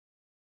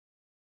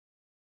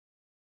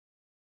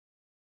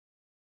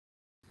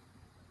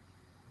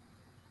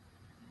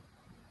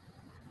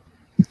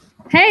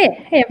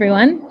Hey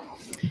everyone.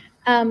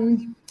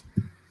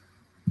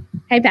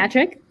 Hey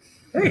Patrick.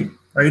 Hey, how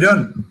are you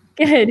doing?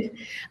 Good.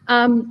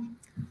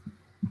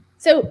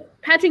 So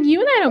Patrick,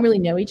 you and I don't really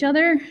know each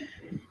other.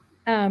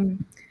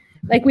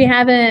 Like we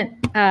haven't.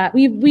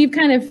 We've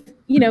kind of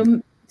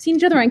seen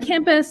each other on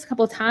campus a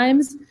couple of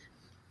times.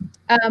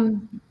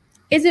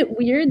 Is it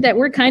weird that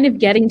we're kind of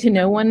getting to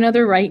know one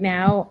another right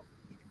now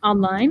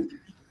online?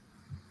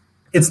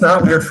 It's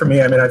not weird for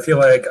me. I mean, I feel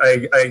like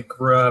I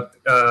grew up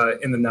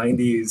in the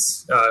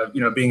 90s,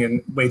 being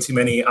in way too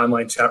many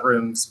online chat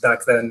rooms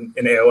back then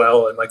in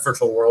AOL and like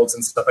virtual worlds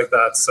and stuff like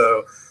that.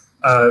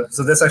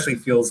 So this actually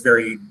feels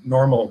very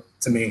normal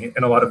to me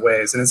in a lot of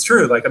ways. And it's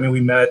true. Like, I mean,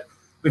 we've met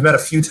a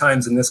few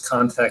times in this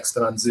context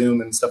and on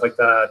Zoom and stuff like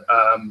that.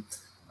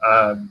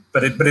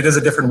 But it is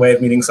a different way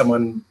of meeting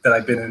someone that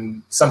I've been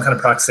in some kind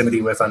of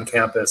proximity with on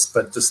campus,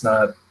 but just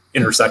not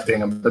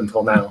intersecting up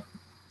until now.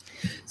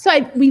 So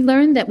we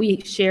learned that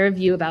we share a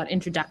view about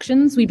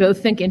introductions. We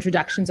both think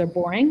introductions are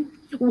boring.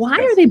 Why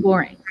are they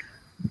boring?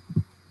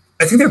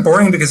 I think they're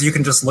boring because you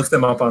can just look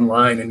them up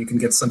online and you can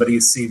get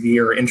somebody's CV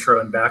or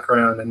intro and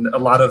background, and a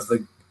lot of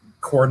the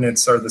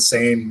coordinates are the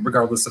same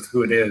regardless of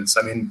who it is.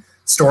 I mean,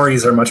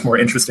 stories are much more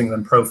interesting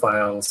than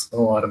profiles in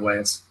a lot of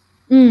ways.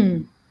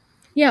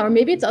 Yeah, or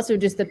maybe it's also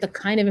just that the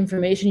kind of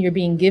information you're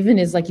being given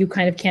is like you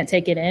kind of can't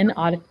take it in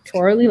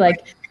auditorily.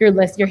 Like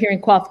you're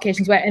hearing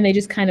qualifications, and they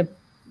just kind of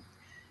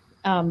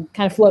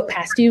float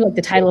past you, like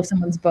the title of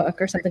someone's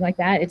book or something like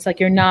that. It's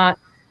like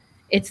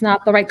it's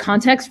not the right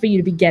context for you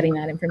to be getting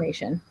that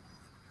information.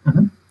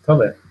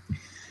 Totally.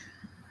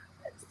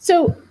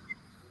 So,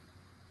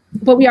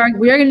 but we are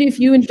going to do a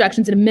few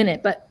introductions in a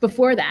minute. But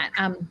before that,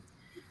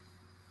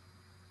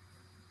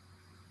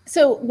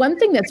 so one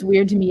thing that's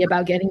weird to me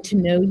about getting to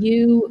know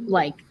you,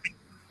 like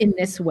in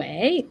this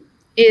way,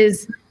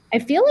 is I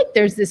feel like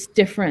there's this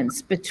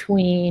difference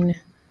between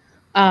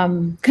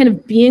kind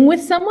of being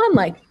with someone,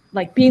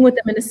 like being with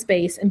them in a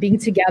space and being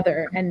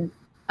together, and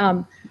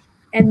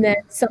then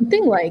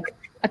something like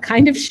a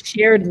kind of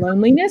shared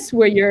loneliness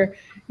where you're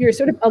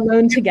sort of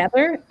alone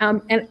together.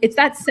 And it's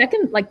that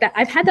second, like that,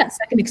 I've had that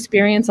second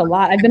experience a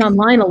lot. I've been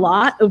online a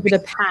lot over the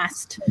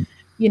past,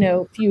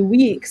 few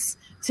weeks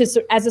as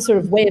a sort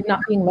of way of not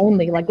being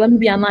lonely. Like, let me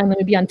be online, let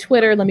me be on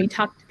Twitter, let me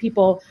talk to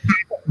people.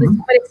 But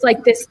it's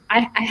like this,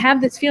 I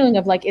have this feeling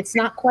of like, it's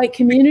not quite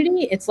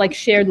community, it's like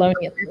shared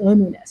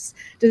loneliness.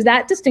 Does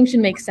that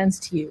distinction make sense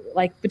to you,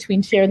 like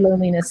between shared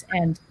loneliness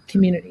and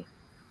community?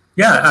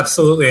 Yeah,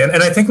 absolutely. And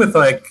I think with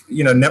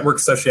network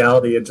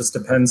sociality, it just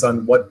depends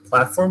on what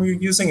platform you're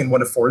using and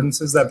what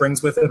affordances that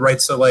brings with it,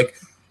 right? So like,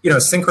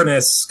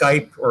 synchronous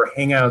Skype or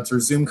Hangouts or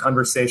Zoom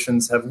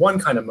conversations have one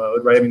kind of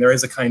mode, right? I mean, there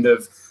is a kind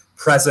of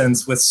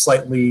presence with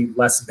slightly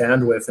less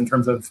bandwidth in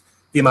terms of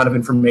the amount of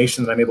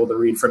information that I'm able to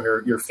read from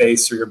your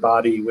face or your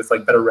body with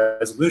like better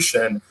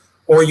resolution.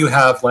 Or you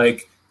have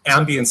like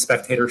ambient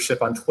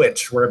spectatorship on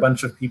Twitch where a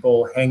bunch of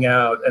people hang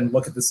out and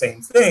look at the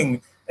same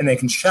thing and they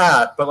can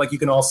chat, but like you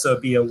can also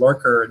be a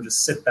lurker and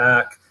just sit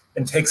back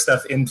and take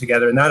stuff in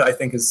together. And that I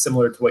think is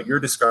similar to what you're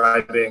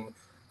describing.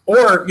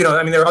 Or,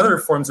 I mean, there are other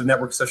forms of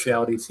network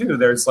sociality too.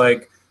 There's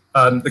like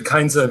the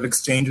kinds of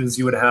exchanges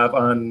you would have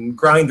on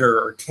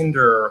Grindr or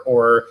Tinder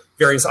or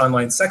various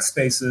online sex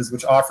spaces,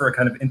 which offer a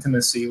kind of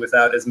intimacy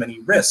without as many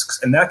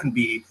risks. And that can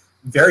be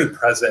very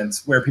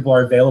present, where people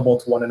are available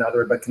to one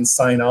another, but can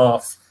sign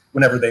off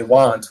whenever they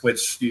want,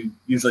 which you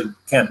usually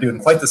can't do in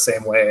quite the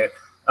same way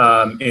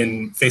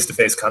in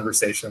face-to-face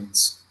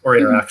conversations or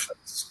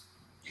interactions.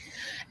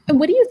 And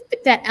what do you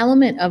think that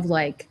element of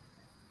like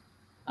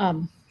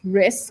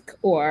risk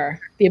or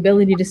the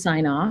ability to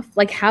sign off,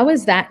 like how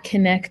is that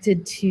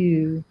connected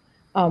to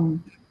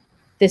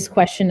this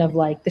question of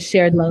like the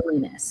shared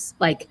loneliness?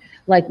 Like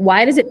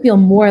why does it feel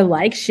more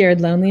like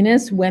shared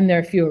loneliness when there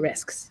are fewer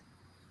risks?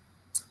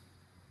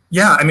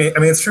 Yeah, I mean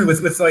it's true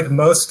with like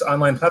most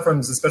online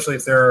platforms, especially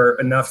if there are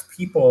enough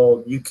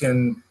people, you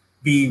can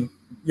be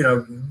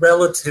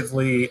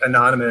relatively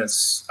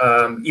anonymous,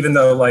 even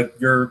though like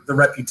the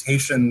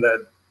reputation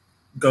that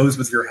goes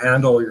with your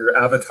handle, your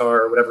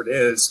avatar, or whatever it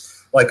is,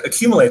 like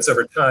accumulates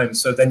over time.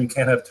 So then you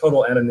can't have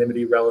total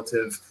anonymity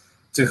relative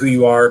to who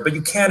you are, but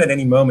you can at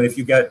any moment. If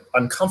you get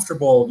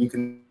uncomfortable, you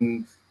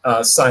can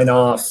sign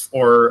off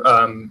or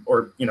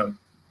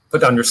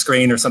put down your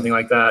screen or something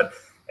like that.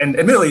 And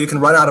admittedly, you can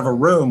run out of a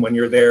room when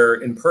you're there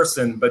in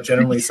person, but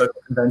generally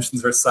social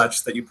conventions are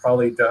such that you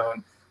probably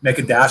don't make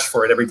a dash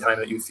for it every time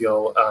that you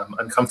feel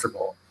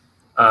uncomfortable.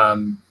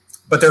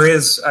 But there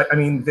is, I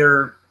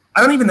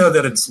don't even know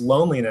that it's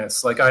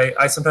loneliness. Like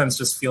I sometimes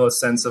just feel a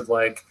sense of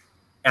like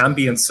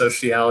ambient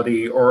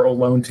sociality or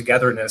alone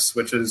togetherness,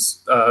 which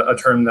is a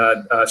term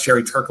that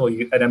Sherry Turkle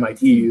at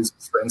MIT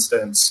uses, for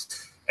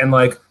instance. And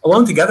like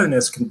alone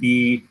togetherness can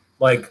be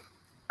like,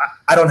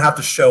 I don't have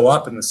to show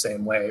up in the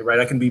same way, right?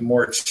 I can be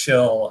more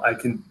chill.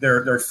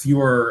 There are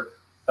fewer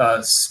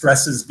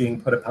stresses being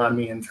put upon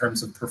me in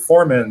terms of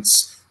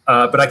performance,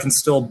 but I can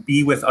still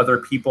be with other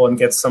people and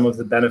get some of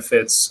the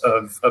benefits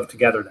of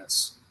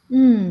togetherness.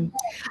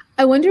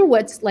 I wonder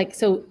what's like,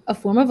 so a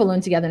form of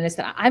alone togetherness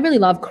that I really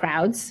love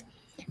crowds.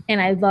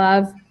 and I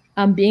love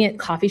being at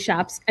coffee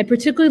shops. I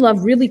particularly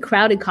love really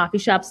crowded coffee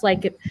shops,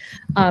 like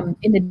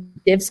in the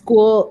div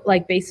school,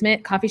 like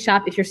basement coffee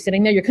shop. If you're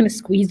sitting there, you're kind of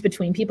squeezed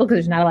between people because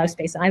there's not a lot of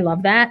space. And I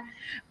love that.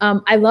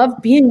 I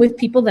love being with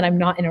people that I'm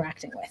not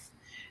interacting with.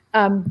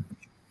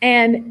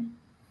 And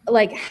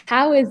like,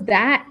 how is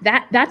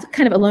that's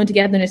kind of alone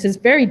togetherness is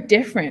very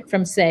different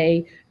from,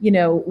 say,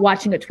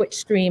 watching a Twitch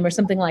stream or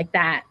something like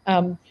that.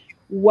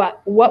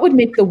 What would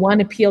make the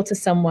one appeal to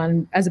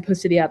someone as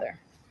opposed to the other?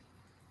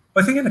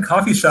 Well, I think in a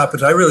coffee shop,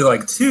 which I really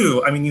like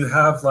too, I mean, you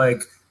have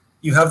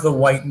the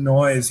white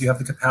noise, you have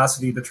the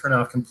capacity to turn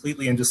off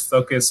completely and just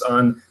focus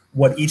on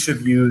what each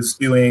of you is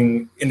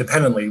doing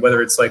independently, whether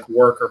it's like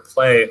work or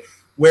play.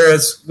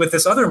 Whereas with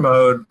this other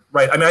mode,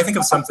 right, I mean, I think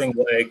of something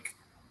like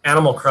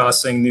Animal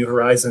Crossing New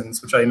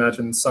Horizons, which I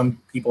imagine some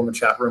people in the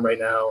chat room right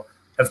now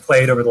have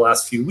played over the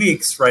last few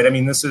weeks, right? I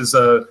mean, this is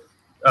an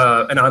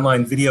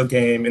online video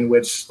game in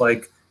which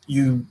like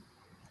you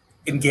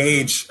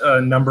engage a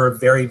number of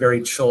very,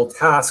 very chill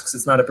tasks.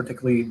 It's not a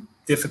particularly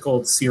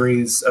difficult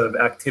series of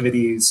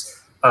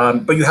activities,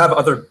 but you have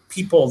other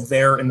people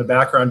there in the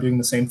background doing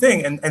the same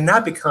thing, and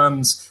that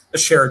becomes a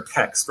shared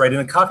text, right? In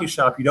a coffee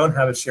shop, you don't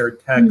have a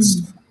shared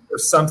text or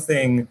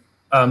something,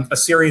 a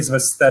series of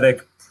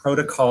aesthetic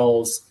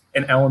protocols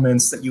and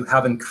elements that you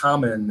have in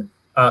common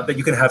that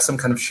you can have some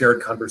kind of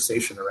shared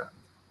conversation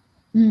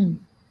around.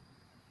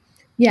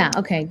 Yeah,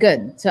 okay,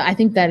 good. So I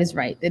think that is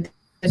right.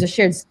 There's a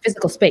shared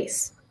physical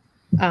space,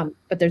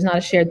 but there's not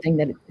a shared thing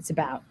that it's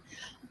about.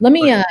 Let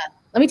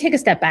me take a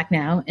step back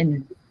now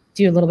and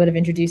do a little bit of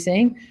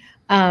introducing.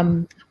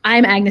 I'm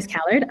Agnes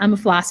Callard. I'm a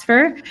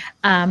philosopher.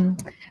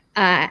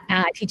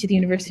 I teach at the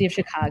University of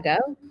Chicago.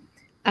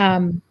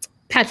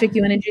 Patrick,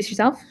 you want to introduce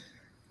yourself?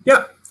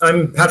 Yeah,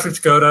 I'm Patrick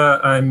Jagoda.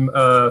 I'm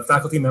a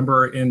faculty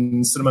member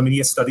in Cinema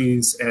Media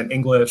Studies and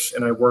English,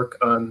 and I work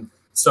on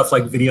stuff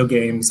like video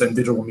games and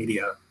digital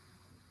media.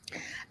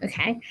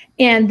 Okay,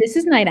 and this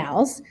is Night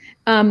Owls.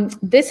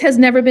 This has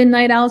never been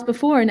Night Owls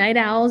before. Night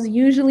Owls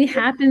usually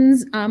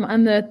happens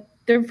on the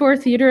third floor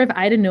theater of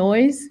Ida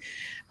Noise,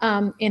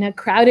 in a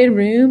crowded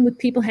room with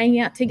people hanging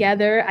out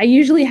together. I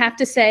usually have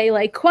to say,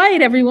 like,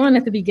 quiet everyone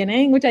at the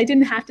beginning, which I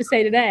didn't have to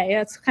say today.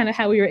 That's kind of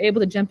how we were able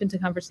to jump into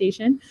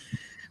conversation.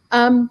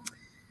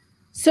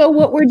 So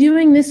what we're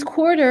doing this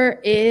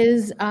quarter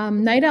is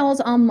Night Owls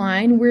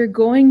Online. We're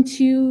going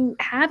to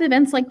have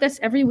events like this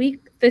every week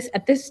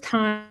at this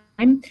time.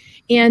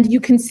 And you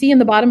can see in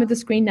the bottom of the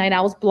screen Night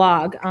Owls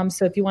blog.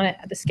 So if you want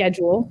the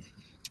schedule,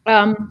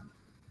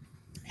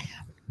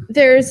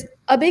 there's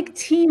a big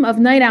team of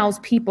Night Owls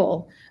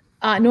people.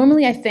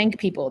 Normally I thank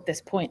people at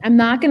this point. I'm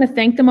not going to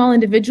thank them all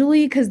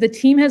individually because the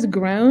team has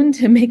grown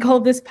to make all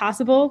this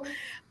possible.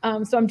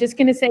 So I'm just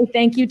going to say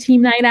thank you,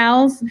 Team Night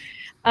Owls.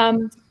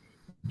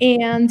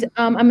 And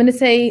I'm going to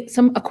say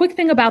a quick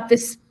thing about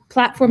this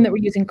platform that we're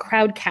using,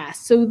 Crowdcast.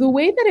 So the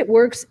way that it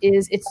works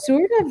is it's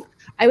sort of,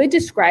 I would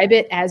describe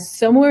it as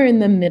somewhere in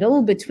the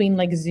middle between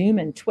like Zoom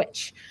and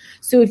Twitch.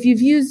 So if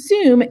you've used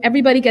Zoom,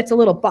 everybody gets a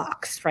little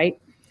box,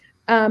 right?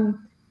 But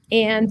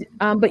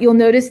you'll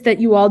notice that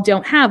you all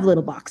don't have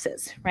little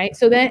boxes, right?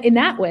 So then in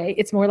that way,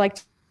 it's more like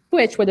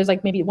Twitch, where there's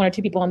like maybe one or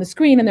two people on the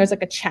screen and there's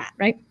like a chat,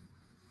 right?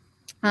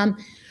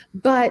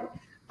 But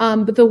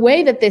the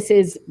way that this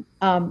is,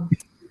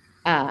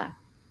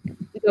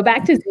 go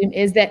back to Zoom,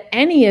 is that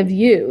any of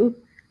you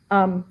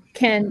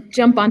can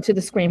jump onto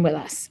the screen with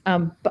us,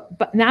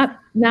 but not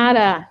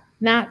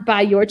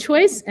by your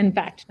choice. In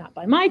fact, not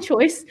by my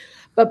choice,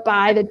 but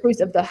by the choice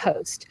of the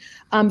host.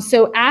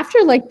 So after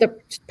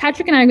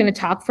Patrick and I are going to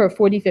talk for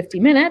 40, 50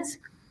 minutes,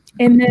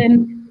 and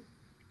then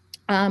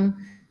and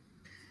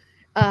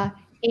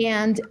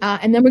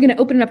then we're going to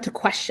open it up to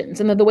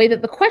questions. And the way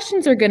that the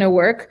questions are going to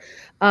work,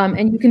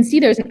 and you can see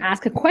there's an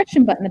Ask a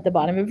Question button at the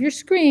bottom of your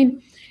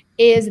screen,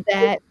 is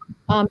that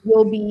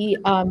you'll be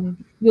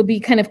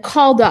kind of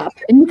called up,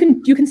 and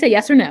you can say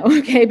yes or no,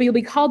 okay? But you'll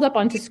be called up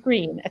onto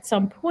screen at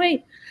some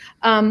point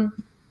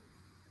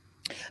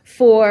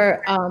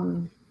for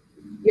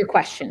your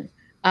question,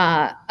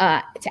 to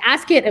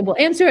ask it, and we'll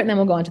answer it, and then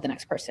we'll go on to the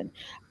next person.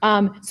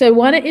 So I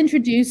want to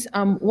introduce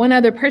one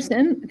other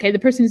person. Okay, the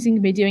person who's going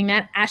to be doing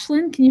that,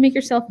 Ashlyn. Can you make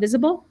yourself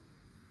visible?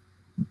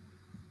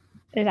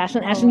 There's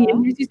Ashlyn. Hello. Ashlyn, you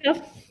introduce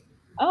yourself.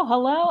 Oh,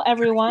 hello,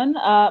 everyone.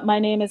 My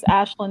name is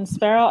Ashlyn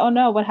Sparrow. Oh,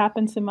 no, what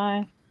happened to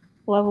my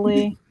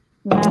lovely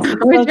mask?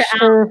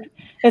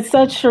 It's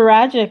such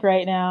tragic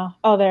right now.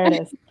 Oh, there it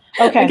is.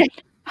 Okay.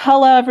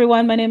 Hello,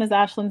 everyone. My name is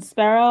Ashlyn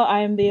Sparrow.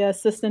 I am the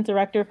Assistant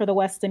Director for the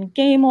Weston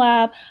Game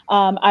Lab.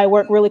 I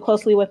work really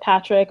closely with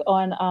Patrick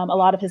on a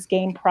lot of his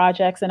game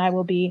projects, and I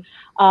will be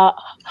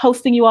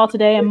hosting you all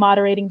today and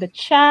moderating the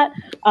chat.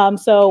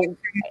 So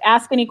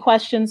ask any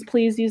questions,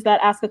 please use that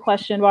Ask a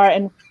Question bar,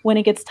 and when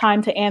it gets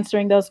time to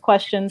answering those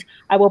questions,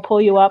 I will pull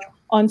you up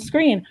on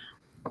screen.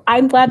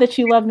 I'm glad that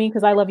you love me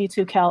because I love you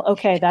too, Kel.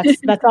 Okay,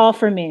 that's all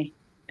for me.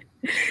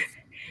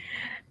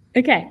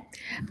 Okay.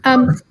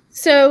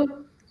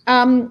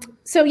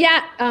 So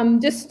yeah,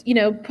 just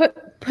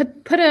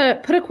put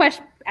a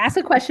question. ask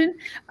a question,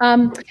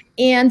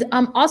 and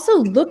also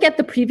look at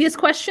the previous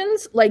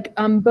questions, like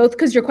both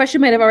because your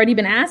question might have already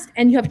been asked,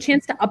 and you have a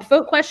chance to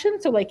upvote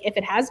questions. So like if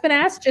it has been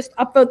asked, just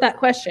upvote that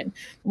question, and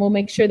we'll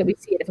make sure that we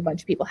see it if a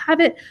bunch of people have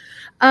it.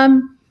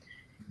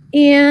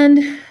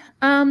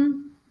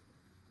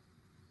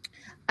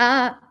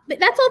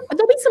 That's all.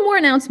 There'll be some more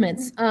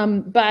announcements,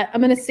 but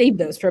I'm going to save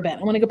those for a bit.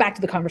 I want to go back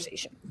to the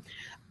conversation.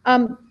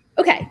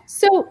 Okay,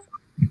 so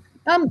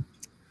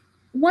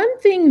one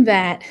thing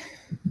that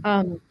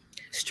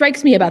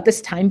strikes me about this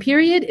time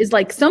period is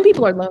like some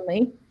people are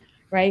lonely,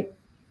 right?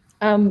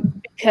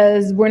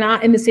 Because we're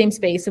not in the same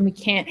space and we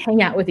can't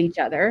hang out with each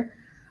other.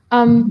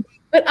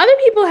 But other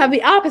people have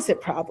the opposite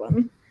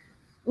problem.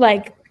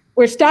 Like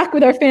we're stuck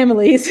with our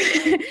families.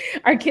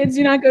 Our kids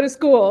do not go to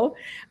school.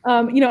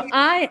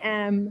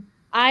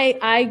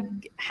 I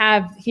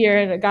have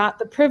here got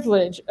the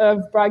privilege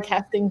of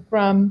broadcasting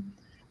from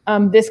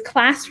this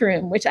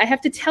classroom, which I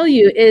have to tell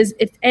you is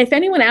if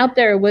anyone out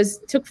there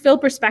took Phil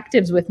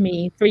Perspectives with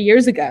me 3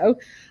 years ago,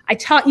 I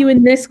taught you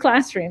in this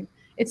classroom.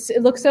 It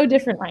looks so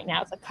different right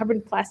now. It's like covered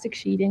in plastic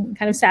sheeting,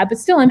 kind of sad, but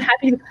still I'm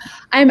happy.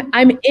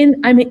 I'm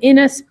in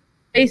a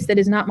space that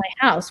is not my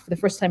house for the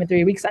first time in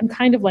 3 weeks. I'm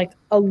kind of like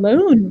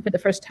alone for the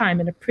first time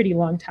in a pretty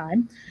long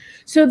time.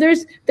 So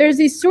there's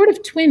these sort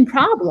of twin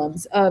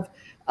problems of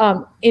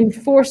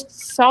enforced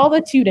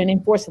solitude and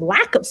enforced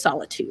lack of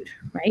solitude,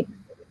 right?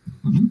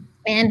 Mm-hmm.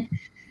 And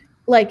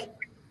like,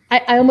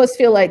 I almost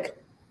feel like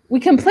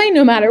we complain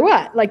no matter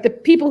what. Like the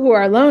people who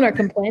are alone are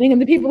complaining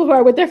and the people who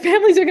are with their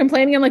families are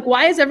complaining. I'm like,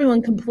 why is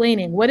everyone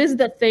complaining? What is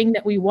the thing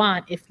that we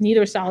want if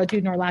neither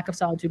solitude nor lack of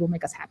solitude will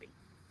make us happy?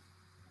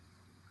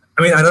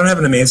 I mean, I don't have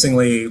an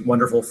amazingly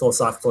wonderful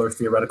philosophical or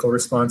theoretical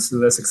response to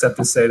this, except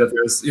to say that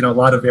there's, a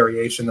lot of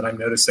variation that I'm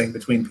noticing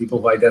between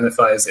people who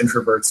identify as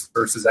introverts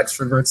versus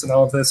extroverts and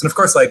all of this. And of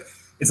course, like,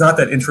 it's not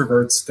that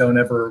introverts don't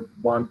ever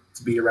want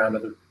to be around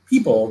other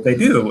people. They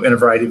do in a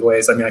variety of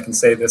ways. I mean, I can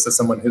say this as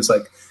someone who's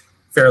like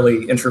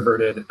fairly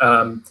introverted.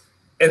 And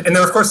then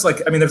of course,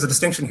 like, I mean, there's a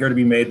distinction here to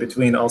be made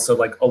between also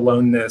like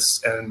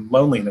aloneness and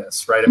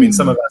loneliness, right? I mean,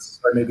 some of us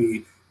are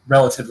maybe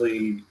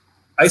relatively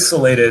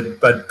isolated,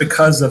 but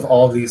because of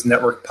all these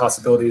network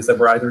possibilities that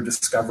we're either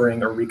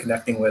discovering or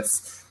reconnecting with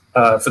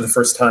for the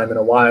first time in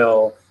a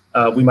while,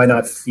 we might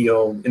not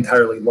feel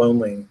entirely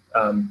lonely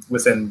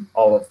within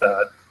all of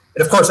that.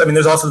 And of course, I mean,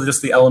 there's also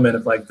just the element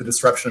of like the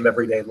disruption of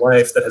everyday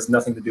life that has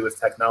nothing to do with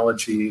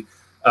technology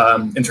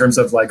in terms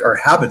of like our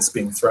habits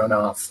being thrown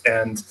off.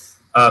 And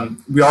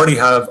we already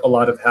have a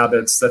lot of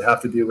habits that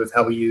have to do with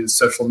how we use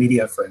social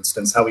media, for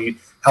instance,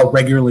 how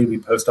regularly we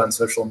post on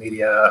social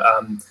media,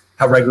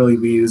 how regularly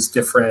we use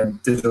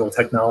different digital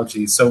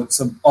technologies. So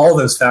all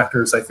those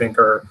factors, I think,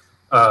 are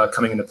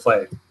coming into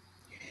play.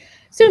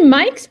 So in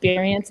my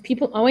experience,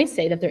 people always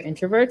say that they're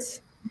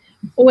introverts.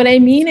 What I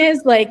mean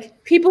is like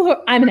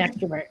I'm an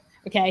extrovert,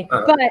 okay?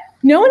 But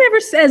no one ever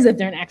says that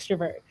they're an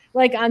extrovert.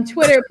 Like on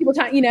Twitter, people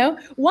talk,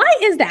 why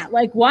is that?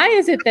 Like, why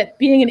is it that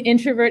being an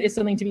introvert is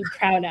something to be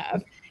proud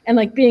of? And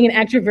like being an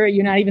extrovert,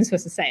 you're not even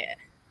supposed to say it.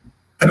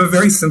 I have a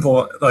very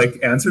simple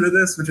answer to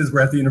this, which is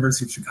we're at the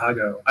University of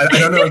Chicago. I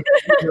don't know.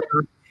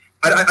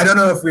 I don't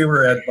know if we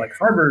were at like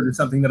Harvard or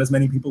something that as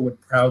many people would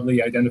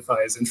proudly identify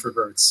as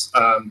introverts.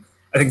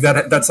 I think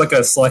that's like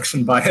a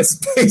selection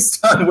bias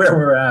based on where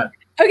we're at.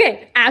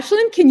 Okay,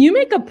 Ashlyn, can you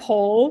make a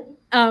poll?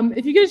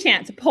 If you get a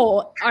chance, a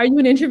poll. Are you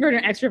an introvert or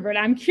an extrovert?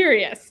 I'm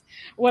curious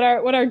what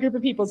our group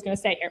of people is going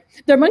to say here.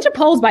 There are a bunch of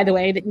polls, by the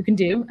way, that you can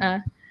do.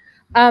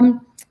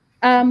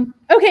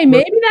 Okay,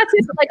 maybe that's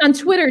it. Like on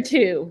Twitter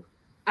too.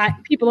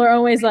 People are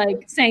always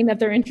like saying that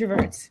they're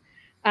introverts.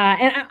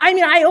 And I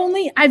mean,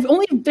 I've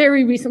only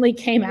very recently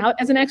came out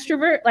as an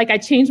extrovert. Like I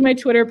changed my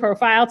Twitter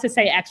profile to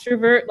say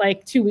extrovert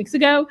like 2 weeks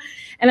ago.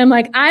 And I'm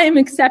like, I am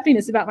accepting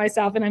this about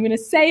myself and I'm going to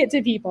say it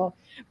to people.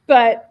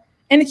 And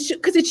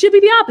because it should be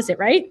the opposite,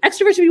 right?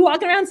 Extroverts should be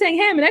walking around saying,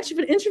 hey, I'm an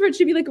extrovert. Introverts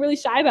should be like really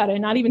shy about it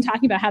and not even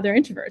talking about how they're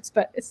introverts.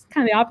 But it's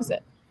kind of the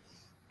opposite.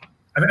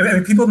 I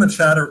mean, people in the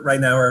chat right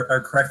now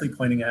are correctly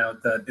pointing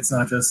out that it's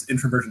not just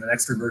introversion and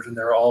extroversion.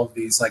 There are all of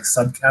these like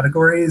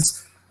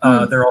subcategories.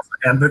 There are also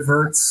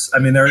ambiverts. I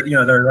mean, there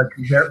are like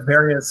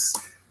various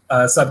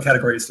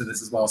subcategories to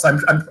this as well. So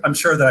I'm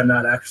sure that I'm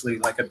not actually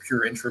like a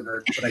pure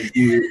introvert, but I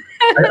do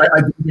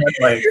get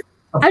like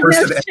a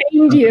burst of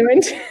shamed you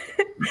into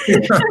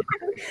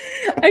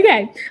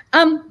Okay.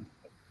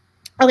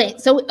 Okay.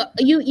 So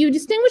you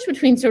distinguish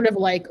between sort of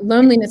like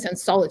loneliness and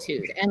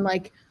solitude, and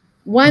like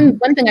one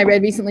thing I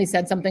read recently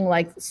said something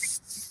like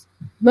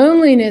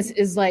loneliness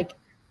is like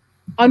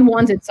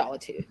unwanted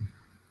solitude,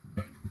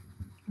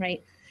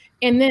 right?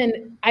 And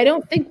then I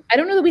don't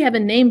know that we have a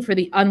name for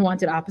the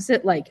unwanted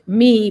opposite, like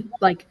me,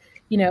 like,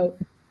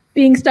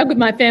 being stuck with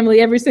my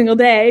family every single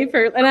day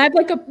and I have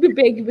like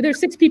there's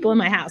 6 people in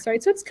my house,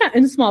 right? So it's kind of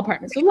in a small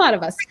apartment. So a lot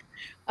of us,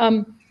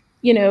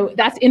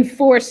 that's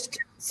enforced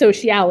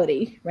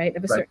sociality, right?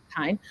 Of a certain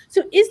kind.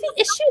 So is the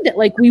issue that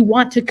like we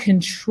want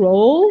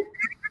control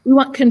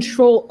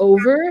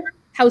over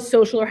how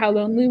social or how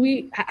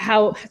lonely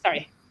how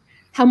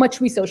much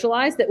we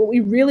socialize, that what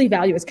we really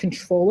value is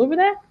control over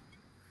that?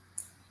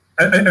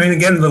 I mean,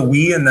 again, the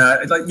we in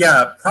that, like,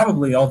 yeah,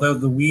 probably. Although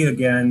the we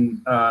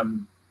again,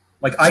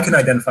 like I can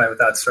identify with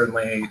that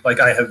certainly. Like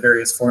I have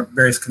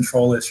various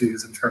control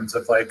issues in terms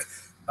of like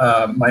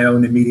my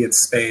own immediate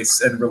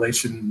space in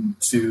relation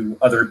to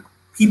other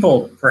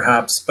people,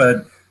 perhaps.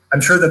 But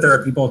I'm sure that there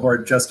are people who are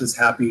just as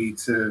happy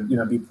to, you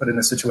know, be put in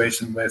a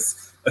situation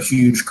with a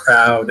huge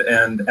crowd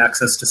and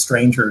access to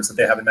strangers that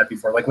they haven't met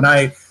before. Like when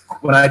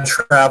I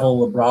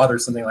travel abroad or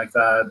something like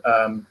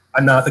that,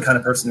 I'm not the kind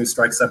of person who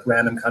strikes up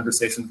random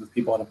conversations with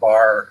people in a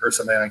bar or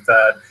something like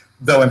that,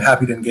 though I'm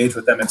happy to engage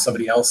with them if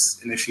somebody else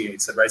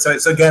initiates it, right?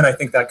 So again, I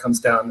think that comes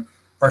down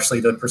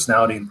partially to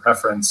personality and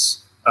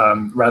preference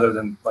rather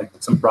than like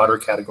some broader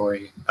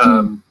category.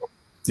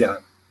 Yeah.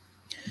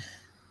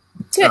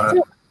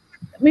 So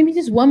maybe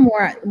just one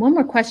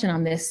more question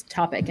on this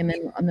topic, and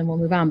then we'll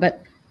move on.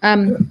 But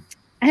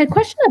I had a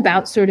question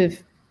about sort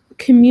of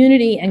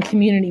community and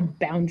community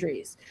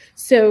boundaries.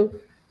 So,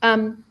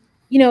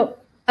 you know,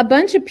 a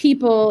bunch of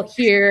people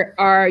here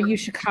are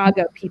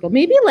UChicago people.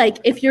 Maybe like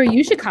if you're a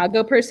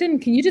UChicago person,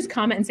 can you just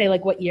comment and say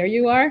like what year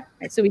you are?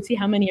 Right, so we see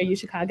how many are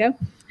UChicago.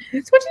 So a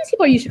bunch of these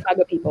people are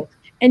UChicago people.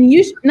 And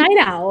Night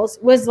Owls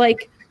was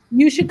like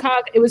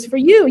UChicago. It was for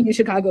you,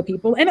 UChicago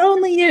people, and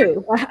only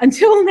you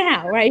until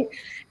now, right?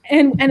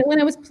 And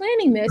when I was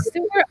planning this,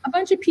 there were a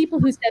bunch of people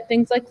who said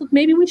things like, look,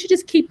 maybe we should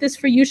just keep this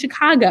for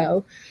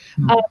UChicago,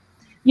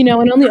 you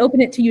know, and only open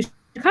it to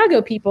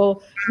UChicago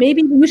people.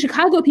 Maybe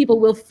UChicago people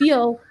will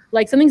feel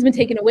like something's been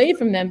taken away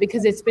from them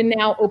because it's been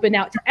now opened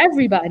out to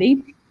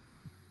everybody.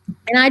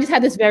 And I just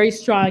had this very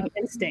strong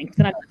instinct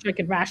that I'm not sure I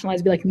could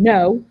rationalize, be like,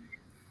 no,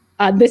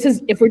 this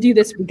is, if we do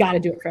this, we got to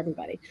do it for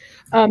everybody.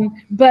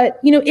 But,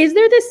 you know, is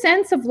there this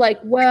sense of like,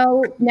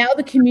 well, now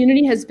the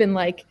community has been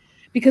like,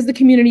 because the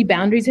community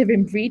boundaries have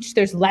been breached,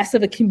 there's less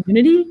of a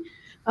community.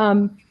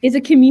 Does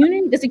a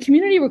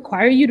community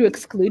require you to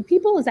exclude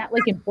people? Is that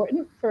like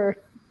important for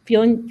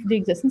feeling the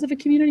existence of a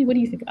community? What do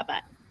you think about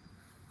that?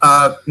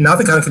 Not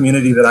the kind of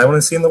community that I want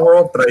to see in the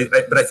world,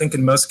 but I think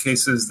in most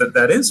cases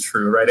that is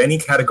true, right? Any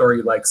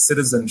category like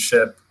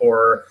citizenship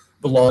or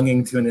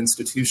belonging to an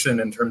institution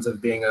in terms of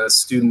being a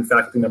student,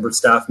 faculty member,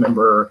 staff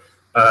member,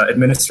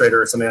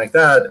 administrator or something like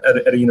that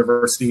at a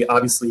university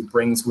obviously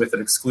brings with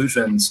it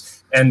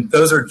exclusions, and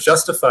those are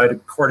justified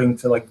according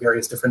to like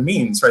various different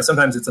means, right?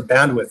 Sometimes it's a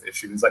bandwidth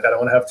issue. It's like I don't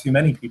want to have too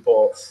many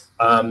people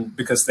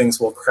because things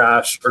will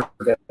crash or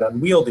get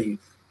unwieldy.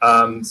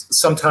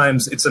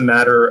 Sometimes it's a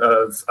matter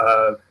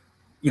of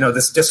you know,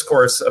 this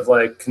discourse of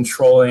like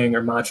controlling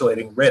or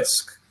modulating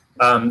risk.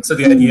 So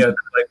the idea that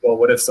like, well,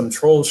 what if some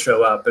trolls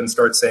show up and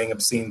start saying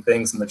obscene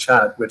things in the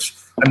chat, which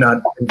I'm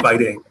not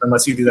inviting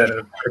unless you do that in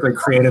a particularly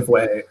creative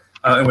way,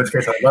 in which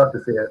case I'd love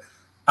to see it.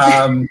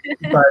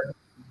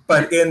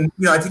 But in,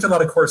 you know, I teach a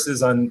lot of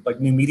courses on like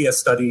new media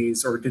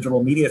studies or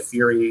digital media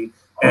theory,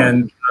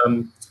 and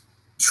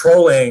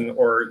trolling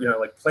or, you know,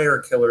 like player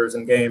killers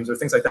in games or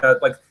things like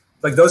that.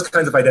 Like those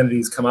kinds of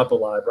identities come up a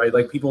lot, right?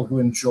 Like people who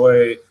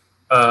enjoy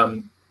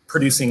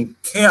producing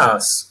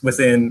chaos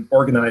within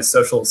organized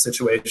social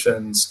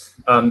situations.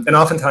 And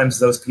oftentimes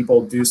those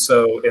people do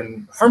so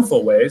in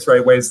harmful ways,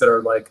 right? Ways that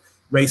are like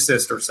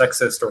racist or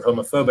sexist or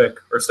homophobic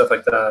or stuff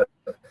like that.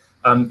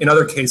 In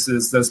other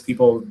cases, those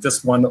people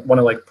just want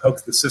to like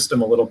poke the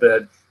system a little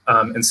bit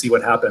and see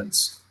what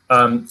happens.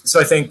 So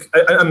I think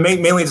I'm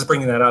mainly just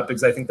bringing that up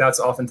because I think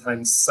that's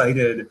oftentimes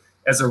cited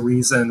as a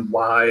reason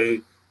why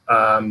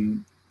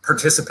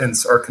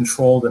participants are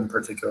controlled in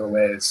particular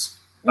ways.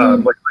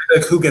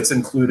 Like who gets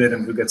included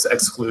and who gets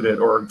excluded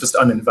or just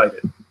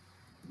uninvited.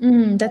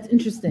 That's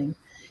interesting.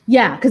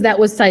 Yeah, because that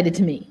was cited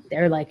to me.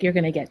 They're like, you're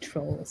gonna get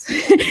trolls,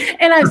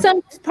 and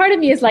some part of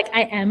me is like,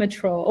 I am a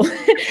troll.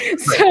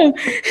 So,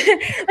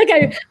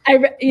 like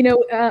you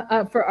know,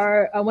 for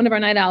our one of our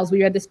Night Owls,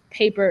 we read this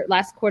paper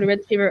last quarter. Read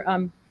the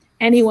paper,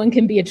 anyone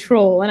can be a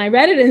troll, and I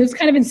read it and it was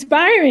kind of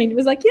inspiring. It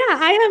was like, yeah,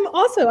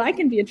 I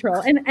can be a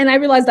troll, and I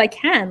realized I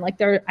can.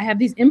 Like I have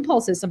these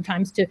impulses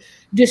sometimes to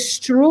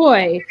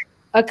destroy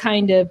a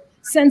kind of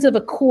sense of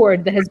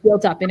accord that has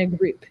built up in a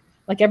group.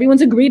 Like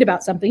everyone's agreed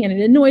about something and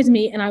it annoys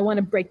me and I want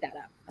to break that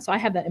up. So I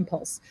have that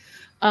impulse.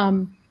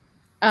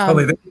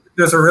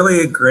 There's a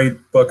really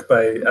great book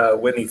by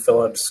Whitney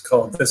Phillips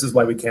called This Is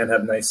Why We Can't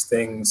Have Nice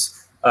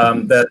Things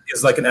that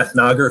is like an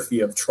ethnography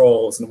of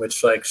trolls in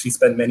which like she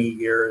spent many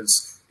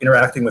years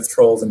interacting with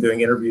trolls and doing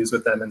interviews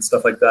with them and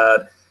stuff like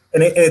that.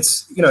 And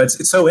it's, you know,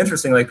 it's so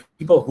interesting, like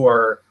people who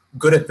are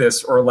good at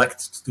this or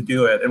elect to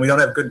do it. And we don't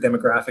have good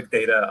demographic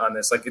data on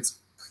this. Like it's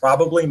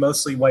probably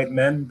mostly white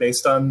men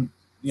based on,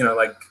 you know,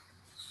 like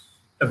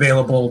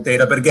available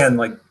data. But again,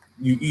 like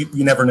you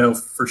never know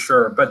for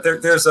sure. But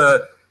there's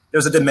a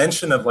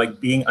dimension of like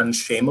being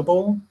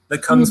unshameable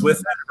that comes with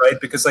it, right?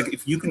 Because like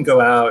if you can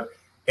go out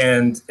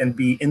and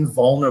be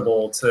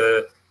invulnerable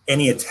to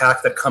any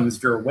attack that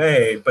comes your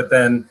way, but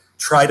then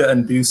try to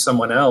undo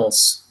someone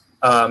else,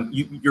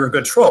 you're a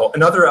good troll.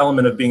 Another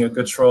element of being a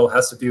good troll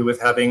has to do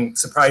with having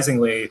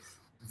surprisingly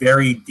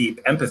very deep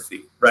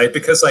empathy, right?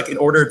 Because like in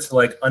order to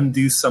like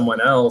undo someone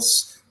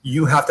else,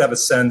 you have to have a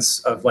sense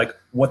of like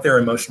what their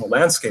emotional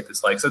landscape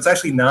is like. So it's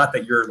actually not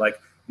that you're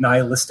like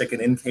nihilistic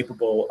and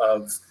incapable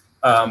of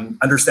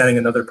understanding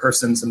another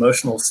person's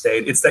emotional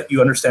state. It's that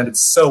you understand it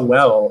so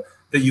well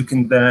that you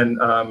can then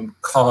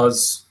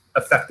cause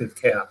effective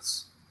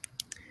chaos.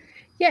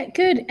 Yeah,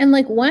 good. And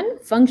like one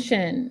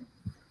function,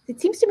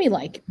 it seems to me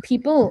like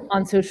people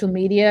on social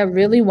media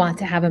really want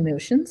to have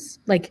emotions.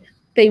 Like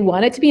they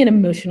want it to be an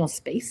emotional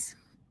space.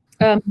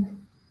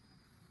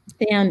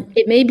 And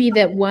it may be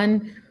that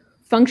one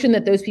function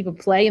that those people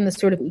play in this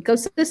sort of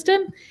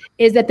ecosystem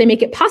is that they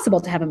make it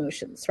possible to have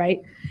emotions,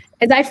 right?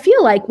 As I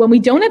feel like when we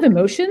don't have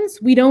emotions,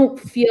 we don't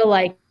feel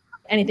like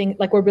anything,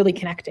 like we're really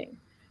connecting.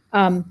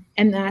 And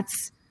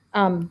that's,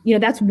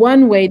 that's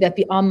one way that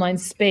the online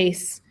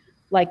space,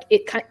 like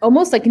it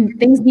almost like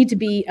things need to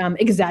be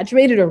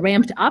exaggerated or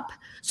ramped up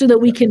so that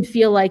we can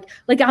feel like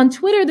on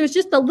Twitter, there's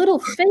just a little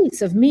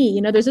face of me,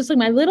 there's just like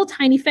my little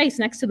tiny face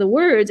next to the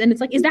words. And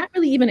it's like, is that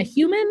really even a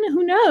human?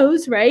 Who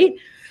knows, right?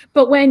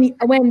 But when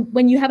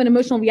you have an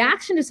emotional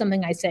reaction to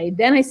something I say,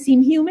 then I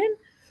seem human.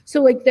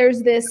 So like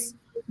there's this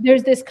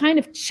kind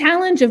of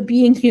challenge of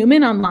being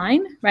human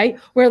online, right?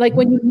 Where like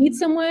when you meet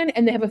someone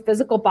and they have a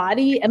physical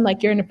body and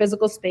like you're in a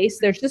physical space,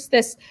 there's just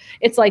this,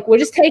 it's like we're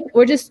just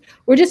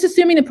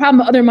assuming the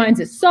problem of other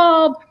minds is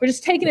solved. We're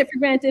just taking it for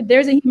granted.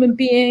 There's a human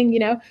being,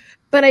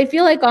 But I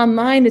feel like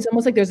online it's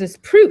almost like there's this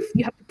proof.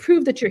 You have to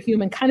prove that you're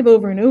human kind of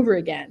over and over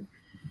again.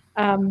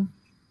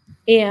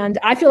 And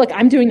I feel like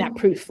I'm doing that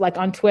proof, like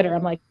on Twitter.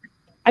 I'm like,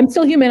 I'm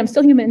still human.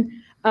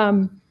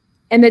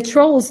 And the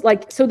trolls,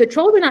 the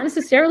trolls are not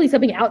necessarily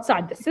something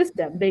outside the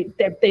system.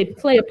 They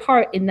play a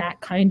part in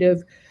that kind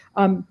of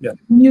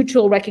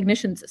mutual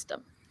recognition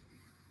system.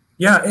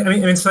 Yeah, I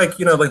mean, it's like,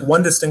 like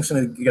one distinction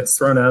that gets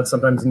thrown out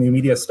sometimes in the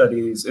media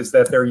studies is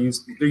that there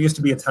used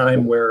to be a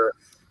time where,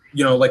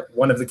 like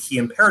one of the key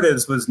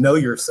imperatives was know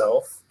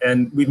yourself.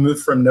 And we've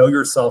moved from know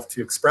yourself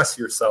to express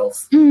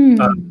yourself in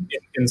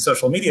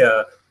social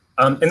media.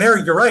 And there,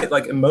 you're right,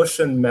 like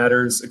emotion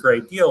matters a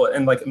great deal.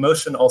 And like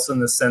emotion also in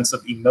the sense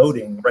of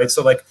emoting, right?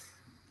 So like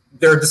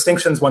there are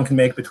distinctions one can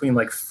make between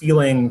like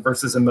feeling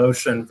versus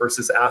emotion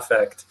versus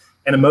affect.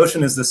 And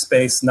emotion is the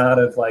space not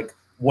of like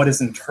what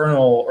is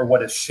internal or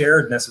what is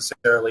shared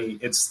necessarily.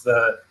 It's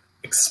the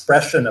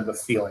expression of a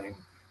feeling.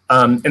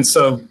 And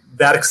so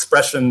that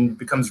expression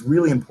becomes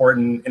really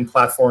important in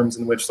platforms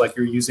in which like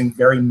you're using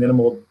very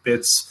minimal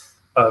bits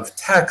of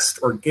text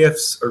or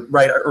GIFs or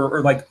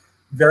like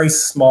very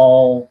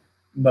small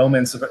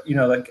moments of,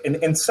 like,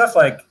 and stuff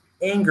like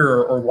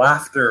anger or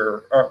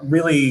laughter or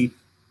really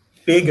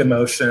big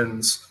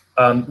emotions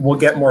will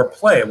get more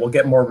play, will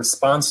get more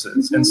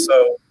responses. Mm-hmm. And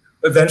so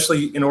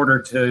eventually, in order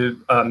to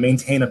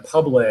maintain a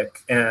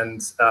public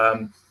and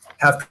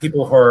have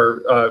people who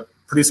are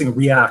producing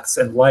reacts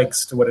and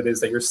likes to what it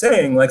is that you're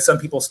saying, like some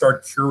people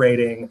start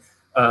curating,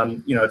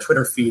 a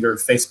Twitter feed or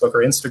Facebook or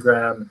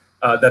Instagram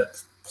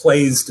that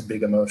plays to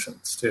big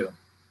emotions too.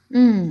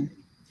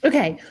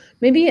 Okay,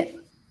 maybe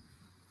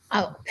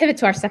I'll pivot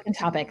to our second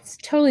topic. It's a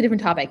totally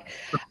different topic.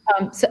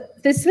 So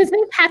this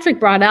thing Patrick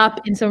brought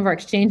up in some of our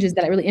exchanges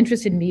that really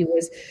interested me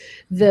was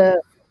the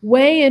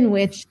way in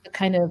which the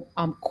kind of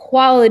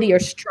quality or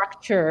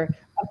structure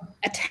of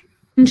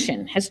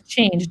attention has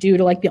changed due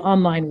to like the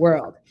online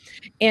world.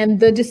 And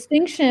the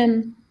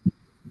distinction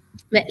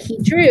that he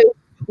drew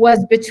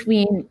was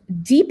between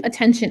deep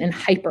attention and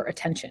hyper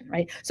attention,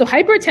 right? So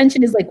hyper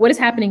attention is like what is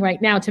happening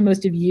right now to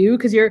most of you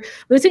because you're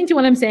listening to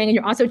what I'm saying and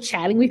you're also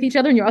chatting with each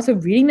other and you're also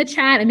reading the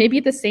chat and maybe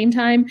at the same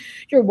time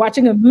you're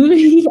watching a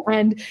movie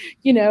and,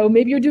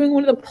 maybe you're doing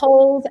one of the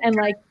polls and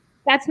like,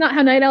 that's not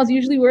how Night Owls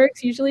usually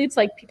works. Usually it's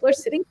like people are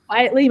sitting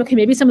quietly. Okay,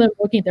 maybe some of them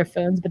are looking at their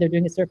phones, but they're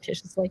doing it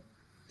surreptitiously.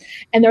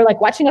 And they're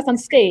like watching us on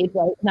stage,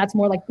 right? And that's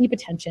more like deep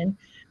attention.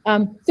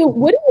 So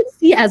what do you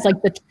see as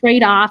like the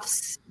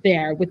trade-offs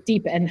there with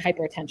deep and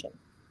hyper attention?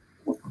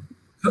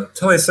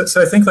 Totally.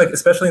 So I think like,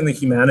 especially in the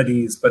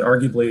humanities, but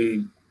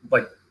arguably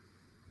like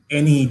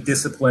any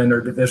discipline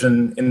or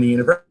division in the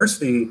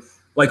university,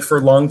 like for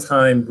a long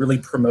time really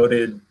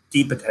promoted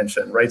deep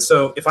attention, right?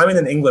 So if I'm in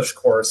an English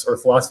course or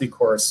philosophy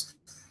course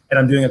and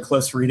I'm doing a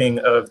close reading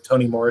of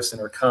Toni Morrison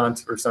or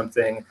Kant or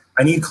something,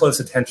 I need close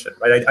attention,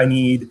 right? I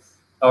need,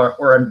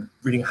 or I'm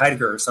reading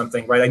Heidegger or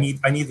something, right? I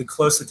need the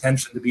close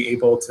attention to be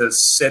able to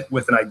sit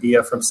with an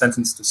idea from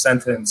sentence to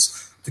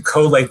sentence, to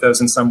collate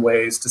those in some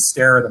ways, to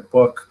stare at a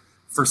book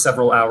for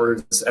several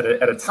hours at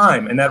a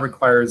time. And that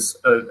requires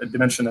a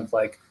dimension of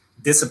like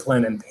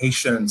discipline and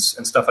patience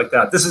and stuff like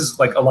that. This is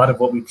like a lot of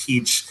what we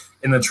teach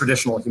in the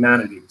traditional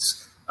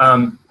humanities.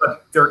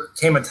 But there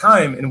came a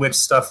time in which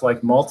stuff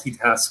like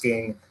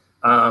multitasking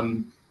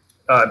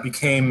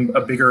became a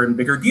bigger and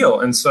bigger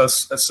deal. And so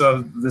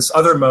this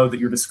other mode that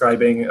you're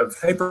describing of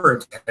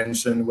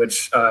hyperattention,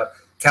 which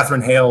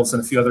Catherine Hales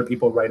and a few other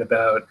people write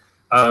about,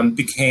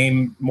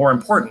 became more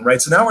important,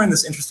 right? So now we're in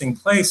this interesting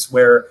place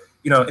where,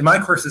 in my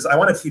courses, I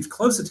want to teach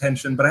close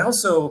attention, but I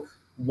also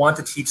want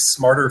to teach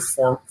smarter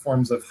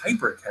forms of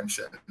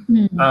hyperattention.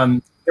 Mm-hmm.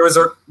 There was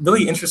a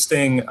really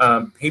interesting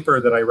paper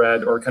that I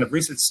read, or kind of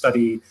research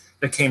study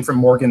that came from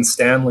Morgan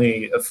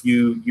Stanley a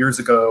few years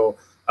ago,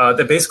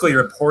 that basically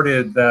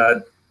reported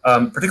that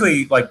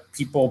particularly like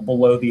people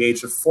below the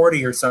age of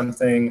 40 or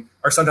something,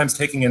 are sometimes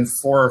taking in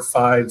 4 or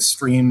 5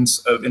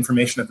 streams of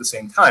information at the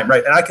same time,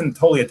 right? And I can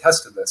totally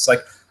attest to this. Like,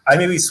 I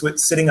may be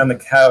sitting on the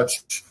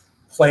couch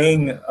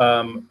playing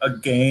a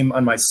game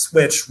on my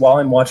Switch while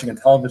I'm watching a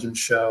television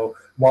show,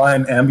 while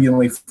I'm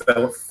ambiently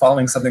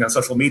following something on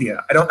social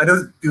media. I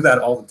don't do that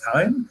all the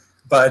time,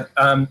 but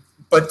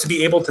to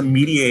be able to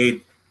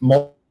mediate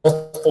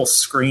multiple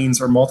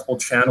screens or multiple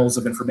channels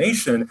of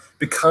information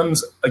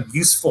becomes a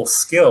useful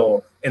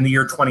skill in the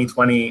year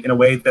 2020 in a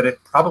way that it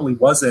probably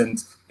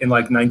wasn't in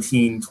like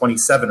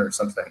 1927 or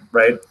something,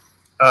 right?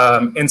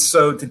 And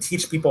so to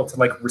teach people to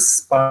like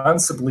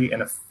responsibly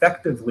and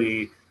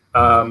effectively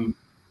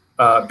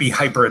be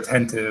hyper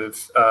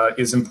attentive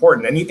is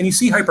important. And you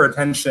see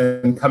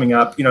hyperattention coming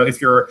up, you know,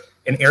 if you're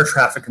an air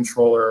traffic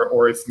controller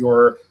or if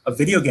you're a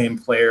video game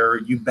player,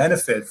 you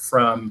benefit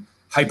from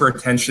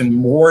hyperattention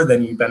more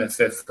than you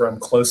benefit from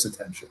close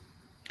attention.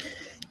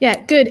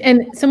 Yeah, good.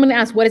 And someone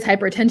asked, what is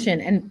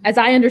hyperattention? And as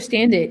I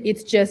understand it,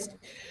 it's just,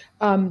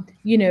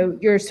 you know,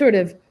 you're sort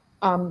of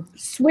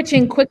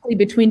switching quickly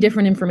between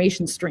different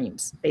information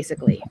streams,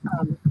 basically.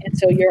 And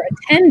so you're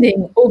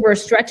attending over a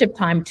stretch of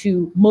time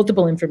to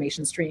multiple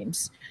information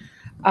streams.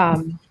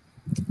 Is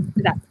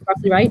that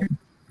roughly right?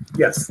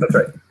 Yes, that's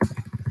right.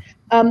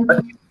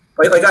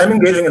 Like I'm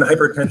engaging in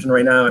hyperattention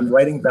right now. I'm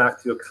writing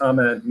back to a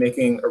comment,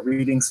 making a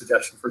reading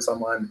suggestion for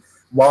someone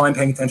while I'm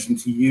paying attention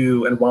to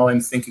you and while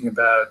I'm thinking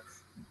about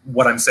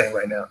what I'm saying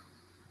right now.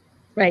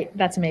 Right,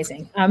 that's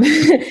amazing.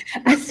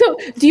 So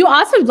do you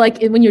also,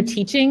 like, when you're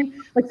teaching,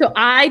 like, so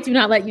I do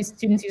not let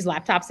students use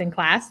laptops in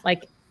class,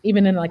 like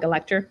even in like a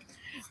lecture.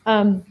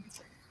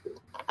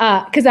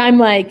 Because I'm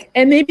like,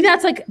 and maybe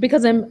that's like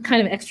because I'm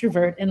kind of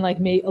extrovert and like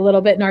me a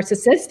little bit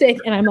narcissistic,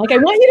 and I'm like, I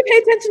want you to pay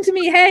attention to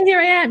me. Hey, here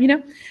I am, you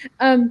know.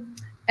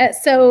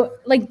 So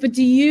like, but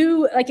do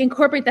you like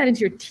incorporate that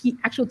into your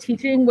actual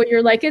teaching, where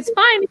you're like, it's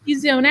fine if you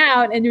zone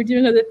out and you're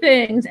doing other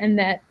things, and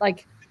that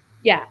like,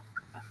 yeah.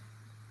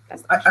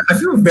 I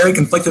feel very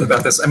conflicted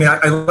about this. I mean,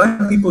 I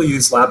let people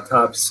use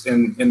laptops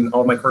in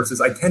all my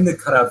courses. I tend to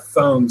cut out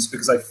phones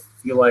because I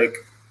feel like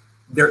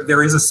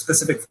there is a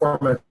specific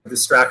form of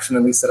distraction,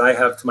 at least that I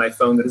have to my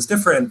phone, that is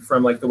different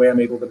from like the way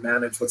I'm able to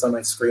manage what's on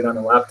my screen on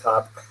a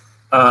laptop.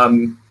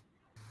 And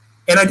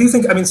I do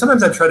think, I mean,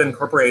 sometimes I try to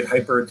incorporate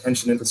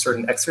hyperattention into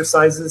certain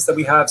exercises that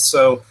we have.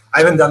 So I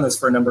haven't done this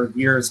for a number of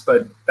years,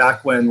 but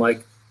back when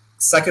like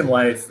Second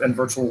Life and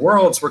virtual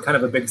worlds were kind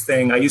of a big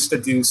thing, I used to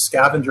do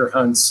scavenger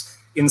hunts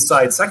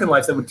inside Second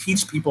Life that would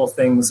teach people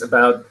things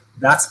about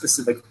that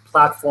specific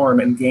platform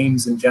and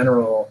games in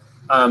general.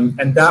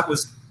 And that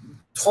was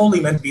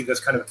totally meant to be this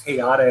kind of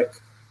chaotic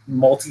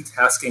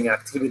multitasking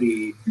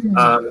activity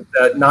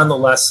that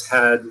nonetheless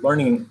had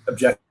learning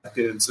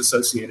objectives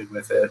associated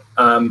with it.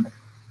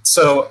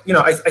 So, you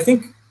know, I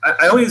think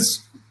I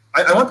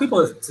want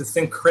people to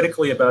think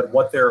critically about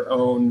what their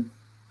own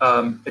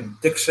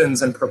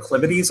addictions and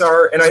proclivities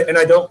are. And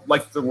I don't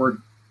like the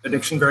word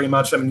addiction very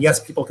much. I mean, yes,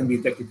 people can be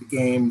addicted to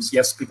games.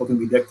 Yes, people can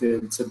be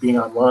addicted to being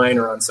online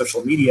or on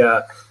social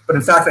media. But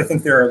in fact, I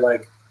think there are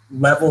like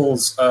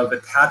levels of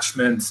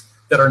attachment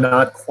that are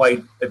not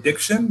quite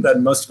addiction that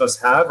most of us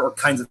have, or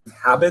kinds of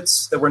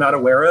habits that we're not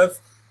aware of.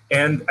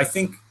 And I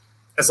think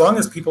as long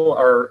as people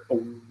are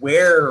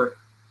aware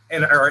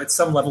and are at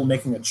some level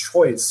making a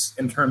choice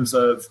in terms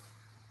of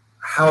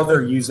how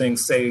they're using,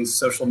 say,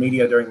 social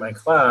media during my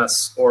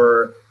class,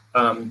 or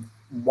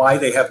why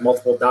they have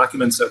multiple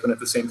documents open at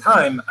the same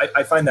time,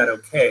 I find that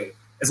okay,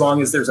 as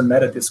long as there's a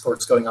meta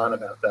discourse going on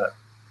about that.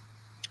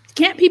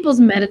 Can't people's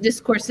meta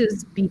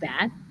discourses be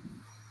bad?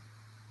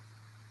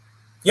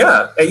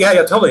 Yeah,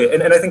 totally.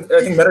 And I think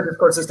meta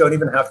discourses don't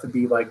even have to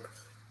be like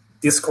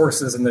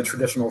discourses in the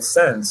traditional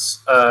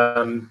sense.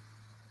 I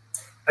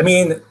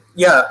mean,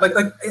 yeah, like,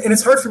 and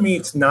it's hard for me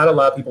to not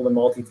allow people to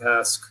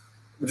multitask,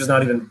 which is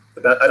not even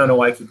I don't know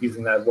why I keep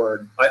using that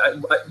word.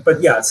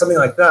 But yeah, something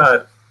like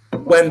that.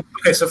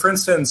 Okay, so for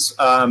instance,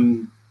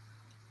 when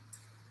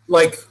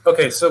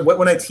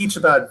I teach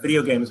about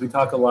video games, we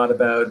talk a lot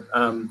about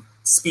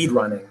speed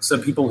running. So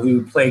people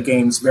who play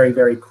games very,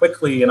 very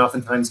quickly and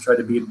oftentimes try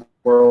to beat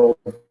world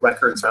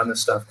records around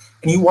this stuff.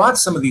 And you watch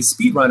some of these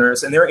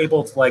speedrunners and they're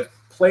able to like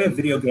play a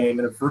video game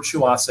in a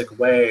virtuosic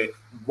way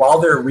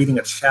while they're reading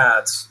a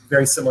chat,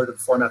 very similar to the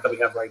format that we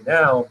have right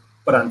now,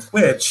 but on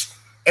Twitch.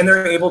 And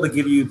they're able to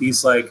give you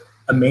these like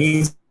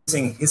amazing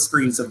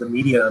histories of the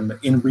medium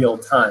in real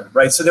time,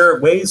 right? So there are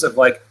ways of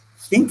like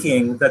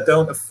thinking that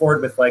don't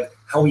afford with like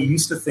how we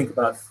used to think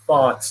about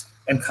thought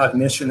and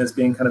cognition as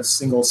being kind of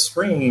single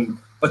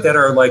stream, but that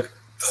are like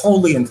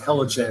totally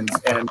intelligent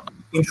and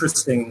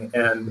interesting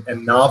and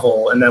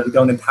novel, and that we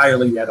don't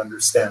entirely yet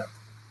understand.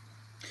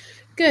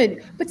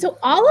 Good. But so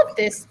all of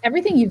this,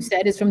 everything you've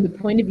said is from the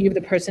point of view of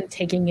the person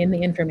taking in the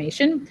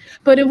information.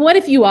 But what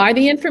if you are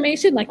the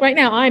information? Like right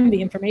now, I'm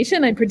the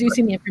information, I'm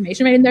producing the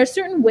information, right? And there are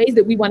certain ways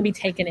that we want to be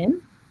taken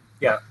in.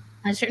 Yeah.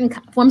 Certain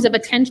forms of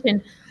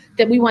attention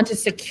that we want to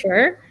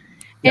secure.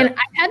 Yeah. And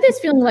I've had this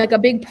feeling like a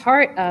big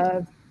part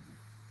of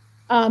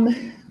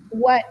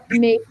what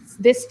makes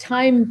this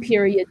time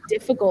period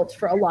difficult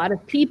for a lot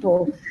of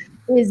people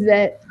is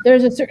that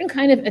there's a certain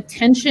kind of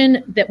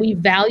attention that we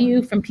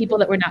value from people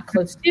that we're not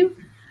close to.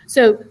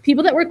 So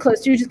people that we're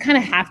close to just kind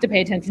of have to pay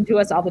attention to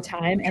us all the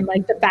time. And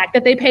like the fact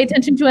that they pay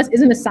attention to us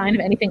isn't a sign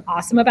of anything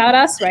awesome about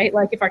us, right?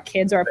 Like if our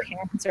kids or our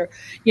parents or,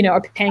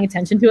 are paying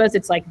attention to us,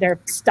 it's like they're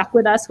stuck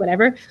with us,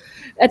 whatever.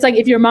 It's like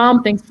if your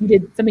mom thinks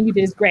something you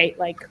did is great,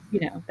 like,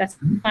 that's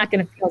not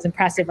going to feel as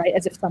impressive, right?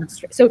 As if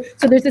so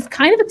there's this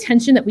kind of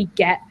attention that we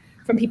get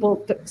from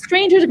people,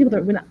 strangers or people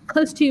that we're not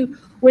close to,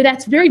 where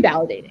that's very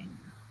validating.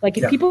 Like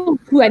if people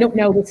who I don't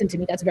know listen to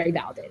me, that's very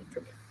validating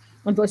for me.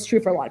 And that's true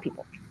for a lot of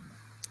people.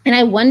 And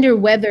I wonder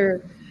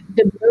whether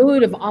the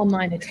mode of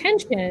online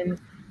attention,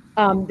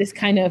 this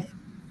kind of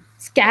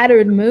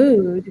scattered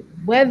mood,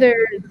 whether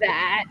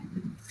that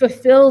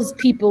fulfills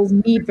people's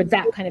need for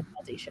that kind of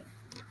validation.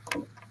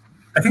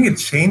 I think it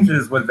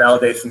changes what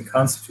validation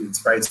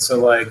constitutes, right? So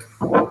like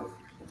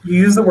you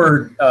use the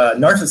word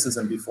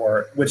narcissism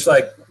before, which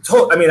I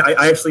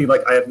actually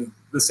I have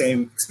the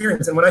same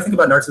experience. And when I think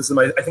about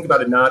narcissism, I think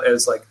about it not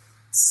as like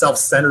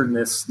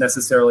self-centeredness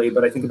necessarily,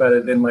 but I think about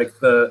it in like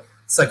the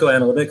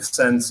psychoanalytic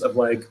sense of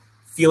like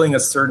feeling a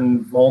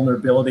certain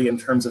vulnerability in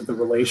terms of the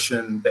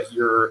relation that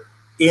you're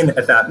in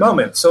at that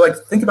moment. So like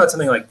think about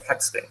something like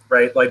texting,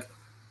 right? Like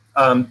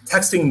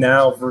texting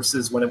now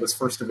versus when it was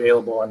first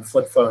available on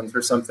flip phones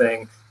or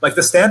something. Like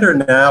the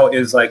standard now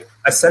is like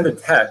I send a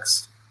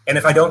text, and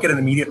if I don't get an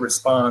immediate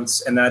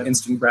response and that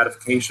instant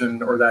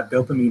gratification or that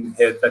dopamine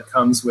hit that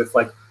comes with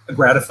like a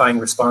gratifying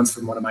response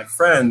from one of my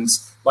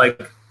friends,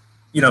 like,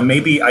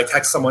 maybe I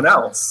text someone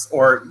else,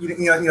 or,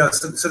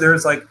 so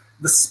there's like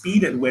the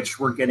speed at which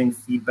we're getting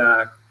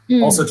feedback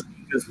also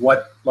changes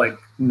what like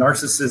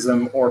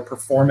narcissism or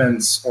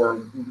performance or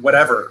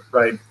whatever,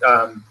 right,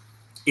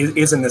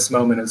 is in this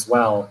moment as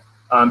well.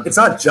 It's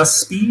not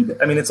just speed.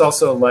 I mean, it's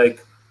also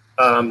like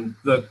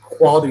the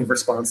quality of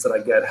response that I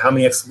get, how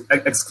many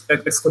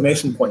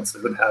exclamation points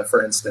it would have,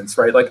 for instance,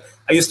 right? Like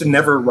I used to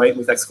never write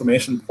with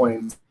exclamation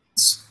points.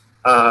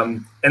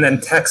 And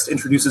then text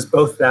introduces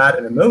both that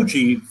and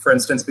emoji, for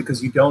instance,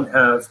 because you don't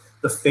have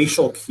the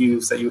facial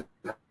cues that you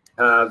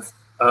have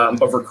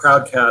over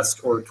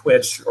Crowdcast or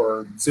Twitch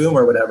or Zoom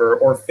or whatever,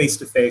 or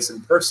face-to-face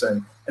in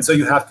person. And so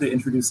you have to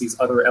introduce these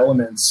other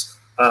elements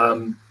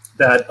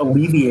that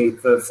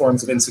alleviate the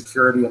forms of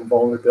insecurity and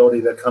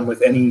vulnerability that come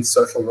with any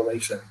social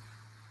relation.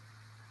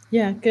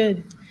 Yeah,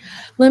 good.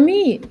 Let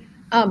me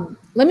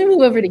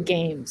move over to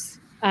games.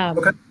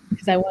 Okay.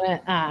 Because I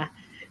want to,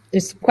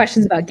 there's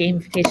questions about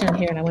gamification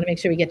here, and I want to make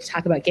sure we get to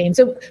talk about games.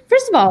 So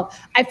first of all,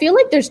 I feel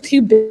like there's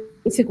two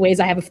basic ways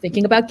I have of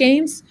thinking about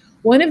games.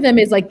 One of them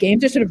is like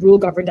games are sort of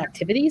rule-governed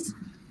activities.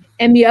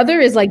 And the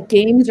other is like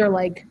games are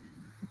like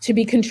to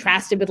be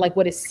contrasted with like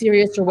what is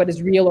serious or what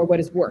is real or what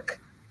is work,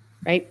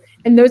 right?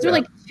 And those are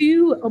like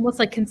two almost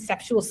like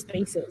conceptual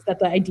spaces that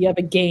the idea of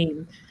a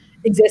game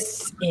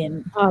exists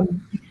in.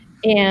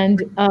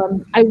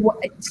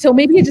 So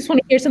maybe I just want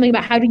to hear something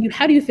about how do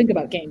you think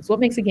about games? What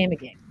makes a game a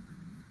game?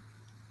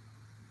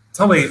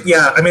 Totally.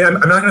 Yeah. I mean, I'm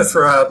not going to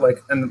throw out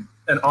like an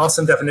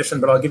awesome definition,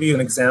 but I'll give you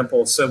an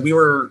example. So we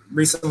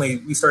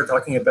started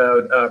talking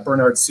about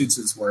Bernard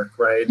Suitz's work,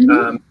 right?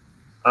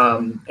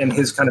 Mm-hmm. And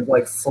his kind of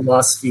like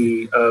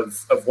philosophy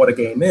of what a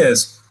game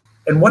is.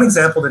 And one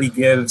example that he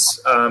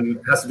gives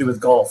has to do with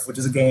golf, which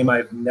is a game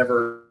I've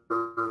never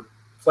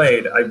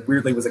played. I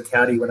weirdly was a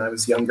caddy when I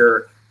was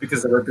younger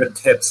because there were good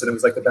tips and it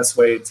was like the best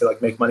way to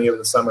like make money over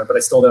the summer, but I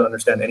still don't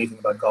understand anything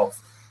about golf.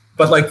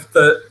 But like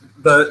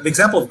the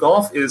example of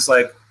golf is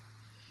like,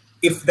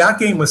 if that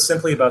game was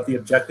simply about the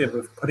objective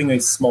of putting a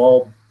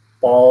small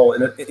ball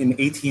in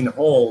 18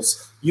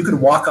 holes, you could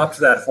walk up to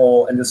that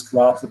hole and just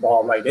drop the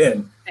ball right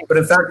in. But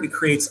in fact, it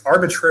creates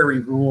arbitrary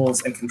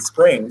rules and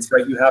constraints,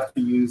 right? You have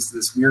to use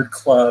this weird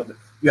club.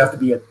 You have to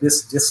be at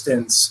this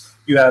distance.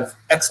 You have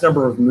X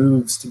number of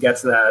moves to get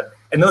to that.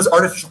 And those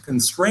artificial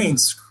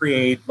constraints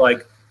create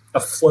like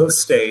a flow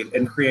state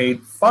and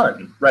create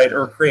fun, right?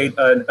 Or create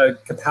a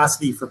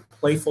capacity for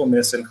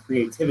playfulness and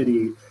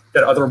creativity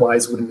that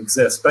otherwise wouldn't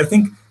exist. But I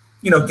think,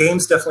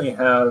 games definitely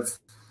have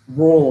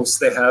rules,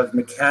 they have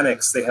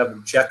mechanics, they have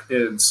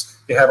objectives,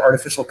 they have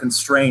artificial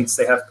constraints,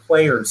 they have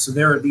players. So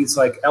there are these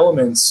like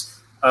elements.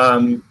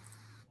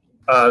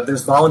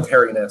 There's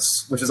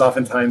voluntariness, which is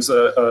oftentimes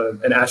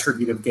an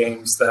attribute of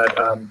games that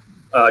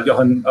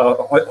Johann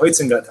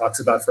Huizinga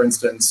talks about, for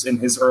instance, in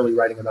his early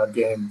writing about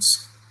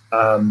games.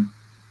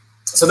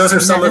 So those are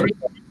some of the.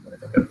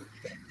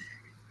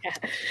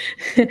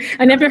 Yeah.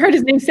 I never heard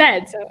his name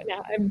said, so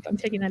now I'm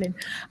taking that in.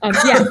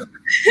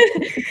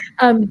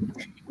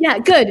 Yeah,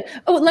 good.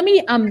 Oh, let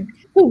me.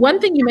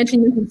 One thing you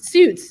mentioned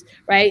Suits,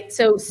 right?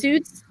 So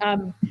Suits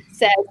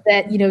says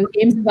that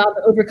games involve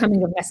the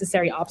overcoming of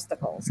necessary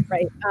obstacles,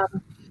 right?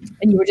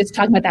 And you were just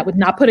talking about that with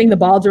not putting the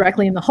ball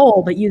directly in the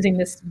hole, but using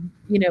this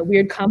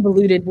weird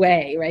convoluted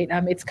way, right?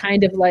 It's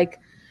kind of like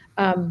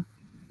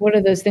what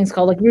are those things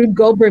called? Like Rube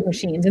Goldberg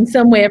machines. In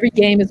some way, every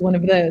game is one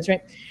of those,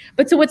 right?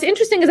 But so what's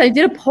interesting is I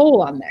did a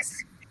poll on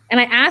this, And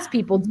I asked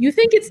people, do you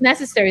think it's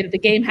necessary that the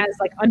game has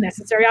like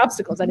unnecessary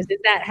obstacles? That is, does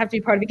that have to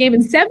be part of the game?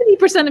 And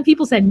 70% of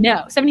people said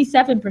no.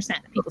 77%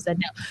 of people said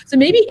no. So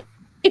maybe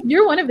if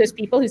you're one of those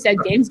people who said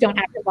games don't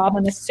have to involve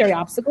unnecessary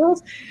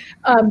obstacles,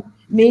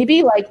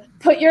 maybe like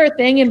put your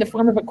thing in the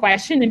form of a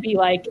question and be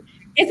like,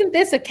 isn't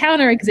this a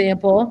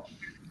counterexample?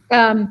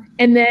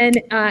 And then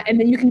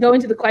you can go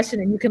into the question,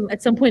 and you can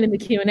at some point in the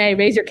Q&A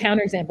raise your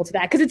counterexample to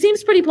that, because it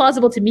seems pretty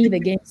plausible to me that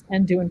games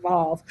tend to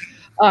involve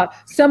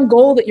some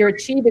goal that you're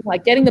achieving,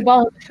 like getting the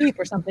ball in the hoop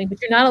or something,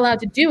 but you're not allowed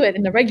to do it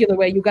in the regular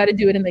way. You got to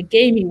do it in the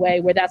gamey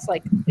way, where that's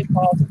like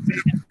involved in some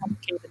kind of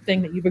complicated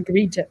thing that you've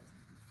agreed to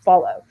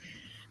follow.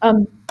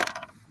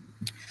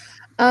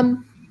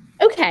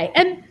 Okay,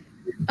 and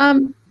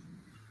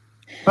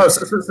so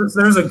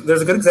there's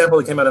a good example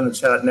that came out in the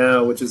chat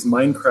now, which is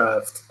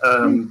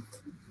Minecraft,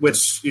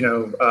 which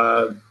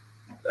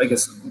I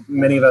guess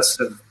many of us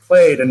have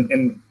played,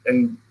 and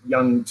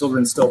young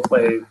children still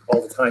play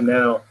all the time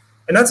now.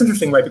 And that's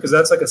interesting, right? Because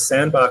that's like a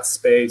sandbox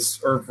space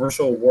or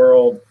virtual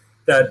world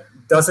that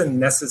doesn't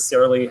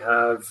necessarily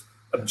have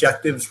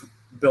objectives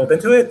built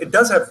into it. It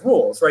does have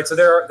rules, right? So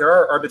there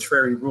are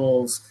arbitrary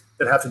rules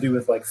that have to do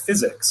with like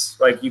physics,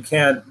 right? You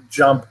can't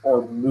jump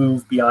or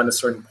move beyond a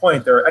certain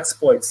point. There are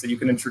exploits that you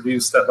can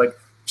introduce that like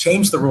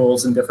change the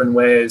rules in different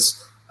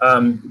ways.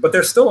 But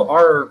there still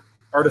are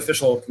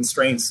artificial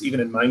constraints even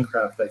in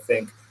Minecraft, I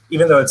think,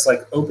 even though it's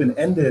like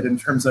open-ended in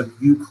terms of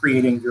you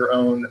creating your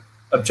own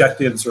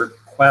objectives or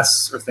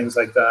quests or things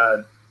like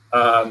that.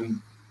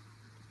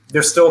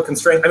 There's still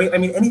constraints. I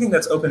mean, anything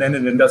that's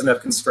open-ended and doesn't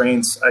have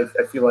constraints, I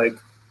feel like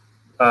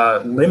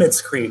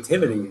limits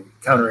creativity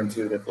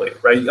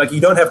counterintuitively, right? Like you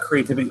don't have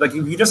creativity. Like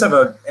if you just have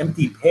an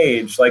empty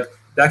page, like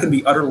that can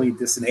be utterly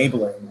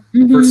disenabling.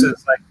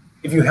 Versus like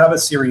if you have a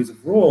series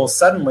of rules,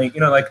 suddenly,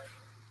 like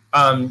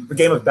the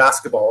game of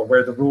basketball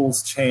where the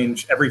rules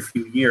change every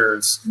few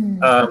years,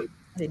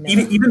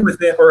 even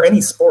within, or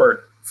any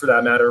sport for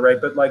that matter, right?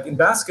 But like in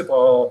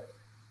basketball,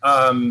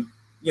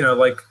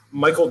 like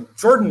Michael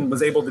Jordan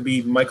was able to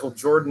be Michael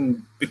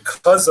Jordan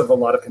because of a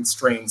lot of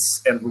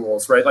constraints and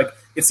rules, right? Like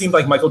it seemed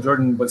like Michael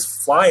Jordan was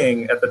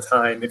flying at the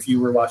time if you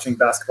were watching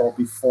basketball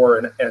before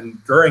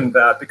and during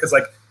that, because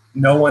like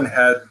no one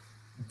had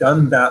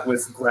done that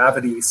with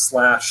gravity /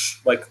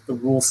 like the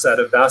rule set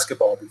of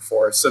basketball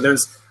before. So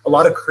there's a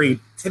lot of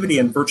creativity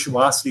and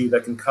virtuosity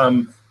that can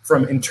come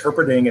from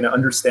interpreting and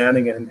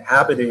understanding and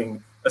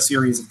inhabiting a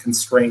series of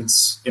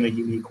constraints in a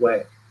unique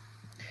way.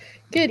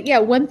 Good. Yeah.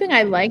 One thing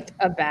I liked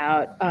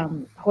about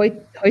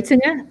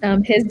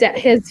Huizinga,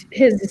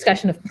 his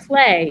discussion of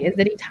play, is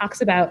that he talks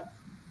about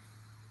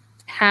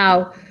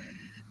how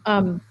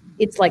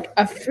it's like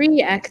a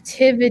free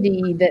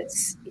activity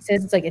he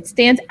says it's like it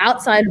stands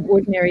outside of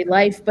ordinary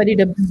life, but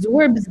it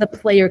absorbs the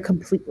player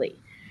completely,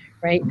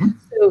 right?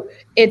 So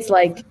it's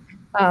like,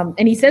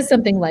 and he says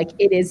something like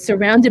it is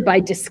surrounded by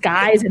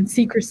disguise and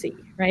secrecy,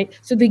 right?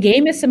 So the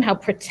game is somehow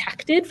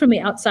protected from the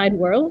outside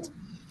world.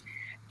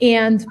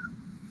 And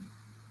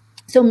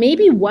so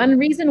maybe one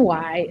reason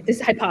why,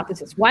 this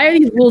hypothesis, why are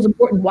these rules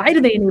important? Why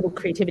do they enable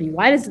creativity?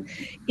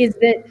 Is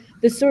that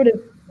the sort of,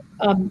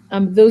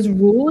 those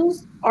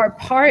rules are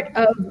part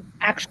of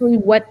actually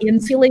what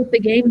insulate the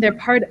game. They're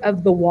part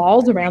of the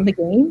walls around the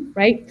game,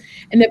 right?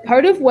 And that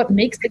part of what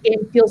makes the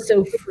game feel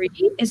so free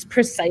is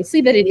precisely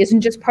that it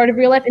isn't just part of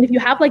real life. And if you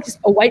have like just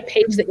a white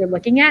page that you're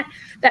looking at,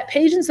 that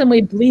page in some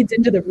way bleeds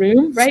into the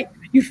room, right?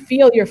 You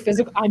feel your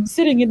physical, I'm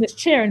sitting in this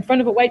chair in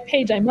front of a white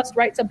page, I must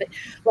write something.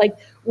 Like,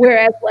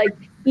 whereas like,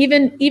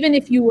 even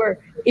if you were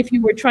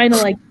trying to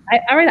like,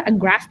 I write on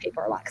graph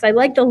paper a lot because I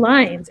like the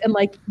lines, and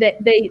like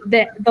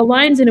the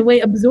lines in a way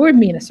absorb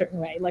me in a certain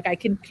way. Like I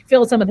can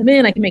fill some of them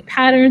in, I can make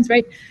patterns,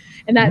 right?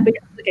 And that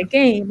becomes like a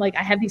game. Like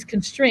I have these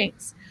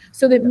constraints,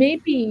 so that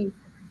maybe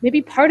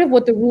part of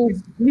what the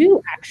rules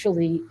do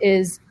actually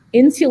is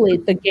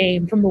insulate the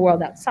game from the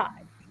world outside.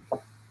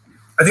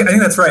 I think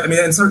that's right. I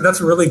mean, and so that's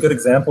a really good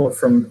example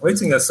from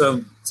Huizinga.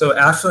 So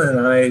Ashlyn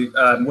and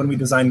I, when we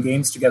design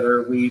games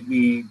together,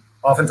 we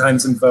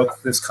oftentimes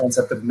invoke this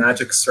concept of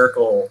magic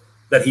circle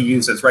that he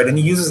uses, right? And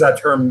he uses that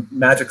term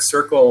magic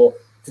circle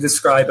to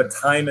describe a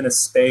time and a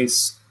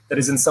space that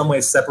is in some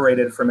ways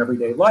separated from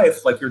everyday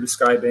life, like you're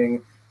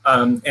describing,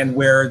 and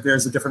where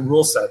there's a different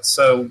rule set.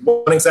 So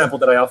one example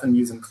that I often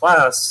use in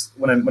class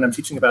when I'm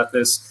teaching about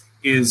this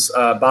is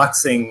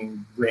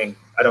boxing ring.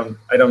 I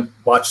don't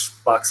watch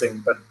boxing,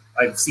 but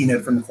I've seen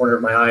it from the corner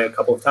of my eye a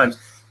couple of times.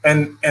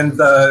 And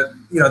the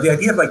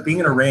idea of like being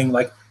in a ring,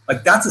 like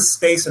that's a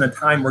space and a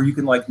time where you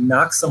can like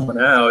knock someone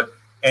out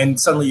and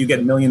suddenly you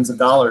get millions of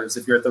dollars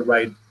if you're at the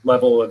right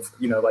level of,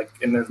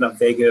 and there's not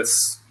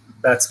Vegas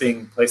bets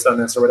being placed on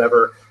this or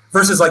whatever,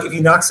 versus like if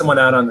you knock someone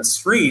out on the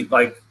street,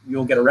 like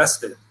you'll get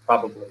arrested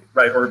probably,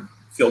 right? Or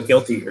feel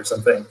guilty or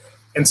something.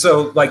 And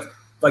so like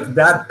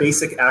that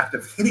basic act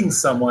of hitting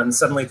someone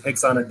suddenly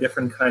takes on a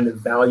different kind of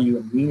value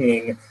and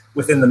meaning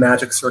within the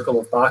magic circle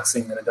of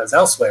boxing than it does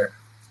elsewhere.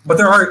 But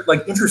there are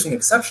like interesting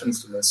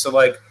exceptions to this. So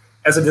like,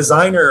 as a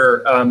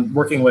designer,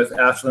 working with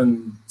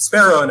Ashlyn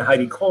Sparrow and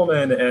Heidi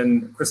Coleman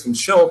and Kristen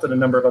Schultz and a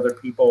number of other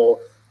people,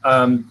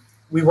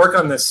 we work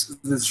on this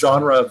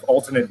genre of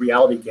alternate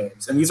reality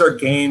games, and these are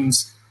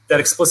games that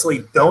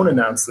explicitly don't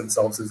announce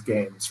themselves as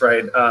games,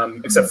 right?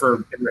 Except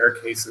for in rare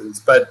cases.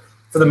 But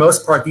for the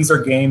most part, these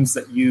are games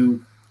that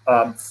you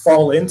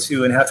fall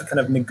into and have to kind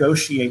of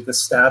negotiate the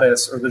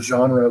status or the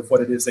genre of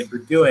what it is that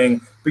you're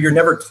doing, but you're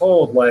never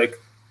told, like,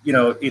 you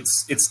know,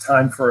 it's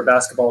time for a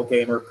basketball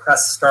game, or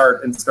press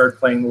start and start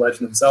playing The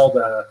Legend of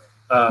Zelda.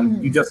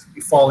 You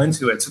fall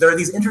into it. So there are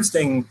these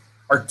interesting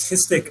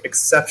artistic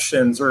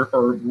exceptions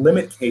or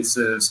limit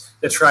cases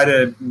that try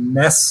to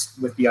mess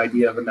with the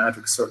idea of a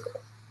magic circle.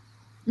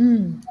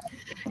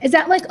 Is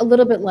that like a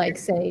little bit like,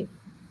 say,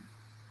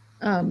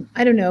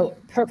 I don't know,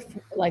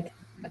 like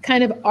a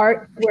kind of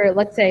art where,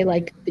 let's say,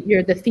 like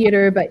you're the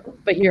theater,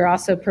 but you're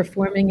also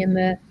performing in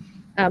the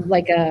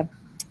like a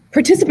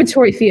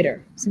participatory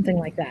theater, something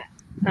like that.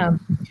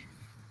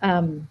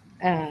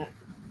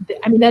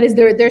 I mean, that is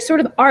there's sort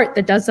of art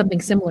that does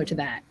something similar to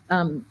that,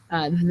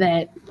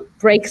 that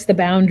breaks the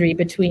boundary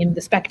between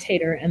the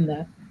spectator and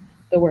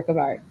the work of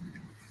art.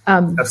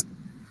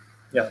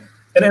 Yeah,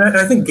 and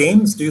I think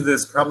games do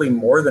this probably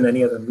more than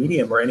any other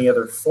medium or any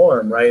other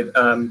form, right?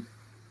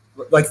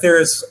 Like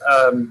there's,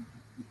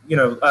 you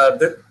know,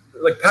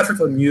 like Patrick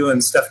Lemieux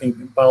and Stephanie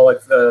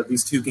Bollock,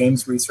 these two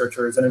games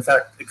researchers, and in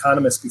fact,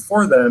 economists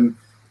before them,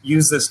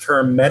 use this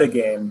term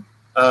metagame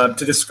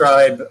to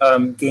describe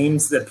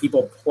games that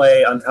people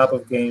play on top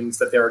of games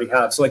that they already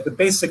have. So like the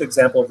basic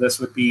example of this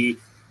would be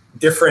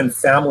different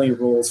family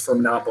rules for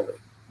Monopoly,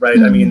 right?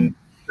 I mean,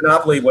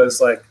 Monopoly was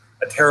like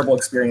a terrible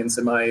experience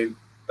in my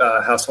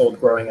household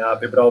growing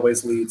up. It would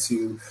always lead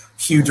to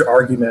huge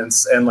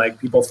arguments and like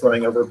people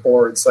throwing over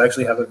boards. So I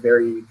actually have a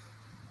very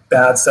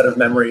bad set of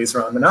memories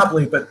around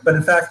Monopoly. But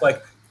in fact,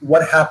 like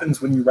what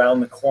happens when you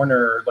round the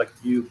corner? Like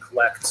do you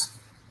collect,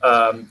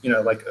 you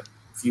know, like a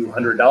few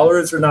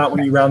 $100s or not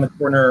when you round the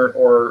corner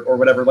or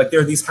whatever? Like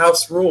there are these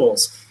house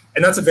rules.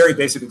 And that's a very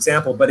basic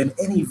example. But in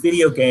any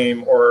video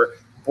game or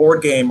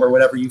board game or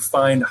whatever, you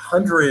find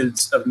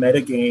hundreds of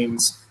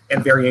metagames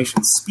and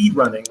variations.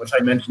 Speedrunning, which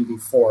I mentioned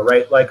before,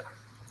 right? Like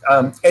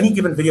any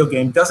given video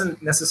game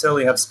doesn't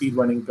necessarily have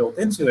speedrunning built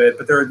into it,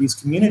 but there are these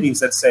communities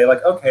that say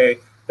like, okay,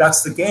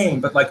 that's the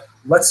game, but like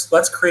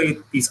let's create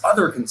these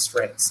other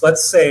constraints.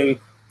 Let's say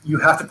you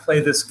have to play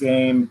this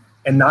game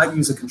and not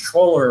use a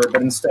controller,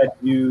 but instead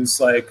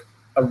use like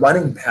a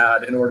running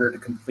pad in order to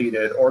complete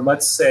it. Or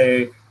let's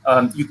say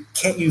you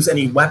can't use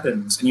any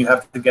weapons and you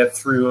have to get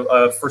through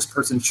a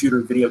first-person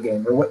shooter video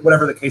game or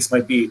whatever the case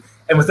might be.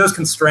 And with those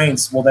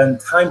constraints, we'll then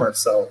time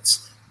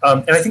ourselves.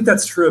 And I think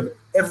that's true of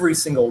every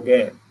single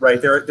game, right?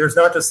 There's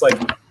not just like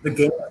the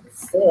game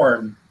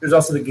form, there's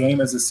also the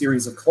game as a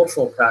series of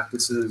cultural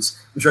practices,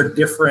 which are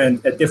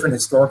different at different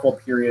historical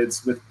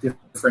periods with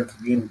different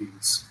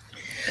communities.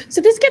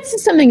 So this gets to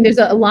something, there's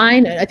a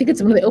line, I think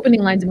it's one of the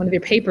opening lines in one of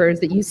your papers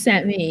that you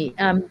sent me.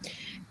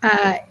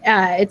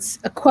 It's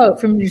a quote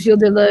from Gilles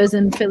Deleuze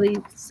and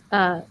Félix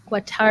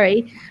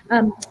Guattari.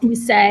 You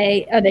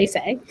say, they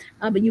say,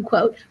 but you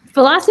quote,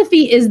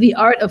 "Philosophy is the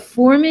art of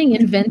forming,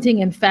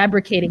 inventing, and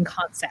fabricating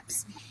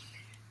concepts."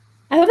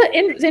 I thought that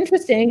it's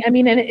interesting. I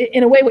mean, and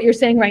in a way, what you're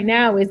saying right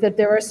now is that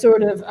there are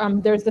sort of,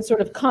 there's the sort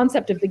of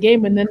concept of the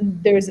game, and then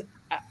there's,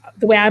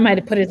 the way I might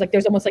have put it is like,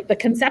 there's almost like the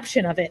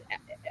conception of it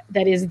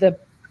that is the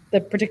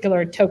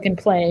particular token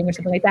playing or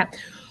something like that.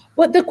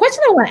 Well, the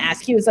question I want to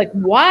ask you is like,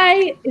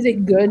 why is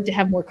it good to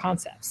have more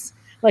concepts?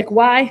 Like,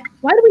 why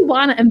do we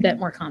want to embed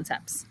more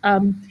concepts?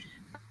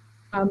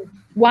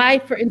 Why,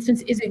 for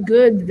instance, is it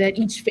good that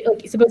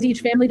suppose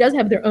each family does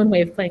have their own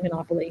way of playing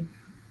Monopoly?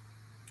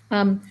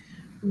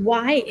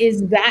 Why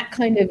is that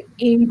kind of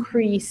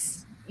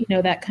increase, you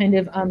know, that kind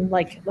of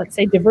like, let's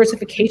say,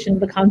 diversification of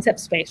the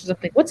concept space or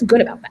something? What's good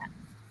about that?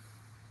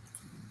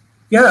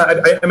 Yeah,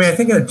 I mean, I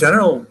think in a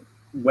general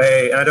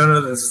way, I don't know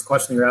if this is the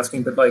question you're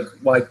asking, but like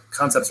why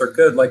concepts are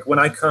good. Like when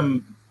I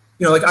come,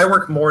 you know, like I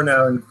work more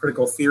now in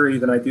critical theory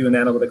than I do in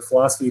analytic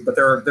philosophy, but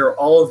there are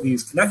all of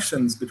these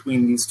connections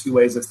between these two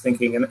ways of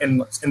thinking.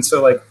 And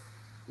so like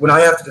when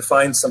I have to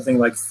define something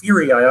like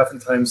theory, I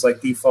oftentimes like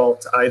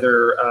default to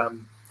either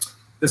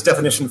this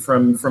definition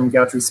from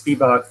Gayatri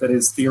Spivak that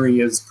is theory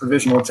is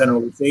provisional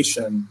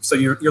generalization. So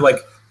you're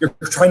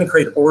trying to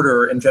create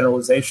order and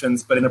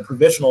generalizations, but in a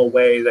provisional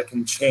way that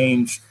can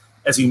change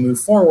as you move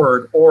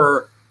forward.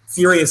 Or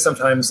theory is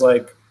sometimes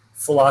like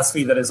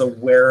philosophy that is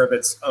aware of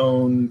its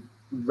own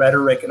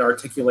rhetoric and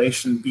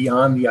articulation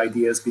beyond the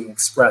ideas being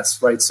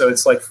expressed, right? So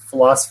it's like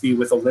philosophy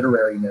with a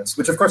literariness,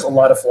 which of course a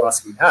lot of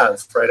philosophy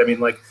has, right? I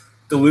mean, like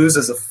Deleuze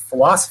is a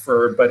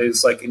philosopher, but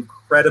is like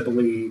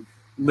incredibly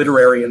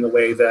literary in the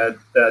way that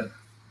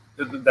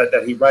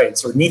he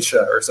writes, or Nietzsche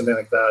or something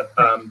like that.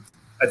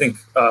 I think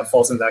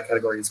falls into that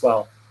category as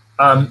well.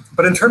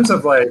 But in terms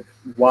of like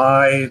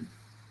why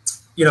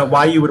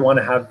you would want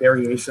to have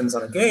variations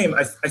on a game,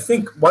 I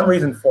think one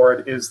reason for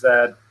it is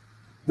that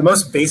the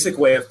most basic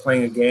way of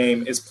playing a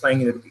game is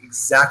playing it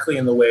exactly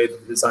in the way the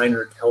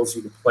designer tells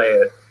you to play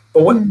it.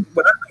 But when I'm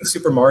playing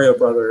Super Mario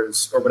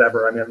Brothers or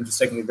whatever, I mean, I'm just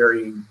taking a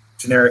very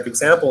generic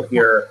example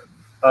here.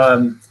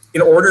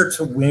 in order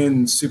to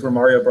win Super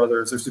Mario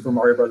Brothers or Super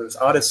Mario Brothers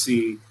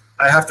Odyssey,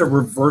 I have to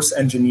reverse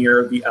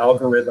engineer the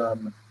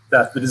algorithm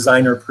that the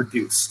designer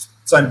produced.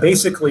 So I'm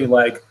basically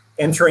like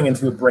entering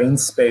into a brain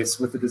space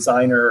with the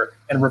designer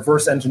and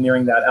reverse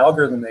engineering that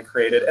algorithm they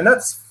created. And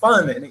that's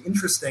fun and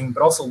interesting,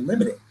 but also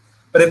limiting.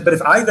 But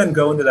if I then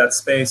go into that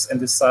space and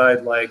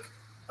decide like,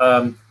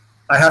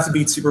 I have to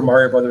beat Super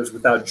Mario Brothers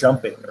without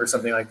jumping or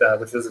something like that,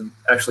 which isn't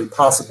actually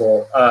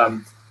possible,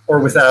 or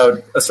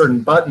without a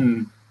certain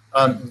button,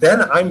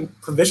 then I'm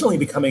provisionally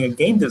becoming a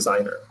game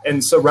designer.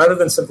 And so rather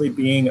than simply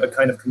being a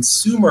kind of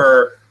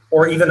consumer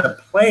or even a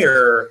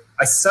player,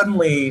 I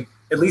suddenly,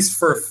 at least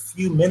for a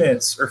few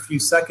minutes or a few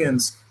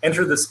seconds,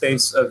 enter the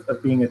space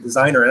of being a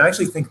designer. And I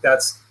actually think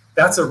that's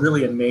a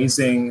really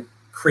amazing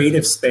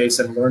creative space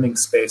and learning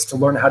space to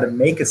learn how to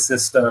make a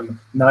system,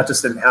 not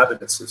just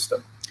inhabit a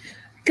system.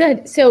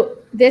 Good. So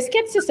this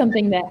gets to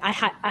something that I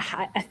had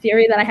a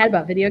theory that I had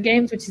about video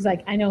games, which is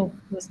like, I know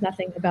almost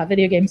nothing about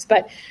video games,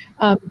 but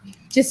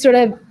just sort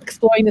of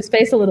exploring the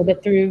space a little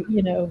bit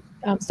through,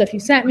 stuff you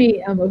sent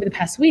me over the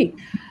past week.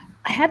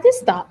 I had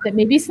this thought that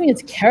maybe something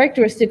that's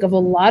characteristic of a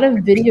lot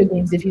of video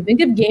games, if you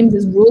think of games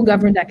as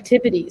rule-governed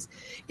activities,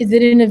 is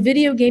that in a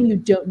video game, you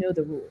don't know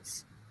the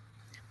rules.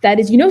 That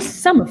is, you know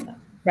some of them,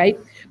 right?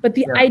 But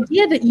the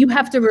idea that you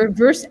have to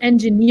reverse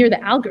engineer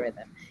the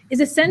algorithm is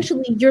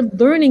essentially you're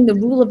learning the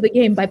rule of the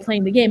game by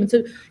playing the game. And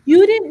so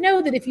you didn't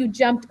know that if you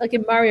jumped, like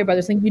in Mario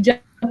Brothers, you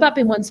jump up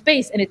in one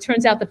space and it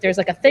turns out that there's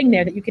like a thing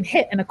there that you can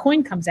hit and a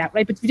coin comes out,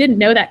 right? But you didn't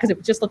know that because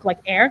it just looked like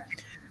air,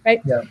 right?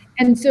 Yeah.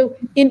 And so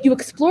you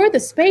explore the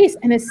space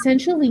and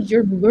essentially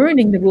you're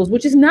learning the rules,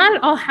 which is not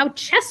at all how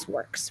chess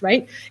works,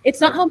 right?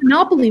 It's not how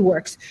Monopoly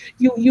works.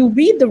 You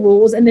read the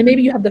rules and then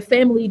maybe you have the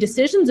family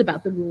decisions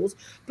about the rules,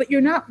 but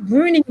you're not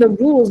learning the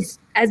rules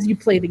as you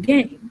play the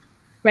game.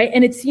 Right.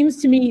 And it seems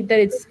to me that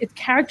it's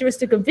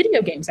characteristic of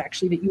video games,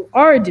 actually, that you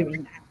are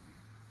doing that.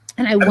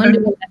 And I wonder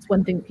if that's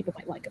one thing that people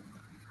might like.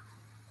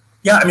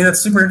 Yeah, I mean,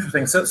 that's super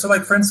interesting. So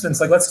like, for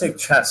instance, like, let's take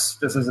chess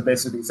just as a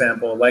basic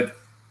example. Like,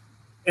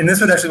 and this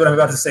would actually, what I'm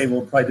about to say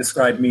will probably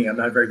describe me. I'm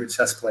not a very good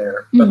chess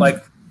player. But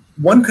like,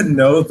 one could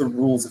know the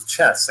rules of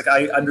chess. Like,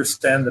 I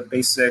understand the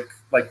basic,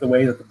 like, the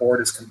way that the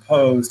board is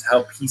composed,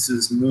 how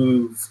pieces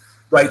move,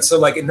 right? So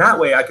like, in that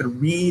way, I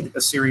could read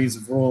a series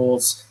of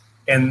rules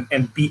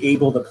and be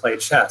able to play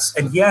chess.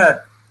 And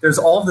yet there's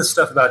all this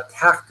stuff about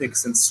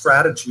tactics and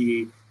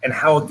strategy and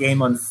how a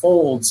game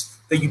unfolds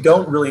that you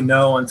don't really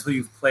know until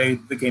you've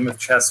played the game of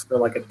chess for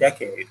like a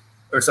decade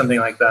or something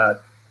like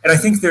that. And I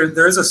think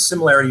there is a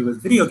similarity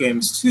with video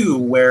games too,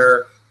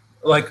 where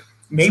like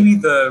maybe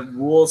the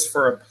rules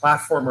for a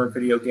platformer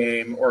video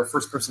game or a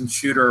first-person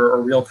shooter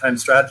or real-time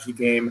strategy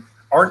game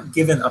aren't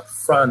given up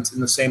front in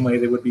the same way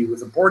they would be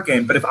with a board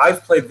game. But if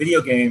I've played video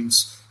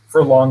games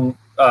for a long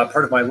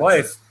part of my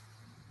life,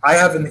 I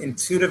have an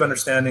intuitive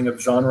understanding of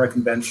genre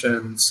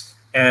conventions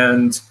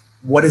and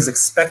what is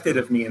expected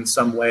of me in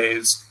some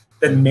ways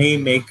that may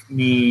make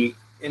me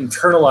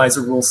internalize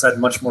a rule set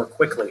much more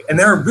quickly. And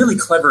there are really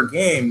clever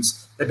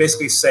games that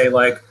basically say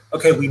like,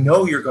 okay, we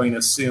know you're going to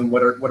assume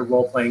what a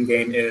role-playing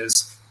game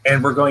is,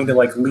 and we're going to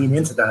like lean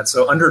into that.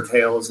 So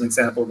Undertale is an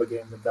example of a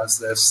game that does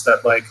this,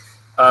 that like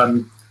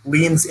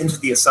leans into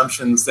the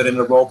assumptions that in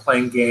a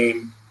role-playing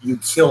game, you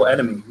kill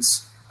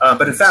enemies.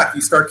 But in fact,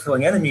 you start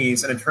killing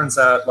enemies and it turns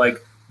out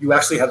like, you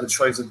actually have the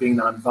choice of being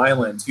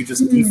nonviolent. You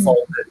just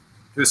defaulted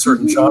to a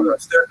certain genre.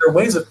 So there are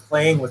ways of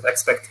playing with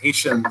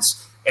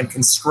expectations and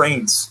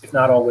constraints, if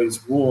not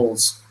always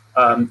rules,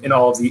 in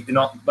all of the,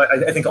 but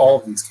I think all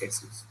of these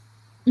cases.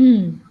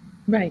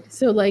 Right.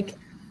 So like,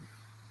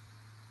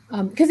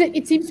 because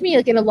it seems to me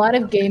like in a lot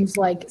of games,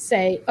 like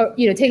say, or,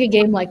 take a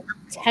game like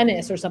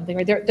tennis or something,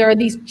 right? There are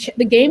these,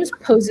 the games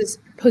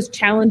pose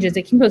challenges.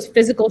 It can pose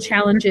physical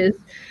challenges,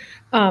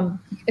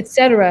 et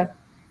cetera,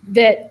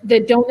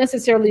 that don't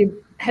necessarily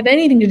have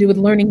anything to do with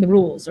learning the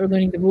rules or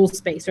learning the rules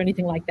space or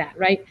anything like that,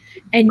 right?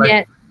 And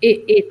yet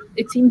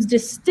it seems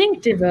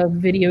distinctive of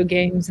video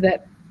games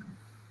that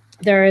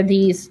there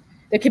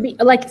could be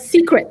like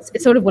secrets.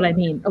 It's sort of what I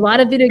mean. A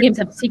lot of video games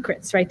have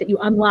secrets, right, that you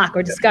unlock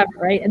or discover,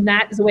 right? And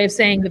that is a way of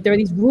saying that there are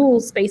these rule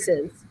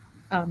spaces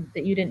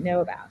that you didn't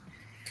know about.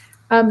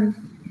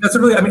 That's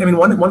really, I mean,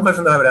 one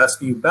question that I would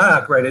ask you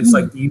back, right, is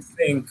like, do you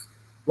think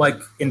like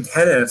in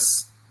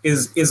tennis,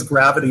 is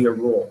gravity a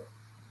rule?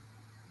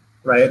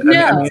 Right?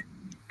 No.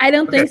 I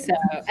don't think so.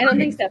 I don't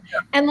think so.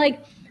 And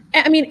like,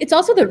 I mean, it's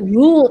also the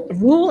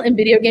rule in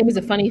video game is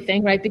a funny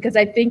thing, right? Because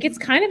I think it's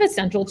kind of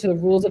essential to the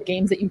rules of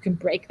games that you can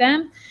break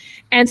them.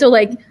 And so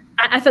like,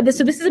 I thought this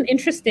is an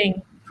interesting,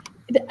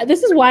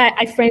 this is why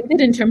I framed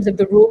it in terms of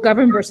the rule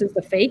govern versus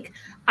the fake.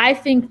 I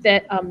think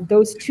that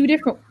those two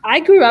different,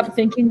 I grew up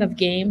thinking of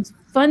games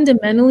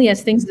fundamentally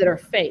as things that are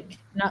fake,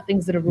 not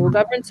things that are rule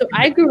governed. So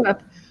I grew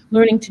up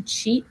learning to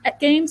cheat at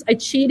games. I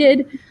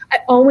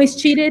always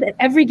cheated at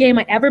every game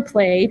I ever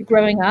played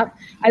growing up.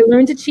 I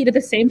learned to cheat at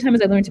the same time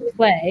as I learned to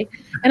play.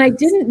 And I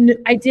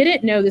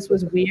didn't know this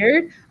was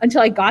weird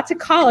until I got to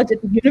college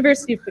at the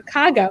University of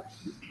Chicago.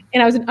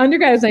 And I was an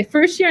undergrad, it was my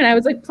first year, and I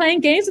was like playing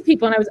games with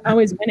people and I was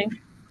always winning.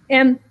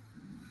 And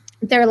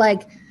they're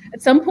like,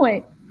 at some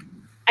point,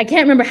 I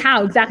can't remember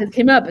how exactly it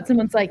came up, but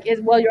someone's like,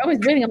 well, you're always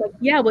winning. I'm like,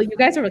 yeah, well, you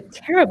guys are like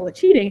terrible at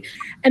cheating.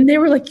 And they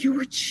were like, you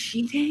were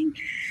cheating?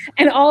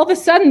 And all of a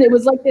sudden it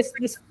was like this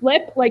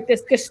flip, like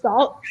this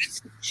gestalt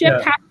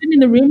shift happened in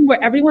the room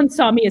where everyone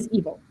saw me as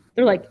evil.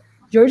 They're like,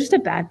 you're just a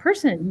bad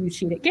person. You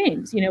cheat at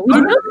games. You know, we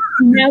didn't know.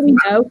 Now we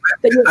know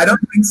that you're. I don't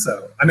think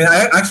so. I mean,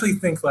 I actually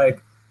think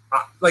like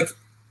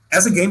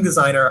as a game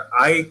designer,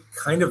 I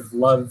kind of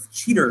love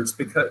cheaters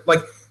because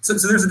so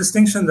there's a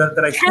distinction that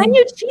I Can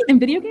you cheat in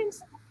video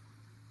games?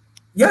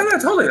 Yeah,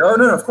 totally. Oh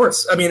no, of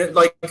course. I mean,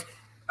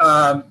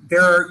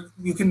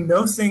 you can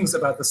know things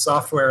about the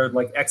software,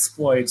 like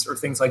exploits or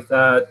things like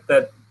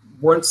that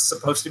weren't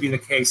supposed to be the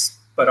case,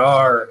 but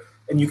are,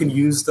 and you can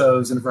use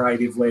those in a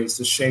variety of ways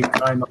to shape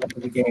time of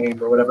the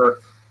game or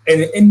whatever.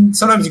 And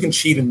sometimes you can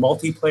cheat in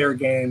multiplayer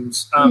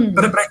games.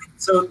 But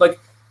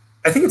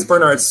I think it's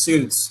Bernard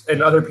Suits,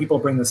 and other people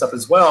bring this up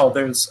as well.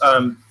 There's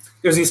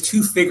these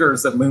two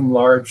figures that loom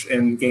large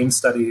in game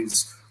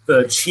studies: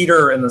 the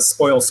cheater and the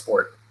spoil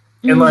sport.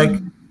 And I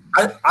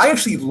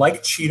actually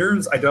like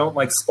cheaters. I don't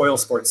like spoil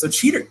sports. So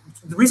the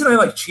reason I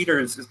like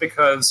cheaters is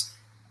because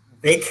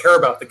they care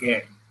about the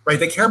game, right?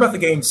 They care about the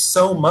game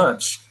so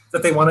much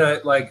that they want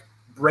to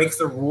break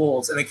the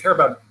rules, and they care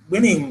about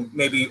winning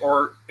maybe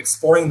or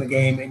exploring the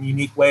game in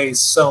unique ways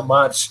so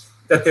much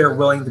that they're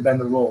willing to bend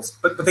the rules.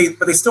 But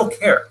they still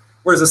care.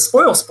 Whereas a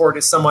spoil sport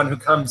is someone who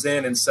comes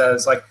in and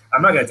says,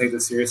 I'm not going to take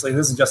this seriously.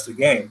 This is just a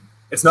game.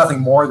 It's nothing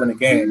more than a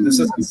game. This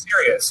isn't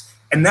serious.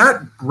 And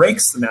that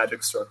breaks the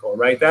magic circle,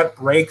 right? That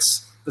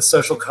breaks the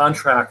social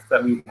contract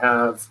that we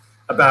have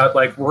about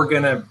we're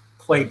going to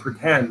play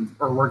pretend,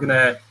 or we're going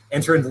to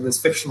enter into this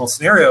fictional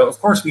scenario. Of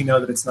course, we know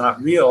that it's not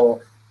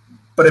real,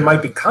 but it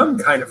might become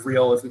kind of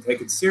real if we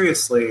take it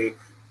seriously.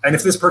 And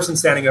if this person's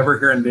standing over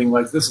here and being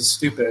like, this is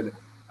stupid,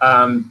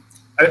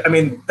 I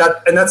mean,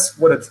 that's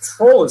what a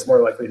troll is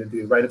more likely to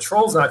do, right? A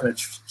troll's not going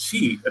to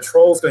cheat. A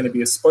troll's going to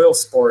be a spoil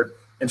sport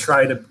and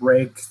try to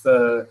break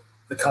the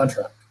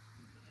contract.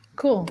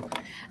 Cool.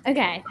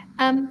 Okay.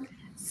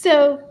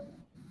 So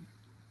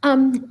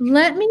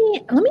let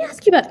me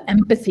ask you about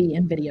empathy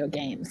in video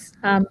games.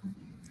 One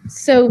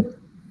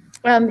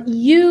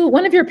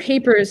of your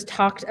papers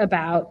talked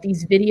about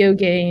these video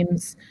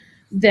games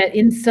that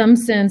in some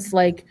sense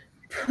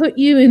put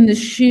you in the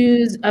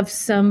shoes of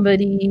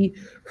somebody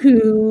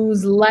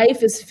whose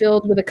life is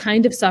filled with a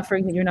kind of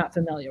suffering that you're not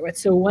familiar with.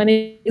 So one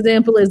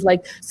example is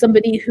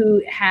somebody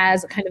who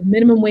has a kind of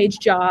minimum wage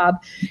job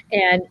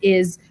and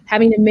is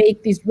having to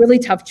make these really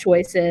tough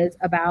choices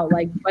about do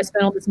I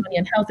spend all this money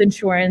on health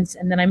insurance,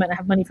 and then I might not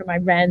have money for my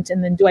rent,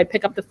 and then do I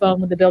pick up the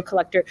phone with the bill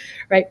collector,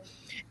 right?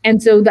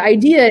 And so the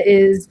idea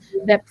is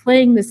that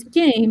playing this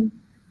game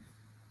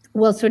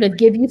will sort of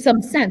give you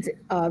some sense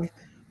of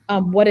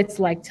what it's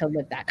like to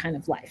live that kind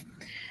of life.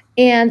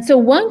 And so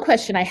one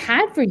question I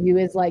had for you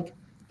is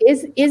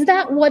is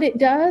that what it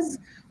does?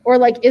 Or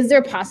is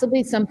there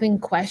possibly something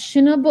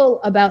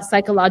questionable about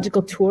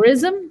psychological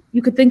tourism?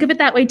 You could think of it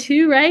that way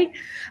too, right?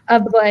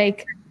 Of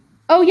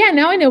oh yeah,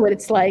 now I know what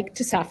it's like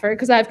to suffer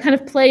because I've kind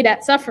of played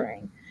at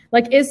suffering.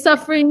 Is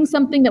suffering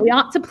something that we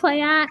ought to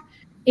play at?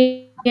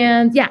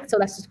 And yeah, so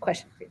that's just a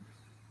question for you.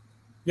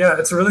 Yeah,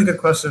 it's a really good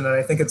question. And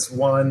I think it's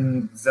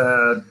one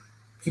that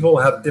people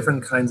have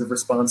different kinds of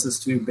responses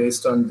to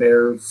based on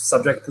their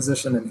subject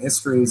position and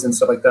histories and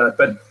stuff like that.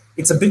 But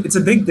it's a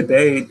big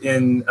debate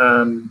in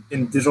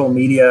digital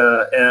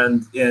media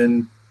and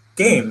in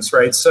games,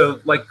 right? So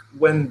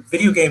when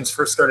video games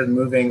first started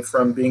moving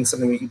from being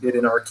something that you did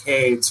in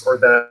arcades, or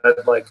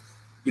that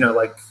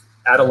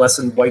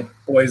adolescent white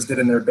boys did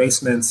in their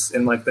basements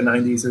in the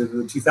 90s or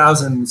the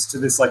 2000s, to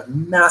this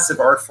massive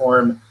art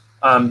form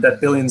that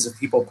billions of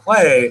people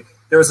play,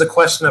 there was a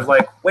question of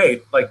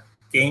wait,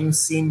 games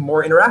seem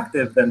more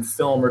interactive than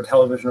film or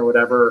television or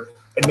whatever,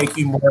 and make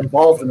you more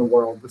involved in the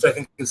world, which I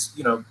think is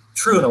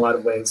true in a lot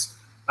of ways.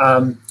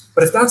 But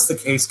if that's the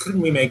case,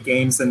 couldn't we make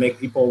games that make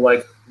people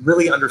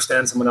really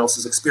understand someone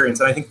else's experience?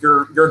 And I think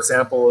your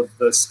example of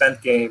the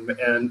Spent game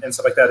and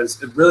stuff like that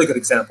is a really good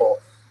example.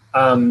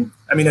 I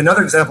mean,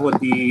 another example would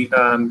be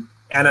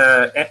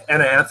Anna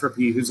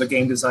Anthropy, who's a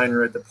game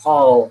designer at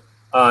DePaul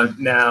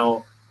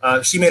now.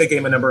 She made a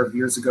game a number of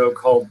years ago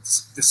called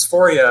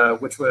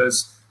Dysphoria, which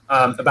was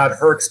about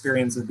her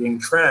experience of being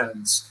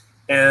trans.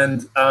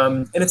 And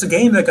it's a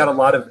game that got a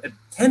lot of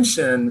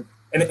attention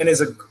and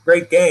is a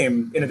great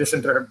game in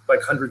addition to her,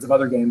 hundreds of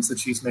other games that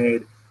she's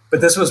made. But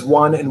this was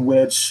one in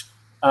which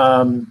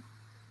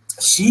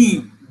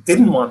she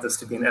didn't want this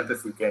to be an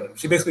empathy game.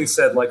 She basically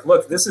said,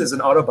 look, this is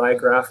an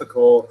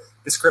autobiographical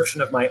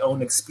description of my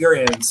own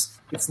experience.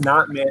 It's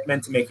not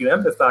meant to make you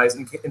empathize.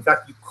 In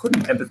fact, you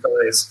couldn't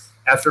empathize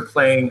after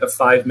playing a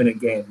 5-minute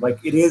game.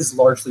 It is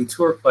largely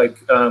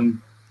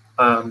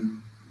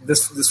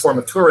this form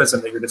of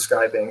tourism that you're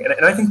describing.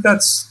 And I think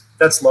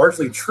that's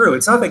largely true.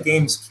 It's not that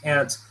games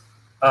can't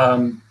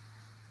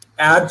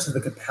add to the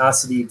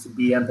capacity to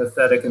be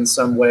empathetic in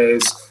some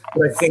ways,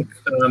 but I think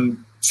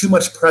too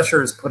much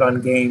pressure is put on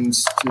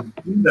games to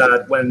do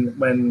that when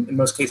in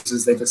most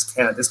cases they just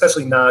can't,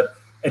 especially not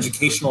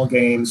educational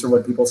games, or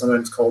what people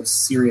sometimes call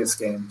serious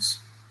games.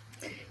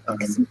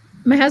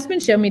 My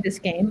husband showed me this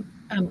game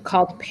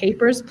called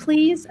Papers,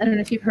 Please. I don't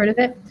know if you've heard of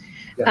it.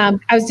 Yeah.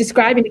 I was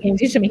describing the game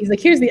to me. He's like,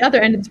 here's the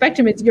other end of the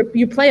spectrum. It's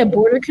you play a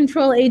border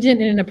control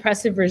agent in an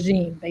oppressive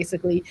regime,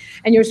 basically.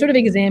 And you're sort of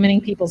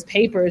examining people's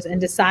papers and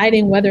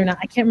deciding whether or not,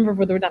 I can't remember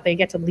whether or not they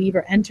get to leave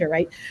or enter,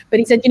 right? But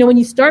he said, when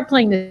you start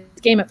playing this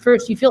game at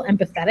first, you feel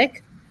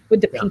empathetic with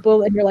the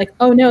people, and you're like,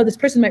 oh no, this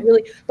person might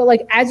really, but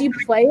like as you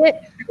play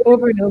it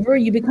over and over,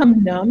 you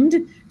become numbed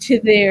to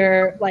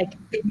their, like,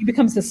 you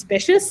become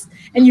suspicious,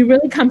 and you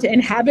really come to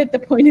inhabit the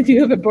point of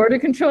view of a border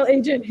control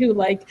agent who,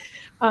 like,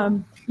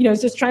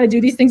 is just trying to do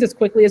these things as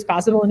quickly as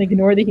possible and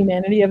ignore the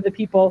humanity of the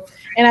people.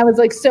 And I was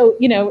like, so,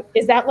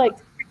 is that like,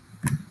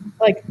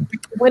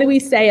 what do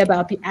we say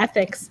about the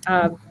ethics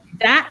of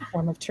that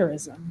form of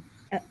tourism?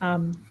 I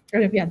don't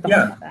know if you had thoughts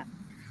about that.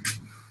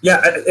 Yeah,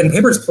 and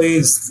Papers,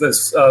 Please,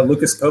 this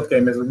Lucas Pope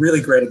game is a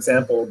really great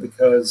example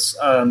because,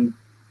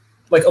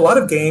 like, a lot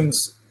of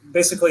games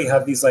basically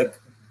have these like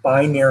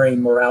binary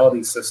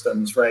morality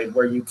systems, right?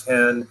 Where you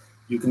can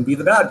be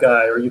the bad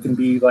guy, or you can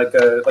be like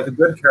a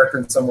good character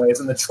in some ways,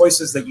 and the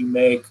choices that you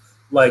make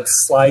like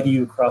slide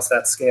you across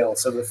that scale.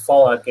 So the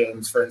Fallout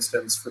games, for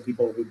instance, for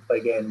people who play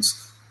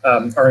games,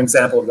 are an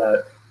example of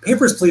that.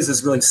 Papers, Please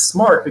is really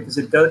smart because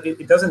it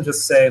doesn't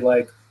just say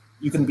like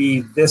you can be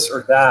this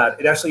or that.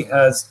 It actually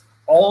has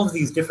all of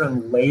these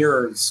different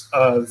layers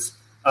of,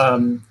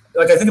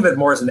 like, I think of it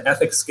more as an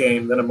ethics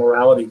game than a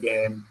morality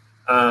game.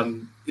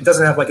 It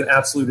doesn't have like an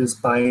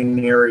absolutist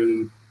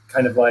binary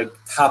kind of like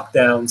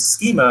top-down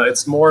schema.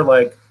 It's more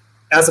like,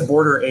 as a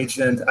border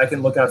agent, I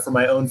can look out for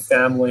my own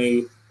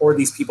family or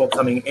these people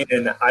coming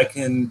in. I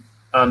can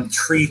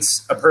treat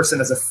a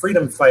person as a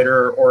freedom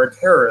fighter or a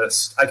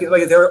terrorist. I can,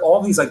 like, there are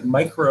all these like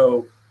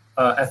micro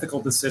ethical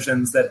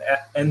decisions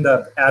that end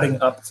up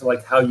adding up to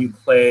like how you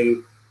play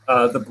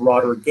the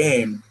broader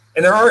game.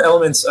 And there are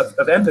elements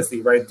of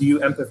empathy, right? Do you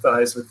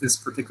empathize with this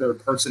particular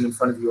person in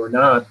front of you or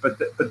not? But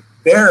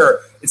there,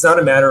 it's not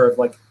a matter of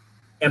like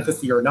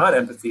empathy or not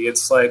empathy.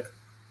 It's like,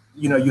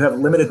 you have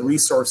limited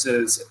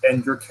resources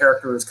and your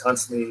character is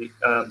constantly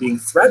being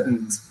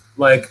threatened.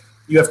 Like,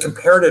 you have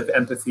comparative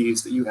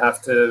empathies that you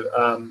have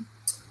to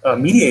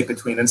mediate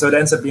between. And so it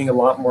ends up being a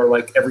lot more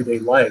like everyday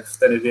life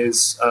than it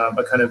is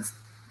a kind of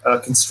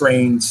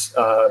constrained,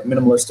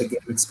 minimalistic game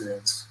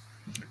experience.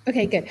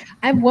 Okay, good.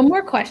 I have one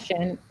more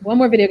question, one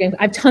more video game.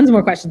 I have tons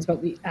more questions,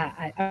 but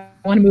I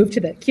want to move to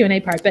the Q&A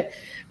part. But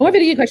one more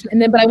video game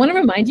question, but I want to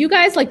remind you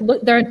guys, like,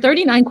 look, there are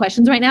 39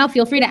 questions right now.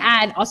 Feel free to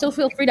add. Also,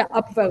 feel free to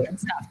upvote and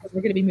stuff, because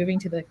we're going to be moving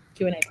to the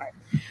Q&A part.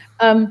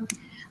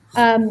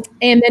 And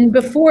then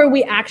before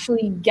we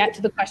actually get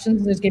to the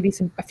questions, there's going to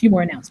be a few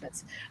more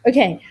announcements.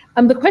 Okay,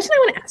 the question I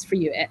want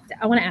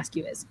to ask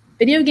you is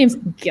video games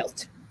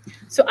guilt.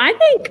 So I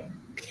think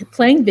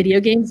playing video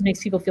games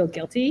makes people feel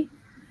guilty.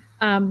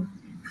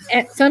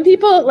 And some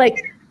people,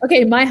 like,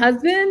 okay, my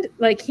husband,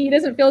 like, he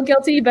doesn't feel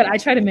guilty, but I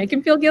try to make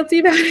him feel guilty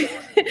about it.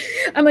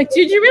 I'm like,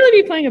 dude, you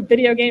really be playing a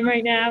video game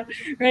right now,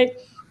 right?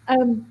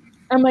 I'm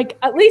like,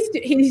 at least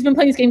he's been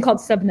playing this game called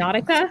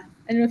Subnautica. I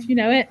don't know if you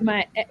know it,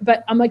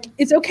 but I'm like,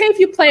 it's okay if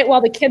you play it while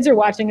the kids are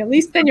watching. At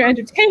least then you're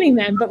entertaining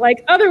them. But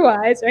like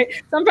otherwise, right?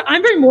 So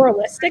I'm very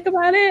moralistic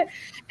about it,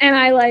 and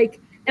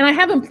I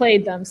haven't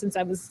played them since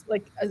I was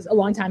like a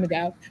long time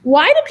ago.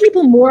 Why do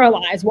people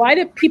moralize? Why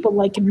do people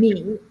like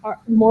me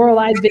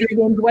moralize video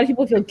games? Why do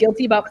people feel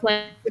guilty about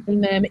playing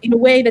them in a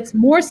way that's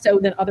more so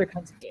than other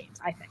kinds of games,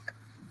 I think?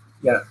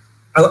 Yeah.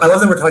 I love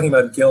that we're talking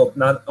about guilt,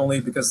 not only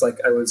because like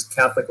I was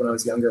Catholic when I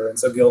was younger, and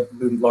so guilt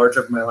loomed large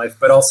over my life,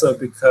 but also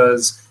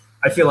because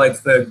I feel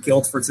like the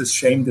guilt versus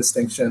shame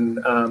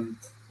distinction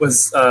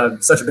was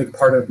such a big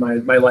part of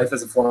my life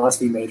as a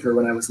philosophy major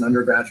when I was an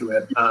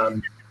undergraduate.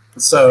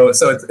 So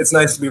it's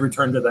nice to be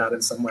returned to that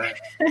in some way.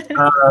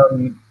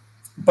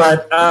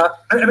 But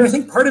I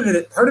think part of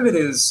it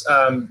is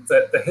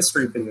the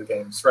history of video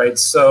games, right?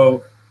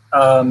 So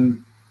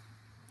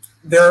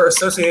there are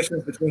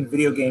associations between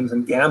video games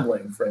and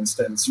gambling, for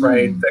instance,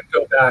 right, that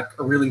go back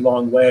a really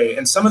long way.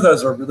 And some of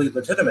those are really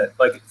legitimate.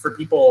 Like for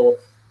people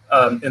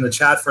in the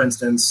chat, for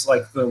instance,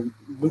 like the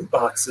loot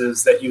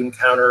boxes that you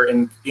encounter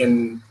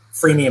in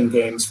freemium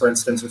games, for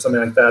instance, or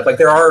something like that. Like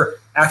there are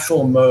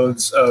actual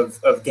modes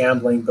of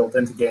gambling built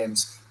into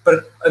games.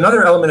 But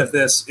another element of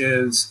this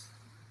is,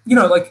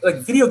 like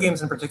video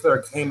games in particular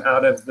came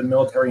out of the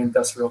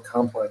military-industrial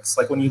complex.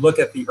 Like when you look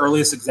at the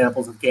earliest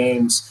examples of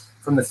games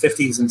from the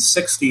 50s and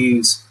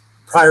 60s,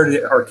 prior to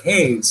the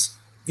arcades,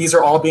 these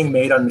are all being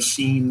made on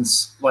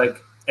machines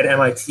like at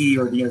MIT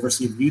or the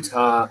University of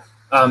Utah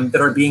that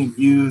are being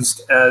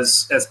used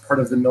as part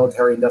of the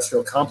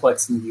military-industrial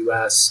complex in the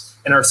US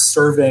and are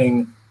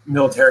serving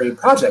military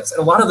projects.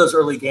 And a lot of those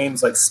early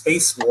games like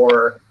Space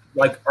War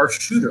are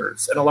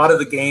shooters. And a lot of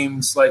the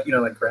games like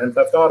Grand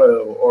Theft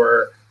Auto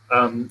or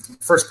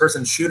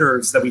first-person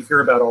shooters that we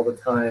hear about all the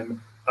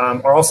time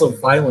are also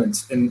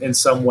violent in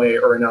some way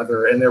or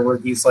another. And there were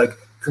these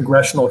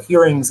congressional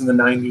hearings in the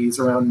 90s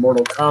around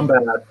Mortal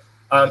Kombat.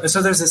 And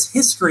so there's this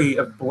history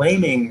of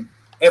blaming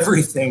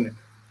everything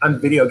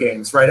video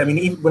games, right? I mean,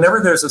 even whenever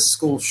there's a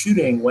school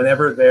shooting,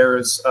 whenever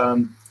there's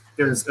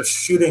a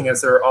shooting,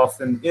 as there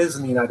often is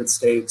in the United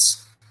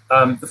States,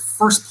 the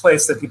first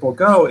place that people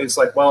go is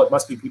like, well, it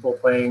must be people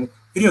playing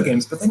video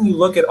games. But then you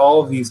look at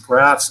all of these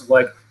graphs of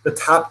like the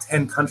top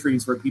 10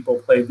 countries where people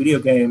play video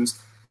games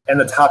and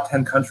the top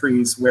 10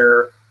 countries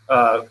where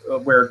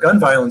gun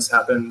violence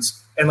happens.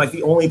 And like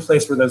the only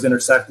place where those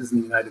intersect is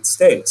in the United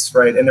States,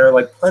 right? And there are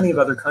like plenty of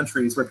other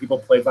countries where people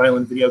play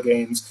violent video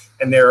games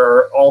and there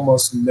are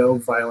almost no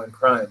violent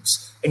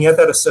crimes. And yet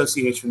that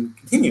association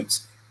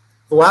continues.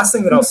 The last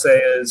thing that I'll say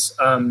is,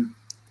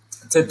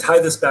 to tie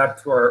this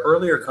back to our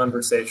earlier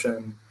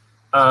conversation,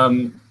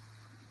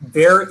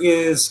 there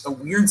is a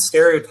weird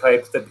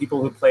stereotype that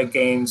people who play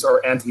games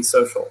are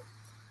antisocial.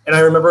 And I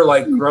remember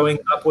like growing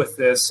up with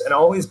this and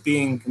always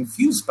being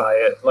confused by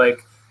it.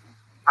 Like,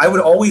 I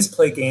would always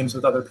play games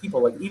with other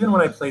people. Like even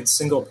when I played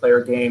single player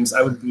games,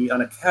 I would be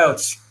on a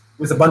couch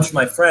with a bunch of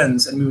my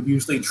friends and we would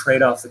usually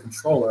trade off the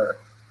controller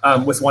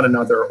with one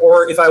another.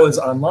 Or if I was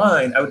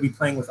online, I would be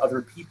playing with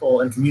other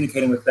people and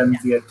communicating with them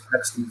via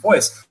text and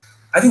voice.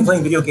 I think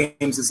playing video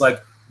games is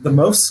like the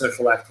most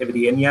social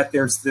activity. And yet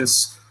there's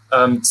this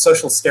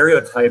social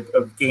stereotype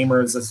of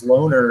gamers as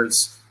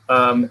loners,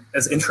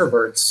 as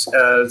introverts,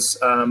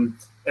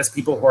 as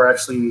people who are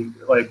actually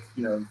like,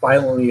 you know,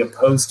 violently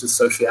opposed to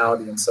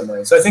sociality in some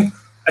way. So I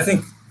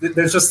think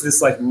there's just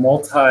this like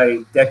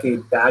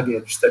multi-decade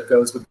baggage that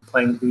goes with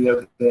playing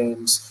video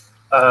games,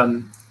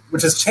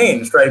 which has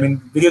changed, right? I mean,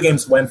 video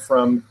games went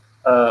from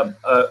a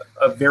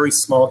very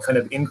small kind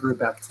of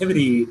in-group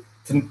activity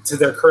to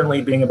there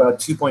currently being about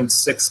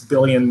 2.6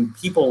 billion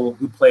people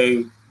who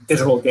play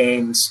digital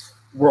games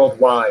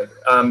worldwide.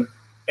 And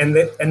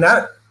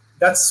that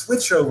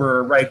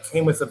switchover, right,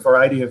 came with a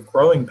variety of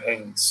growing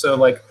pains. So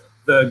like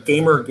the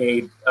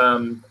Gamergate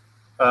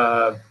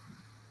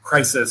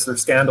crisis or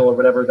scandal or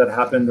whatever that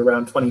happened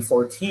around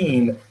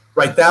 2014,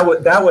 right, that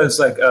was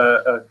like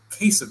a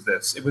case of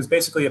this. It was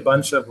basically a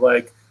bunch of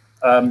like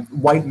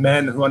white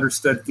men who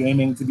understood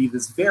gaming to be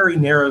this very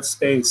narrow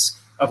space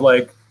of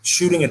like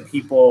shooting at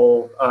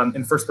people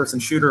in first-person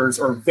shooters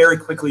or very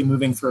quickly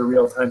moving through a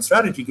real-time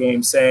strategy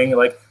game saying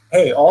like,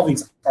 hey, all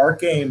these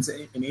art games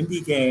and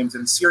indie games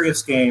and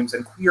serious games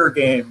and queer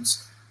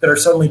games that are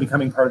suddenly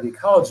becoming part of the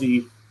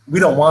ecology, we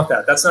don't want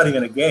that. That's not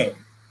even a game.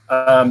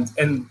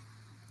 And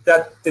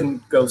that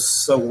didn't go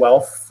so well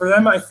for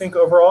them, I think,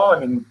 overall. I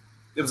mean,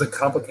 it was a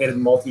complicated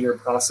multi-year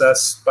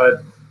process,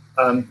 but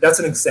that's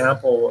an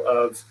example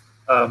of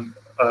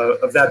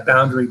that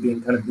boundary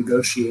being kind of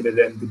negotiated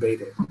and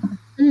debated.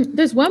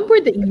 There's one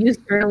word that you used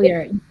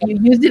earlier. You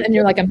used it and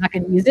you're like, I'm not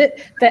going to use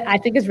it, that I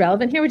think is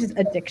relevant here, which is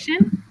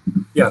addiction.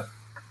 Yeah.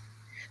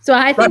 So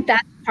I think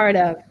that's part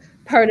of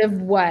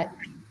what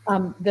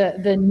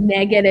the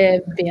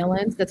negative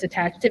valence that's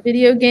attached to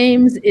video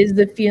games is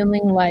the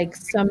feeling like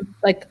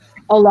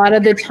a lot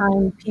of the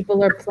time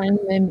people are playing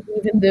them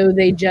even though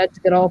they judge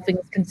that all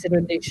things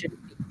considered they shouldn't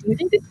be. Do you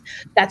think that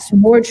that's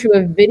more true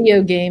of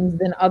video games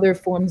than other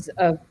forms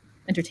of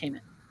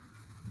entertainment?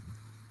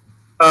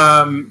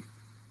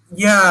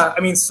 Yeah, I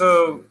mean,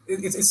 so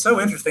it's so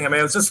interesting. I mean,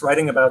 I was just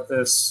writing about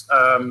this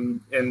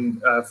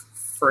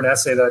for an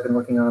essay that I've been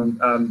working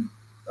on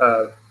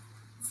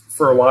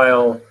for a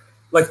while.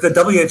 Like the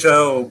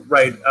WHO,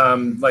 right,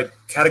 like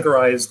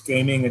categorized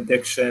gaming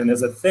addiction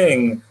as a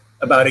thing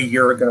about a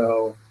year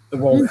ago, the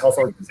World Health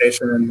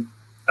Organization.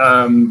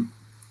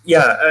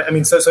 Yeah, I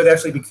mean, so it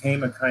actually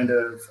became a kind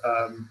of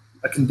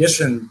a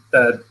condition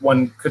that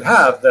one could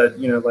have that,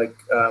 you know, like,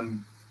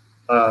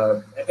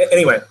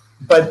 anyway,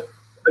 but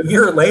a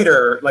year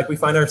later, like we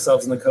find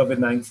ourselves in the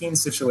COVID-19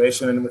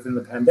 situation and within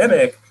the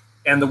pandemic,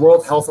 and the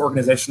World Health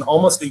Organization,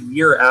 almost a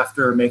year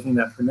after making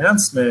that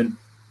pronouncement,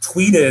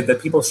 tweeted that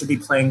people should be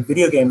playing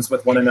video games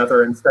with one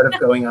another instead of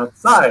going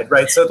outside,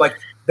 right? So like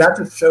that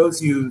just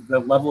shows you the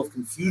level of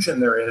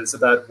confusion there is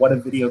about what a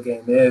video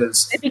game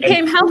is. It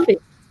became healthy.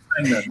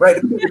 Right,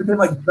 it became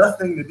like the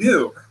thing to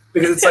do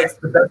because it's like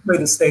the best way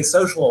to stay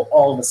social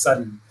all of a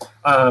sudden.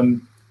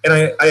 And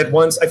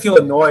I feel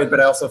annoyed, but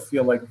I also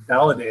feel like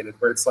validated,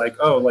 where it's like,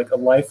 oh, like a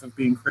life of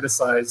being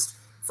criticized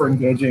for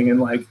engaging in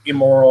like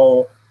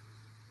immoral,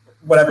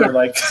 whatever,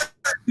 like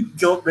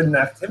guilt-ridden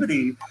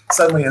activity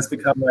suddenly has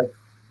become like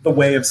the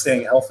way of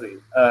staying healthy.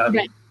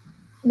 Right,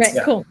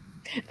 yeah. Cool.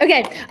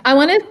 Okay, I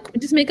want to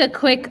just make a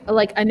quick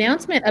like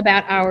announcement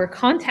about our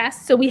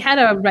contest. So we had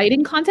a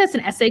writing contest,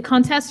 an essay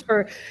contest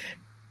for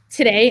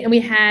today, and we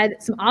had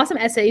some awesome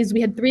essays.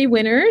 We had 3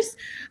 winners.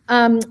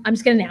 I'm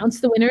just going to announce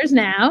the winners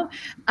now.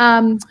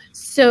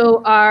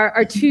 So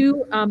our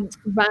 2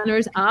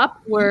 runners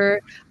up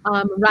were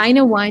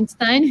Raina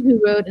Weinstein,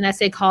 who wrote an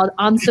essay called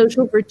On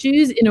Social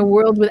Virtues in a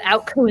World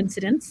Without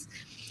Coincidence,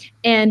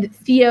 and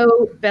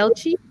Theo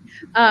Belchi,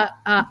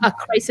 A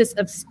Crisis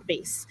of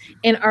Space.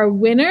 And our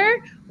winner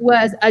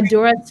was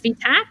Adora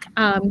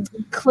Svitak,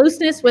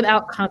 Closeness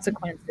Without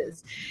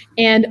Consequences.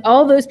 And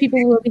all those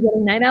people will be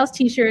getting Night Owls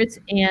t-shirts,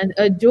 and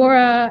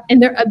Adora,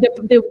 and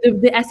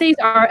the essays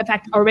are in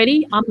fact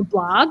already on the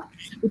blog,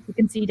 which you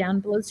can see down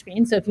below the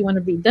screen, so if you want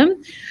to read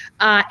them.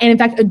 And in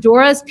fact,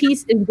 Adora's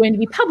piece is going to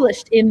be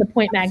published in the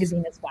Point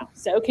magazine as well.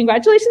 So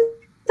congratulations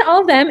to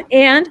all of them,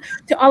 and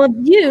to all of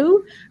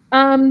you.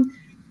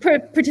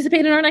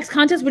 Participate in our next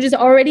contest, which is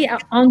already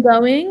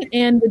ongoing,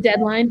 and the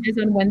deadline is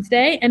on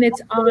Wednesday, and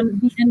it's on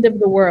the end of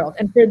the world.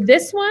 And for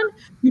this one,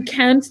 you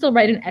can still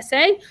write an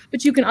essay,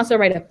 but you can also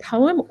write a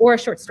poem or a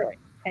short story.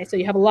 Okay, so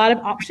you have a lot of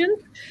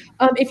options.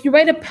 If you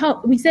write a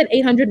poem, we said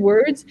 800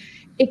 words,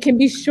 it can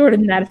be shorter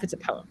than that if it's a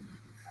poem.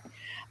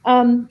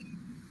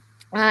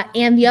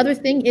 And the other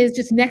thing is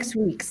just next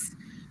week's.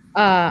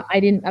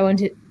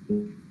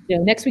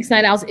 Next week's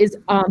Night Owls is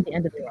on the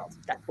end of the world.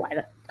 That's why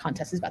the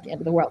contest is about the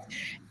end of the world.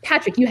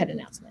 Patrick, you had an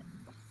announcement.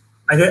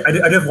 I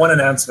did have one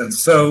announcement.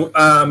 So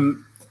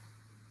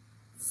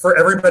for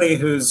everybody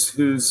who's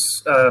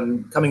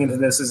coming into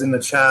this is in the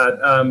chat.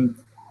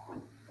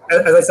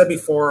 As I said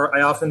before,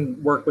 I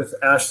often work with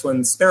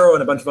Ashlyn Sparrow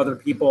and a bunch of other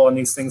people on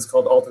these things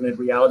called alternate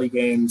reality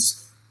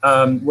games.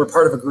 We're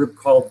part of a group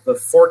called the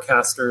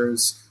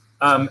Forecasters.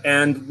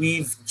 And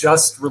we've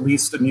just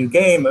released a new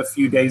game a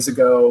few days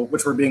ago,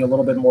 which we're being a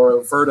little bit more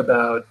overt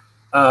about.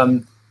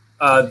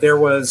 There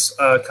was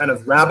a kind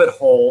of rabbit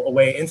hole a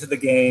way into the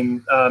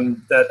game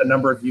that a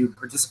number of you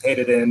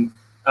participated in.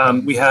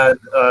 We had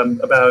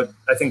about,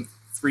 I think,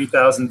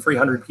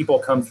 3,300 people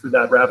come through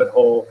that rabbit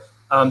hole.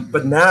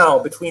 But now,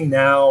 between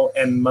now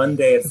and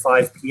Monday at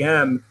 5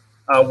 p.m.,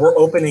 we're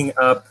opening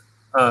up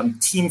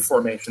team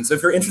formation. So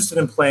if you're interested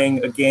in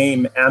playing a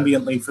game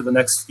ambiently for the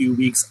next few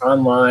weeks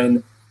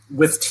online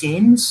with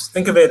teams,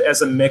 think of it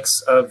as a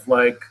mix of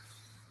like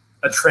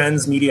a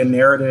transmedia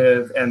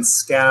narrative and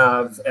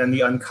Scav and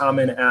the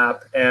Uncommon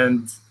app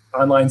and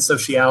online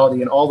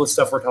sociality and all the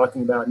stuff we're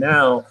talking about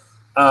now.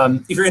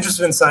 If you're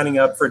interested in signing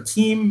up for a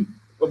team,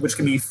 which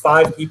can be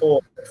 5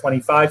 people,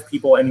 25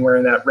 people, anywhere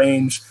in that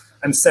range,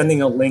 I'm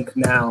sending a link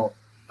now.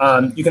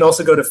 You can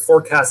also go to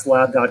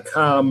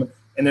forecastlab.com,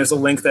 and there's a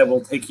link that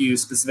will take you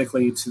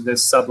specifically to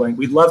this sublink.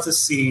 We'd love to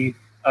see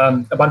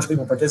a bunch of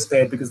people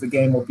participate, because the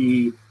game will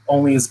be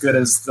only as good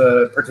as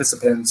the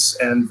participants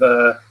and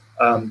the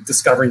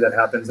discovery that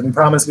happens. And we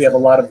promise we have a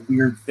lot of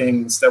weird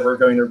things that we're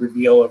going to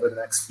reveal over the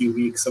next few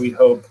weeks. So we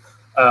hope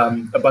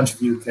a bunch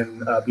of you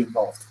can be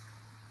involved.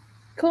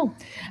 Cool.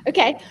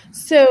 Okay.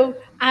 So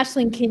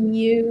Ashlyn, can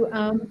you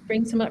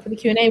bring someone up for the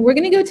Q&A? We're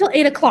going to go till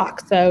 8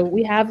 o'clock. So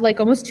we have like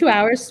almost 2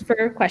 hours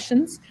for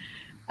questions.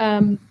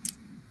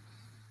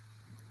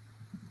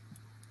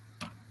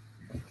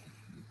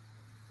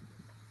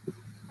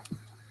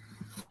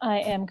 I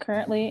am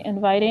currently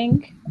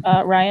inviting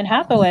Ryan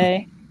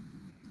Hathaway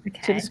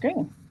to the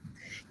screen.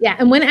 Yeah,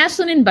 and when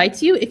Ashlyn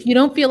invites you, if you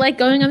don't feel like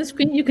going on the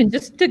screen, you can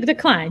just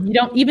decline. You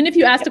don't, even if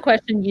you asked a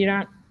question, you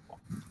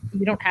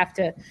don't have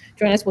to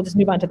join us. We'll just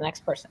move on to the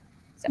next person.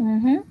 So,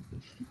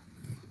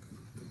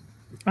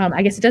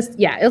 I guess it does.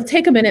 Yeah, it'll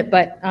take a minute,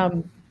 but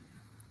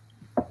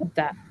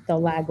the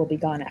lag will be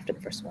gone after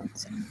the first one.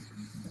 So.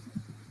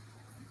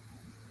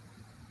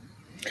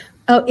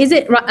 Oh, is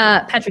it,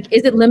 Patrick,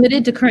 is it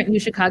limited to current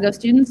UChicago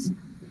students?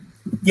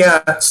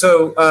 Yeah,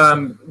 so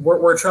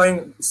we're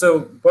trying, so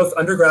both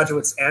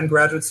undergraduates and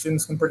graduate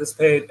students can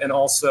participate, and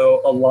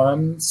also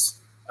alums,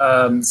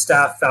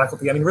 staff,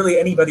 faculty. I mean, really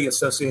anybody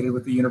associated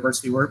with the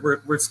university.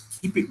 We're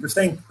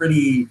staying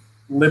pretty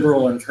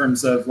liberal in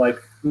terms of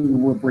like who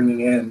we're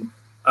bringing in.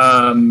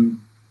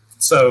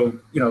 So,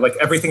 like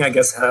everything I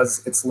guess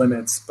has its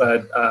limits,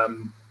 but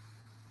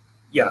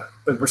yeah,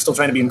 but we're still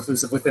trying to be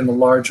inclusive within the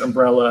large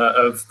umbrella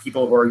of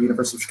people who are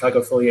University of Chicago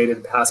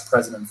affiliated, past,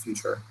 present, and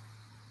future.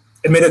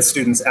 Admitted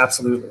students,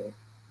 absolutely.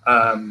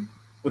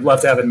 Would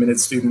love to have admitted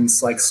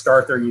students like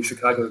start their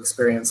UChicago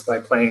experience by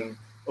playing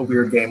a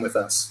weird game with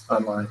us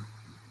online.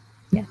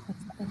 Yeah,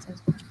 that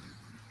sounds good.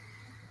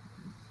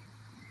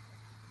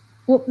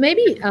 Well,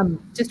 maybe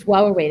just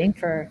while we're waiting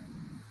for,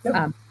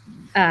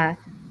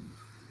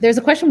 there's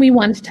a question we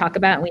wanted to talk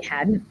about and we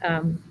hadn't,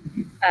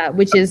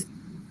 which is,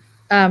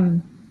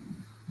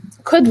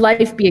 could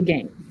life be a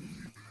game?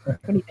 What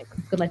do you think?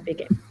 Could life be a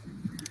game?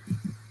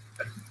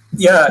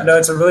 Yeah, no,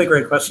 it's a really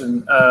great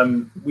question.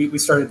 We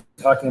started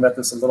talking about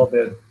this a little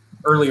bit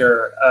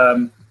earlier. I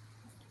mean,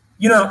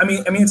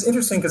 it's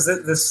interesting because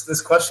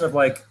this question of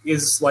like,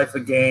 is life a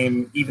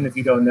game, even if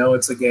you don't know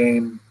it's a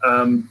game,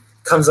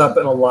 comes up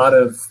in a lot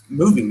of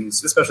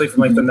movies, especially from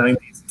like the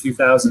 90s,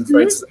 2000s,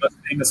 right? So the most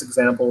famous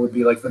example would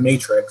be like The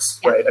Matrix,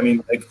 right? I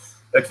mean,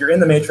 like you're in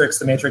the Matrix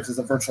is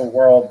a virtual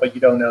world, but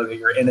you don't know that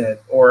you're in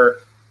it.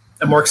 Or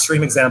a more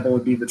extreme example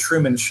would be The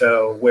Truman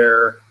Show,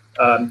 where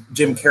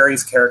Jim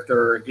Carrey's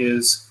character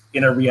is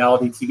in a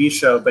reality TV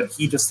show, but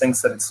he just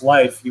thinks that it's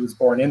life. He was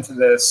born into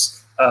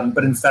this,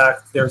 but in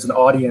fact, there's an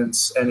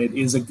audience, and it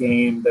is a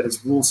game that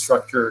is rule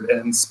structured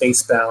and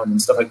space bound and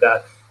stuff like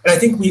that. And I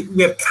think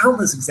we have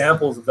countless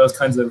examples of those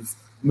kinds of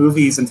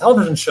movies and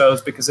television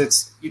shows because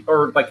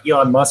or like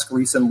Elon Musk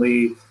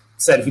recently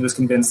said he was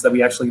convinced that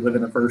we actually live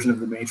in a version of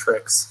the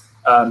Matrix.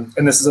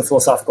 And this is a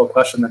philosophical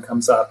question that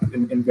comes up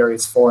in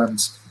various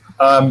forms.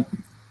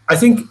 I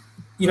think,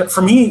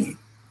 for me,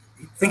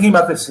 thinking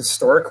about this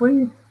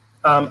historically,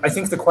 I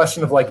think the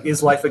question of like,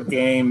 is life a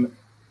game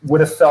would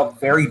have felt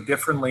very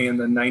differently in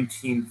the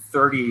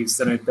 1930s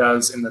than it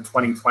does in the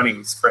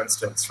 2020s, for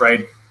instance,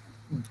 right?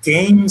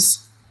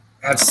 Games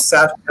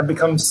have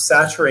become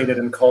saturated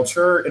in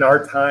culture in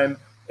our time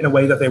in a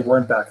way that they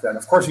weren't back then.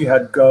 Of course, you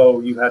had Go,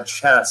 you had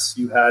chess,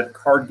 you had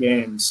card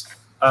games,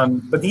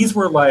 but these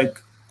were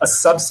like a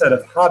subset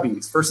of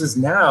hobbies versus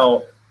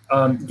now,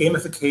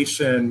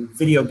 gamification,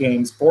 video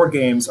games, board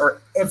games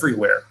are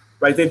everywhere,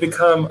 right? They've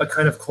become a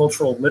kind of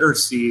cultural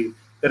literacy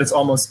that it's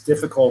almost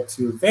difficult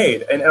to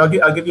evade. And I'll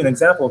give you an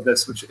example of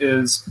this, which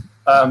is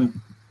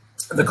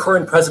the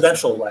current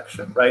presidential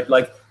election, right?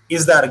 Like,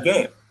 is that a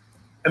game?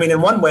 I mean,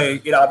 in one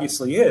way, it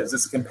obviously is.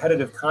 It's a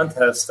competitive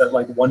contest that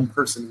like one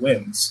person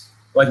wins,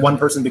 like one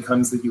person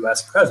becomes the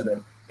US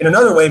president. In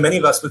another way, many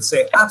of us would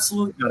say,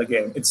 absolutely not a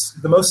game. It's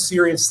the most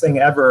serious thing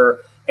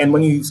ever. And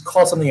when you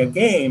call something a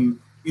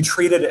game, you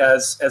treat it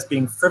as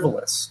being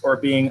frivolous or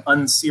being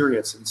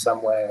unserious in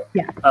some way.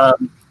 Yeah.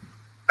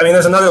 I mean,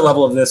 there's another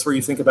level of this where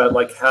you think about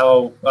like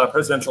how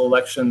presidential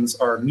elections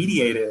are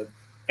mediated.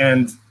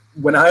 And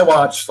when I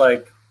watch,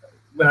 like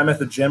when I'm at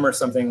the gym or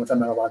something, which I'm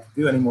not allowed to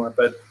do anymore,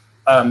 but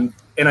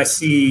and I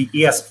see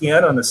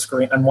ESPN on the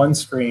screen, on one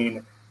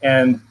screen,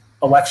 and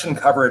election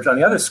coverage on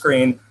the other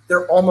screen,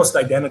 they're almost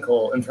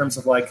identical in terms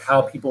of like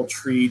how people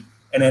treat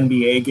an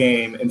NBA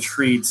game and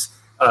treat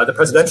the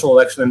presidential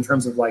election in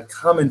terms of like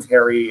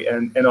commentary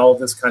and all of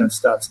this kind of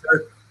stuff. So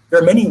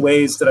there are many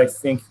ways that I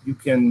think you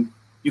can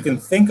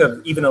think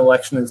of even an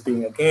election as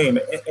being a game.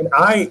 And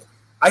I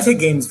take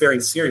games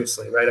very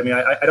seriously, right? I mean,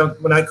 I don't,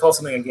 when I call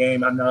something a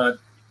game, I'm not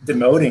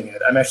demoting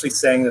it. I'm actually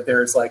saying that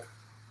there's like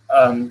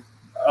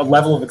a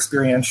level of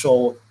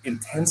experiential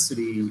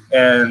intensity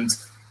and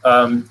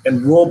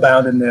rule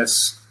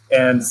boundedness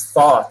and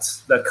thought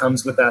that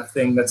comes with that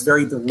thing that's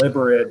very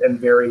deliberate and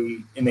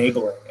very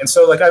enabling. And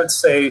so like I would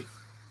say,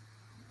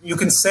 you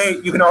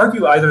can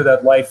argue either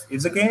that life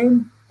is a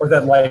game or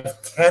that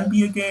life can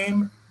be a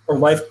game or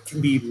life can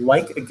be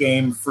like a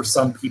game for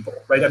some people,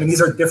 right? I mean,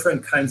 these are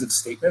different kinds of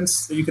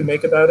statements that you can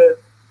make about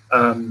it,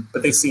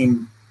 but they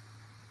seem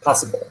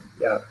possible,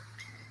 yeah.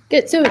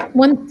 Good. So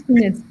one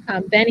thing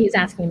that Benny is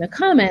asking in the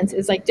comments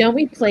is like, don't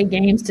we play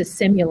games to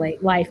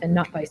simulate life and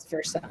not vice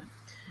versa?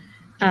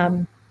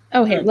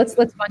 Here, let's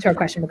go into our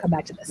question. We'll come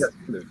back to this.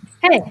 Yeah.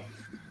 Hey.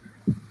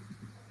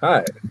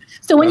 Hi.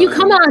 So when you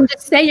come on,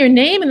 just say your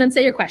name and then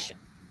say your question.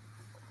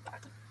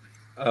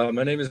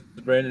 My name is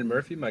Brandon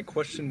Murphy. My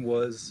question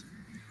was,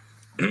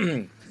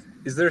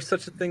 is there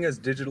such a thing as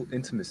digital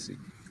intimacy?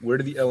 Where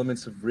do the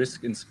elements of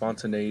risk and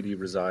spontaneity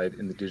reside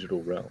in the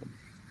digital realm?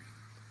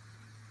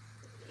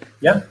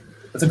 Yeah,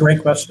 that's a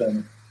great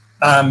question.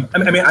 I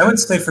mean, I would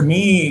say for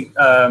me,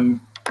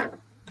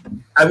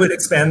 I would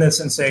expand this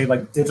and say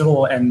like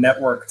digital and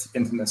networked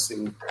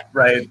intimacy,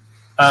 right?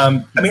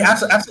 I mean,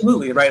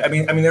 absolutely, right? I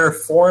mean, there are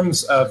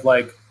forms of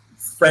like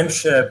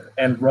friendship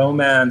and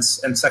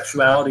romance and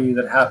sexuality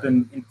that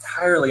happen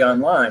entirely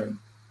online,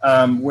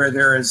 where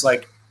there is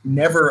like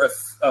never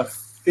a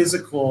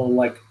physical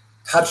like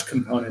touch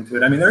component to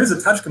it. I mean, there is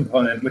a touch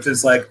component, which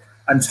is like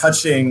I'm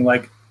touching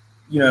like,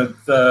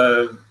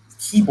 the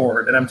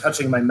keyboard and I'm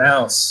touching my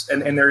mouse,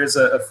 and there is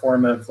a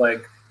form of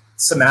like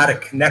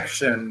somatic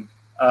connection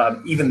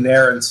even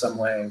there in some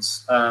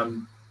ways.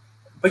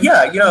 But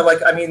yeah,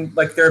 like, I mean,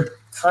 like there are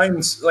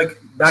times, like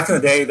back in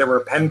the day, there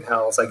were pen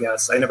pals, I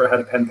guess. I never had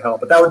a pen pal,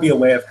 but that would be a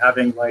way of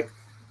having like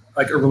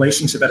a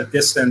relationship at a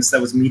distance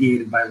that was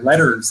mediated by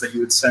letters that you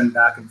would send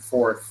back and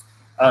forth.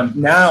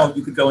 Now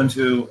you could go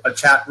into a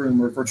chat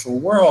room or virtual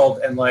world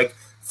and like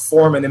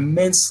form an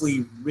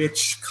immensely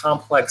rich,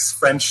 complex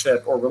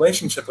friendship or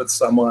relationship with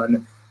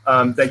someone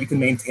that you can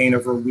maintain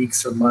over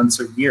weeks or months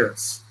or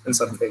years in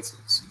some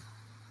cases.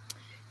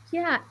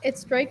 Yeah, it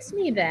strikes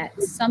me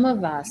that some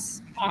of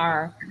us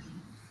are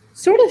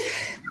sort of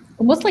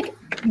almost like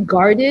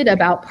guarded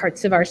about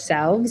parts of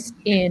ourselves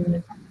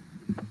in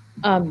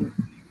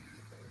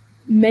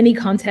many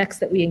contexts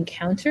that we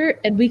encounter,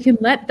 and we can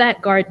let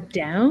that guard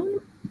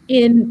down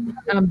in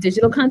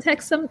digital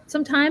context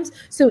sometimes.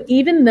 So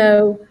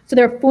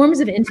there are forms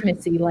of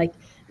intimacy, like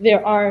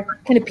there are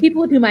kind of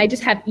people with whom I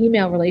just have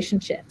email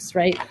relationships,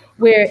 right?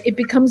 Where it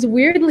becomes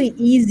weirdly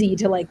easy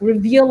to like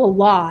reveal a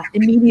lot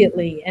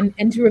immediately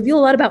and to reveal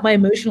a lot about my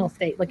emotional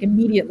state, like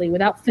immediately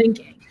without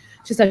thinking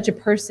to such a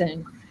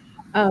person.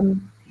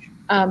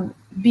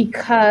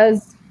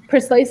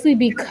 Precisely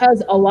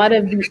because a lot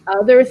of the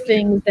other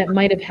things that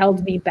might have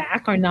held me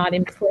back are not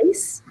in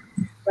place,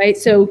 right?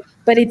 So,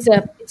 but it's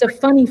a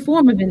funny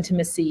form of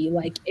intimacy.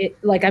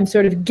 Like I'm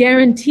sort of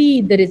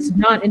guaranteed that it's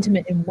not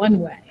intimate in one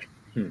way.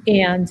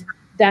 And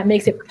that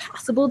makes it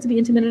possible to be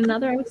intimate in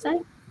another, I would say.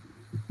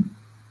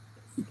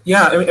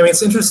 Yeah, I mean,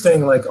 it's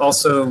interesting, like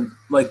also,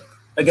 like,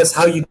 I guess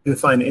how you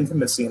define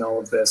intimacy in all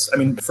of this. I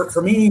mean,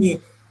 for me,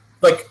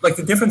 like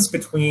the difference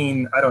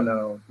between, I don't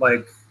know,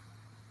 like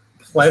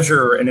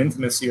pleasure and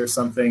intimacy or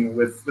something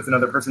with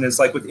another person is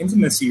like with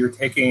intimacy, you're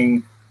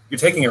taking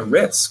a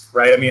risk,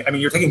 right? I mean,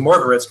 you're taking more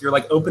of a risk. You're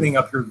like opening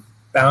up your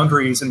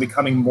boundaries and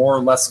becoming more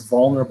or less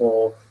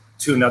vulnerable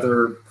to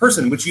another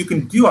person, which you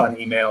can do on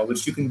email,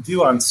 which you can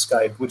do on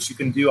Skype, which you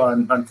can do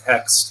on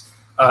text,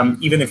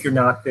 even if you're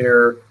not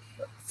there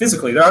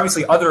physically. There are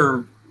obviously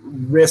other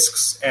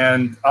risks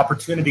and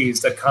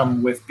opportunities that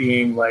come with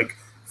being like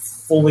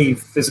fully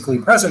physically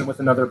present with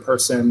another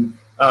person,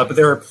 but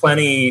there are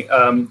plenty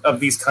of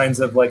these kinds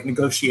of like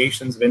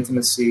negotiations of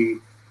intimacy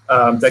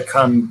that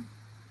come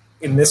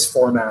in this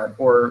format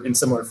or in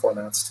similar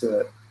formats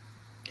to it.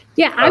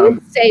 Yeah, I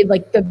would say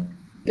like the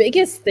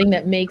biggest thing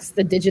that makes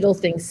the digital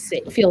thing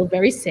feel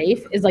very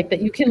safe is like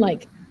that you can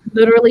like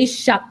literally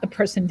shut the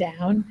person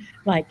down.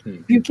 Like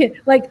you can,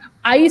 like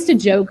I used to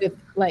joke with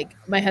like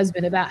my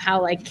husband about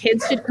how like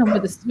kids should come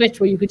with a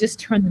switch where you could just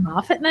turn them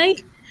off at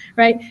night,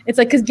 right? It's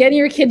like, because getting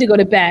your kid to go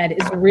to bed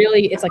is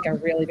really, it's like a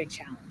really big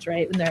challenge,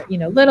 right? When they're, you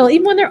know, little,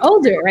 even when they're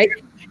older, right?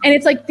 And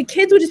it's like the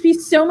kids would just be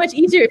so much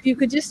easier if you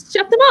could just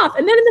shut them off,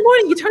 and then in the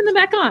morning you turn them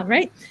back on,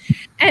 right?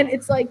 And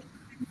it's like,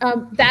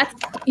 that's,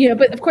 you know,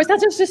 but of course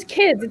that's just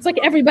kids. It's like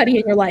everybody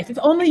in your life. If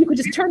only you could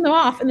just turn them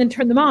off and then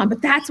turn them on.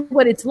 But that's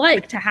what it's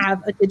like to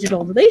have a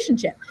digital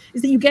relationship,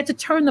 is that you get to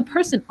turn the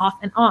person off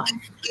and on.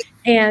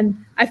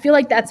 And I feel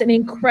like that's an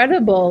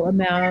incredible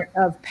amount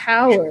of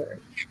power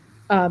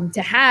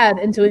to have.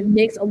 And so it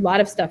makes a lot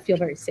of stuff feel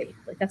very safe.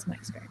 Like that's my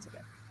experience of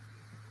it.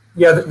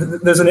 Yeah,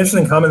 there's an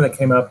interesting comment that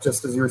came up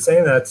just as you were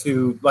saying that,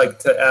 to like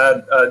to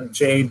add,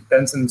 Jade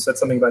Benson said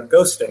something about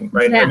ghosting,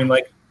 right? Yeah. I mean,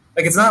 like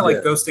it's not like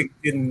ghosting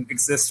didn't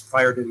exist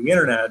prior to the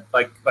internet.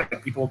 Like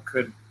people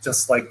could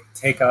just like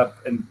take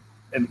up and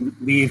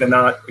leave and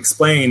not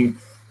explain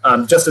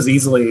just as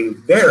easily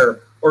there,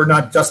 or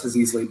not just as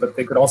easily, but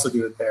they could also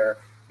do it there.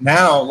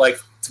 Now, like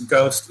to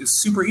ghost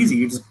is super easy.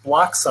 You just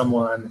block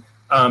someone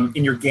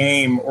in your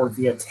game or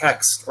via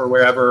text or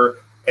wherever,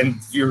 and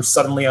you're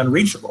suddenly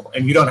unreachable,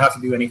 and you don't have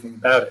to do anything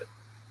about it.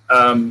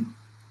 And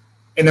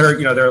there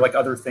are like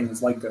other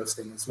things like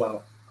ghosting as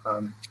well.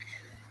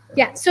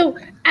 Yeah. So,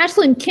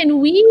 Ashlyn, can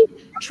we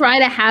try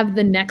to have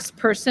the next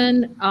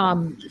person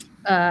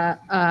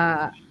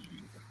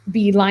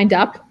be lined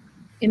up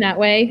in that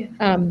way,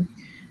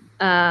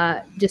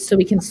 just so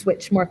we can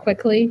switch more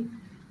quickly?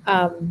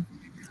 Like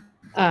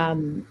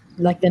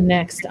the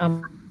next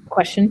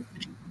question.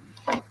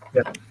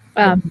 Yeah.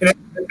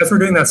 As we're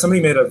doing that,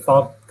 somebody made a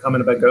follow-up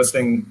comment about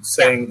ghosting,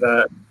 saying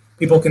that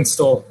people can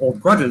still hold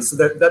grudges. So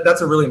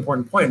that's a really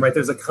important point, right?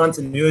 There's a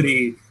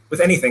continuity with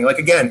anything. Like,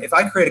 again, if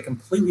I create a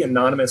completely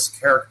anonymous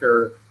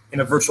character in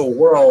a virtual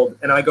world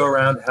and I go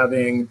around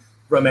having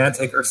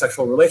romantic or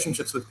sexual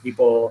relationships with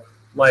people,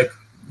 like,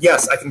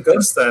 yes, I can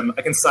ghost them.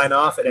 I can sign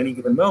off at any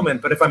given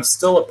moment. But if I'm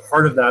still a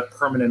part of that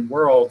permanent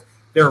world,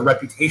 there are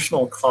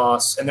reputational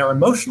costs and there are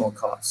emotional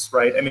costs,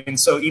 right? I mean,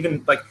 so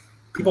even like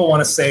people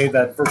want to say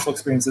that virtual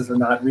experiences are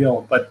not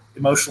real, but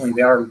emotionally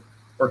they are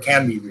or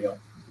can be real.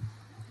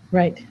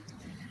 Right.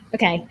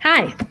 Okay.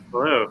 Hi.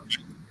 Hello.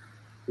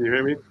 Can you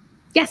hear me?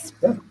 Yes.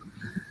 Yeah.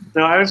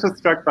 No, I was just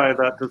struck by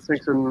that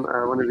distinction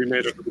one of you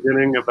made at the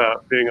beginning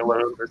about being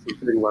alone versus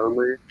being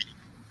lonely.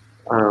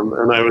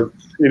 And I was,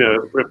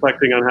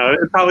 reflecting on how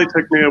it probably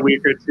took me a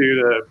week or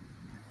two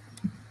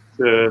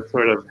to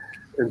sort of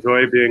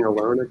enjoy being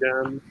alone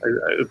again.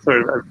 I've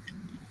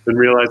been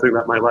realizing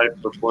that my life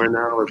before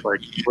now is like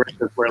work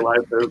is where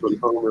life is and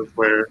home is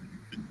where,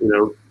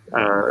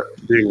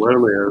 being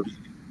lonely is.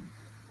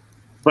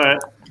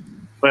 But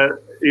then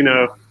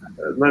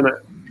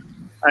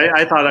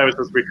I thought I was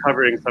just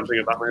recovering something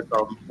about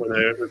myself when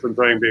I was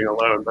enjoying being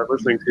alone. But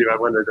listening to you, I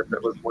wondered if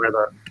it was more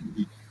that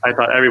I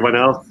thought everyone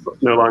else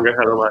no longer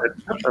had a life,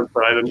 and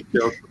so I didn't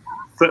feel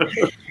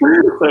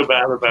so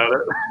bad about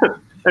it.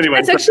 Anyway,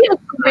 that's actually a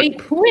great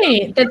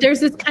point. That there's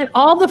this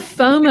all the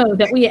FOMO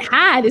that we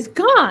had is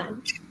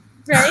gone,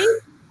 right?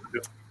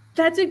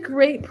 That's a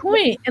great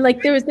point. And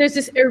like there's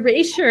this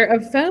erasure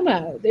of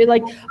FOMO. They're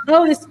like,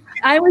 oh, this.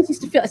 I always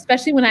used to feel,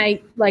 especially when I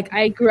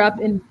grew up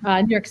in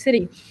New York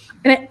City,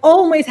 and I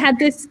always had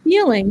this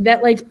feeling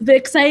that like the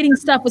exciting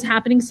stuff was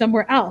happening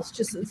somewhere else.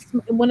 Just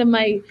one of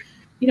my.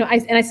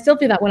 I still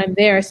feel that when I'm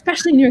there,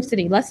 especially in New York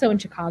City, less so in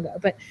Chicago.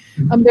 But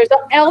there's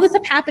all this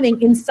stuff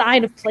happening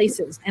inside of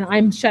places, and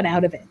I'm shut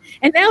out of it.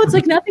 And now it's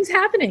like nothing's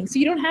happening, so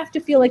you don't have to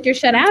feel like you're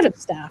shut out of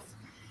stuff.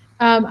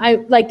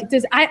 I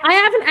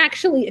haven't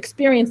actually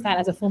experienced that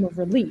as a form of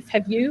relief.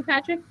 Have you,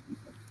 Patrick?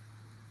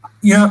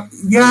 Yeah.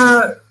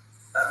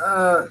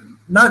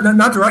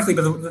 Not directly,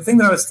 but the thing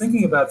that I was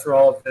thinking about through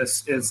all of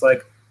this is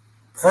like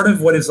part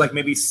of what is like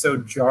maybe so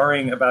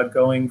jarring about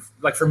going,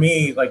 like for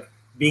me, like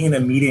being in a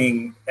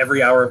meeting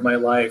every hour of my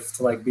life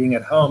to like being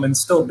at home and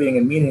still being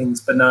in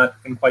meetings, but not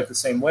in quite the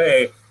same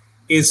way,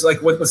 is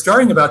like what's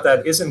jarring about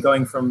that isn't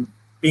going from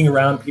being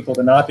around people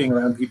to not being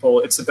around people.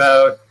 It's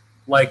about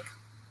like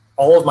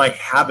all of my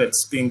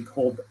habits being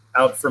pulled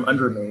out from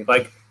under me.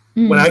 Like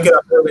when I get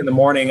up early in the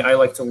morning, I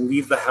like to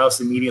leave the house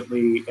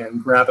immediately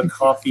and grab a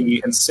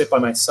coffee and sit by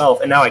myself.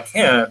 And now I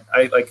can't.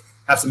 I like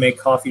have to make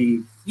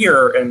coffee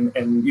here, and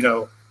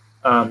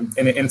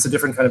it's a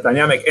different kind of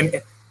dynamic.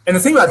 And the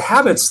thing about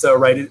habits, though,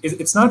 right,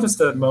 it's not just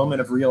a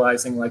moment of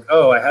realizing like,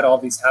 oh, I had all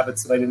these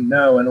habits that I didn't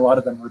know, and a lot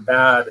of them were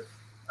bad.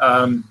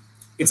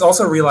 It's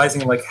also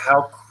realizing like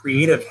how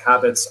creative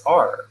habits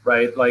are,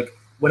 right? Like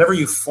whenever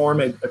you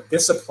form a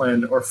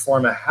discipline or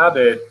form a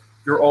habit,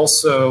 you're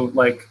also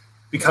like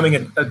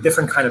becoming a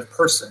different kind of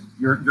person.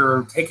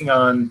 You're taking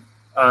on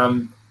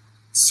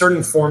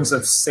certain forms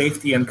of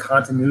safety and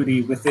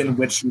continuity within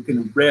which you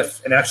can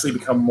riff and actually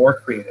become more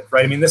creative,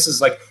 right? I mean, this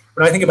is like,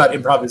 when I think about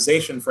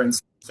improvisation, for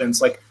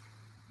instance, like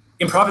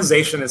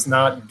improvisation is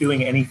not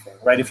doing anything,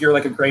 right? If you're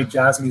like a great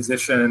jazz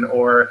musician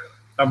or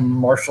a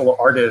martial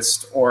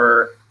artist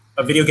or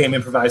a video game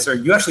improviser,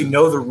 you actually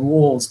know the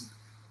rules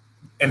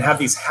and have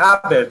these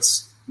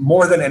habits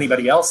more than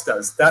anybody else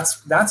does.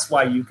 That's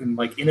why you can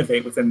like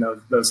innovate within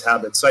those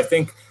habits. So I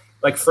think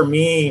like for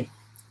me,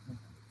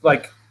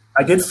 like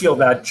I did feel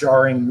that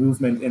jarring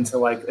movement into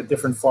like a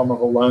different form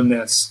of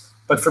aloneness.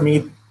 But for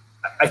me,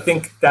 I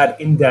think that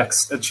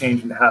indexed a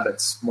change in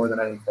habits more than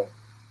anything.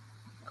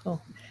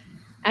 Cool.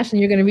 Ashley,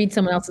 you're going to read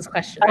someone else's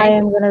question, right? I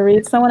am going to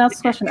read someone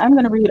else's question. I'm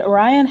going to read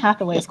Orion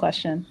Hathaway's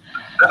question.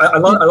 I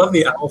love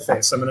the owl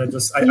face. I'm going to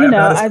just... I'm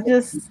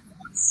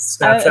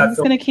just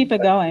going to keep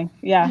it going.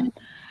 Yeah.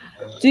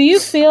 Do you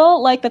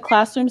feel like the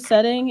classroom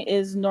setting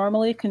is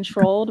normally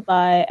controlled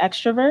by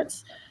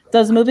extroverts?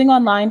 Does moving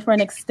online for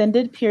an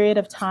extended period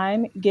of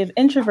time give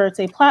introverts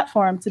a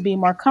platform to be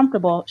more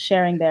comfortable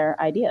sharing their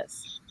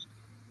ideas?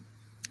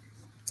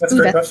 That's a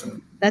great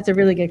question. That's a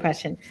really good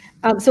question.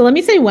 So let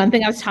me say one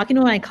thing. I was talking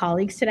to my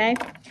colleagues today,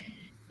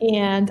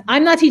 and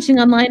I'm not teaching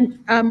online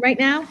right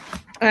now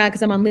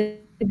because I'm on leave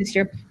this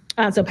year.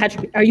 So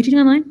Patrick, are you teaching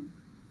online?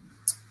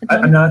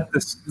 I'm not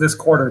this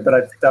quarter, but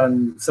I've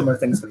done similar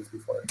things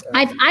before.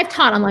 I've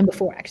taught online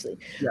before, actually.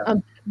 Yeah.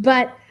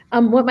 But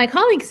what my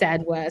colleague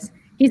said was,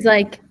 he's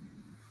like,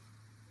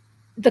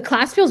 the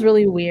class feels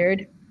really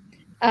weird.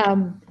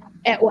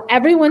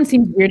 Everyone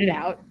seems weirded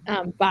out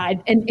by,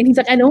 and he's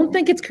like, I don't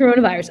think it's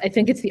coronavirus. I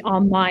think it's the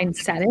online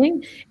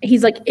setting.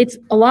 He's like, it's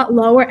a lot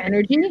lower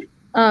energy,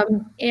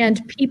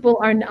 and people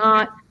are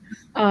not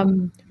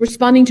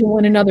responding to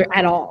one another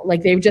at all.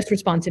 Like they just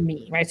respond to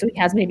me, right? So he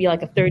has maybe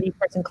like a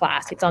 30-person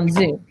class. It's on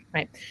Zoom,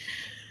 right?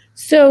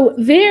 So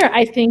there,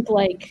 I think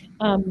like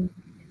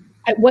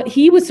what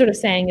he was sort of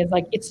saying is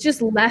like, it's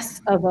just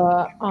less of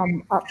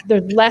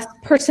there's less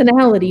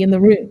personality in the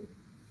room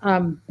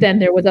than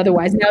there was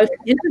otherwise. Now, if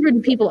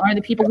introverted people are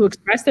the people who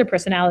express their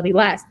personality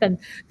less, then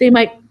they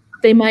might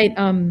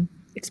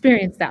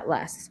experience that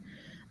less.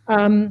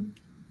 Because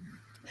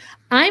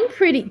I'm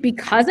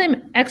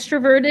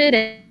extroverted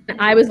and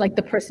I was like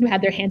the person who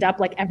had their hand up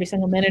like every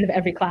single minute of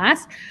every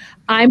class,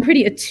 I'm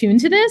pretty attuned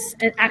to this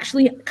and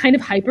actually kind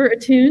of hyper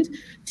attuned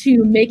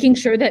to making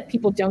sure that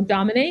people don't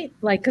dominate.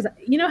 Like, because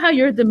you know how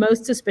you're the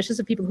most suspicious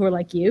of people who are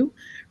like you,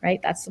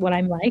 right? That's what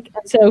I'm like.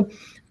 And so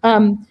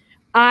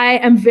I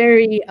am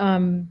very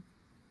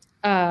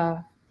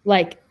I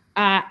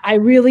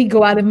really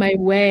go out of my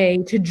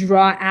way to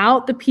draw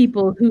out the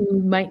people who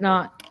might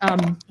not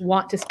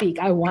want to speak.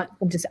 I want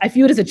them to. I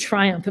view it as a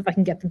triumph if I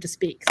can get them to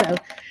speak. So,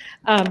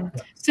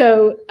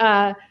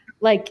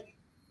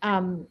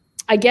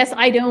 I guess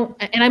I don't,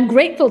 and I'm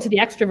grateful to the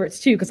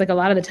extroverts too, because like a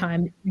lot of the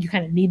time you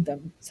kind of need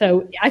them.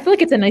 So I feel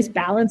like it's a nice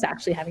balance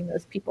actually having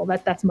those people.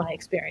 That's my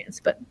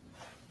experience. But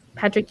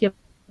Patrick, you have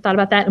thought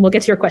about that, and we'll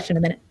get to your question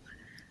in a minute.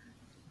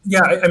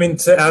 Yeah, I mean,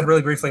 to add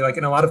really briefly, like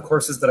in a lot of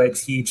courses that I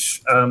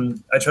teach,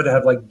 I try to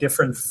have like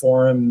different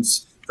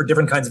forums for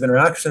different kinds of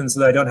interactions so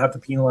that I don't have to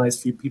penalize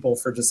people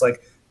for just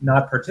like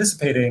not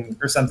participating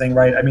or something,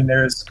 right? I mean,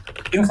 there's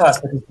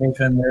in-class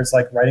participation, there's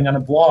like writing on a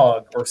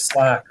blog or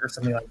Slack or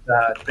something like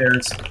that.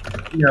 There's,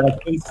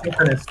 like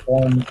asynchronous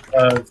forms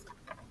of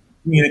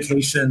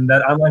communication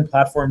that online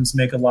platforms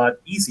make a lot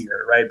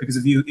easier, right? Because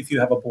if you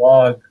have a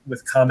blog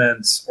with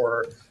comments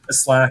or a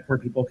Slack where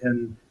people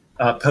can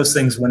post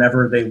things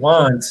whenever they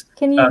want.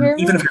 Can you hear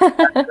even me?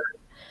 If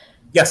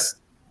yes.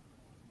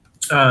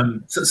 So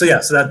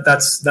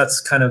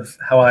that's kind of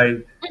how I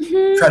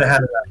try to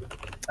handle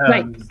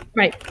that.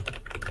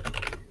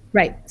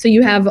 Right. So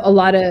you have a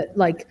lot of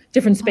like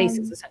different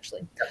spaces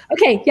essentially.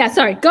 Okay. Yeah.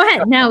 Sorry. Go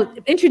ahead. Now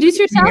introduce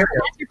yourself. And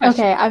ask your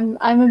question. Okay.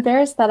 I'm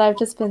embarrassed that I've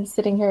just been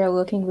sitting here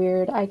looking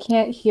weird. I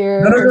can't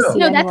hear or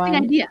see anyone. No, that's the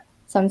idea.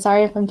 So I'm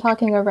sorry if I'm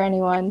talking over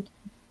anyone.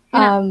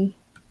 Yeah.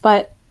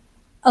 But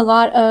a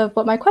lot of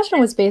what my question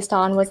was based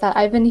on was that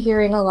I've been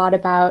hearing a lot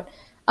about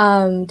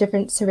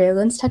different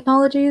surveillance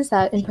technologies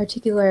that in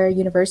particular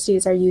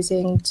universities are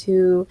using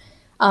to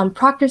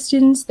proctor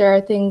students. There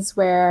are things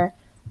where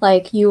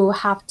like you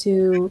have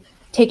to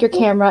take your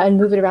camera and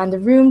move it around the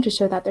room to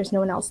show that there's no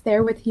one else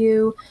there with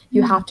you.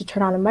 You have to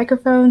turn on a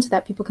microphone so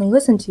that people can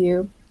listen to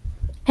you.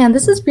 And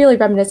this is really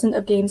reminiscent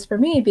of games for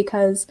me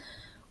because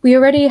we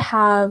already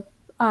have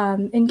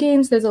in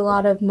games, there's a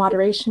lot of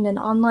moderation in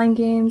online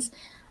games.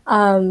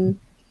 And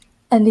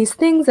these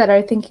things that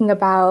are thinking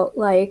about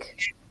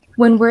like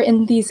when we're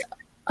in these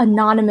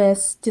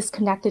anonymous,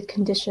 disconnected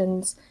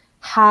conditions,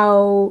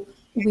 how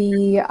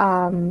we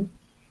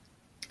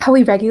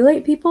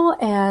regulate people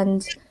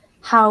and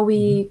how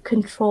we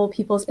control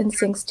people's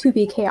instincts to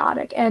be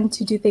chaotic and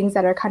to do things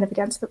that are kind of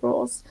against the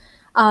rules.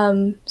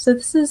 So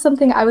this is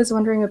something I was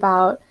wondering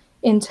about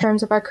in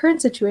terms of our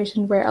current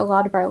situation where a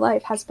lot of our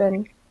life has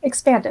been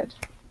expanded.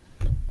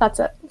 That's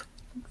it.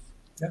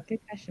 Yeah. Good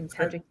question,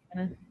 Patrick.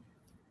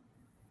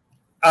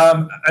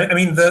 I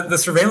mean, the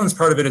surveillance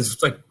part of it is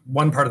like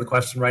one part of the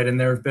question, right? And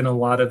there have been a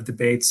lot of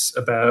debates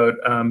about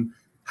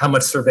how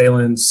much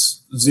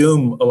surveillance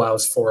Zoom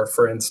allows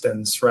for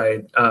instance,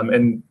 right?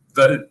 And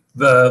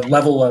the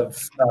level of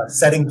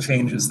setting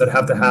changes that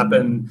have to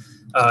happen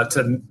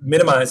to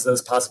minimize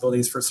those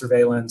possibilities for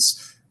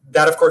surveillance.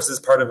 That, of course, is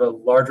part of a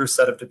larger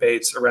set of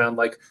debates around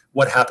like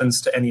what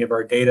happens to any of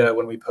our data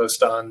when we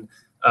post on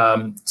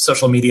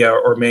social media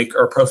or make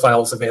our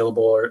profiles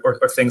available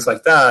or things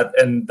like that.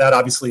 And that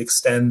obviously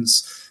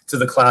extends to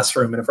the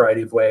classroom in a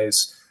variety of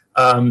ways.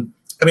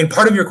 I mean,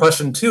 part of your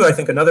question too, I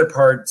think another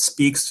part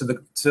speaks to the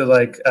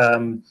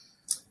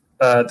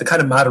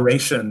kind of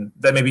moderation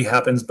that maybe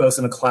happens both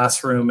in a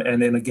classroom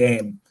and in a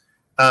game.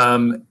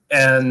 And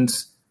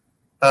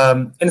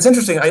it's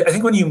interesting. I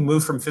think when you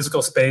move from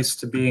physical space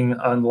to being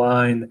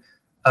online,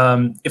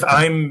 if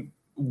I'm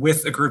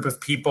with a group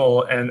of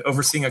people and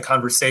overseeing a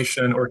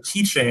conversation or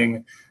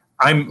teaching,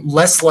 I'm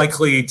less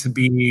likely to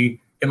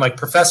be in like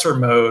professor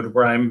mode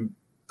where I'm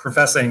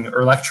professing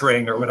or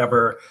lecturing or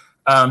whatever,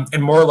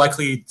 and more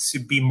likely to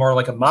be more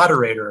like a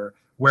moderator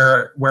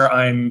where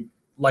I'm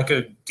like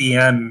a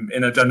DM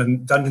in a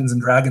Dungeons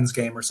and Dragons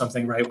game or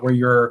something, right? Where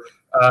you're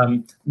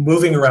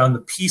moving around the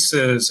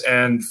pieces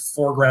and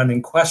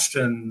foregrounding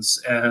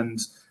questions and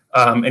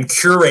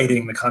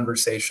curating the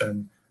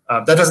conversation.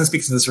 That doesn't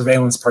speak to the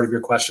surveillance part of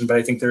your question, but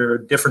I think there are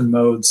different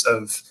modes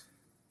of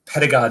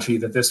pedagogy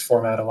that this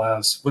format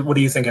allows. What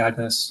do you think,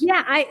 Agnes?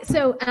 Yeah,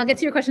 so I'll get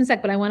to your question in a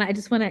sec, but I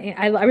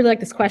really like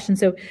this question.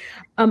 So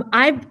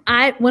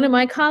one of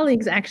my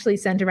colleagues actually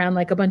sent around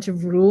like a bunch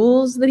of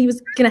rules that he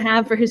was going to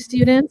have for his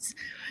students.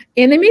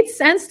 And they made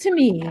sense to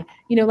me,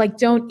 you know, like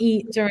don't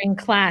eat during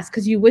class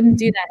because you wouldn't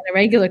do that in a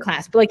regular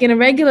class. But like in a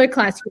regular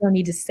class, you don't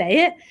need to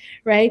say it,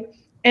 right?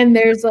 And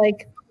there's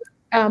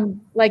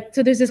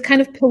so there's this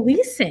kind of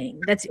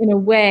policing that's in a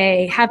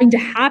way having to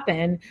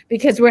happen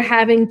because we're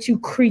having to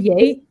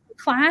create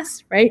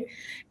class, right?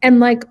 And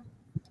like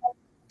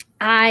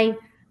I've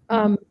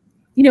been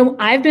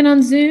on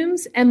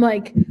Zooms and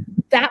like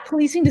that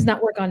policing does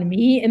not work on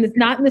me. And it's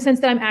not in the sense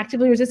that I'm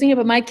actively resisting it,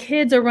 but my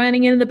kids are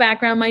running in the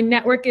background. My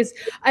network is,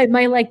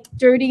 my like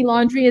dirty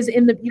laundry is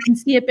you can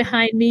see it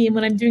behind me. And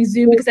when I'm doing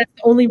Zoom, because that's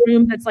the only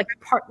room that's like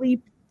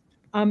partly,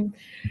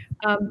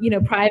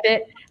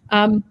 private.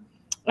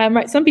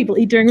 Right, some people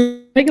eat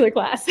during regular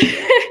class.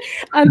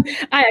 I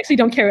actually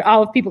don't care at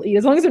all if people eat,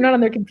 as long as they're not on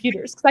their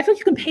computers. Because I feel like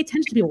you can pay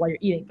attention to people while you're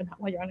eating, but not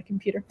while you're on a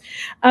computer.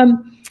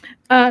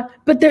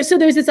 But there's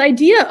this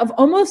idea of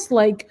almost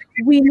like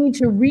we need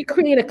to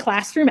recreate a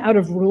classroom out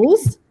of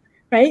rules,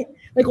 right?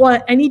 Like,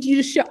 well, I need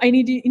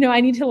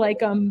to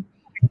like, and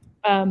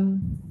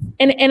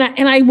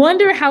I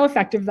wonder how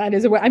effective that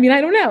is. I mean,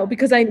 I don't know,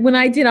 because when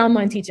I did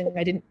online teaching,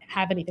 I didn't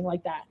have anything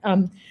like that.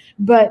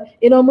 But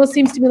it almost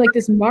seems to me like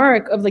this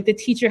mark of like the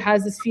teacher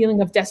has this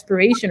feeling of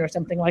desperation or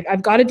something, like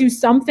I've got to do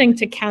something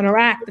to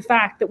counteract the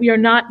fact that we are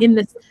not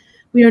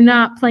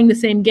playing the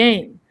same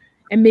game.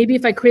 And maybe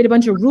if I create a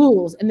bunch of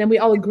rules and then we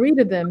all agree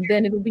to them,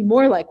 then it'll be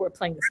more like we're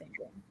playing the same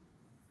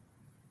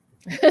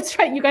game. That's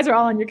right. You guys are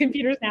all on your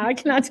computers now. I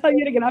cannot tell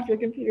you to get off your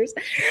computers.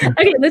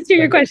 Okay, let's hear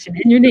your question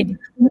and your name.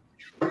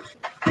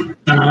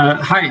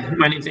 Hi,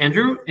 my name's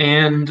Andrew,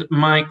 and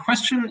my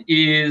question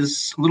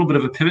is a little bit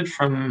of a pivot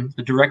from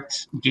the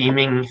direct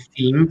gaming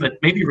theme, but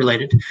maybe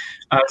related.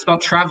 It's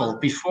about travel.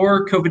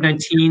 Before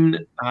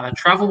COVID-19,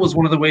 travel was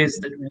one of the ways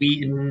that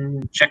we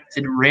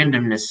injected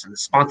randomness and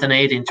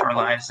spontaneity into our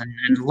lives and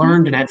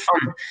learned and had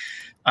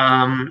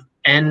fun.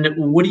 And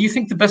what do you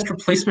think the best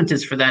replacement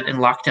is for that in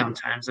lockdown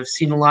times? I've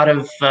seen a lot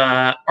of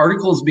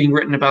articles being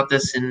written about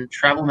this in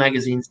travel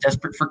magazines,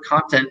 desperate for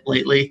content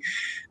lately.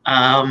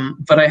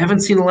 But I haven't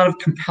seen a lot of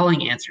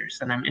compelling answers,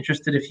 and I'm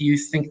interested if you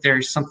think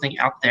there's something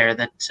out there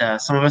that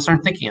some of us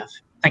aren't thinking of.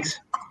 Thanks.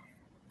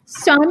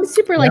 So I'm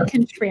super like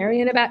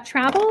contrarian about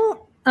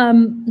travel.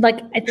 Like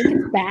I think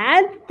it's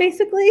bad,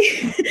 basically.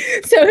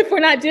 So if we're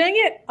not doing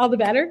it, all the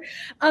better.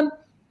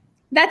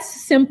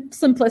 That's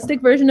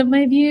simplistic version of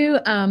my view.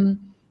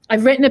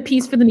 I've written a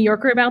piece for the New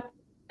Yorker about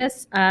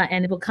this,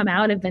 and it will come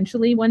out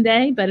eventually one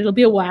day, but it'll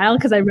be a while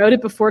because I wrote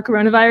it before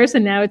coronavirus,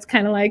 and now it's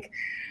kind of like,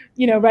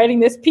 you know, writing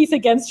this piece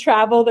against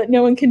travel that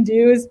no one can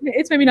do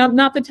it's maybe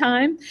not the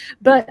time.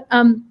 But,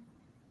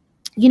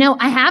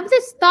 I have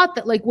this thought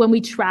that like when we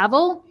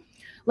travel,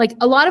 like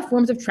a lot of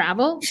forms of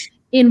travel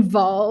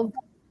involve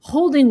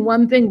holding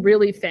one thing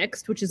really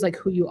fixed, which is like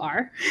who you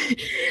are.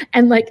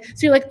 And like, so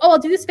you're like, oh, I'll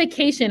do this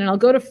vacation and I'll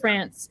go to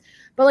France.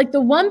 But like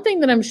the one thing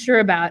that I'm sure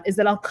about is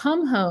that I'll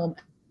come home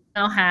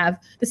and I'll have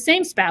the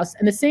same spouse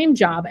and the same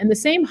job and the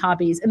same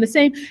hobbies and the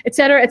same, et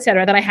cetera,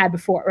 that I had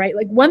before, right?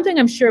 Like one thing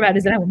I'm sure about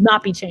is that I will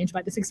not be changed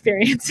by this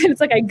experience. And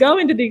it's like I go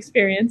into the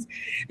experience.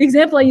 The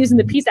example I use in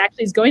the piece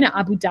actually is going to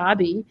Abu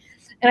Dhabi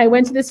and I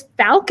went to this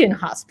Falcon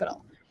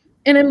hospital.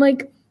 And I'm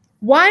like,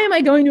 why am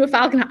I going to a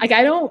Falcon? Like,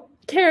 I don't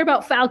care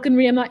about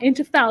falconry. I'm not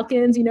into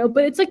falcons, you know,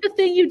 but it's like the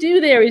thing you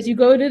do there is you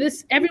go to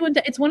this,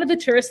 it's one of the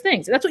tourist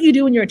things. That's what you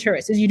do when you're a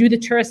tourist, is you do the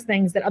tourist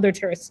things that other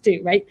tourists do,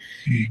 right?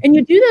 And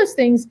you do those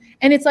things.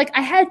 And it's like,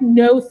 I had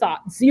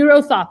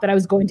zero thought that I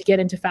was going to get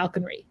into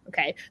falconry.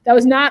 Okay. That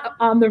was not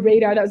on the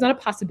radar. That was not a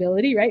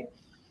possibility, right?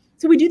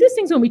 So we do these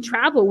things when we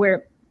travel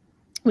where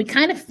we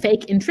kind of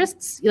fake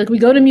interests. Like we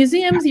go to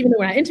museums, even though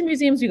we're not into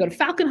museums, we go to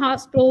falcon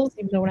hospitals,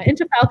 even though we're not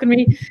into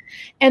falconry.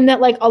 And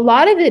that like a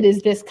lot of it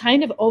is this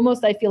kind of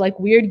almost, I feel like,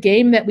 weird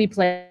game that we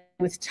play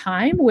with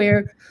time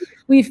where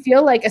we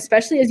feel like,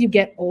 especially as you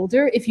get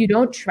older, if you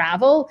don't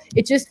travel,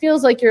 it just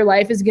feels like your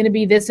life is going to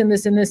be this and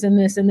this and this and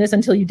this and this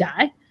until you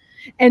die.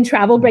 And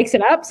travel breaks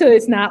it up. So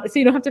it's not, so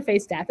you don't have to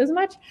face death as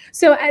much.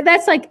 So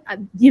that's like,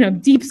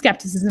 deep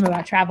skepticism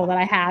about travel that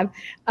I have.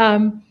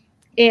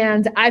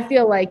 And I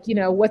feel like,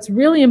 what's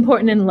really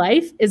important in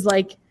life is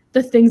like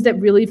the things that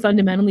really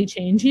fundamentally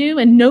change you.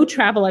 And no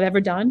travel I've ever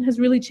done has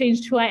really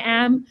changed who I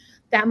am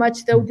that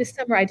much. Though this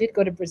summer I did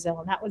go to Brazil,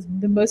 and that was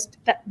the most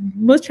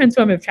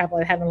transformative travel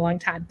I've had in a long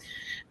time.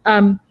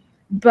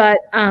 But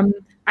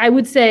I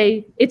would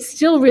say it's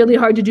still really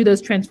hard to do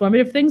those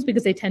transformative things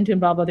because they tend to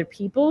involve other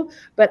people.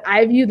 But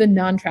I view the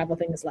non-travel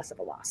thing as less of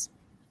a loss.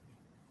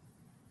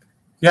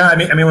 Yeah, I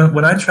mean,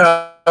 when I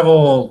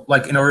travel,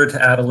 like in order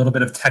to add a little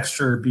bit of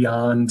texture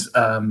beyond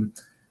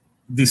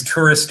these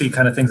touristy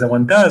kind of things that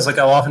one does, like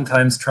I'll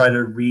oftentimes try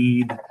to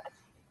read,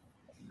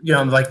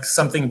 like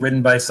something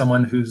written by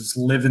someone who's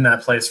lived in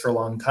that place for a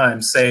long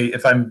time. Say,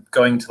 if I'm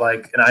going to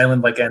like an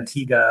island like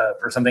Antigua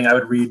or something, I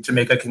would read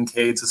Jamaica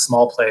Kincaid's A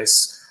Small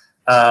Place,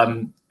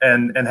 and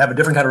have a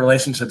different kind of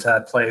relationship to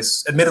that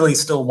place. Admittedly,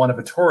 still one of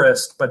a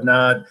tourist, but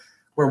not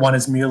where one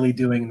is merely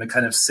doing the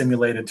kind of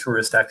simulated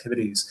tourist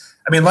activities.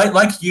 I mean,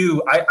 like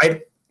you,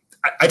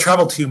 I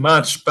travel too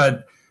much,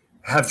 but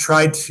have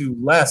tried to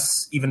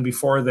less even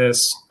before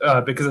this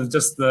because of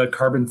just the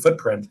carbon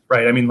footprint,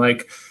 right? I mean,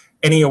 like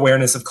any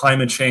awareness of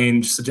climate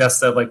change suggests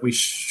that like we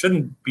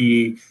shouldn't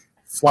be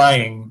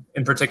flying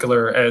in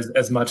particular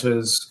as much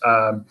as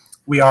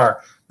we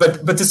are.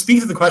 But to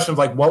speak to the question of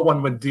like what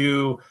one would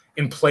do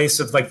in place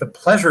of like the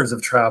pleasures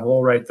of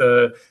travel, right?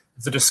 The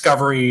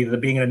discovery, the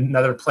being in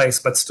another place,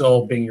 but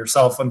still being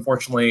yourself,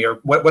 unfortunately, or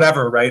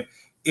whatever, right?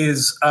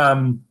 Is,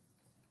 and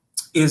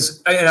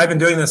I've been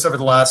doing this over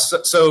the last,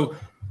 so,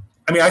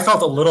 I mean, I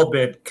felt a little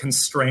bit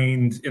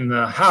constrained in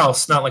the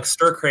house, not like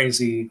stir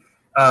crazy,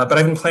 but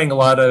I've been playing a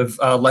lot of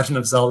Legend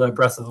of Zelda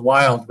Breath of the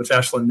Wild, which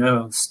Ashlyn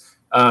knows,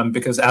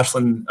 because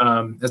Ashlyn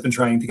has been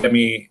trying to get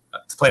me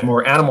to play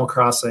more Animal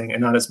Crossing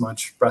and not as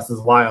much Breath of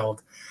the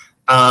Wild,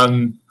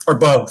 or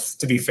both,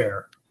 to be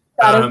fair.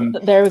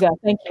 There we go.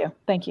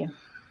 Thank you.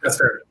 That's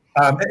fair.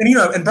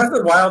 And Breath of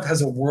the Wild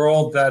has a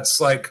world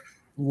that's like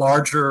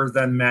larger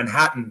than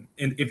Manhattan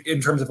in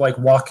terms of like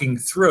walking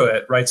through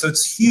it, right? So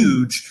it's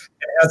huge.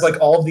 It has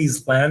like all of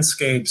these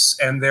landscapes,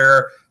 and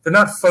they're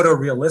not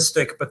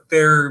photorealistic, but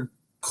they're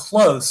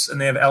close,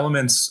 and they have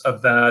elements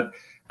of that.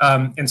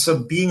 And so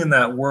being in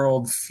that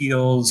world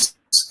feels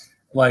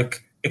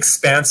like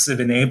expansive,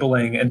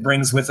 enabling, and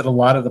brings with it a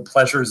lot of the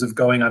pleasures of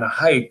going on a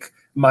hike,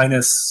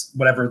 minus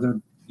whatever the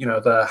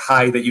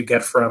high that you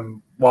get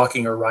from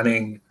walking or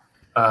running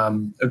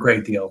a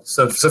great deal.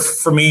 So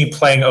for me,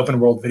 playing open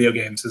world video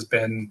games has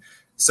been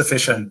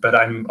sufficient, but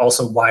I'm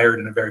also wired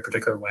in a very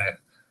particular way.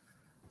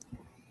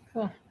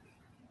 Cool.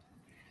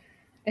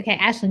 Okay,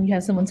 Ashlyn, you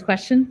have someone's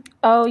question?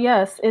 Oh,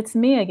 yes, it's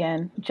me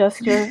again,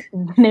 just your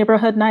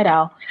neighborhood night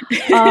owl.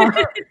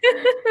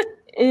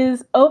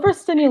 Is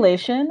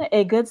overstimulation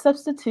a good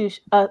substitute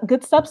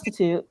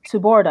to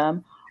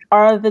boredom?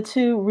 Are the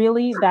two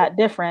really that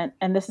different?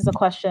 And this is a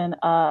question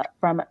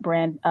from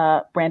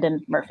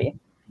Brandon Murphy.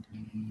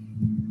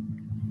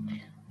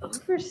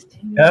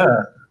 Yeah,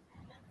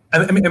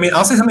 I mean,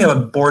 I'll say something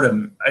about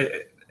boredom.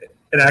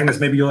 And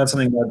Agnes, maybe you'll have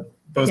something about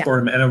both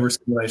boredom and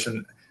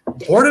overstimulation.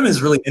 Boredom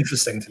is really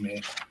interesting to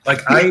me. Like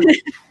I don't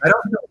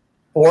feel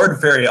bored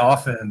very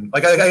often.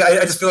 Like I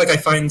just feel like I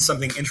find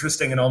something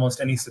interesting in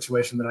almost any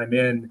situation that I'm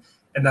in,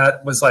 and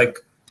that was like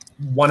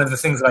one of the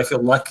things that I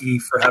feel lucky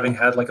for having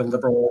had like a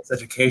liberal arts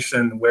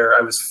education where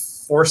I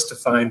was forced to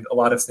find a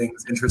lot of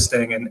things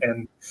interesting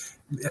and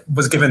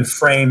was given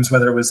frames,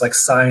 whether it was like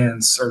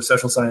science or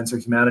social science or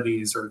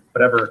humanities or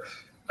whatever,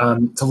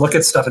 to look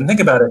at stuff and think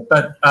about it.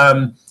 But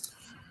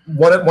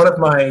one of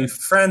my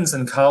friends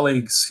and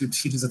colleagues who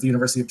teaches at the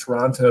University of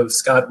Toronto,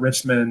 Scott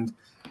Richmond,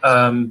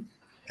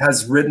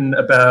 has written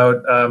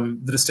about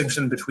the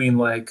distinction between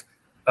like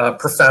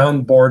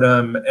profound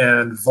boredom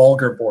and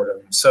vulgar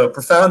boredom. So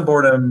profound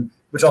boredom,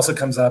 which also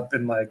comes up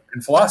in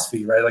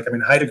philosophy, right? Like, I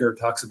mean, Heidegger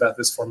talks about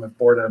this form of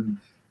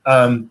boredom.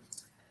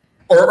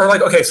 Or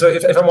like, okay, so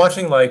if I'm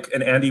watching like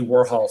an Andy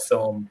Warhol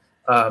film,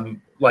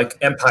 like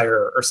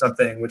Empire or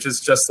something, which is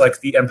just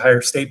like the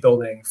Empire State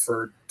Building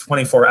for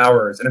 24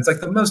 hours. And it's like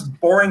the most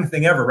boring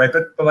thing ever, right?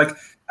 But like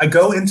I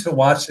go into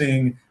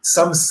watching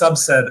some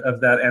subset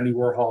of that Andy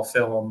Warhol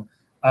film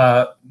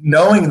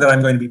knowing that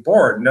I'm going to be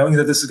bored, knowing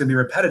that this is going to be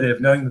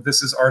repetitive, knowing that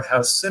this is art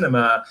house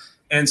cinema.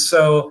 And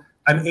so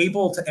I'm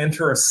able to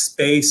enter a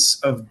space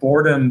of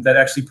boredom that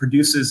actually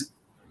produces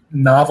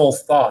novel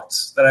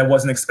thoughts that I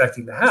wasn't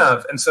expecting to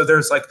have. And so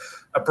there's like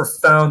a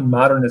profound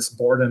modernist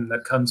boredom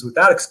that comes with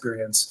that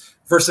experience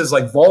versus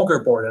like vulgar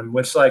boredom,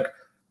 which like,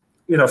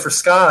 you know, for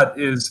Scott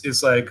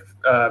is like,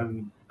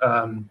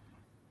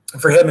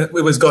 for him, it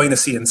was going to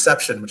see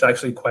Inception, which I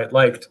actually quite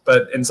liked.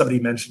 And somebody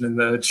mentioned in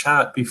the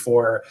chat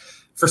before,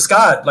 for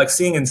Scott, like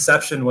seeing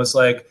Inception was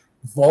like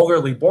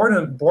vulgarly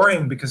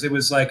boring because it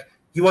was like,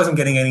 he wasn't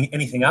getting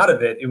anything out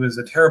of it. It was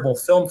a terrible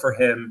film for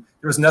him.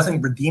 There was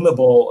nothing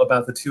redeemable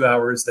about the 2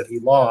 hours that he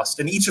lost.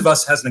 And each of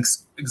us has an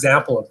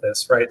example of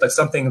this, right? Like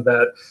something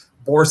that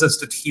bores us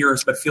to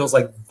tears, but feels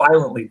like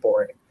violently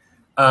boring.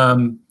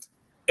 And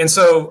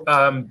so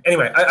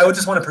anyway, I would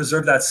just want to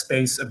preserve that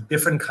space of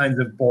different kinds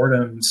of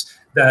boredoms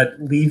that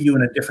leave you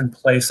in a different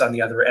place on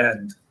the other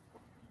end.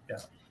 Yeah.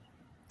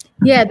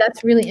 Yeah,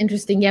 that's really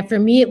interesting. Yeah, for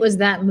me, it was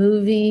that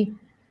movie.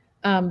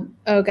 Oh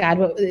God,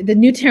 the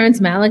new Terrence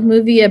Malick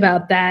movie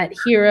about that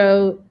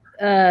hero.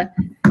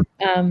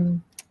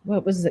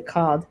 What was it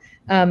called?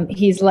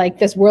 He's like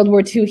this World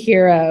War II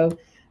hero,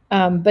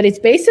 but it's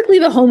basically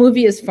the whole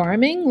movie is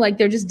farming. Like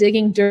they're just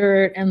digging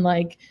dirt and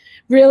like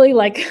really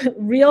like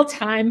real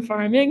time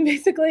farming.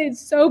 Basically,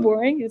 it's so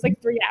boring. It's like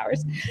 3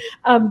 hours.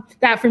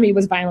 That for me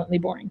was violently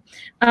boring.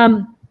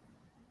 So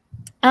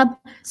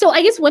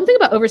I guess one thing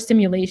about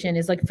overstimulation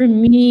is like for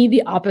me,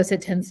 the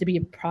opposite tends to be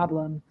a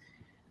problem.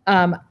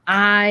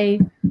 I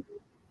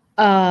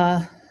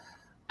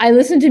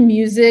listen to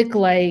music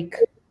like,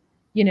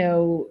 you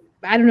know,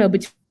 I don't know,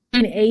 between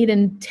 8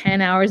 and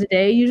 10 hours a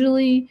day,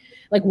 usually,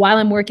 like while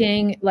I'm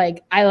working.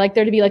 Like I like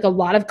there to be like a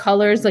lot of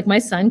colors. Like my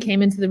son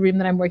came into the room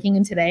that I'm working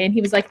in today and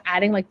he was like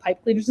adding like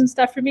pipe cleaners and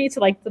stuff for me to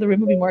like, for the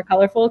room to be more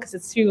colorful. Cause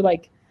it's too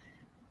like,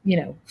 you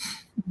know,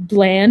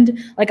 bland.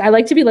 Like I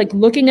like to be like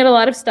looking at a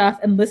lot of stuff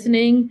and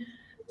listening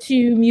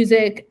to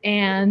music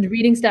and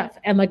reading stuff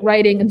and like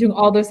writing and doing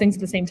all those things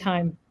at the same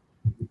time.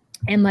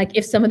 And like,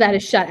 if some of that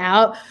is shut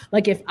out,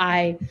 like if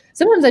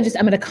sometimes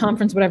I'm at a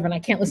conference, whatever, and I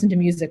can't listen to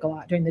music a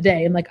lot during the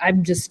day. And like,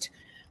 I'm just,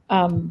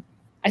 I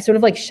sort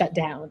of like shut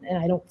down and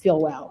I don't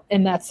feel well.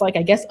 And that's like,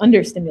 I guess,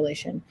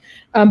 understimulation.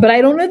 But I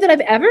don't know that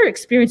I've ever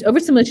experienced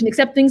overstimulation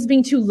except things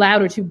being too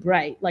loud or too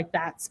bright. But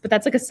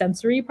that's like a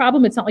sensory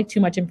problem. It's not like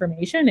too much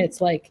information.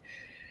 It's like,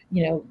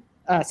 you know,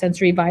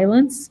 sensory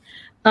violence.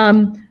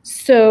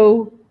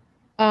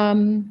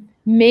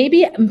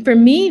 Maybe for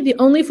me, the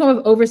only form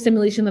of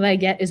overstimulation that I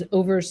get is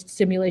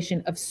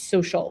overstimulation of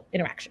social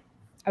interaction.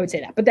 I would say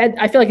that, but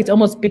I feel like it's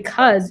almost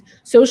because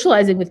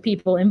socializing with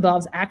people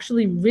involves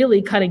actually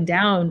really cutting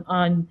down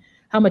on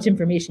how much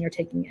information you're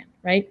taking in,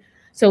 right?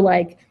 So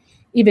like,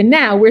 even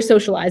now we're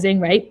socializing,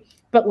 right?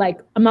 But like,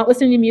 I'm not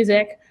listening to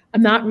music.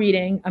 I'm not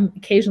reading. I'm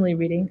occasionally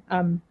reading.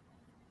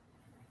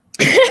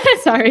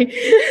 Sorry,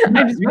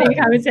 I'm just making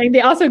a comment saying they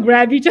also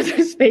grab each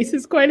other's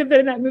faces quite a bit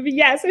in that movie.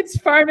 Yes, it's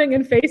farming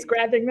and face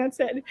grabbing. That's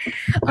it.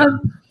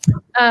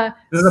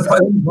 This is a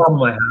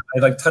problem I have. I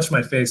like touch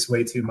my face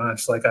way too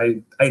much. Like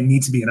I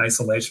need to be in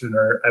isolation,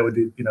 or I would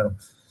do, you know,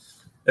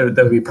 there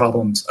would be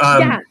problems.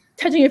 Yeah,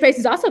 touching your face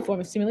is also a form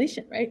of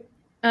stimulation, right?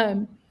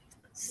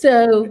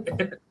 So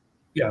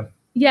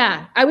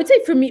yeah, I would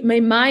say for me,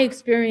 my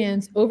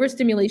experience,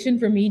 overstimulation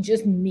for me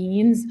just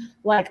means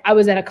like I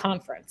was at a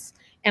conference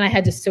and I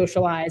had to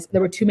socialize. There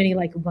were too many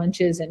like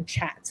lunches and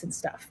chats and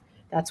stuff.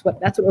 That's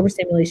what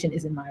overstimulation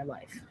is in my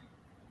life.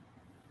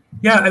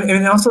 Yeah,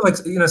 and also like,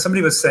 you know,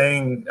 somebody was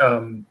saying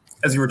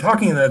as you were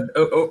talking that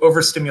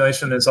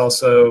overstimulation is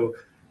also,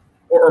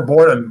 or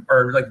boredom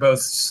are like both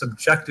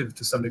subjective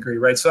to some degree,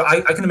 right? So I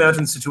can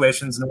imagine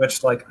situations in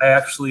which like I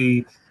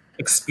actually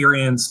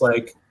experience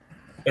like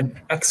an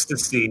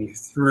ecstasy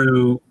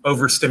through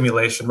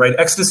overstimulation, right?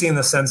 Ecstasy in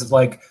the sense of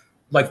like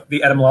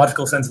the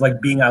etymological sense of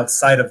like being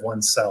outside of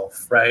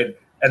oneself, right?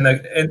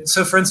 And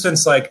so for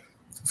instance, like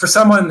for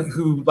someone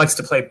who likes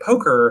to play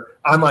poker,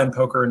 online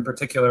poker in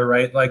particular,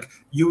 right? Like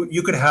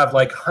you could have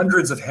like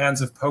hundreds of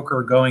hands of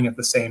poker going at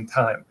the same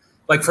time.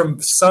 Like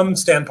from some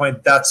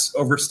standpoint, that's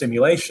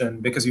overstimulation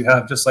because you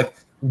have just like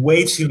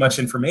way too much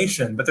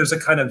information, but there's a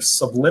kind of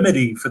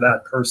sublimity for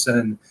that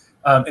person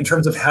in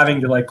terms of having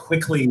to like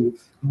quickly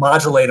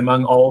modulate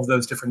among all of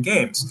those different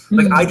games.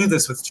 Like I do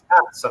this with chat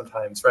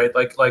sometimes, right?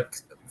 Like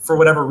for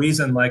whatever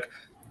reason, like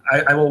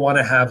I will want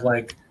to have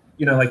like,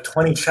 you know, like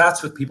 20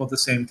 chats with people at the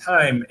same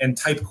time and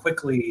type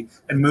quickly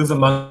and move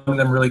among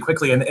them really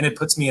quickly. And it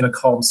puts me in a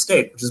calm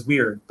state, which is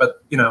weird,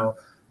 but you know,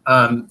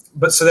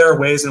 but so there are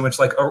ways in which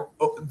like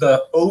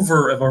the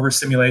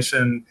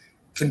overstimulation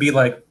can be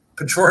like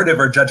pejorative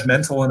or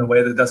judgmental in a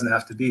way that doesn't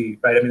have to be,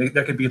 right? I mean,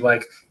 there could be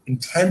like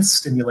intense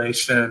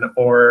stimulation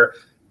or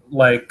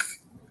like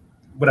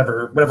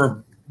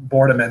whatever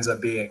boredom ends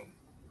up being.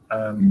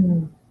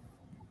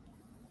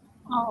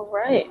 All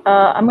right.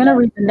 I'm going to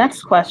read the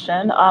next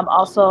question,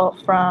 also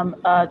from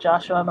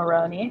Joshua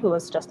Maroney, who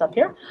was just up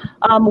here.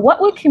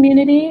 What would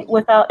community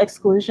without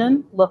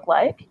exclusion look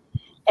like?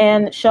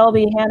 And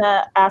Shelby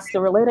Hannah asked a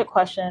related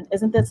question: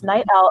 isn't this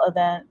night owl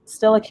event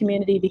still a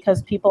community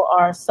because people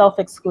are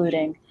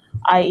self-excluding,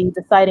 i.e.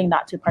 deciding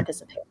not to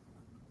participate?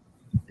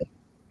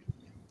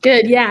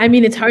 Good. Yeah. I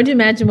mean, it's hard to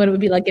imagine what it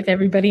would be like if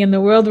everybody in the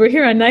world were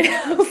here on Night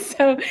Owl.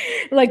 So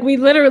like we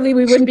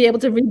wouldn't be able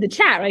to read the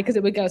chat, right? Because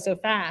it would go so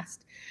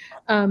fast.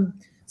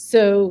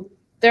 So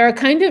there are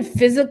kind of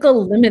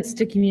physical limits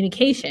to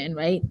communication,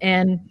 right?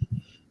 And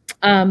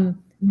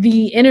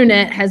the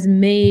internet has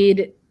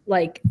made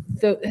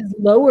has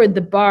lowered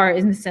the bar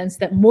in the sense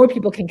that more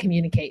people can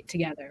communicate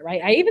together, right?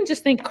 I even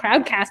just think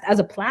Crowdcast as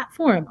a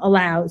platform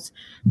allows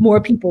more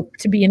people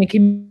to be in a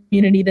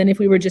community than if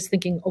we were just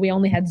thinking, oh, we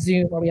only had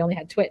Zoom or we only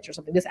had Twitch or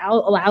something. This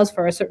allows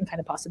for a certain kind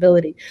of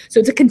possibility.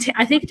 So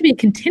I think it to be a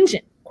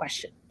contingent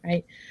question,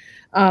 right?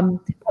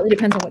 Probably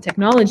depends on what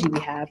technology we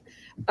have.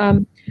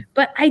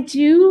 But I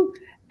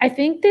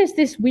think there's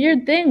this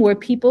weird thing where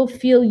people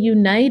feel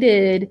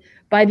united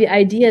by the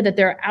idea that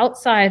they're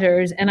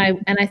outsiders. And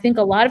I think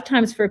a lot of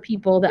times for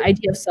people, the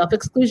idea of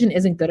self-exclusion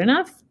isn't good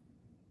enough.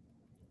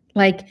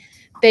 Like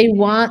they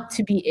want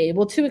to be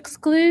able to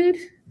exclude.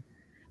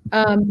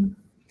 And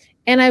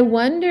I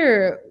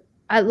wonder,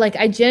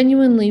 I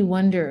genuinely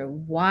wonder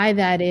why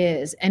that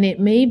is. And it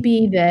may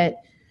be that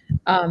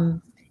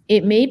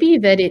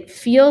it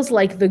feels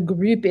like the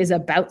group is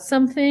about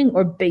something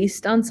or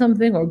based on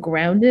something or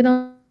grounded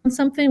on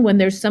something when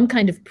there's some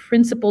kind of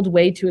principled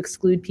way to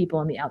exclude people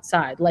on the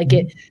outside. Like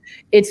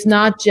it's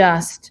not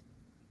just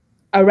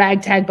a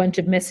ragtag bunch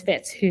of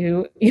misfits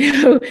who,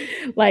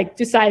 like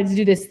decided to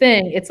do this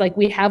thing. It's like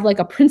we have like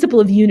a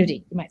principle of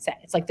unity, you might say.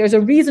 It's like there's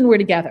a reason we're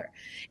together.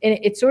 And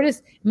it sort of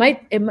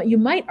you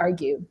might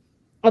argue,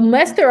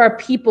 unless there are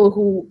people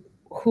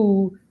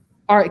who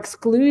are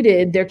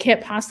excluded, there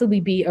can't possibly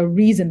be a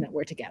reason that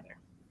we're together.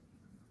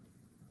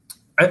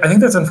 I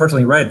think that's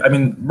unfortunately right. I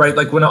mean, right,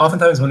 like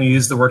oftentimes when we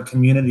use the word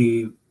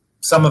community,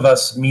 some of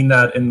us mean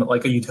that in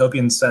like a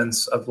utopian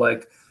sense of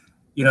like,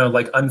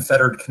 like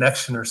unfettered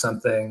connection or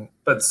something,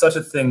 but such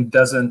a thing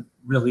doesn't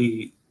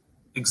really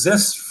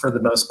exist for the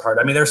most part.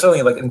 I mean, there's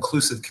certainly like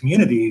inclusive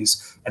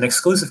communities and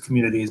exclusive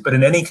communities, but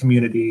in any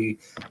community,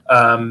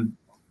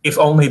 if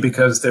only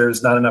because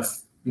there's not enough,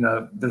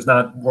 there's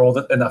not world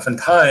enough in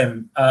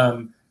time,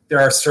 there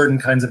are certain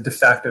kinds of de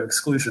facto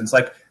exclusions.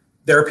 Like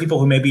there are people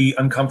who may be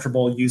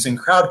uncomfortable using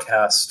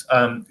Crowdcast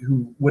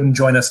who wouldn't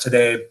join us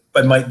today,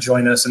 but might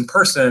join us in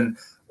person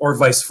or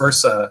vice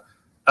versa.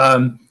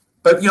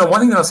 But one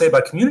thing that I'll say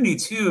about community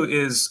too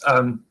is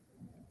I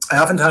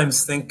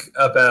oftentimes think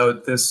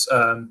about this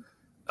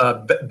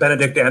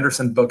Benedict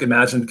Anderson book,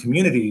 Imagined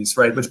Communities,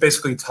 right, which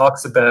basically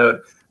talks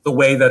about the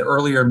way that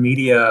earlier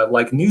media,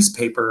 like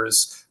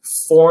newspapers,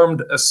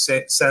 formed a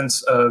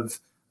sense of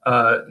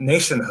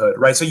nationhood,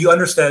 right? So you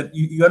understood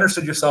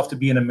yourself to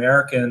be an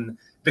American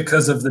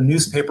because of the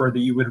newspaper that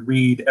you would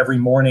read every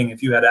morning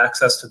if you had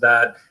access to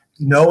that,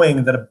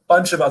 knowing that a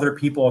bunch of other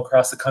people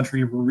across the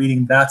country were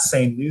reading that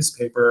same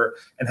newspaper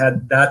and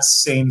had that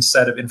same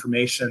set of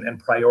information and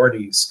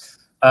priorities.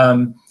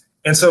 And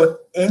so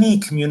any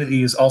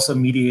community is also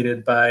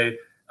mediated by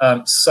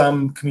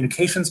some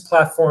communications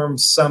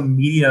platforms, some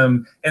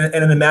medium, and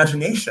an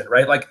imagination,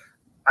 right?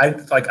 I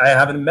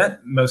haven't met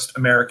most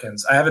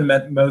Americans. I haven't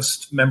met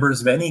most members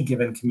of any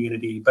given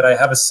community, but I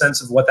have a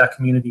sense of what that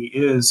community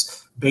is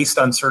based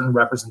on certain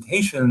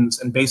representations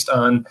and based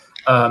on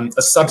a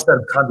subset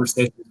of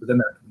conversations within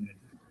that community.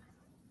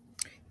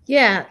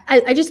 Yeah,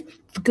 I just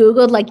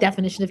Googled like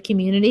definition of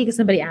community because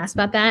somebody asked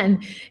about that,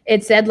 and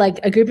it said like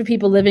a group of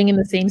people living in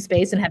the same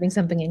space and having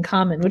something in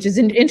common, which is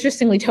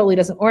interestingly totally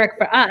doesn't work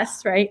for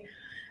us, right?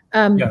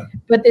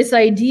 But this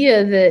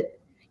idea that,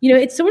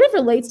 it sort of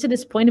relates to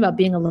this point about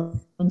being alone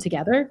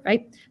together,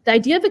 right? The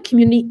idea of a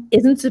community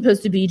isn't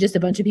supposed to be just a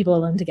bunch of people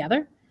alone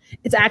together.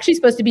 It's actually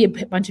supposed to be a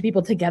bunch of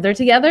people together.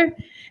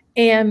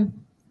 And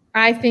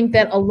I think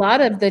that a lot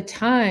of the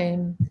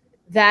time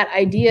that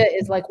idea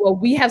is like, well,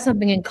 we have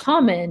something in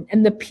common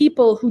and the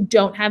people who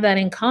don't have that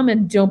in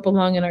common don't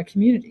belong in our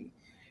community,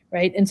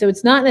 right? And so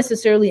it's not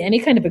necessarily any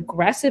kind of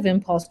aggressive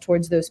impulse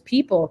towards those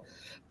people,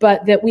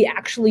 but that we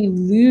actually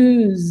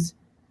lose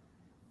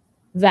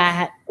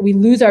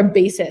our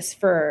basis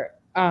for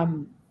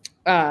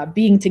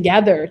being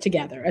together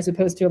as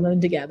opposed to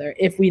alone together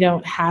if we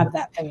don't have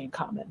that thing in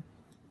common.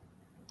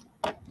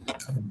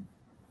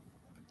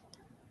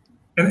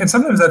 And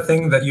sometimes that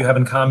thing that you have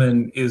in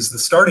common is the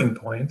starting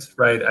point,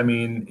 right? I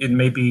mean, it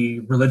may be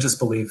religious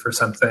belief or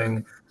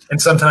something.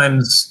 And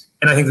sometimes,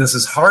 and I think this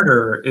is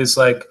harder, is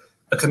like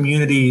a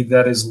community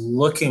that is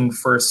looking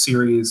for a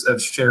series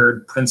of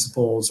shared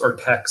principles or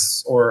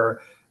texts or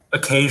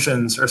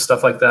occasions or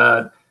stuff like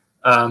that.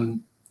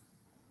 And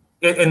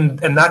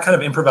that kind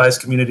of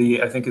improvised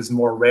community, I think, is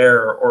more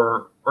rare,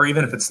 or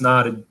even if it's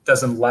not, it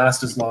doesn't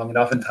last as long. And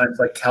oftentimes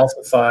like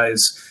calcifies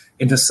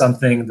into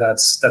something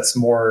that's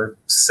more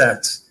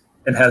set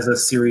and has a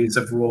series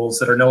of rules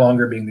that are no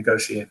longer being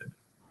negotiated.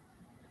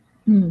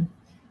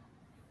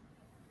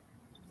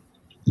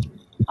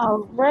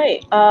 All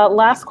right.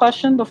 Last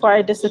question before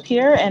I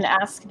disappear and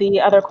ask the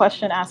other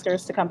question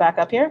askers to come back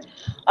up here.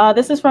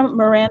 This is from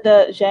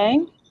Miranda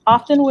Zhang.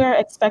 Often we're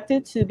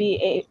expected to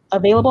be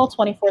available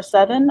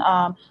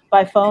 24/7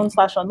 by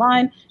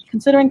phone/online.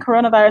 Considering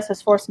coronavirus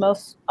has forced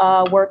most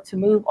work to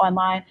move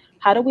online,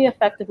 how do we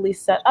effectively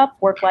set up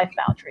work-life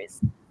boundaries?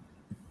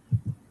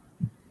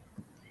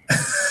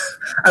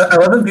 I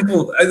love when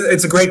people,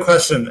 it's a great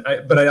question,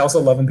 but I also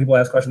love when people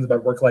ask questions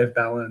about work-life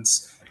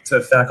balance to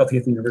faculty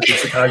at the University of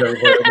Chicago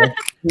who are like,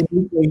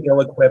 completely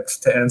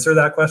ill-equipped to answer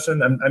that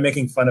question. I'm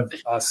making fun of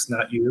us,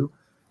 not you.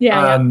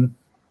 Yeah.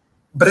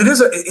 But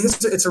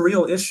it's a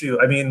real issue.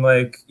 I mean,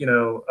 like, you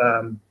know,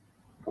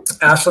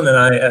 Ashlyn and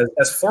I,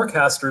 as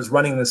forecasters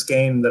running this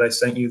game that I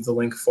sent you the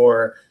link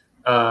for,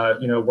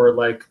 you know, we're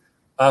like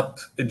up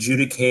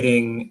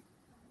adjudicating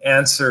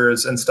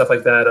answers and stuff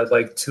like that at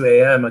like 2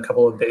 a.m. a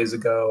couple of days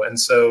ago. And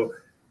so,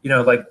 you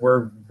know, like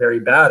we're very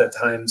bad at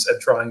times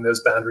at drawing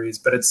those boundaries,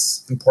 but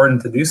it's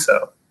important to do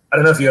so. I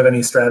don't know if you have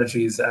any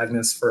strategies,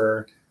 Agnes,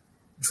 for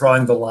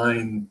drawing the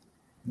line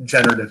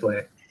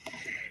generatively.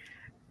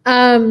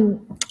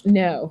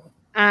 No.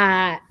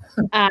 I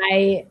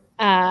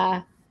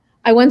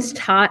once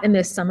taught in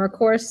this summer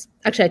course.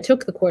 Actually, I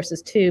took the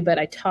courses too, but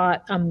I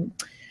taught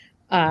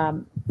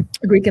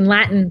Greek and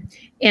Latin.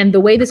 And the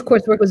way this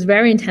course worked was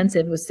very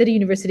intensive. It was City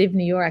University of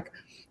New York.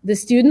 The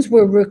students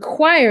were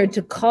required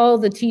to call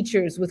the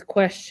teachers with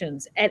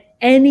questions at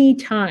any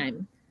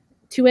time,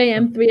 2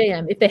 a.m., 3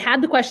 a.m. If they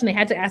had the question, they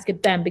had to ask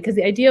it then, because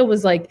the idea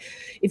was like,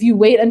 if you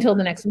wait until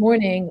the next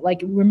morning,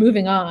 like we're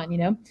moving on, you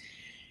know?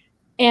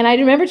 And I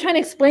remember trying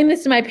to explain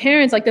this to my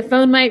parents, like the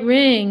phone might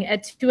ring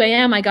at 2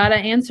 a.m. I got to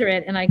answer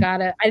it. And I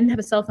didn't have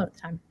a cell phone at the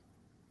time.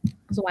 It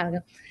was a while ago.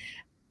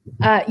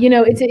 You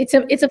know, it's a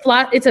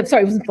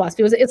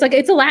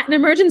Latin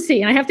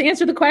emergency, and I have to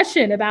answer the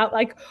question about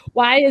like,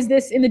 why is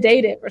this in the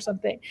dative or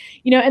something,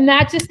 you know, and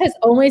that just has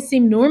always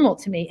seemed normal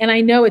to me. And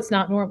I know it's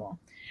not normal,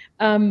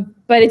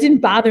 but it didn't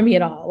bother me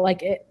at all.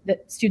 Like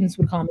that students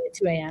would call me at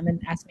 2 a.m. and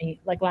ask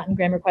me like Latin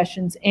grammar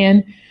questions.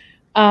 And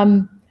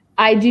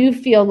I do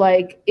feel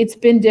like it's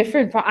been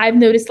different. I've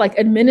noticed like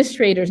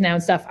administrators now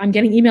and stuff, I'm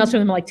getting emails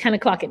from them at like 10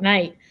 o'clock at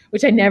night,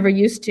 which I never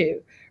used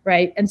to.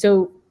 Right. And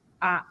so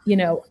you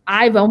know,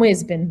 I've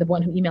always been the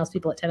one who emails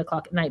people at 10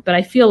 o'clock at night, but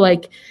I feel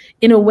like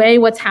in a way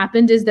what's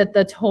happened is that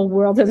the whole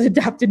world has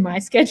adopted my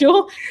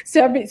schedule.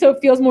 So it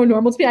feels more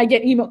normal to me. I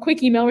get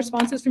quick email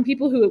responses from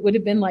people who it would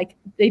have been like,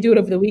 they do it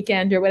over the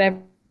weekend or whatever.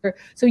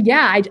 So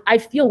yeah, I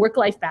feel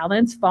work-life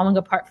balance falling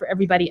apart for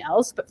everybody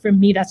else, but for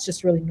me, that's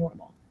just really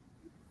normal.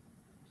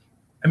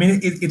 I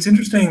mean, it's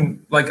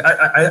interesting. Like,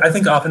 I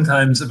think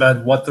oftentimes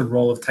about what the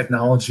role of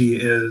technology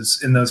is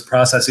in those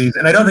processes.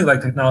 And I don't think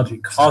like technology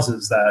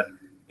causes that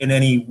in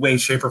any way,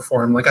 shape, or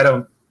form. Like, I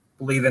don't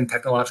believe in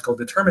technological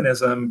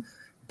determinism,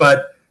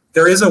 but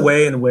there is a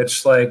way in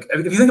which, like,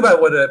 if you think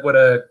about what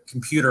a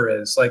computer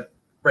is, like,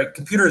 right,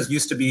 computers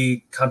used to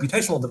be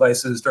computational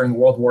devices during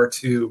World War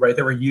II, right?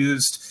 They were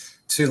used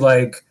to,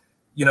 like,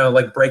 you know,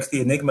 like break the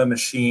Enigma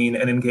machine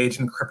and engage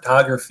in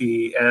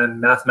cryptography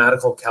and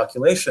mathematical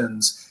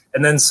calculations.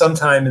 And then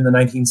sometime in the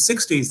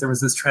 1960s, there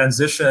was this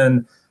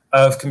transition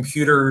of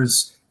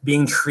computers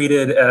being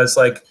treated as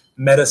like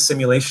meta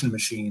simulation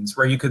machines,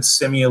 where you could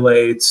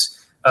simulate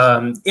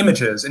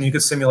images and you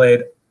could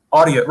simulate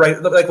audio,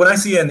 right? Like when I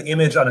see an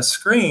image on a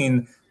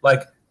screen,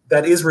 like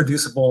that is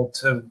reducible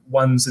to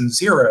ones and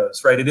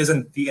zeros, right? It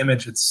isn't the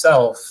image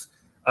itself.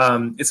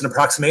 It's an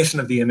approximation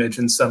of the image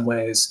in some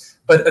ways.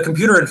 But a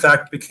computer, in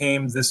fact,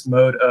 became this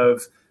mode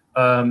of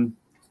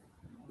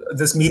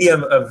this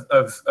medium of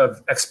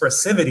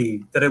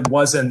expressivity that it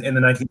wasn't in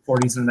the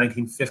 1940s and the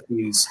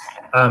 1950s,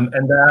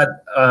 and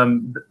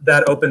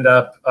that opened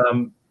up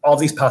all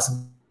these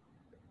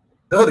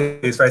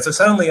possibilities, right? So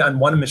suddenly on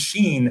one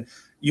machine,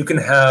 you can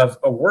have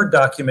a Word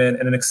document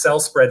and an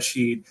Excel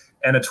spreadsheet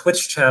and a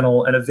Twitch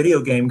channel and a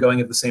video game going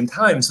at the same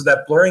time. So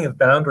that blurring of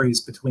boundaries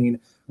between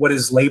what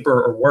is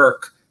labor or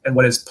work and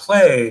what is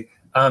play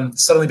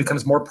suddenly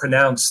becomes more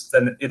pronounced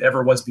than it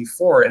ever was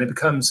before. And it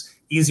becomes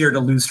easier to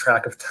lose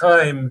track of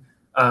time.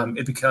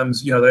 It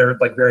becomes, you know, there are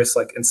like various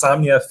like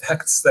insomnia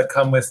effects that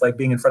come with like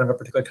being in front of a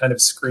particular kind of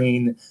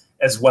screen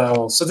as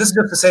well. So this is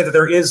just to say that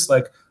there is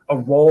like a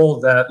role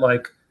that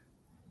like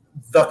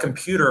the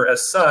computer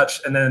as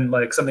such, and then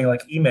like something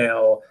like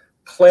email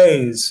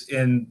plays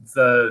in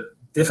the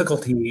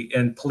difficulty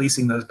in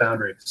policing those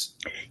boundaries.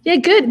 Yeah,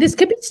 good. This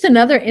could be just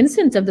another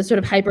instance of the sort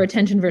of hyper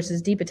attention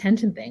versus deep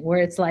attention thing, where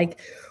it's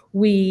like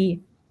we,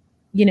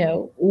 you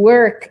know,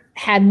 work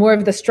had more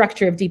of the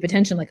structure of deep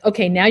attention. Like,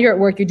 okay, now you're at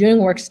work, you're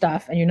doing work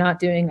stuff and you're not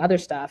doing other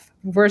stuff,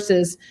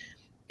 versus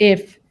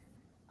if,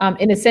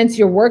 in a sense,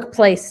 your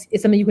workplace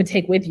is something you can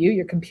take with you,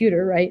 your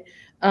computer, right?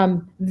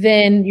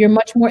 Then you're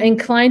much more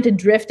inclined to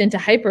drift into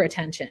hyper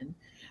attention.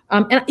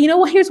 And you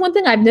know, here's one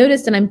thing I've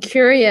noticed, and I'm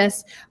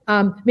curious.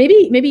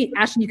 Maybe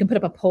Ashley, you can put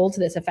up a poll to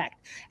this effect.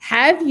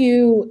 Have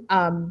you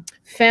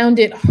found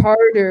it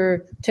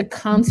harder to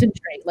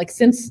concentrate, like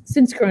since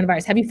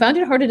coronavirus? Have you found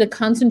it harder to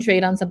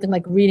concentrate on something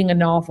like reading a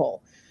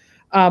novel,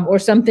 or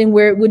something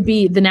where it would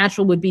be the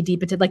natural would be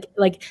deep into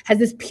like has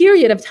this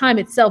period of time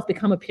itself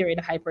become a period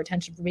of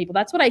hypertension for people?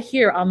 That's what I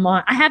hear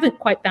online. I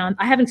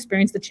haven't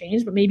experienced the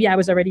change, but maybe I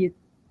was already,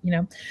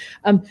 it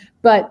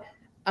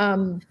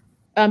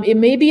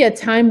may be a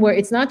time where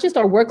it's not just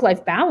our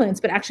work-life balance,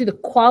 but actually the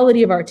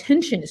quality of our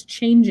attention is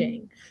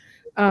changing.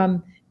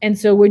 And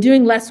so we're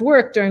doing less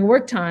work during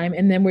work time,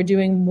 and then we're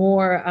doing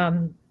more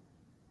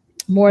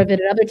of it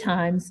at other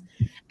times.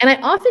 And I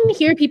often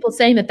hear people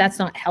saying that that's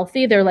not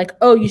healthy. They're like,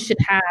 oh, you should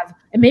have,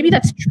 and maybe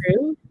that's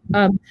true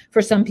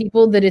for some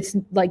people, that it's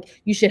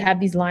like you should have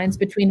these lines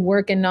between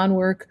work and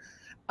non-work.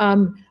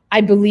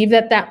 I believe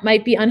that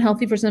might be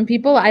unhealthy for some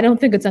people. I don't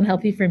think it's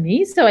unhealthy for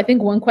me. So I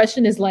think one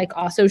question is like,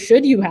 also,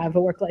 should you have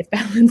a work-life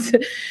balance?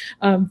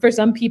 For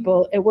some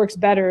people, it works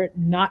better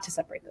not to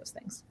separate those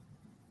things.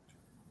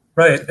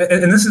 Right,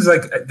 and this is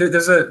like,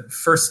 there's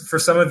for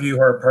some of you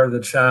who are part of the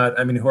chat,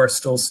 I mean, who are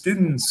still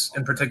students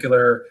in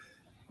particular,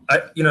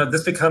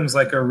 this becomes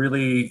like a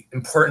really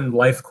important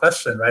life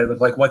question, right? Of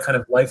like what kind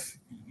of life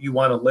you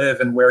want to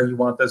live and where you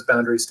want those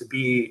boundaries to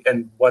be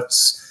and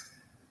what's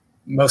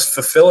most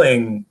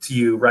fulfilling to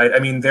you, right? I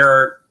mean,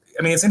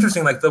 it's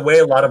interesting, like the way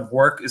a lot of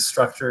work is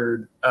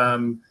structured,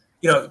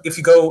 if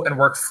you go and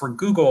work for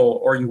Google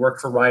or you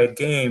work for Riot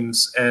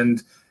Games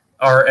and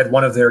are at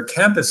one of their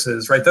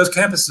campuses, right? Those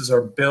campuses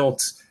are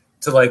built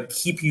to like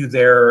keep you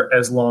there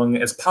as long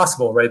as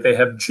possible, right? They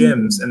have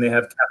gyms and they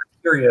have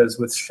cafeterias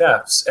with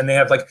chefs, and they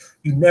have like,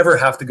 you never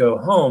have to go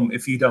home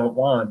if you don't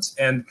want.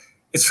 And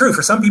it's true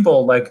for some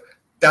people, like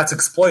that's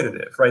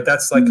exploitative, right?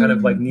 That's like kind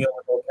of like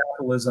neoliberal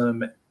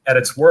capitalism at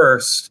its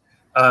worst,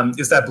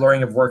 is that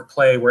blurring of work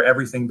play where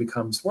everything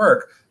becomes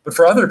work. But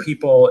for other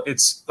people,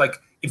 it's like,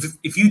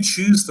 if you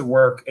choose the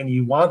work and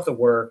you want the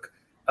work,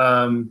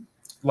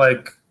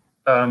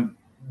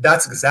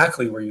 that's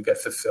exactly where you get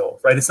fulfilled,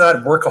 right? It's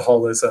not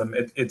workaholism.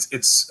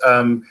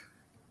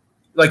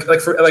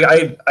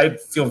 I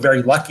feel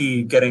very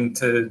lucky getting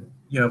to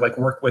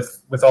work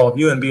with all of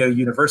you and be at a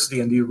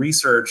university and do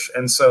research,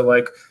 and so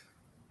like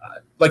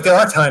there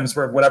are times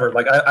where whatever,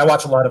 like I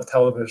watch a lot of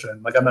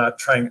television. Like I'm not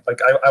trying, like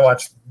I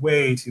watch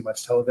way too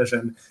much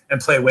television and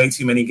play way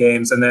too many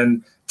games, and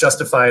then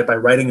justify it by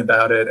writing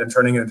about it and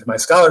turning it into my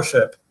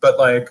scholarship. But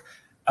like.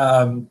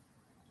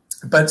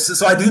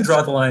 So I do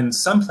draw the line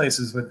some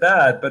places with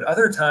that, but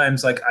other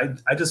times, like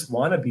I just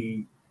want to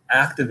be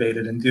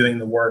activated in doing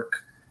the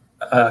work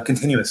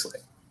continuously.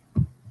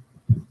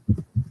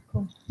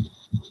 Cool.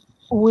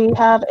 We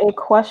have a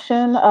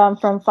question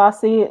from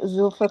Fasi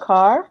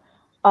Zulfikar.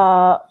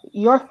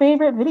 Your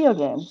favorite video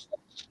games?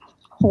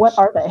 What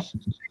are they?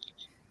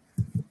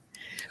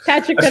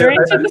 Patrick, better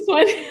answer this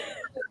one.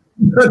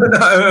 No,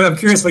 I'm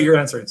curious what your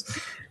answer is.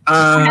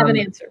 I have an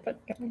answer, but.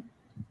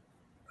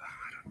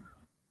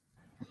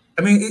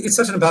 I mean, it's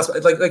such an impossible,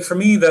 like for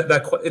me, that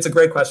it's a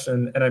great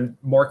question, and I'm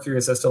more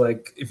curious as to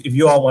like if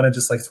you all want to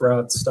just like throw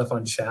out stuff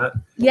on chat.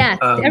 Yeah,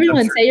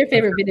 everyone say your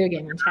favorite video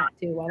game in chat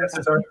too. While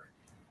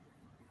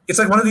it's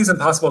like one of these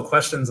impossible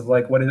questions of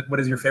like what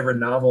is your favorite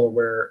novel,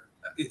 where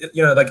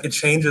like it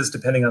changes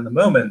depending on the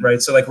moment,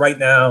 right? So like right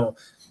now,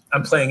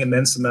 I'm playing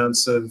immense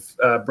amounts of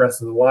Breath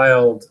of the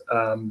Wild,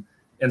 and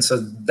so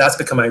that's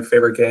become my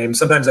favorite game.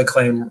 Sometimes I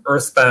claim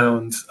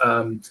Earthbound.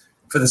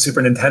 For the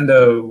Super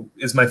Nintendo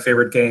is my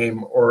favorite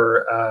game,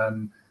 or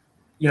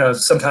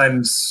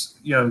sometimes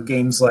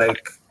games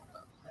like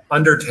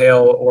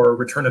Undertale or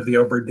Return of the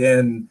Obra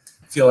Dinn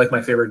feel like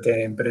my favorite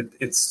game, but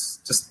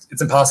it's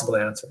impossible to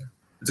answer.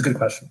 It's a good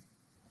question.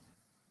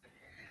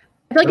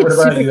 I feel like it's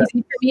super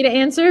easy for me to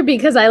answer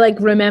because I like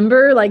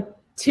remember like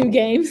two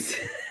games.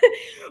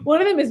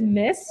 One of them is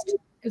Myst.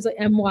 It was like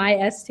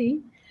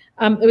MYST.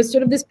 It was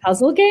sort of this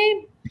puzzle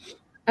game.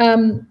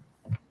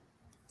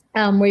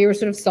 Where you were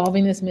sort of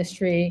solving this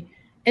mystery.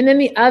 And then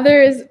the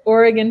other is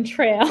Oregon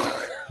Trail,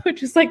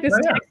 which is like this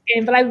text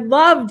game, but I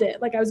loved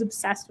it. Like I was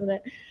obsessed with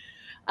it.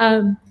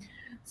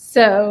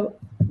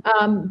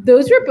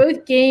 Those were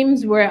both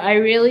games where I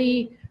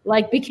really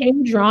like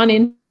became drawn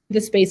into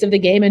the space of the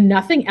game, and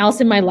nothing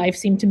else in my life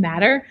seemed to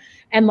matter.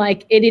 And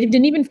like, it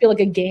didn't even feel like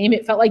a game.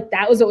 It felt like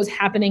that was what was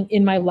happening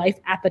in my life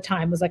at the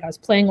time. It was like I was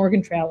playing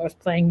Oregon Trail, I was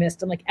playing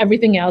Myst, and like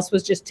everything else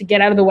was just to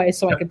get out of the way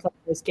so I could play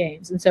those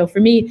games. And so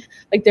for me,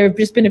 like there have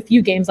just been a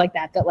few games like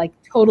that like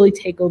totally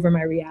take over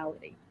my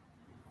reality.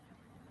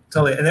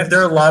 Totally, and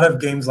there are a lot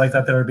of games like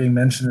that are being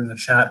mentioned in the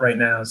chat right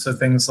now. So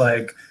things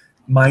like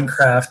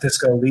Minecraft,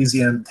 Disco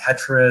Elysium,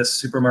 Tetris,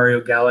 Super Mario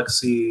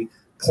Galaxy,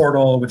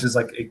 Portal, which is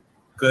like a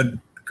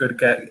good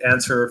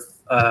answer.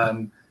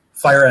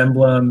 Fire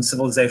Emblem,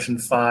 Civilization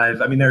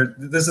 5. I mean,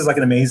 this is like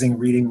an amazing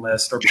reading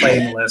list or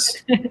playing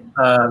list.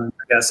 I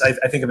guess I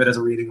think of it as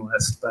a reading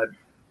list, but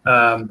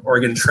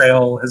Oregon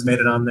Trail has made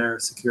it on there.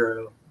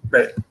 Sekiro,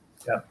 great,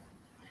 yeah.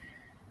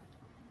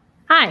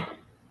 Hi.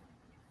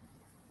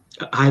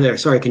 Hi there.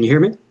 Sorry, can you hear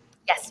me?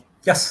 Yes.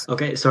 Yes.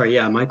 Okay. Sorry.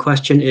 Yeah. My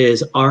question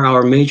is: are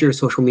our major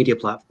social media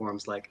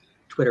platforms like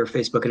Twitter,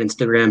 Facebook, and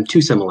Instagram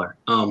too similar?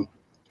 I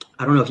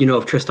don't know if you know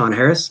of Tristan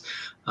Harris.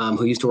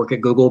 who used to work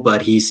at Google,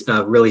 but he's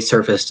really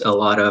surfaced a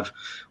lot of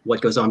what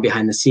goes on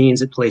behind the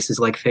scenes at places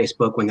like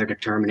Facebook when they're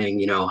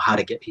determining, how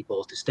to get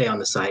people to stay on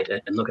the site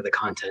and look at the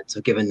content.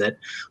 So given that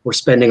we're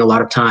spending a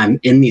lot of time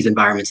in these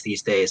environments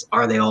these days,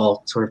 are they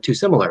all sort of too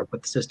similar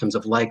with the systems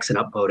of likes and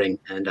upvoting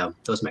and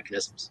those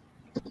mechanisms?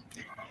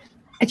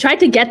 I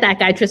tried to get that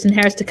guy, Tristan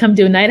Harris, to come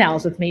do Night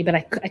Owls with me, but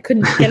I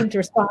couldn't get him to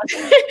respond.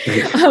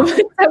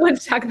 I wanted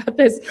to talk about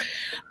this.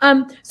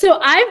 So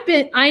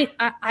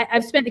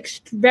I've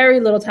spent very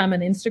little time on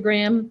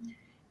Instagram,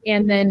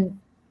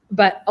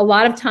 but a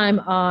lot of time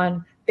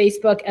on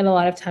Facebook and a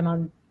lot of time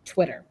on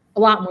Twitter. A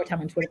lot more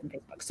time on Twitter than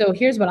Facebook. So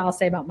here's what I'll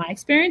say about my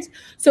experience.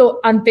 So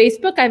on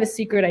Facebook, I have a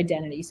secret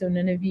identity. So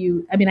none of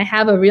you, I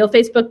have a real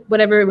Facebook,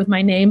 whatever, with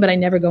my name, but I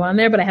never go on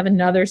there. But I have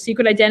another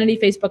secret identity,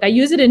 Facebook. I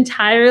use it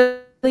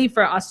entirely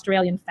for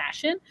Australian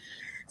fashion.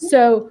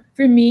 So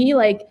for me,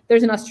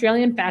 there's an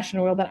Australian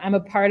fashion world that I'm a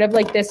part of.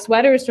 This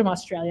sweater is from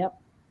Australia.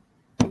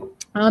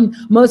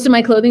 Most of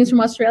my clothing is from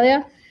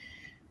Australia.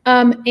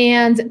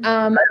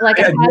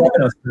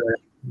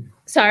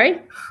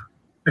 Sorry?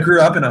 I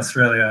grew up in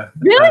Australia.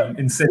 Really?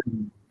 In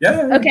Sydney.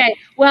 Yeah. Okay.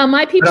 Well,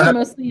 my people are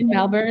mostly in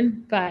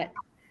Melbourne, but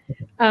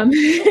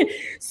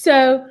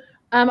so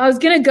I was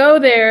gonna go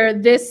there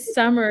this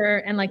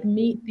summer and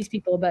meet these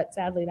people, but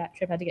sadly that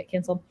trip had to get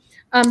canceled.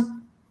 For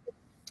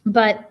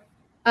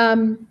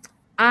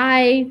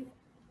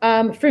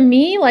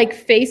me,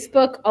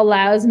 Facebook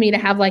allows me to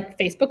have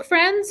Facebook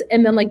friends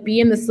and then be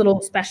in this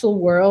little special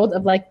world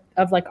of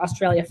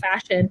Australia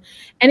fashion,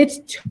 and it's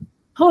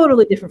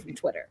totally different from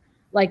Twitter.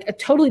 A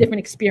totally different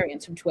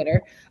experience from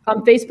Twitter.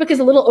 Facebook is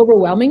a little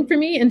overwhelming for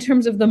me in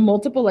terms of the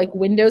multiple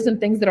windows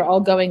and things that are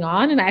all going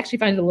on. And I actually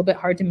find it a little bit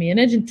hard to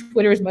manage. And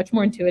Twitter is much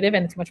more intuitive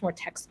and it's much more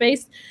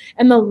text-based.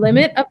 And the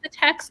limit of the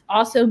text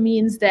also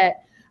means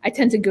that I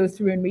tend to go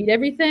through and read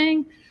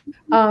everything.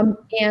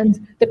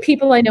 And the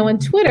people I know on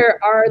Twitter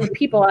are the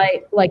people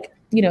I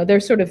they're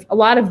sort of, a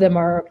lot of them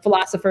are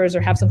philosophers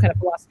or have some kind of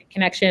philosophy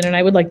connection. And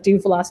I would do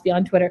philosophy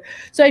on Twitter.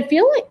 So I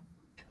feel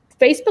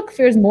Facebook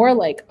feels more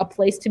like a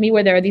place to me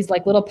where there are these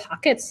little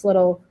pockets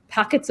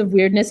of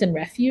weirdness and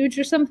refuge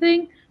or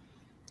something.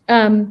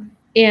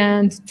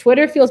 And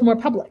Twitter feels more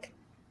public.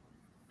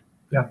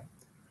 Yeah.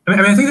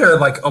 I think there are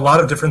a lot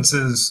of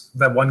differences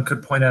that one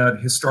could point out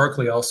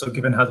historically also,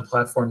 given how the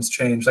platforms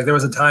changed. There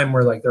was a time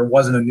where there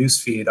wasn't a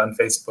news feed on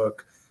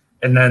Facebook,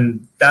 and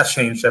then that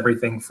changed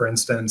everything, for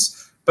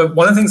instance. But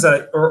one of the things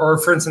that, or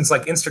for instance,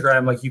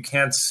 Instagram, you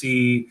can't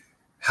see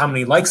how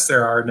many likes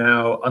there are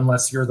now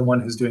unless you're the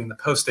one who's doing the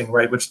posting,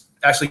 right? Which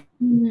actually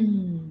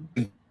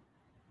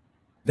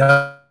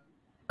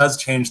does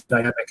change the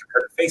dynamic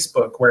compared to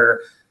Facebook,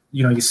 where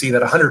you see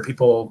that 100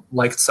 people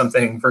liked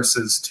something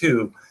versus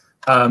 2.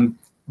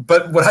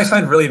 But what I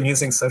find really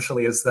amusing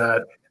socially is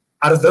that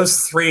out of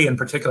those 3 in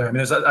particular,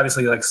 there's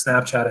obviously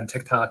Snapchat and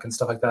TikTok and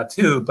stuff like that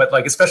too, but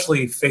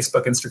especially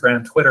Facebook,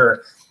 Instagram,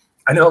 Twitter,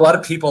 I know a lot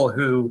of people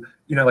who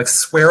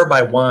swear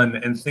by one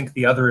and think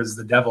the other is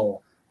the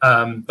devil.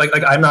 I'm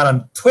not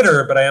on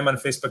Twitter, but I am on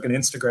Facebook and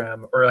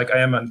Instagram, or I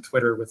am on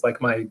Twitter with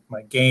my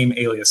game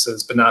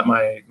aliases, but not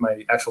my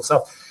actual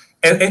self.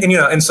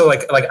 And so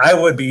I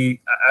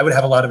would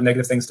have a lot of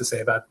negative things to say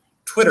about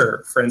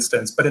Twitter, for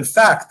instance, but in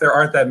fact, there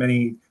aren't that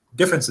many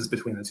differences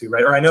between the two,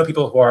 right? Or I know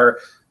people who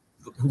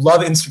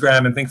love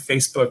Instagram and think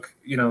Facebook,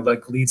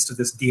 leads to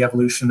this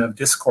de-evolution of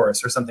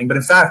discourse or something. But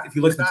in fact, if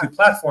you look at the two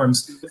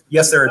platforms,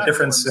 yes, there are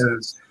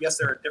differences.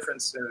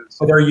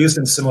 But they're used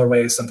in similar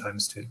ways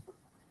sometimes too.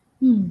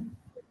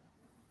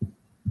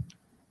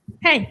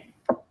 Hey.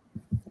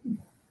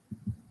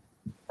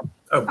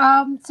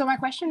 Oh. So my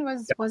question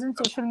wasn't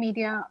social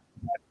media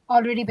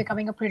already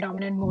becoming a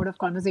predominant mode of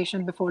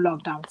conversation before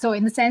lockdown? So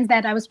in the sense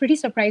that I was pretty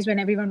surprised when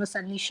everyone was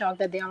suddenly shocked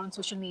that they are on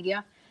social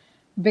media,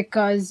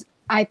 because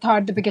I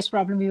thought the biggest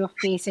problem we were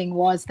facing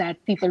was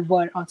that people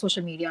were on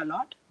social media a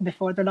lot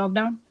before the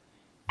lockdown.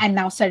 And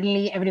now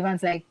suddenly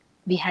everyone's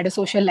we had a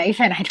social life,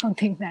 and I don't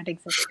think that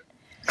existed.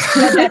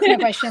 But that's my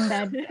question.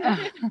 That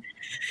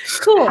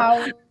cool.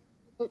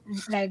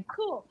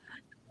 Cool.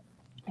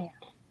 Yeah.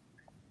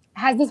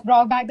 Has this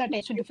brought back the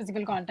attention to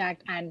physical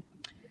contact, and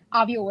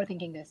are we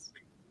overthinking this,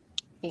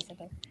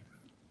 basically?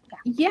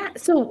 Yeah.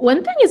 So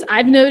one thing is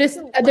I've noticed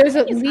there's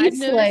at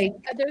least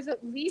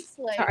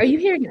Are you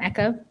hearing an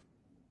echo?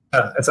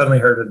 I suddenly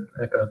heard an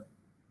echo.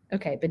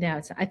 Okay, but now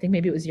I think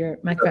maybe it was your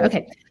microphone.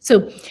 Okay.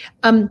 So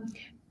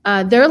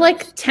there are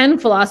 10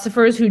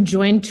 philosophers who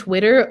joined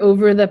Twitter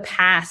over the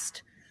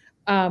past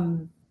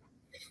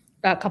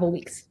couple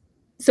weeks.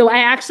 So I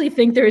actually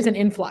think there is an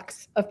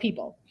influx of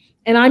people,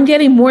 and I'm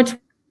getting more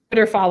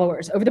Twitter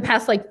followers. Over the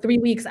past 3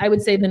 weeks, I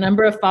would say the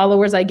number of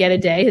followers I get a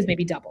day has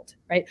maybe doubled,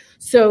 right?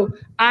 So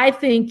I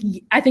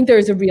think there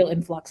is a real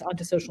influx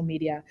onto social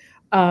media.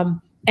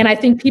 And I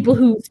think people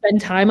who spend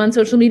time on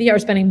social media are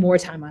spending more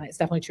time on it. It's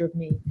definitely true of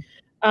me.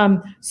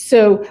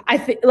 So I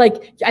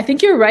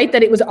think you're right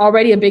that it was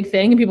already a big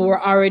thing and people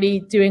were already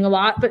doing a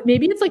lot, but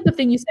maybe it's like the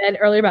thing you said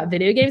earlier about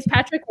video games,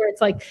 Patrick, where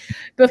it's like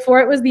before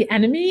it was the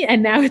enemy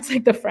and now it's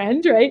like the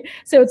friend, right?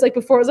 So it's like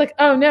before it was like,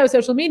 oh no,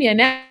 social media.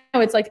 Now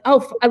it's like,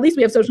 oh, at least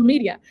we have social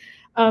media.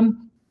 I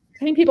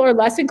think people are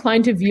less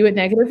inclined to view it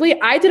negatively.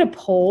 I did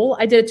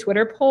a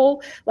Twitter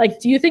poll. Like,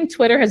 do you think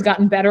Twitter has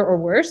gotten better or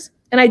worse?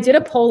 And I did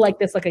a poll like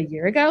this like a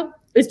year ago.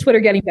 Is Twitter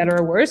getting better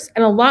or worse?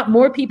 And a lot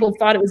more people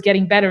thought it was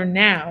getting better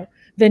now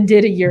than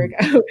did a year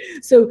ago.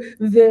 So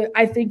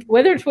I think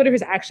whether Twitter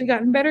has actually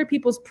gotten better,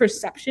 people's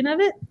perception of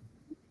it,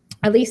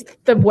 at least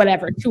the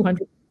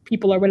 200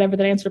 people or whatever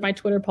that answered my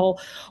Twitter poll,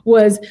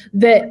 was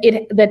that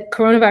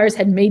coronavirus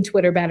had made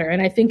Twitter better.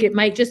 And I think it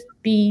might just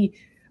be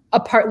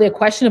partly a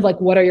question of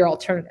like, what are your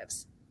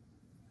alternatives?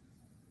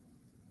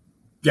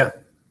 Yeah,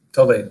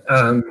 totally.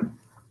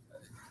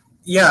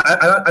 Yeah,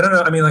 I don't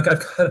know. I mean, like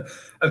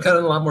I've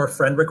gotten a lot more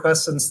friend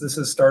requests since this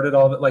has started,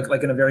 all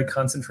like in a very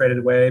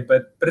concentrated way.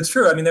 But it's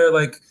true. I mean, there are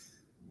like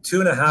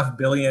 2.5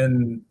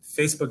 billion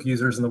Facebook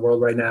users in the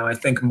world right now. I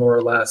think more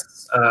or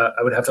less.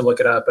 I would have to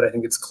look it up, but I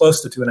think it's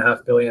close to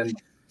 2.5 billion.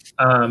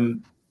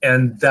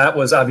 And that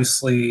was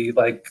obviously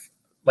like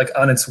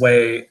on its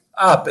way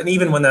up. And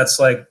even when that's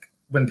like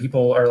when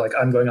people are like,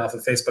 I'm going off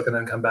of Facebook and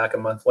then come back a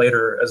month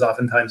later, as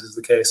oftentimes is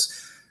the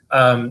case.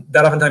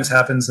 That oftentimes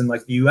happens in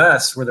like the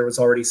US where there was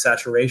already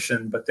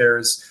saturation, but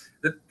there's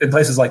in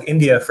places like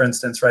India, for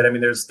instance, right? I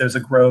mean, there's a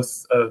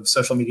growth of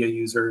social media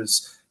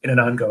users in an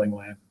ongoing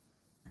way.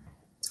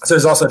 So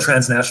there's also a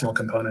transnational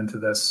component to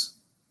this.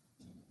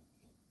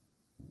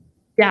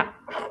 Yeah.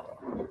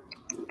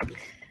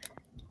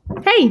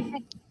 Hey.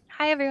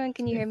 Hi, everyone.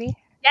 Can you hear me?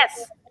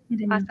 Yes.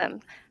 Awesome.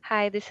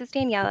 Hi, this is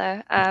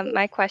Daniela.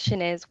 My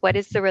question is, what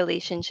is the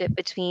relationship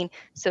between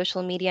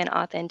social media and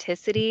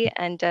authenticity,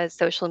 and does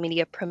social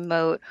media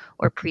promote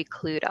or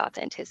preclude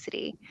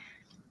authenticity?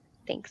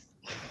 Thanks.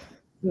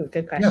 Ooh,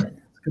 good question. Yeah,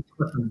 good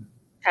question.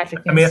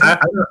 Patrick, I mean,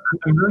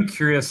 I'm really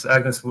curious,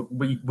 Agnes,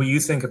 what you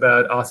think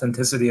about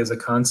authenticity as a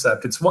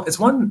concept. It's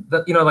one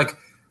that, you know, like,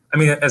 I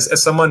mean,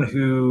 as someone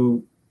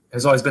who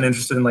has always been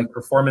interested in like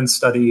performance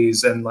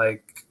studies and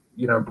like,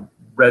 you know,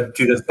 read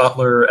Judith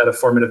Butler at a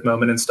formative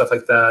moment and stuff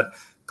like that,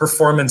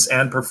 performance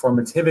and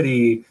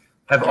performativity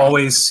have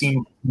always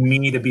seemed to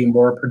me to be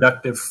more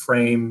productive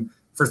frame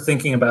for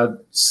thinking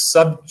about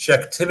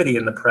subjectivity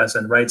in the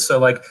present, right? So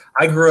like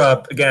I grew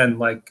up, again,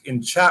 like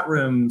in chat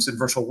rooms and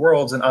virtual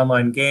worlds and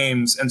online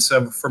games. And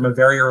so from a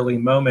very early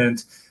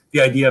moment,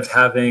 the idea of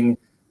having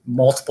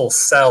multiple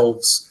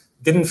selves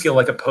didn't feel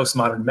like a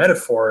postmodern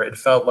metaphor. It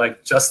felt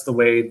like just the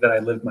way that I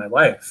lived my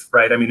life,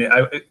 right? I mean,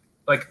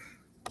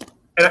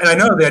 and I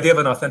know the idea of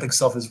an authentic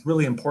self is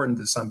really important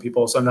to some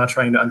people, so I'm not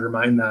trying to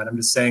undermine that. I'm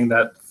just saying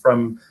that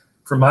from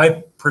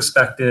my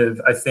perspective,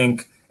 I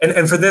think,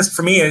 and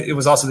for me, it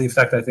was also the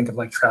effect, I think, of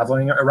like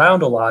traveling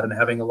around a lot and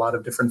having a lot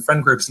of different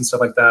friend groups and stuff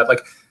like that.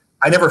 Like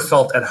I never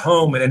felt at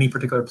home at any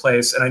particular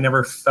place, and I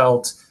never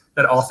felt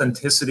that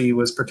authenticity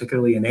was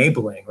particularly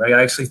enabling, right?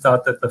 I actually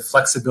thought that the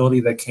flexibility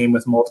that came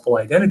with multiple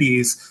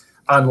identities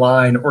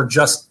online or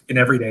just in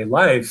everyday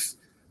life,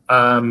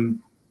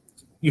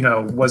 you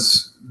know,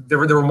 there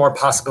were more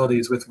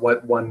possibilities with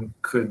what one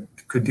could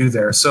do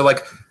there. So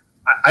like,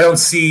 I don't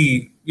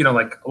see, you know,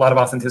 like a lot of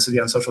authenticity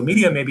on social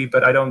media maybe,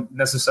 but I don't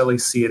necessarily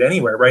see it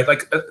anywhere, right?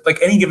 Like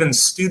any given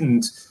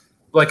student,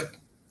 like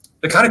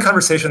the kind of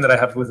conversation that I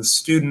have with a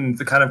student,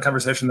 the kind of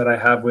conversation that I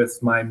have with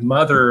my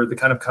mother, the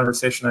kind of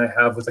conversation I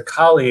have with a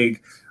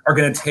colleague are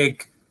going to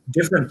take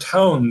different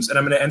tones, and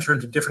I'm going to enter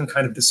into different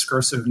kind of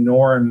discursive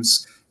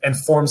norms and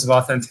forms of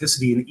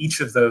authenticity in each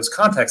of those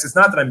contexts. It's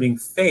not that I'm being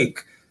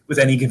fake with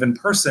any given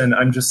person.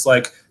 I'm just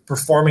like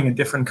performing a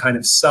different kind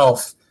of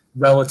self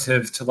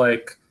relative to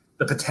like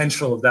the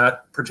potential of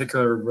that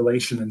particular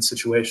relation and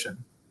situation.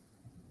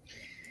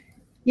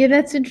 Yeah,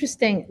 that's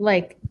interesting.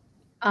 Like,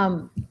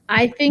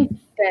 I think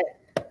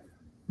that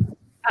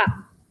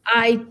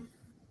I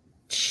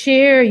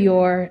share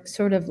your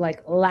sort of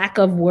like lack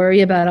of worry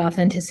about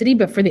authenticity,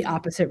 but for the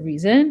opposite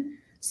reason.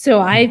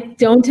 So I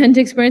don't tend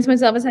to experience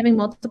myself as having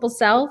multiple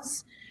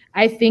selves.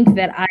 I think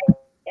that I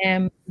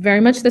am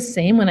very much the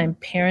same when I'm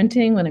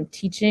parenting, when I'm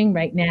teaching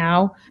right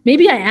now.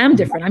 Maybe I am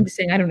different. I'm just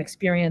saying I don't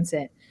experience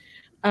it.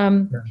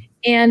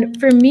 And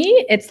for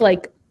me, it's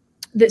like,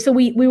 so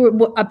we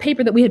were a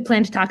paper that we had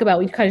planned to talk about.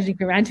 We kind of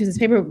didn't around to this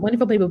paper,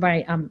 wonderful paper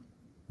by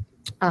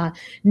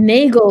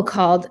Nagel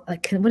called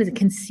what is it?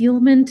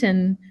 Concealment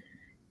and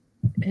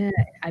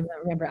I don't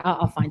remember.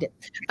 I'll find it.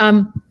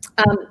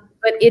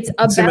 But it's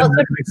about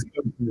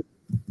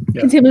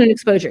concealment and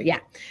exposure. Yeah.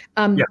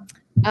 About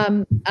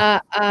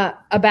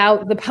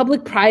the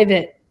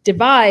public-private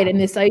divide and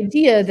this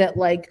idea that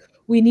like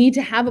we need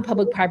to have a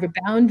public-private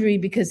boundary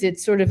because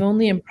it's sort of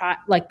only in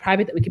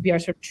private that we could be our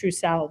sort of true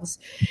selves,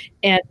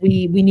 and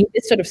we need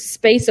this sort of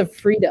space of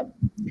freedom.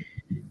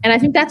 And I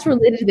think that's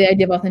related to the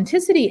idea of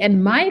authenticity.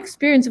 And my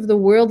experience of the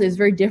world is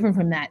very different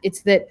from that.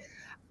 It's that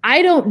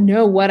I don't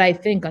know what I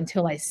think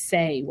until I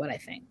say what I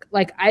think.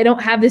 Like, I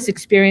don't have this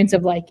experience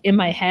of like in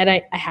my head,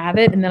 I have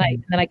it, and then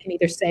I can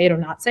either say it or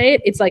not say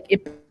it. It's like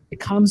it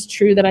becomes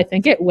true that I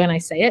think it when I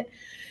say it.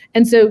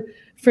 And so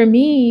for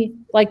me,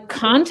 like,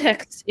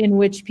 contexts in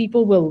which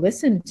people will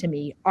listen to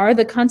me are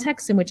the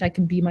contexts in which I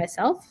can be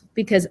myself,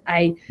 because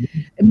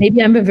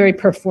maybe I'm a very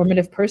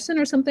performative person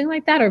or something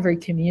like that, or very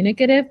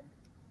communicative.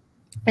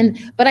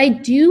 But I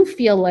do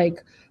feel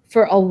like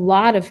for a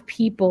lot of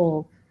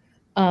people,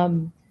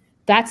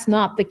 that's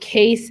not the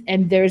case.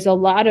 And there's a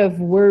lot of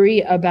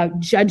worry about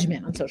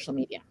judgment on social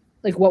media.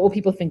 Like, what will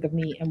people think of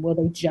me, and will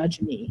they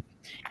judge me,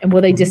 and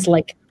will they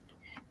dislike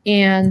me?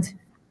 And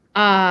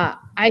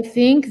I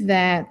think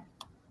that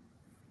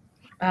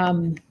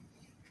I'm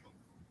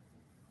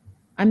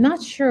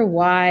not sure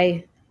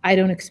why I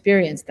don't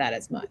experience that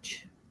as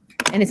much.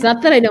 And it's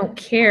not that I don't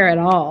care at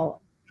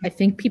all. I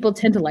think people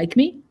tend to like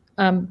me.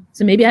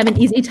 So maybe I have an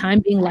easy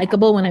time being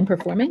likable when I'm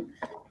performing.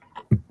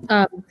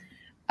 But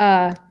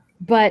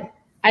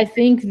I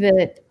think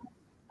that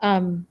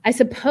I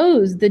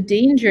suppose the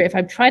danger, if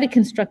I try to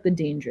construct the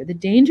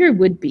danger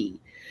would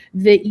be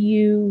that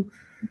you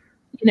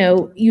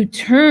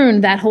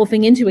turn that whole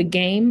thing into a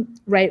game,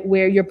 right?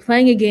 Where you're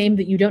playing a game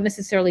that you don't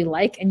necessarily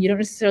like, and you don't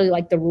necessarily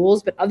like the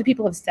rules, but other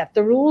people have set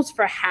the rules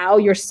for how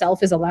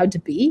yourself is allowed to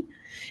be.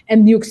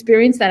 And you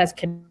experience that as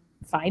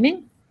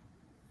confining.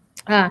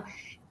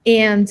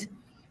 And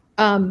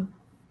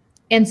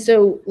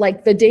so,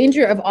 like, the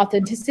danger of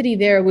authenticity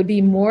there would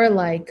be more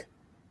like,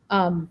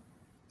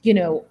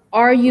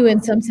 are you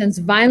in some sense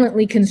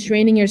violently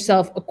constraining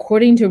yourself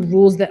according to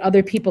rules that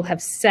other people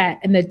have set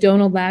and that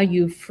don't allow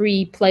you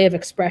free play of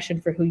expression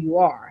for who you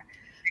are?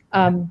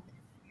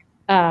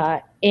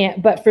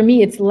 But for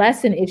me, it's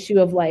less an issue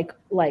of like,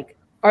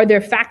 are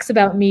there facts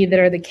about me that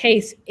are the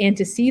case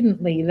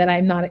antecedently that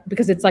I'm not,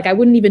 because it's like I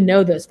wouldn't even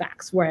know those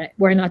facts were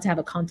I not to have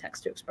a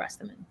context to express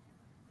them in.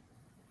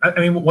 I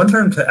mean, one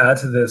term to add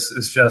to this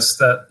is just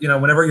that,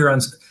 whenever you're on,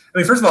 I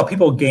mean, first of all,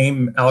 people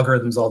game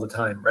algorithms all the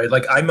time, right?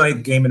 Like, I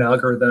might game an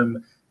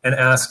algorithm and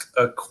ask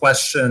a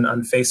question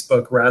on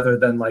Facebook rather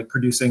than like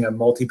producing a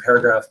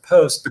multi-paragraph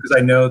post, because I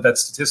know that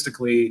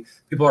statistically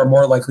people are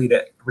more likely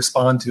to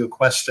respond to a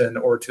question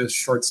or to a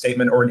short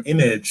statement or an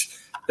image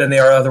than they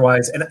are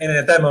otherwise. And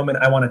at that moment,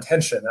 I want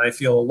attention, and I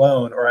feel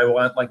alone, or I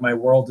want like my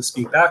world to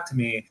speak back to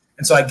me.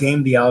 And so I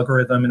game the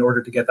algorithm in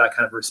order to get that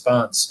kind of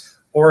response.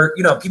 Or,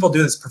 people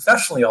do this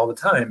professionally all the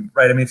time,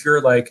 right? I mean, if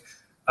you're like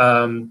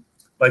an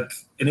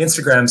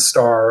Instagram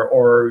star,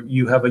 or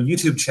you have a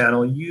YouTube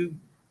channel,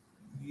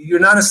 you're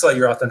not necessarily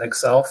your authentic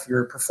self.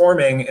 You're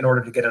performing in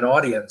order to get an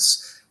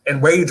audience.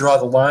 And where you draw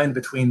the line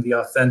between the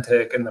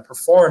authentic and the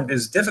performed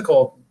is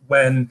difficult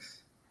when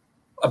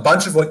a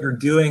bunch of what you're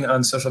doing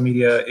on social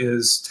media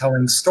is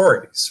telling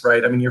stories,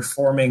 right? I mean, you're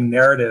forming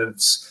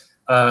narratives.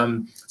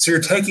 So you're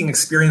taking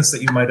experience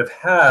that you might have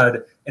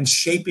had and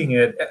shaping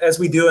it, as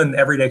we do in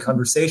everyday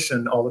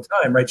conversation all the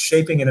time, right?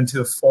 Shaping it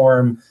into a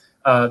form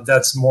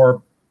that's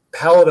more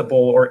palatable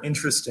or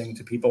interesting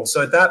to people.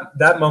 So at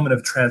that moment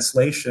of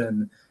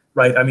translation,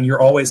 right? I mean, you're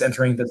always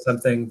entering into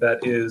something that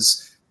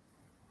is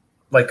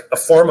like a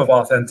form of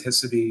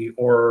authenticity,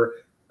 or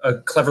a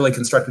cleverly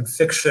constructed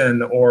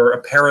fiction, or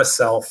a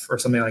paraself, or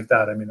something like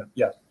that. I mean,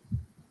 yeah.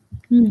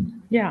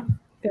 Yeah,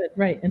 good,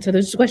 right. And so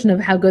there's a question of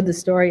how good the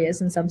story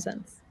is in some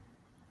sense.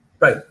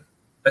 Right,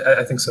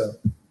 I think so.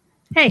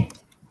 Hey.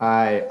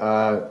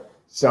 Hi,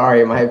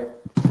 sorry, my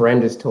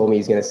friend just told me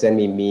he's gonna send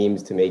me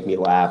memes to make me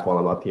laugh while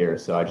I'm up here,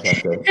 so I just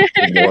have to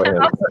ignore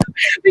him.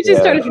 We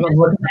just started.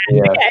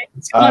 Yeah.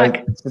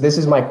 Okay, so this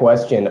is my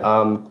question.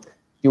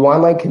 Do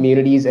online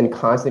communities and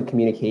constant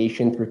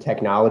communication through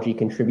technology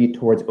contribute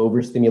towards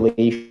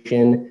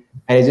overstimulation?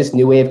 And is this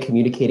new way of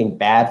communicating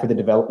bad for the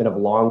development of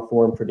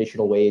long-form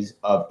traditional ways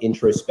of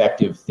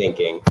introspective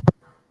thinking?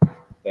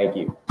 Thank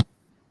you.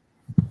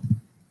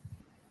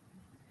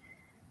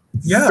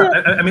 Yeah, so,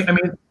 I mean,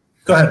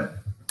 go ahead.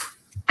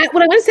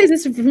 What I want to say is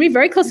this, for me,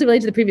 very closely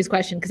related to the previous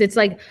question, because it's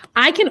like,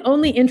 I can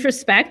only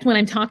introspect when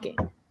I'm talking.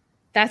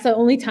 That's the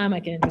only time I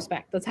can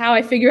introspect. That's how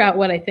I figure out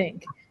what I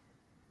think.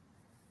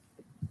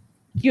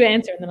 You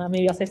answer, and then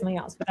maybe I'll say something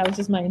else, but that was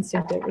just my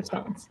instinctive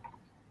response.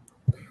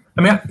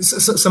 I mean,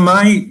 so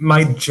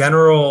my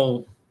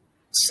general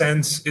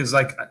sense is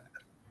like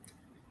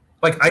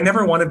I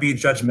never want to be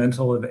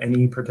judgmental of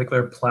any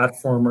particular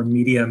platform or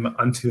medium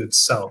unto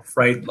itself,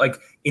 right? Like,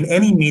 in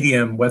any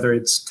medium, whether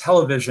it's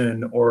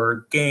television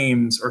or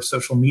games or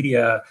social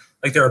media,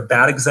 like, there are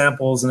bad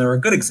examples and there are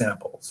good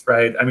examples,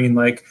 right? I mean,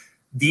 like,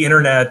 the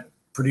internet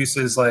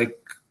produces like,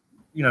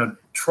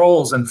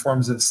 trolls and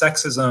forms of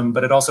sexism,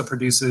 but it also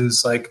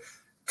produces like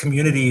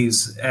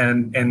communities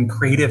and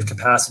creative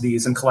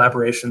capacities and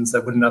collaborations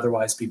that wouldn't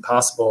otherwise be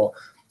possible.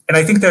 And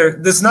I think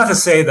this is not to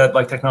say that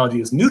like technology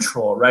is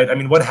neutral, right? I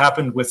mean, what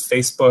happened with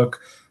Facebook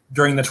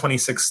during the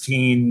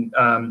 2016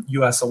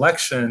 US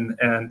election,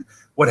 and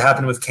what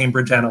happened with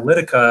Cambridge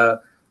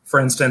Analytica, for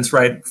instance,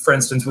 right? For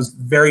instance, was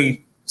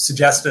very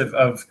suggestive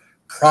of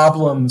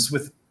problems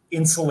with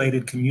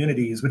insulated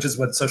communities, which is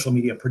what social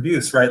media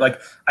produce, right? Like,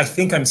 I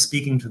think I'm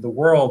speaking to the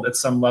world at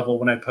some level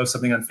when I post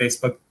something on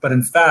Facebook, but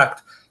in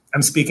fact,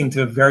 I'm speaking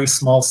to a very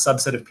small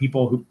subset of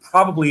people who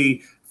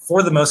probably,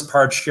 for the most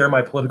part, share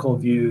my political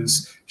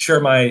views, share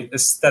my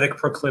aesthetic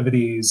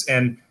proclivities,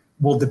 and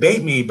will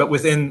debate me, but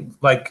within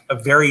like a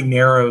very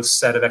narrow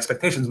set of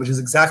expectations, which is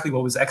exactly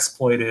what was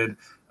exploited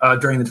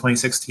during the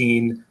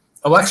 2016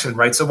 election,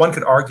 right? So one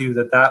could argue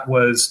that that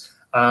was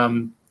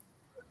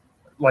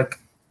like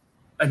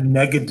a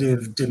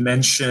negative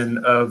dimension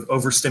of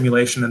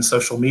overstimulation in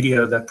social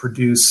media that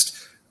produced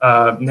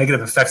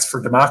negative effects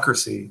for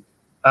democracy.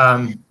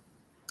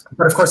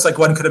 But of course, like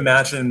one could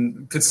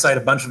imagine, could cite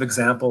a bunch of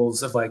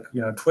examples of like,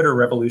 you know, Twitter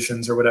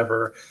revolutions or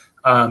whatever,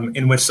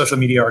 in which social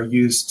media are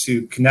used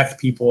to connect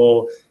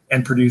people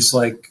and produce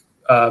like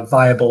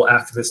viable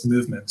activist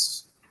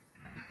movements.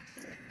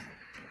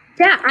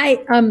 Yeah,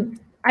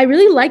 I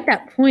really like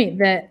that point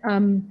that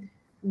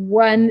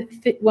one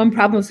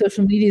problem with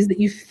social media is that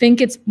you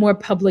think it's more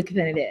public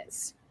than it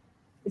is.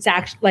 It's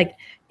actually like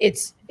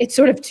it's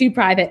sort of too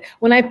private.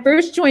 When I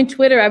first joined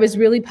Twitter, I was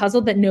really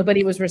puzzled that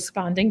nobody was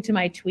responding to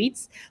my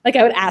tweets. Like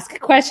I would ask a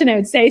question, I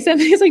would say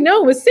something. It's like no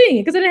one was seeing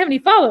it because I didn't have any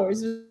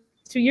followers. It was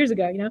 2 years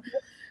ago, you know.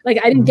 Like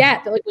I didn't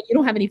get that. Like when you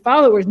don't have any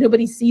followers,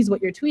 nobody sees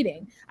what you're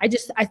tweeting.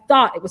 I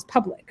thought it was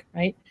public,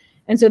 right?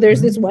 And so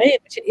there's this way in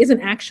which it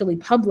isn't actually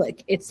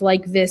public. It's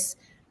like this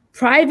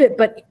private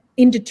but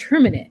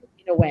indeterminate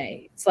in a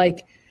way. It's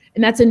like,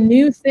 and that's a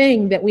new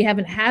thing that we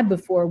haven't had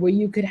before, where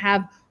you could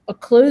have a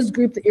closed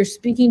group that you're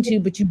speaking to,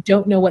 but you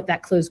don't know what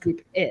that closed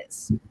group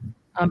is.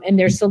 And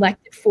they're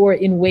selected for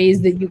in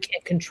ways that you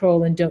can't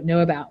control and don't know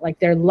about. Like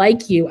they're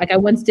like you. Like I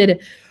once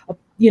did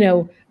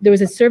there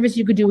was a service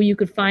you could do where you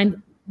could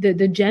find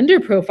the gender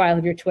profile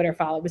of your Twitter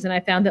followers. And I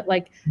found that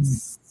like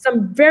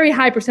some very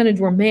high percentage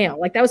were male.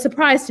 Like that was a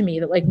surprise to me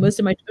that like most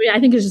of my, I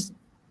think it's just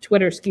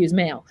Twitter skews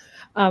male.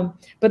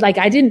 But like,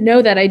 I didn't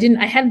know that. I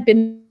hadn't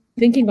been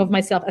thinking of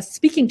myself as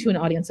speaking to an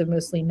audience of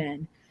mostly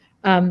men.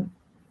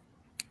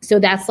 So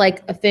that's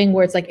like a thing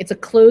where it's like, it's a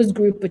closed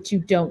group, but you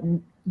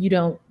don't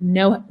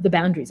know the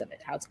boundaries of it,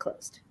 how it's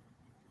closed.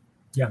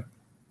 Yeah,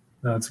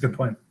 no, that's a good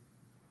point.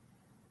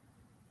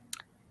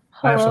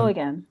 Hello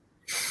again.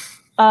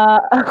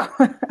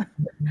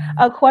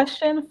 A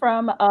question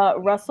from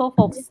Russell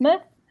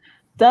Holt-Smith.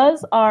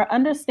 Does our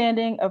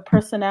understanding of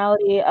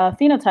personality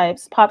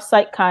phenotypes, pop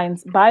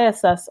cytokines,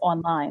 bias us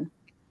online?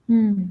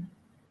 I'm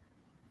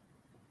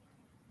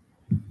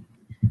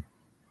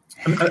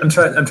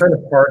trying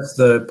to parse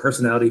the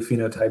personality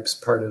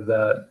phenotypes part of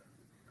that.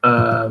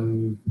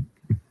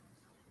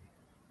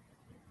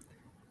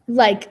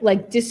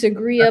 Like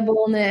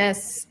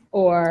disagreeableness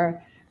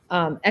or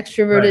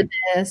extrovertedness,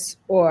 right.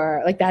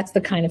 Or like that's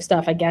the kind of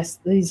stuff. I guess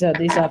these are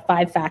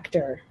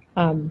 5-factor.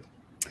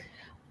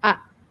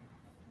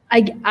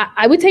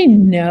 I would say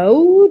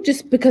no,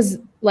 just because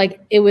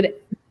like it would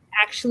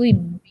actually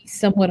be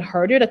somewhat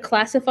harder to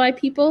classify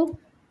people.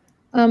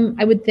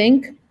 I would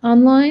think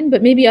online,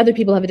 but maybe other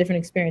people have a different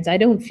experience. I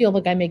don't feel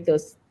like I make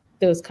those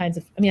kinds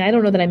of. I mean, I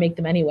don't know that I make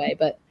them anyway,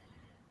 but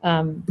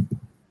I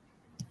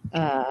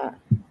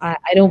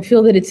don't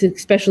feel that it's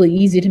especially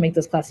easy to make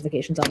those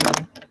classifications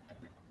online.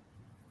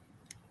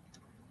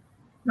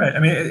 Right. I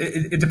mean,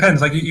 it depends.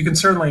 Like you can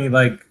certainly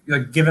like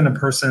given a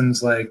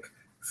person's like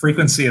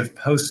frequency of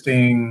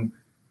posting,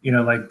 you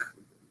know, like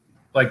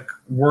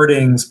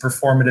wordings,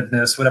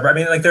 performativeness, whatever. I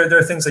mean, like there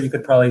are things that you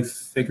could probably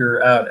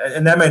figure out,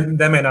 and that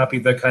may not be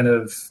the kind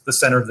of the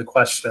center of the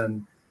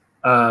question.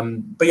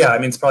 But yeah, I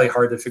mean, it's probably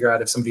hard to figure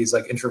out if somebody's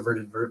like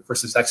introverted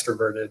versus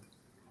extroverted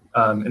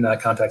in that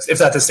context, if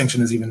that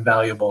distinction is even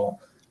valuable.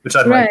 Which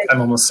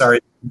I'm almost sorry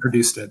you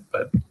produced it,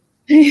 but.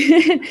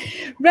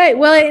 Right.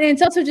 Well, and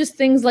it's also just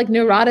things like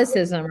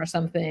neuroticism or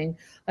something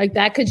like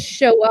that could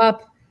show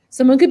up.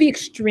 Someone could be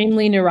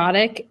extremely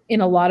neurotic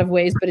in a lot of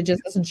ways, but it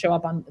just doesn't show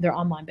up on their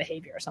online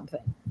behavior or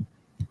something.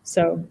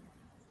 So,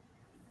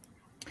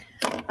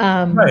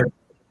 right.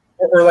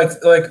 Or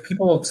like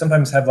people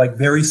sometimes have like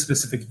very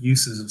specific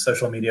uses of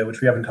social media,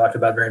 which we haven't talked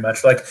about very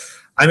much. Like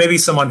I may be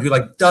someone who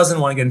like doesn't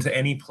want to get into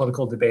any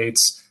political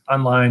debates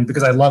online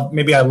because I love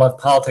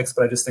politics,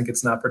 but I just think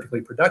it's not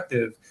particularly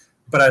productive.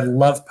 But I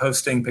love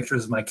posting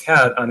pictures of my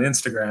cat on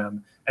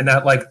Instagram, and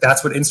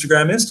that's what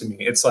Instagram is to me.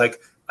 It's like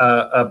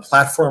a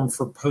platform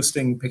for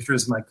posting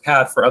pictures of my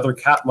cat for other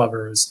cat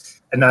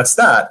lovers, and that's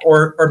that.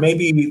 Or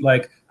maybe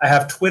like I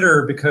have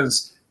Twitter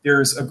because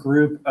there's a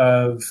group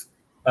of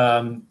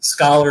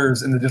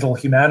scholars in the digital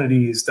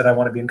humanities that I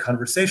want to be in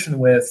conversation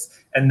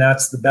with, and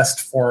that's the best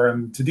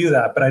forum to do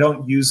that. But I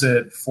don't use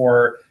it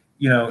for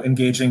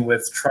engaging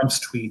with Trump's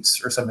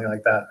tweets or something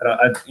like that.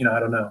 I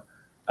don't know.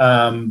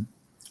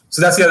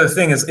 So that's the other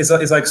thing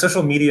is like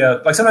social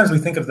media, like sometimes we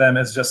think of them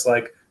as just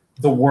like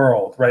the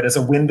world, right? As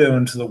a window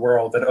into the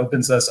world that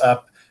opens us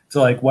up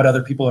to like what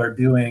other people are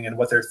doing and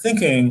what they're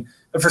thinking.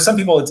 But for some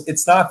people,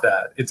 it's not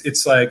that.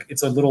 It's like,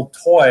 it's a little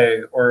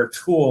toy or a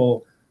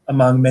tool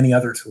among many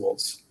other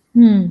tools.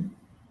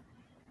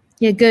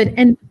 Yeah, good.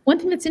 And one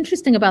thing that's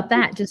interesting about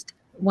that, just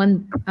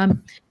one,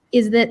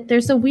 is that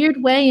there's a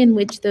weird way in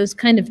which those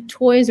kind of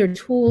toys or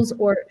tools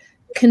or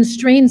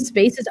constrained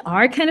spaces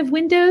are kind of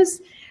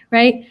windows,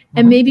 right?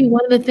 And maybe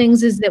one of the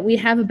things is that we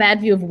have a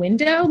bad view of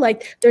window.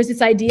 Like there's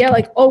this idea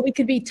like, oh, we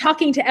could be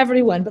talking to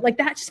everyone, but like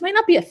that just might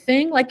not be a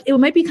thing. Like it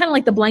might be kind of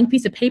like the blank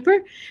piece of paper,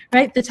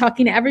 right? The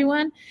talking to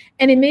everyone.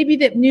 And it may be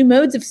that new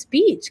modes of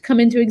speech come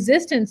into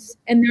existence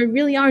and there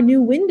really are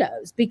new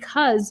windows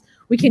because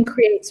we can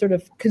create sort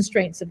of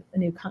constraints of a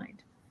new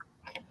kind.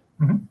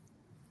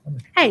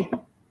 Hey.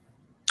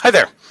 Hi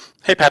there.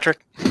 Hey, Patrick.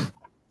 Hey,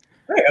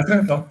 how's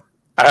it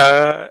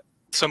going?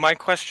 So my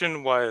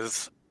question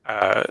was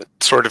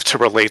sort of to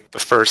relate the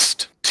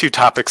first two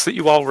topics that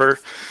you all were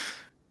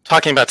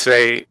talking about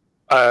today.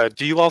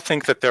 Do you all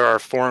think that there are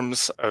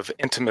forms of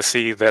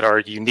intimacy that are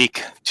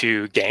unique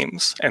to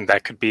games, and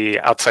that could be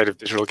outside of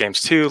digital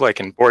games too, like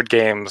in board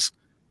games?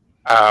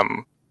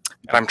 And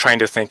I'm trying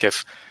to think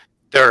if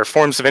there are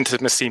forms of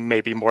intimacy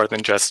maybe more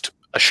than just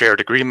a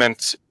shared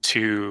agreement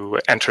to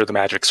enter the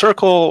magic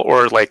circle,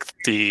 or like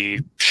the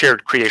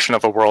shared creation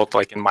of a world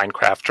like in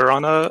Minecraft or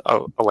on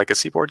a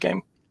legacy board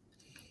game?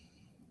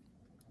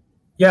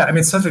 Yeah, I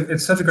mean, it's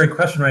such a great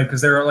question, right?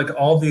 Because there are like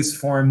all these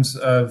forms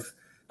of,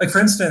 like, for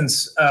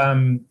instance,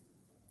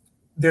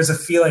 there's a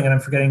feeling, and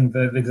I'm forgetting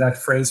the exact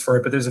phrase for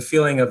it, but there's a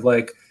feeling of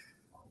like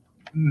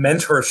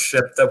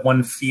mentorship that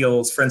one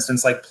feels, for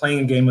instance, like playing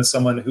a game with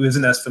someone who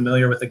isn't as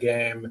familiar with the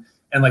game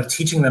and like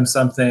teaching them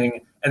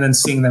something and then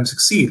seeing them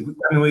succeed.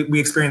 I mean, we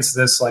experience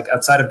this like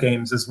outside of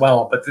games as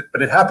well, but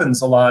it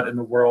happens a lot in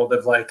the world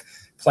of like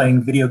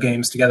playing video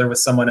games together with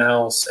someone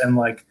else and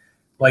like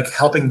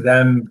helping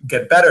them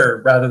get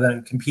better rather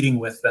than competing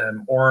with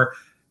them. Or,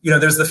 you know,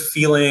 there's the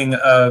feeling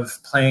of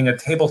playing a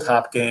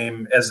tabletop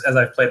game as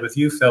I've played with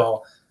you,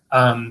 Phil,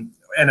 and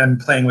I'm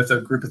playing with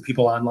a group of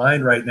people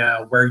online right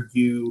now where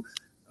you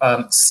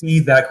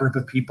see that group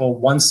of people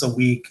once a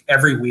week,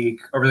 every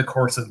week, over the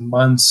course of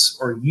months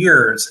or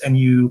years, and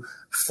you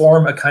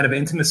form a kind of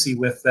intimacy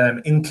with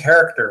them in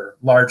character,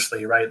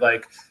 largely, right?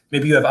 Like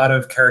maybe you have out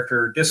of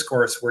character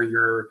discourse where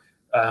you're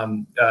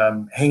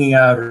hanging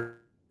out or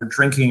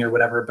drinking or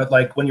whatever, but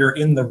like when you're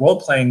in the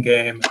role-playing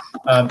game,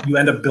 you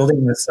end up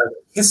building this like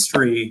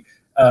history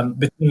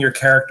between your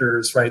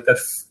characters, right?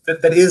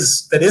 That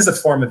is a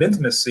form of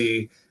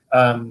intimacy,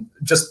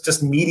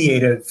 just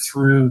mediated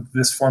through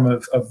this form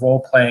of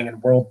role-playing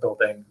and world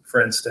building, for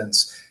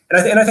instance.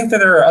 And I think that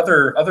there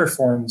are other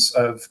forms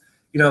of,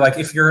 you know, like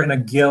if you're in a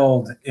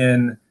guild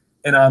in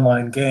an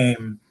online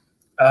game,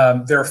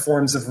 there are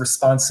forms of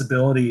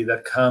responsibility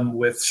that come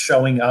with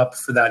showing up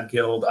for that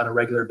guild on a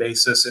regular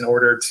basis in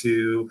order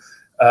to,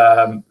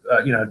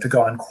 you know, to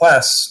go on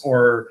quests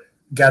or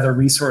gather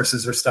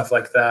resources or stuff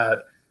like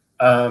that.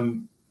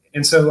 And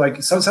so,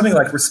 like, something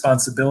like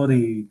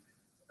responsibility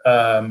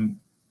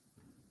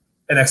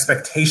and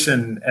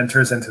expectation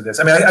enters into this.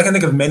 I mean, I can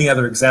think of many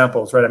other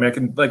examples, right? I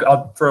mean,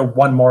 I'll throw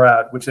one more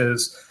out, which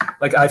is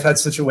like I've had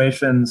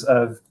situations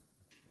of,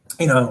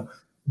 you know,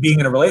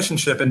 being in a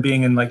relationship and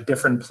being in like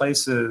different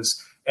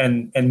places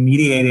and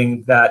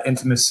mediating that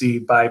intimacy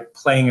by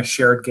playing a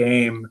shared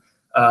game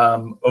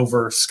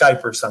over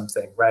Skype or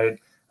something, right?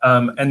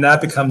 And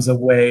that becomes a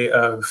way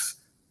of,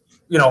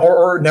 you know,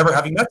 or never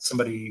having met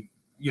somebody,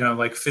 you know,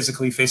 like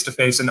physically face to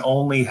face, and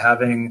only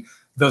having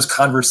those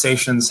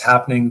conversations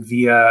happening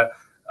via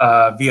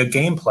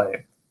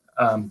gameplay.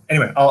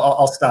 Anyway,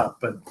 I'll stop,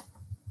 but.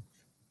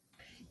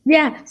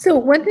 Yeah. So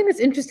one thing that's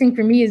interesting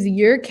for me is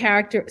your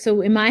character.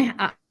 So in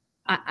my,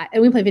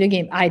 we play video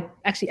game.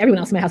 Everyone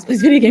else in my house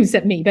plays video games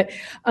except me, but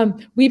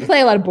we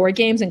play a lot of board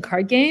games and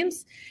card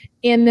games.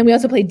 And then we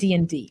also play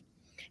D&D.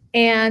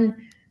 And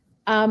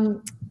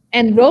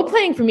role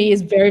playing for me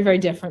is very, very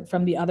different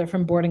from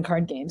board and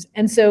card games.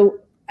 And so,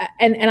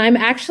 and I'm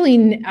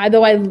actually,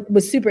 although I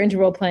was super into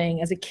role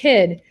playing as a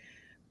kid,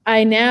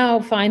 I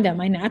now find that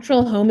my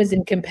natural home is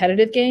in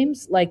competitive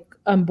games, like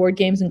board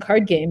games and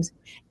card games.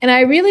 And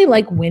I really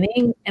like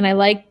winning, and I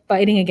like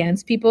fighting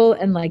against people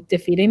and like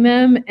defeating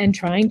them and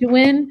trying to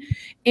win.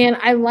 And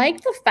I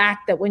like the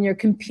fact that when you're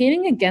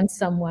competing against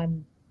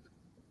someone,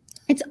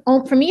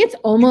 for me, it's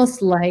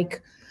almost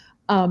like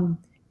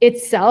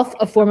itself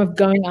a form of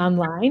going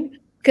online.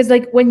 Because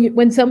like when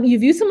you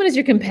view someone as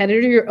your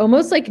competitor, you're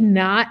almost like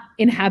not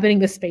inhabiting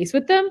the space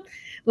with them.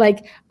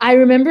 Like I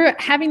remember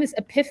having this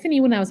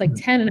epiphany when I was like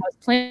 10 and I was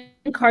playing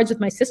cards with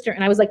my sister,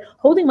 and I was like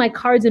holding my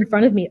cards in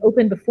front of me,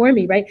 open before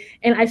me, right?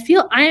 And I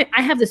feel I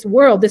have this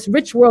world, this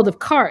rich world of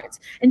cards,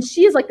 and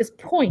she is like this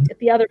point at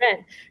the other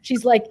end.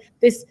 She's like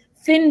this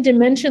thin,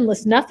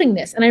 dimensionless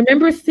nothingness. And I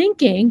remember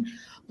thinking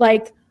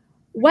like,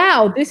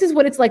 wow, this is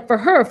what it's like for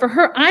her. For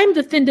her, I'm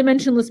the thin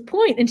dimensionless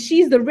point and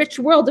she's the rich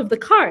world of the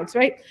cards,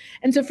 right?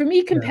 And so for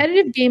me,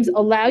 competitive games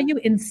allow you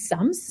in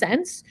some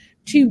sense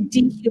to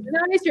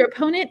dehumanize your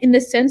opponent in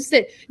the sense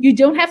that you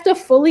don't have to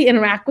fully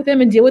interact with them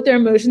and deal with their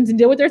emotions and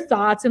deal with their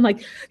thoughts, and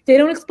like they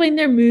don't explain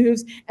their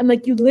moves, and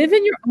like you live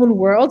in your own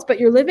world, but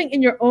you're living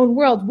in your own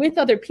world with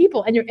other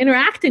people and you're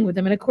interacting with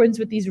them in accordance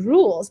with these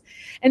rules.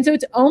 And so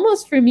it's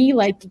almost for me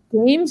like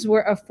games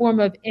were a form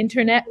of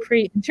internet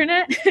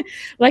pre-internet,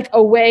 like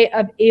a way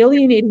of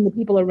alienating the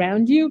people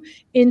around you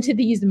into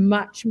these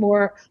much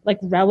more like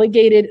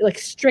relegated, like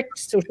strict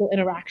social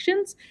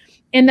interactions.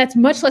 And that's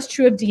much less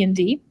true of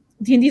D&D.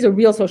 D&D is a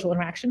real social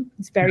interaction.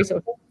 It's very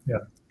social. Yeah.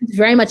 It's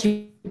very much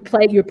you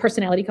play, your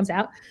personality comes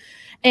out.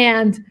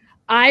 And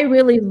I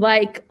really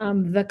like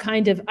the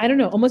kind of, I don't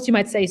know, almost you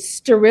might say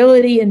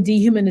sterility and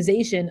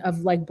dehumanization of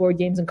like board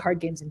games and card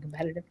games and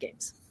competitive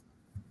games.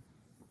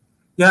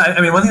 Yeah,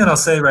 I mean, one thing that I'll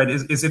say, right,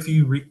 is if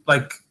you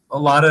like a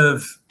lot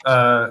of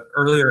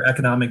earlier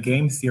economic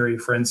game theory,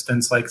 for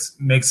instance, like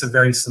makes a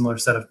very similar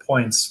set of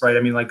points, right? I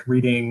mean, like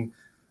reading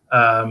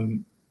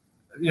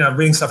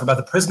reading stuff about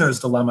the prisoner's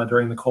dilemma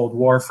during the Cold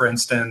War, for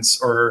instance,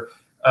 or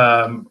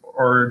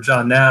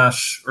John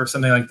Nash or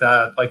something like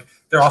that. Like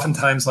there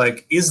oftentimes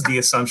like is the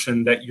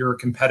assumption that your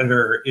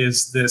competitor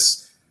is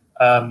this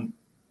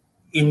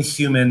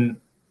inhuman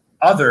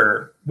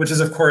other, which is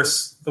of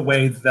course the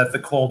way that the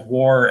Cold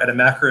War at a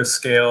macro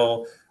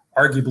scale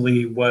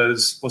arguably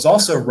was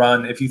also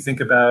run. If you think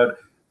about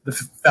the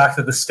fact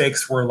that the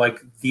stakes were like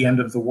the end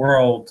of the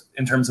world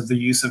in terms of the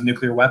use of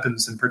nuclear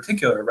weapons in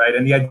particular, right?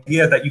 And the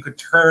idea that you could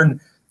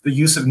turn the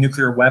use of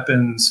nuclear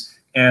weapons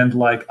and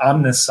like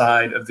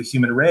omnicide of the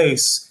human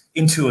race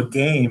into a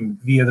game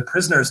via the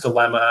prisoner's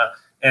dilemma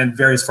and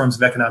various forms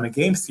of economic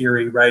game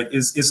theory, right,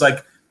 is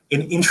like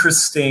an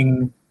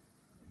interesting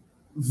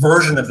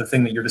version of the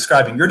thing that you're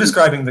describing. You're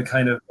describing the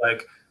kind of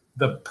like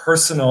the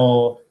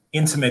personal,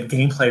 intimate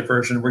gameplay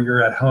version where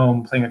you're at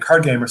home playing a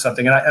card game or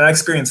something. And I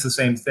experience the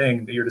same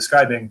thing that you're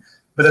describing.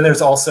 But then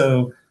there's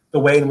also the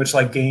way in which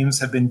like games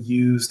have been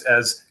used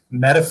as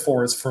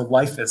metaphors for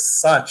life as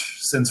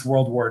such since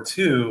World War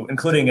II,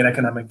 including in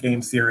economic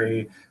game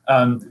theory,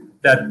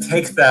 that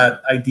take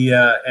that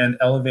idea and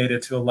elevate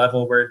it to a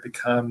level where it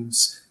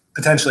becomes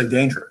potentially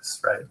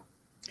dangerous, right?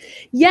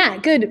 Yeah,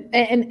 good.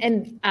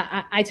 And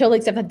I totally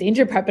accept that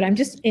danger part, but I'm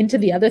just into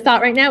the other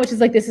thought right now, which is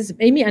like, this has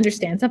made me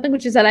understand something,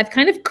 which is that I've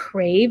kind of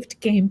craved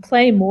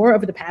gameplay more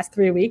over the past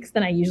 3 weeks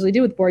than I usually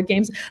do with board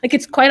games. Like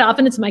it's quite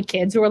often it's my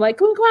kids who are like,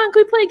 come on,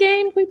 can we play a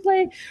game? Can we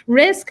play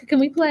Risk? Can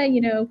we play,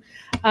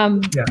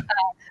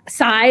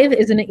 Scythe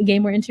isn't a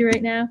game we're into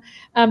right now.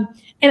 And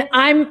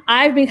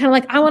I've been kind of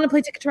like, I want to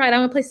play Ticket to Ride. I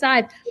want to play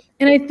Scythe.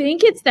 And I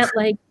think it's that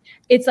like,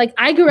 it's like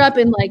I grew up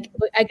in like,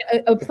 I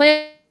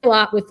play a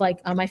lot with like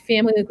my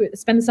family, like, we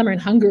spend the summer in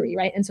Hungary,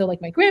 right? And so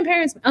like my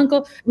grandparents, my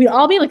uncle, we'd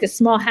all be in like a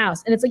small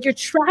house, and it's like you're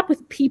trapped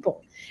with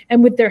people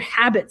and with their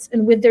habits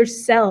and with their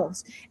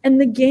selves, and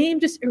the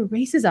game just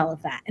erases all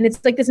of that. And it's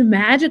like this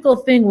magical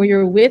thing where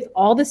you're with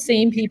all the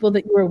same people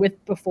that you were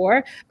with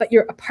before, but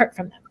you're apart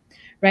from them,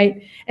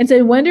 right? And so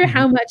I wonder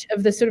how much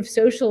of the sort of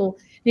social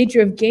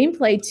nature of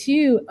gameplay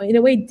too, in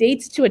a way,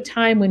 dates to a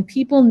time when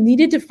people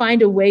needed to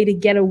find a way to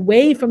get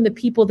away from the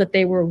people that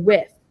they were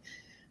with.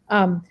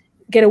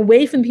 Get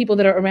away from people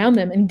that are around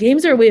them. And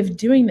games are a way of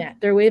doing that.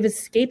 They're a way of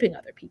escaping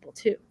other people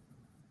too.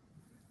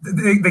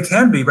 They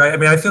can be, right? I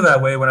mean, I feel that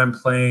way when I'm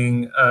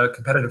playing a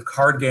competitive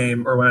card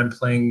game or when I'm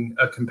playing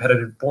a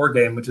competitive board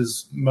game, which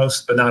is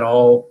most but not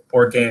all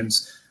board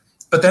games.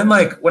 But then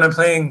like when I'm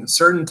playing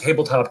certain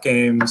tabletop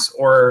games,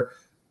 or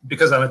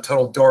because I'm a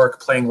total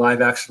dork playing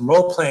live action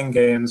role-playing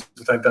games,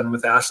 which I've done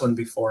with Ashlyn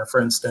before, for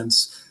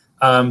instance,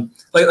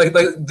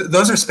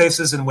 those are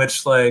spaces in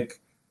which like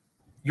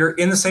you're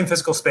in the same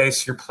physical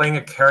space, you're playing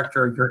a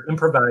character, you're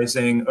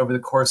improvising over the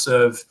course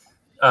of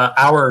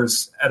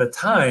hours at a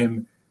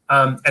time.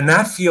 And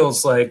that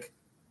feels like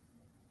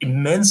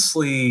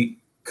immensely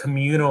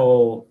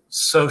communal,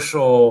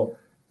 social,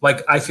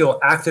 like I feel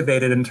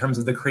activated in terms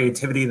of the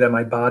creativity that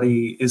my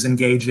body is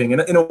engaging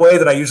in a way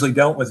that I usually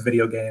don't with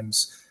video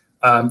games.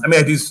 I mean,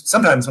 I do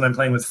sometimes when I'm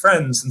playing with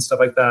friends and stuff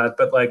like that,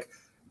 but like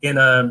in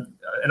an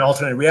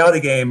alternate reality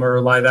game or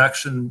a live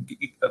action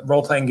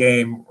role-playing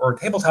game or a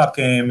tabletop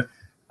game,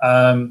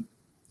 like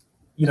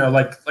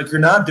you're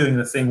not doing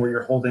the thing where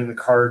you're holding the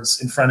cards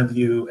in front of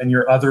you and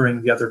you're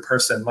othering the other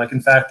person. Like,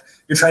 in fact,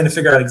 you're trying to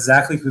figure out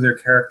exactly who their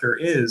character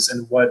is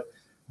and what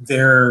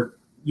their,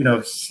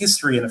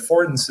 history and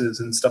affordances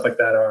and stuff like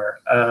that are.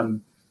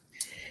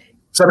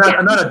 So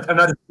I'm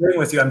not agreeing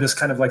with you. I'm just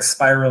kind of like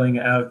spiraling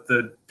out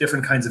the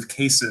different kinds of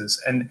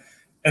cases. And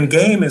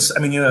game is,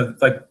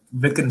 like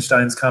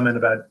Wittgenstein's comment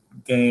about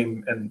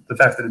game and the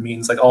fact that it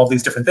means like all of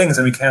these different things,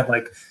 and we can't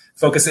like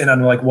focus in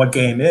on like what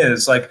game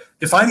is. Like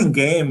defining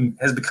game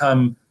has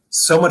become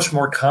so much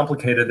more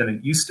complicated than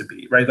it used to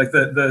be, right? Like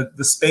the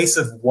space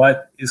of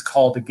what is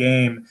called a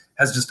game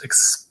has just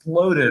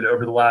exploded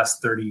over the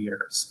last 30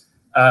 years.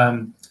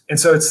 And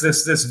so it's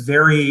this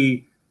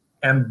very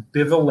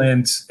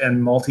ambivalent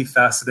and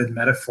multifaceted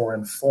metaphor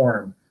and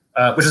form,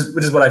 which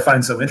is what I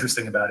find so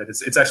interesting about it.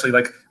 It's actually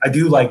like, I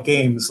do like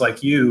games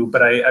like you,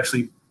 but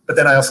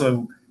then I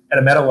also at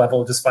a meta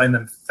level just find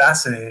them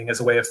fascinating as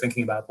a way of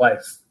thinking about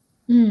life.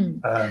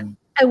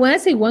 I want to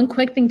say one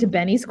quick thing to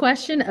Benny's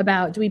question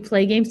about, do we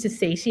play games to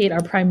satiate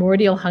our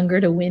primordial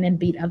hunger to win and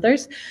beat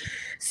others?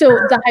 So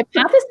the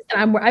hypothesis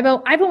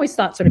that I've always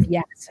thought sort of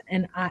yes,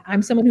 and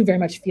I'm someone who very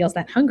much feels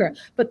that hunger.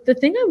 But the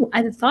thing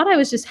I thought I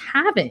was just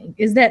having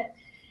is that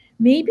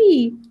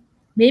maybe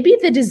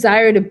the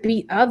desire to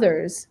beat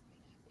others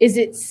is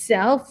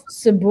itself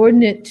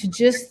subordinate to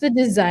just the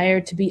desire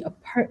to be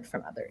apart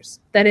from others.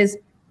 That is,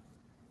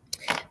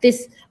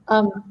 this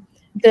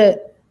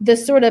the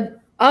sort of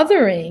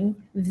othering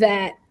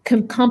that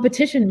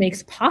competition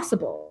makes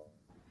possible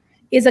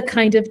is a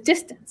kind of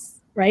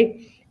distance,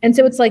 right? And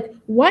so it's like,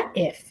 what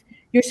if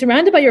you're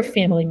surrounded by your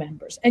family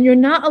members and you're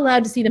not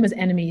allowed to see them as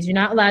enemies? You're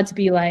not allowed to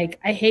be like,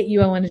 I hate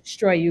you, I want to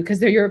destroy you, because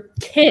they're your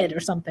kid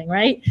or something,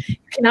 right? You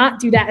cannot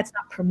do that. It's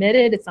not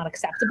permitted. It's not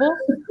acceptable.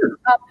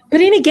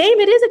 But in a game,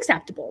 it is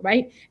acceptable,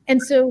 right?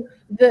 And so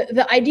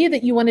the idea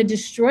that you want to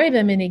destroy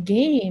them in a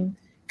game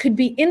could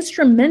be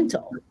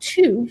instrumental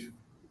to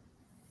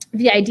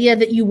the idea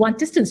that you want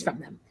distance from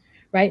them.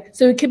 Right?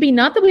 So it could be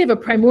not that we have a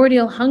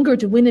primordial hunger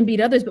to win and beat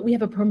others, but we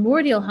have a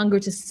primordial hunger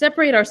to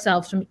separate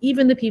ourselves from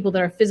even the people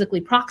that are physically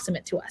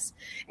proximate to us.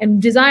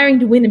 And desiring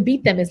to win and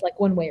beat them is like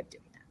one way of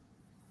doing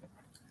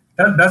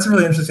that. That's a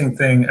really interesting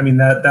thing. I mean,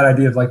 that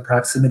idea of like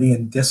proximity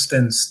and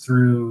distance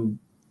through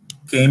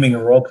gaming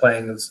and role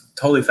playing is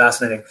totally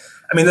fascinating.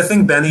 I mean, the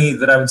thing, Benny,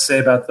 that I would say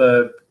about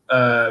the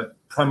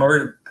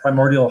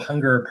primordial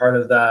hunger part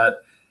of that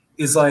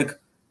is like,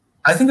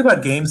 I think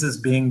about games as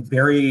being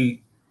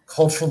very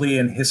culturally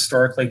and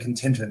historically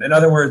contingent. In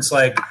other words,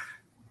 like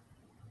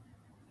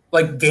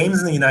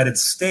games in the United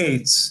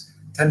States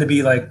tend to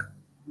be like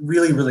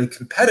really, really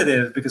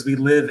competitive because we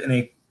live in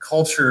a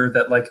culture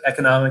that like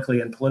economically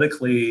and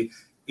politically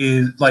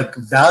is like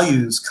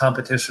values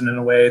competition in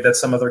a way that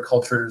some other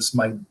cultures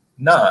might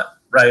not,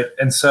 right?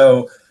 And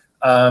so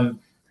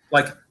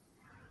like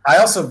I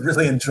also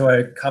really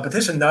enjoy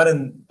competition, not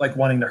in like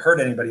wanting to hurt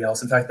anybody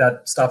else. In fact,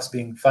 that stops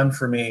being fun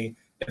for me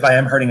if I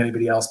am hurting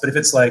anybody else. But if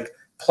it's like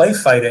play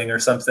fighting or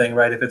something,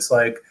 right? If it's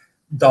like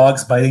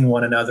dogs biting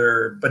one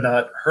another but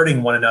not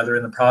hurting one another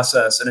in the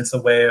process, and it's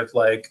a way of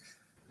like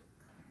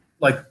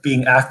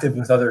being active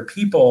with other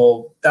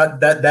people,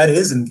 that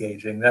is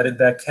engaging.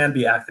 That can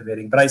be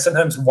activating. But I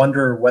sometimes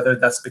wonder whether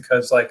that's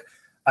because like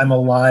I'm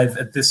alive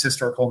at this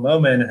historical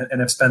moment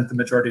and have spent the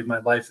majority of my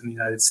life in the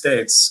United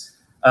States.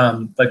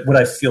 Like, would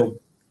I feel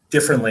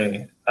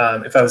differently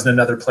if I was in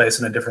another place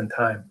in a different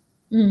time?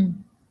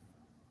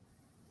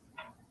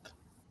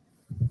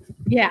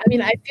 Yeah, I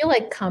mean, I feel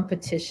like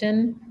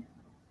competition,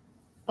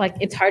 like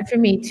it's hard for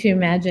me to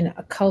imagine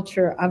a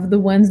culture of the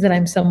ones that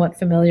I'm somewhat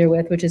familiar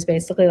with, which is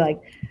basically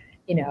like,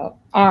 you know,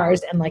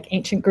 ours and like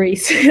ancient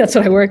Greece. That's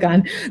what I work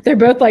on. They're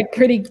both like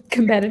pretty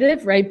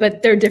competitive, right?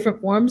 But they're different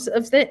forms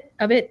of it.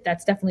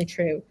 That's definitely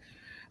true.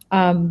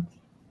 And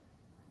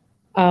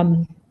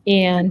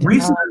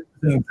Greece is an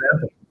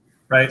example,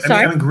 right?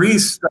 Sorry? I mean,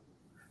 Greece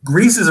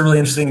is a really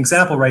interesting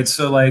example, right?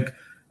 So like,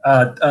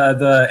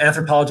 the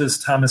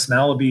anthropologist Thomas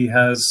Malaby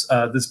has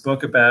this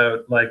book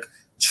about like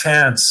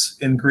chance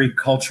in Greek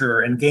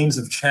culture and games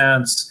of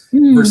chance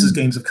versus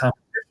games of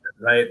competition,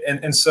 right?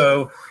 And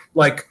so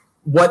like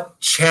what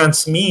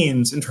chance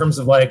means in terms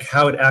of like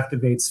how it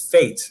activates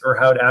fate or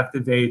how it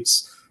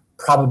activates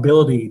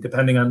probability,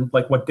 depending on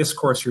like what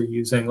discourse you're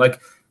using. Like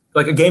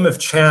a game of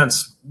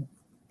chance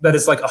that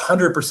is like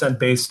 100%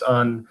 based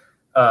on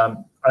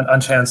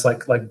chance,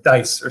 like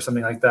dice or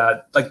something like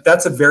that. Like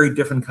that's a very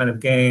different kind of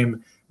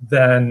game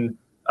than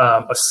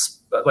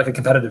like a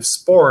competitive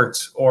sport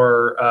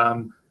or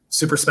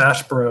Super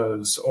Smash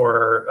Bros.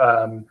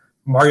 Or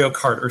Mario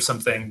Kart or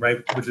something, right?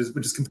 Which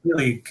is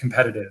completely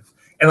competitive.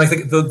 And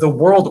like the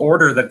world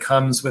order that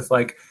comes with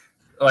like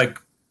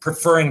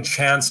preferring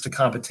chance to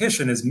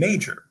competition is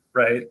major,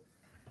 right?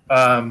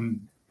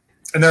 And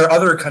there are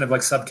other kind of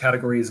like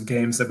subcategories of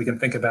games that we can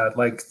think about,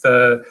 like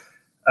the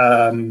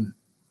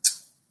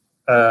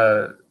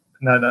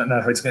not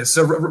how it's going.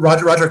 So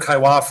Roger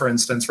Kaiwa, for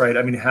instance, right?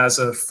 I mean, has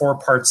a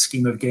 4-part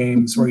scheme of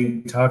games where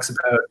he talks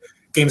about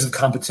games of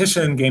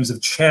competition, games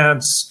of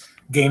chance,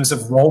 games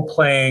of role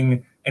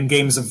playing, and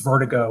games of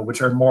vertigo,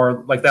 which are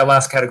more like that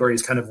last category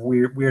is kind of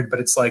weird, but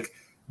it's like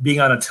being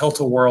on a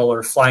tilt-a-whirl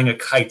or flying a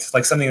kite,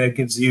 like something that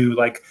gives you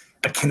like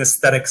a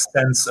kinesthetic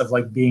sense of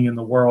like being in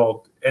the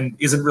world and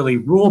isn't really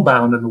rule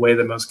bound in the way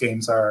that most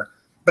games are.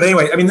 But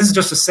anyway, I mean, this is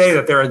just to say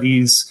that there are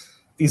these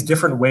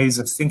different ways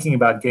of thinking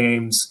about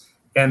games.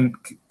 And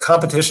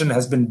competition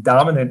has been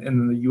dominant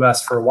in the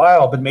U.S. for a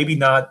while, but maybe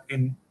not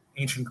in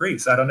ancient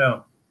Greece. I don't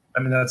know. I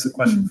mean, that's a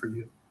question for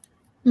you.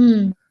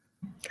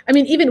 I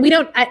mean, even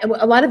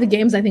a lot of the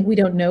games, I think we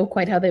don't know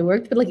quite how they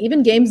worked, but like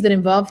even games that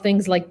involve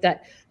things like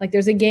that, like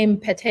there's a game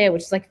Pete,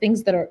 which is like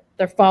things that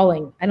they're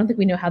falling. I don't think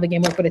we know how the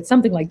game works, but it's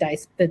something like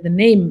dice. The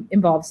name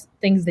involves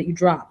things that you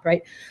drop,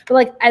 right? But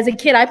like as a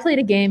kid, I played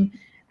a game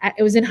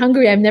it was in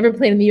Hungary. I've never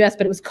played in the US,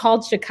 but it was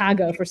called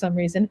Chicago for some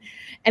reason.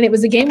 And it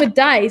was a game with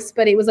dice,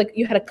 but it was like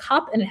you had a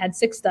cup and it had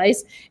 6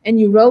 dice and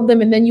you rolled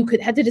them, and then you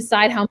had to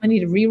decide how many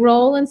to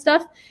re-roll and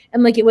stuff.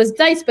 And like it was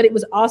dice, but it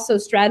was also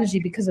strategy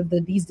because of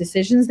these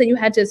decisions that you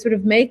had to sort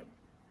of make.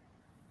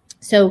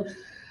 So,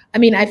 I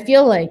mean, I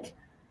feel like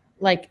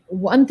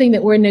one thing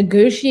that we're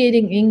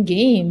negotiating in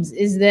games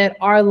is that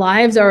our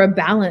lives are a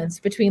balance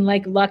between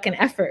like luck and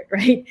effort,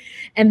 right?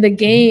 And the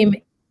game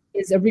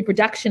is a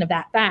reproduction of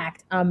that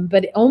fact,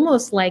 but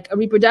almost like a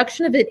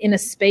reproduction of it in a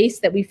space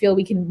that we feel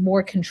we can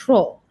more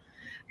control.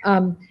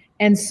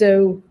 And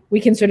so we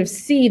can sort of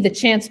see the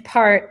chance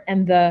part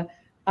and the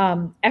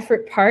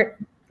effort part.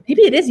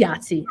 Maybe it is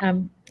Yahtzee.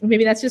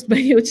 Maybe that's just,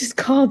 maybe it was just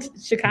called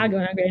Chicago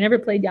in Hungary. I never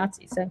played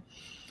Yahtzee, so.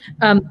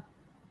 I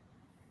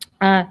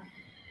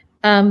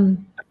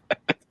don't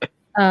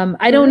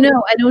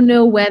know. I don't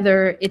know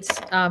whether it's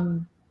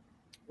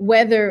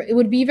whether it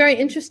would be very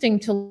interesting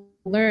to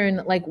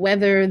learn like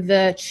whether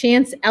the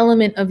chance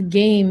element of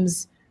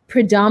games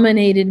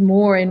predominated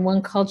more in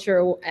one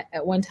culture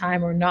at one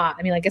time or not.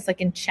 I mean, I guess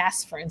like in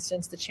chess, for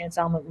instance, the chance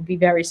element would be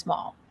very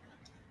small.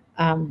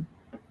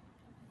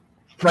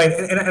 Right,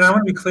 and I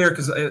want to be clear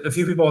because a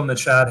few people in the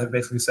chat have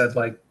basically said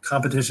like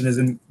competition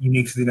isn't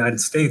unique to the United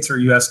States or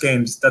U.S.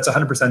 games. That's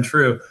 100%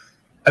 true.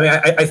 I mean,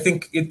 I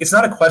think it's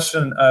not a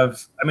question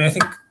of, I mean, I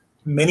think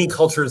many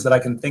cultures that I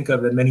can think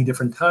of at many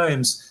different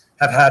times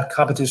have had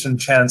competition,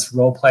 chance,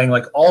 role-playing,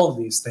 like all of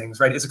these things,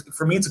 right?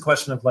 For me, it's a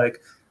question of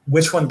like,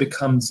 which one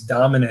becomes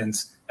dominant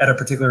at a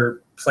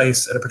particular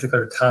place at a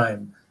particular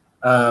time.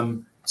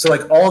 So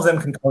like all of them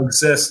can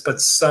coexist,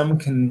 but some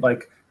can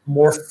like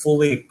more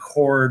fully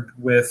accord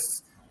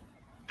with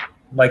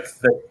like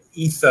the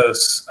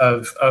ethos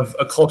of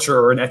a culture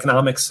or an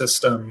economic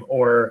system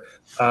or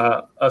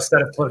a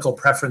set of political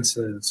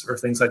preferences or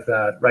things like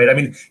that, right? I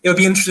mean, it would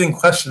be an interesting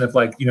question of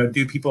like, you know,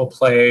 do people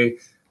play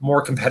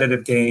more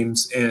competitive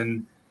games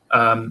in,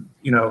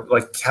 you know,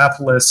 like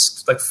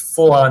capitalist, like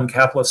full-on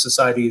capitalist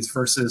societies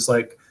versus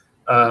like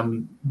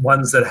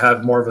ones that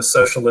have more of a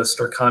socialist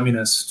or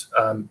communist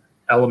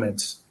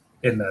element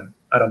in them?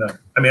 I don't know.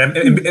 I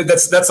mean,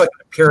 that's like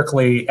an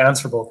empirically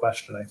answerable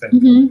question, I think.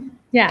 Mm-hmm.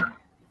 Yeah.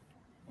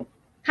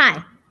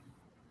 Hi.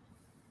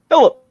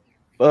 Hello.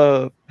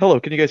 Hello.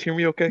 Can you guys hear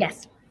me okay?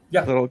 Yes.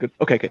 Yeah. Is that all good?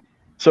 Okay, okay.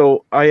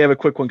 So I have a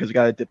quick one because I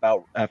got to dip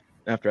out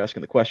after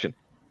asking the question.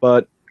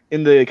 But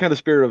in the kind of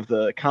spirit of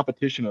the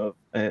competition of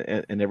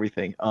and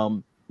everything,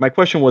 my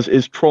question was,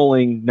 is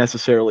trolling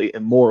necessarily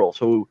immoral?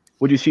 So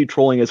would you see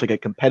trolling as like a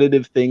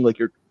competitive thing, like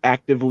you're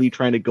actively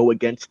trying to go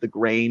against the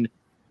grain?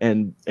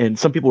 And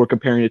some people were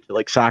comparing it to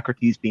like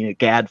Socrates being a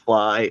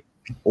gadfly,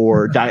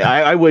 or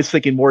I was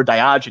thinking more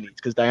Diogenes,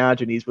 because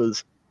Diogenes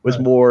was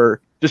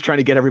more just trying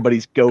to get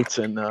everybody's goats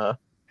and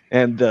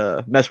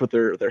mess with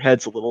their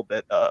heads a little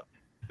bit,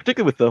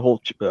 particularly with the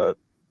whole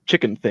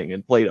chicken thing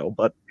in Plato.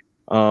 But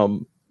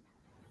so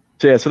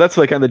yeah, so that's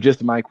like kind of the gist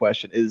of my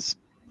question: is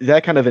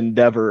that kind of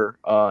endeavor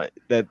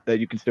that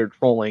you consider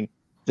trolling,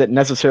 is that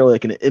necessarily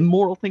like an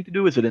immoral thing to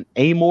do? Is it an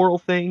amoral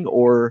thing,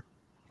 or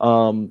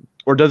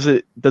does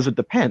it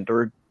depend,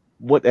 or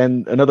what?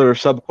 And another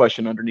sub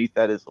question underneath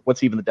that is,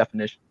 what's even the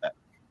definition of that?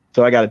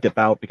 So I got to dip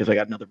out because I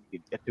got another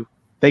meeting to get to.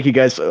 Thank you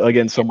guys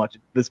again so much.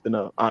 This has been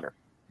an honor.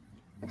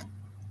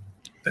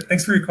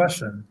 Thanks for your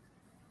question.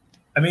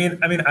 I mean,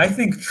 I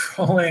think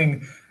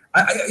trolling.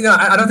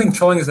 I don't think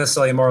trolling is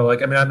necessarily immoral.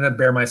 Like, I mean, I'm going to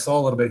bare my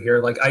soul a little bit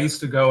here. Like, I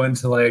used to go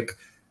into like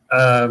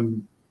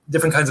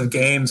different kinds of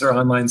games or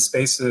online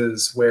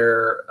spaces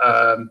where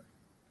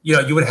you know,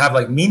 you would have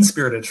like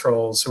mean-spirited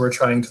trolls who were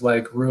trying to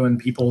like ruin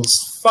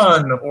people's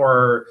fun,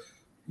 or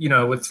you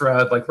know, would throw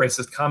out like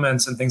racist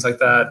comments and things like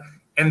that.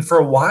 And for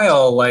a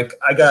while, like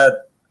I got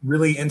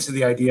really into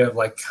the idea of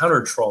like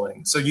counter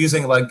trolling. So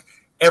using like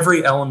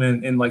every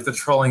element in like the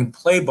trolling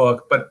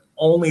playbook, but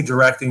only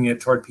directing it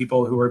toward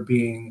people who are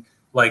being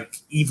like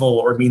evil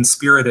or mean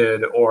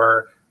spirited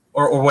or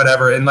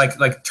whatever, and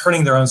like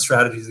turning their own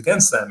strategies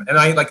against them. And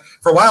I like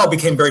for a while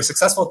became very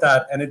successful at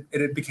that, and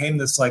it became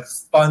this like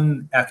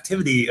fun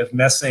activity of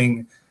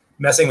messing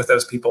with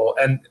those people.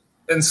 And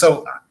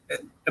so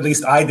at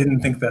least I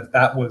didn't think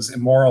that was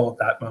immoral at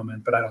that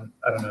moment, but I don't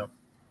know.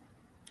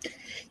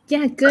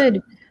 Yeah,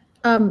 good.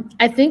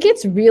 I think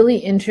it's really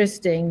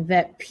interesting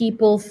that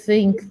people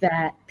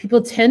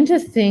tend to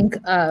think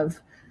of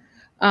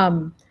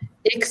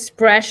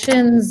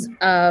expressions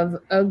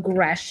of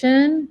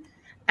aggression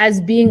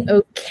as being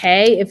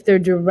okay if they're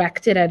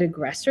directed at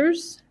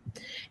aggressors.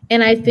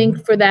 And I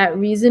think for that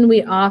reason,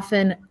 we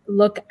often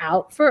look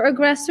out for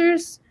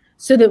aggressors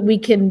so that we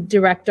can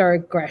direct our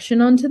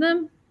aggression onto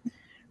them,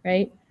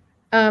 right?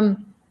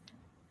 And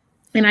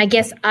I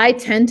guess I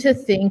tend to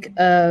think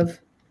of,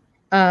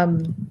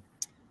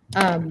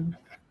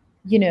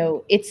 you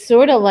know, it's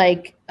sort of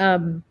like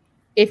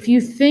if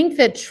you think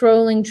that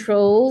trolling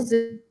trolls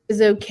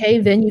is okay,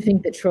 then you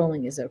think that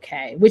trolling is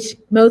okay, which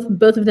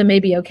both of them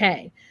may be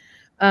okay.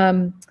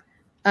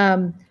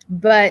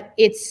 But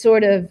it's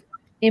sort of,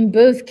 in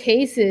both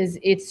cases,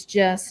 it's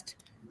just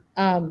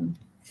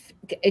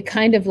it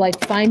kind of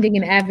like finding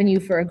an avenue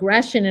for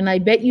aggression. And I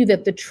bet you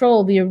that the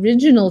troll, the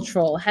original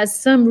troll, has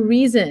some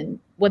reason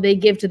what they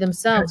give to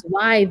themselves,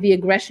 why the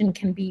aggression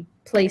can be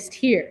placed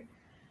here.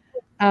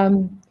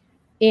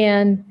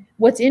 And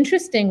what's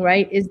interesting,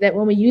 right, is that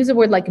when we use a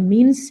word like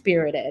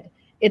mean-spirited,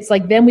 it's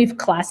like then we've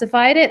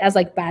classified it as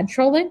like bad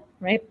trolling,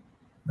 right?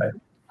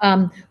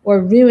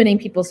 Or ruining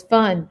people's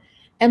fun.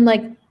 And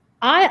like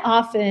I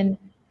often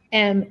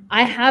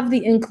I have the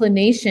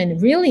inclination,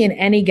 really in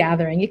any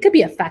gathering, it could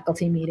be a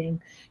faculty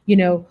meeting, you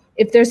know,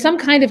 if there's some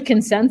kind of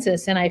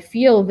consensus and I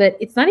feel that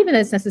it's not even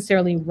that it's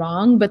necessarily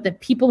wrong, but that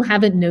people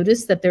haven't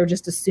noticed that they're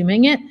just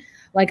assuming it,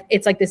 like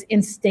it's like this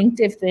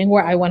instinctive thing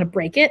where I want to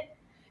break it.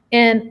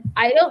 And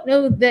I don't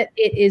know that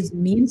it is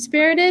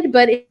mean-spirited,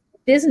 but it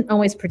isn't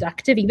always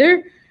productive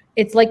either.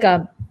 It's like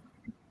a,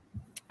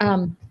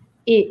 I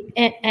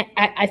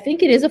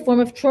think it is a form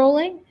of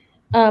trolling.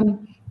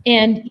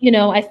 And, you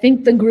know, I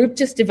think the group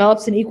just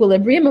develops an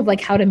equilibrium of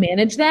like how to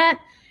manage that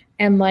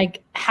and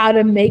like how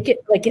to make it,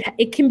 like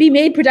it can be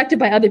made productive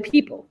by other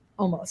people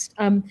almost.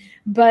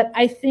 But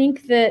I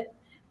think that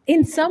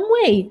in some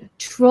way,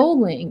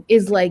 trolling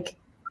is like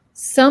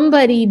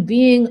somebody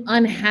being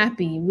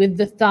unhappy with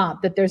the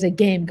thought that there's a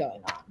game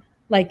going on.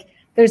 Like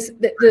there's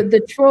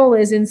the troll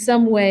is in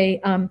some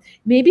way,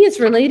 maybe it's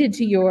related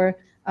to your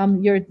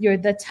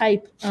the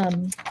type,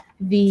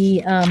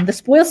 the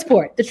spoil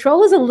sport. The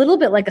troll is a little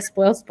bit like a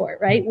spoil sport,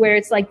 right? Where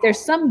it's like there's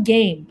some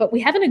game, but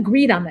we haven't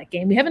agreed on that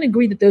game. We haven't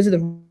agreed that those are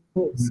the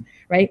rules,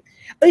 right?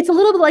 It's a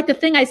little bit like the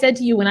thing I said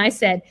to you when I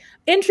said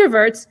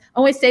introverts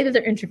always say that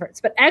they're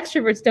introverts, but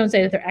extroverts don't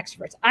say that they're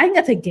extroverts. I think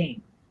that's a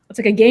game. It's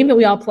like a game that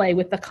we all play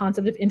with the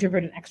concept of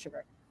introvert and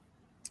extrovert.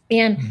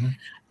 And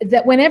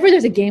that whenever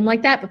there's a game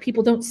like that, but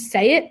people don't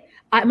say it,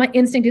 my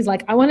instinct is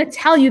like, I want to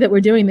tell you that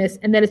we're doing this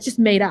and that it's just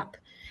made up.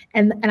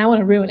 And I want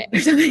to ruin it or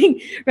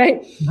something,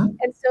 right?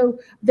 And so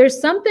there's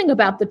something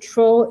about the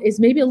troll is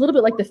maybe a little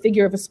bit like the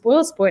figure of a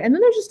spoil sport. And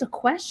then there's just a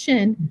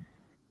question,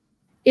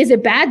 is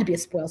it bad to be a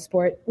spoil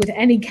sport with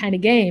any kind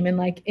of game? And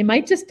like, it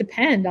might just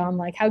depend on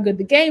like how good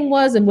the game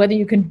was and whether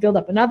you can build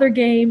up another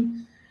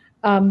game.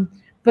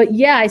 But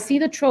yeah, I see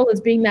the troll as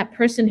being that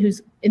person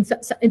who's in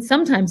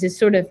sometimes is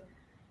sort of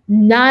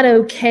not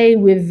okay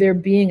with there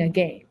being a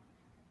game.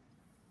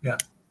 Yeah.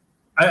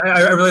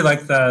 I really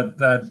like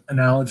that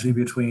analogy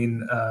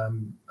between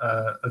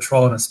a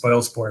troll and a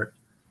spoil sport.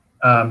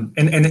 And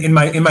in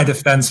my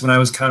defense, when I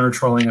was counter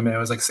trolling, I mean, I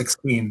was like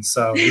 16,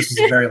 so this was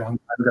a very long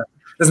time ago.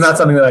 It's not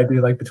something that I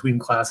do like between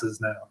classes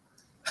now.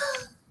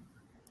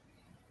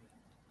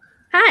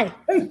 Hi.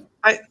 Hey.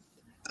 Hi.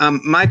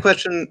 My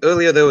question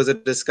earlier, there was a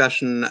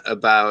discussion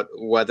about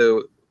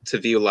whether to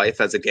view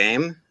life as a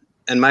game,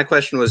 and my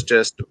question was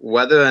just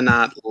whether or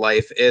not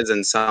life is,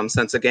 in some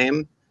sense, a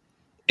game.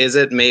 Is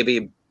it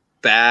maybe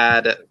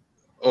bad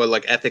or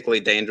like ethically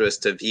dangerous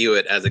to view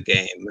it as a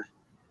game?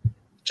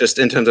 Just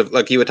in terms of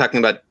like you were talking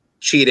about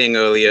cheating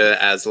earlier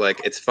as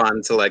like it's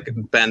fun to like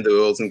bend the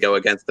rules and go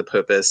against the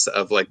purpose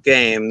of like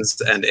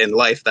games, and in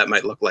life that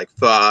might look like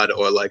fraud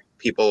or like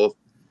people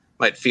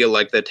might feel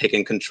like they're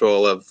taking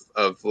control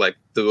of like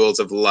the rules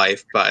of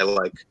life by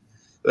like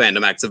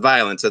random acts of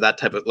violence, or that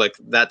type of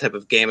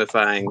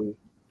gamifying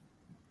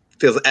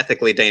feels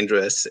ethically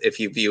dangerous if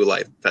you view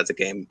life as a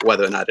game,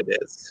 whether or not it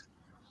is.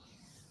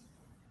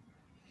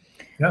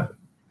 Yeah,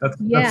 that's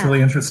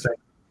really interesting.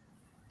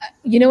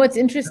 You know, what's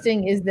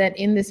interesting is that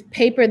in this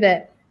paper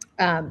that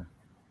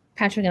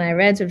Patrick and I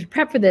read sort of to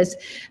prep for this,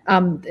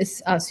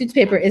 this Suits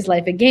paper, Is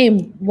Life a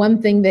Game?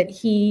 One thing that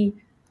he,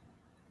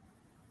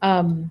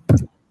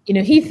 you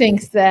know, he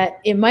thinks that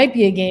it might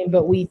be a game,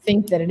 but we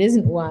think that it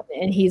isn't one.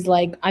 And he's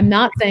like, I'm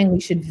not saying we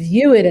should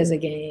view it as a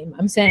game.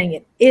 I'm saying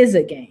it is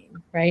a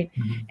game, right?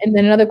 And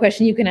then another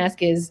question you can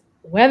ask is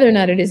whether or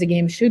not it is a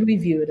game, should we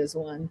view it as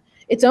one?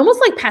 It's almost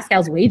like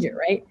Pascal's wager,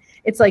 right?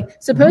 It's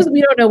like, suppose we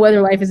don't know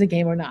whether life is a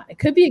game or not. It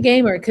could be a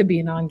game or it could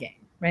be a non-game,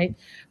 right?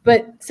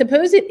 But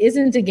suppose it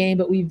isn't a game,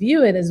 but we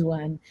view it as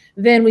one,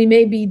 then we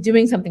may be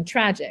doing something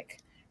tragic,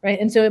 right?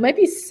 And so it might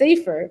be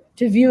safer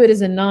to view it as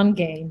a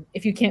non-game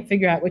if you can't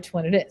figure out which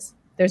one it is.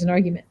 There's an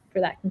argument for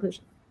that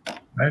conclusion.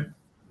 Right.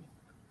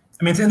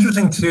 I mean, it's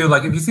interesting too,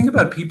 like if you think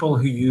about people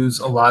who use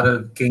a lot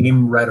of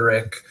game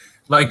rhetoric,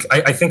 like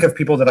I think of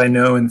people that I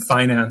know in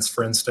finance,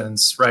 for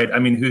instance, right? I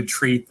mean, who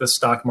treat the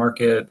stock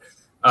market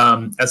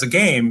as a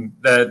game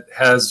that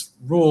has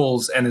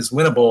rules and is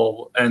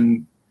winnable.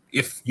 And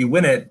if you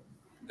win it,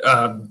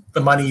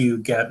 the money you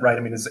get, right,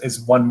 I mean,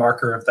 is one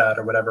marker of that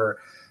or whatever.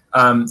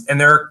 And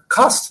there are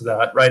costs to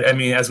that, right? I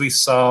mean, as we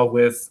saw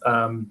with,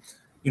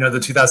 you know, the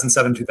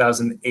 2007,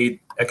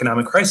 2008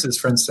 economic crisis,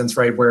 for instance,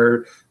 right,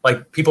 where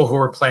like people who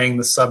were playing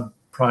the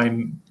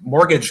subprime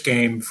mortgage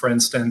game, for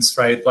instance,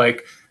 right,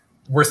 like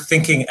we're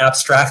thinking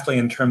abstractly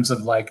in terms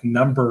of like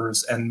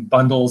numbers and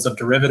bundles of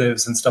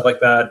derivatives and stuff like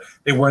that.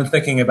 They weren't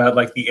thinking about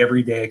like the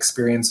everyday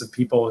experience of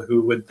people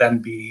who would then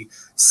be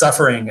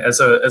suffering as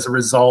a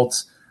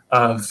result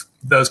of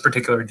those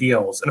particular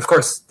deals. And of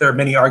course, there are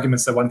many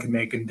arguments that one can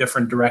make in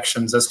different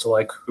directions as to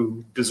like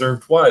who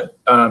deserved what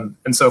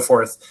and so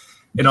forth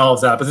in all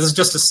of that. But this is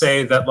just to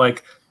say that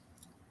like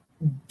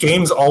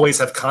games always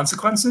have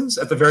consequences.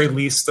 At the very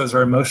least, those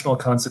are emotional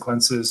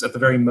consequences. At the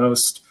very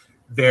most,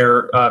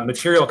 they're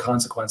material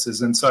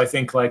consequences. And so I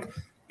think like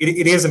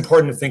it is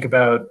important to think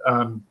about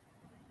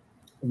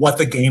what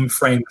the game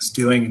frame is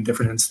doing in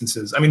different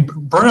instances. I mean,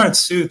 Burnout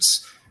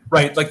Suits,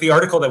 right? Like the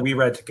article that we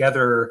read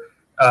together,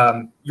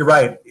 you're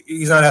right.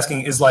 He's not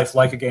asking, is life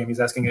like a game? He's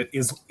asking,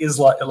 is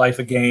life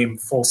a game,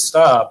 full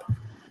stop?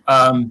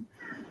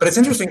 But it's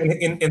interesting,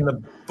 in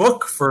the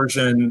book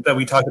version that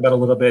we talked about a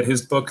little bit,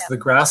 his book, The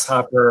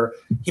Grasshopper,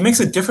 he makes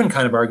a different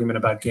kind of argument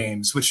about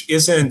games, which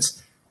isn't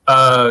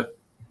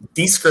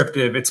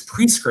descriptive, it's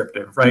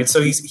prescriptive, right?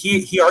 So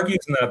he argues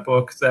in that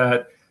book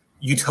that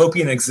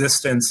utopian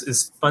existence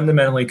is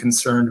fundamentally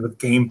concerned with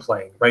game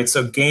playing, right?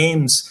 So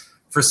games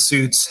for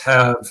Suits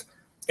have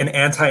an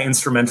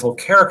anti-instrumental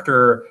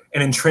character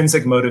and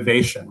intrinsic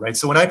motivation, right?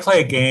 So when I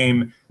play a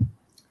game,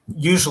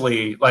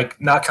 usually, like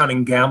not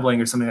counting gambling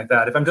or something like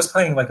that, if I'm just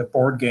playing like a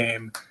board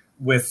game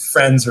with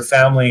friends or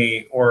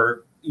family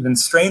or even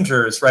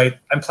strangers, right,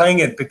 I'm playing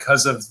it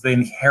because of the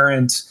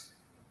inherent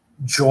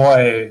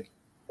joy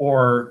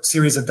or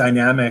series of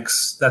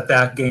dynamics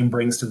that game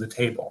brings to the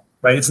table,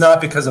 right? It's not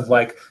because of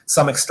like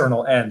some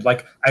external end.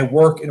 Like I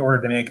work in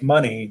order to make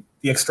money.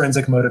 The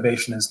extrinsic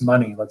motivation is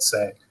money, let's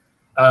say.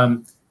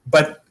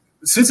 But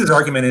Suits'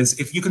 argument is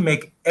if you can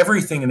make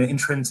everything an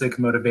intrinsic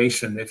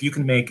motivation, if you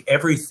can make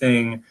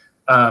everything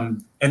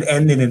an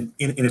end in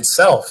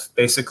itself,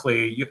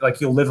 basically,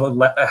 you'll live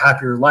a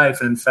happier life.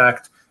 And in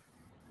fact,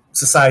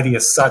 society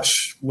as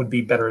such would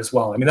be better as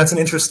well. I mean, that's an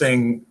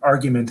interesting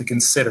argument to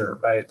consider,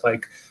 right?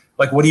 Like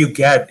what do you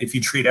get if you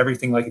treat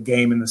everything like a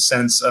game in the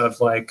sense of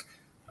like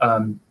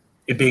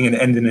it being an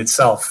end in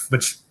itself,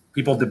 which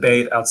people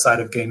debate outside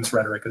of games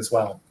rhetoric as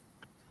well.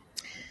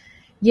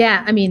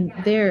 Yeah, I mean,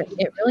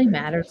 it really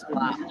matters a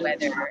lot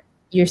whether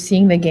you're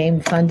seeing the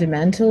game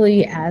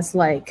fundamentally as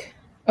like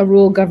a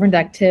rule-governed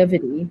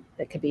activity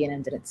that could be an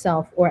end in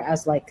itself, or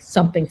as like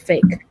something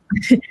fake.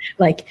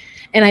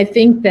 And I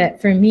think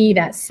that for me,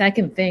 that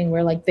second thing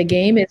where like the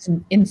game is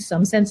in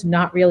some sense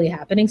not really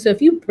happening. So if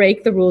you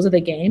break the rules of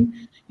the game,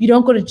 you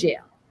don't go to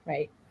jail,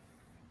 right?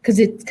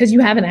 Because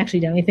you haven't actually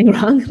done anything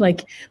wrong.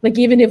 Like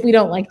even if we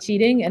don't like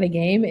cheating in a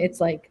game,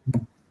 it's like,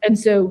 and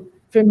so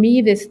for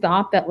me, this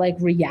thought that like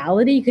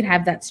reality could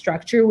have that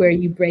structure where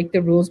you break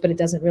the rules, but it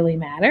doesn't really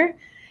matter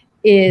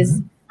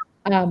is,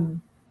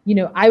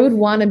 I would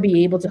want to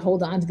be able to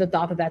hold on to the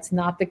thought that that's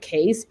not the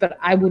case, but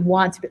I would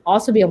want to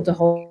also be able to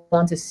hold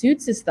on to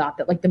Suits' thought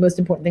that like the most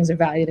important things are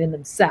valued in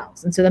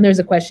themselves. And so then there's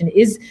a question,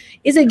 is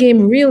a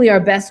game really our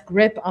best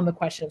grip on the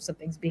question of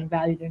something's being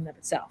valued in and of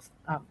itself?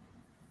 Yeah,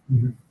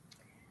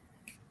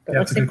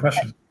 that's a good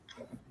question.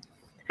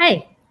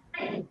 Hi.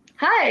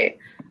 Hi.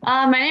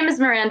 My name is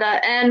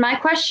Miranda, and my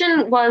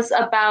question was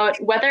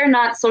about whether or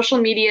not social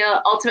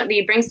media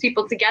ultimately brings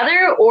people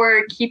together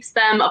or keeps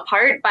them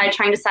apart by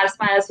trying to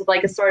satisfy us with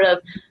like a sort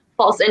of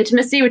false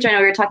intimacy, which I know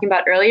we were talking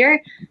about earlier.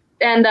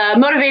 And the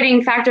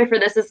motivating factor for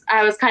this is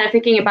I was kind of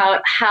thinking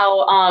about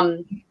how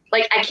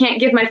like I can't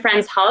give my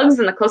friends hugs,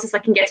 and the closest I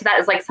can get to that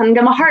is like sending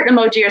them a heart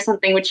emoji or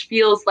something, which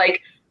feels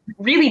like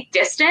really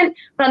distant.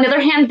 But on the other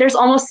hand, there's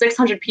almost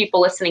 600 people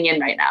listening in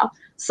right now.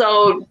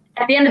 So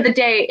at the end of the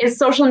day, is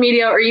social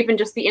media or even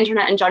just the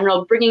internet in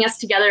general bringing us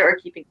together or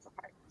keeping us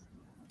apart?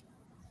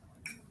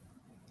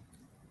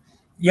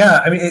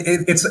 Yeah, I mean,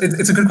 it's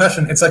a good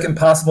question. It's like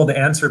impossible to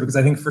answer because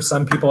I think for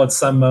some people at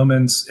some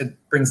moments it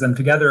brings them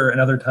together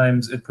and other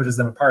times it pushes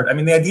them apart. I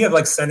mean, the idea of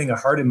like sending a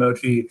heart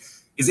emoji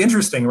is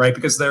interesting, right?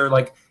 Because they're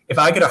like, if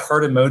I get a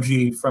heart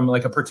emoji from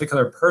like a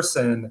particular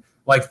person,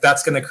 like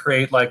that's going to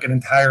create like an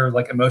entire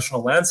like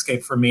emotional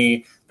landscape for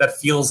me that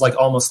feels like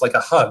almost like a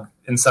hug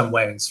in some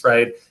ways,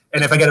 right?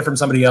 And if I get it from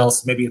somebody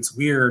else, maybe it's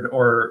weird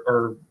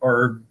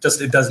or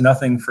just it does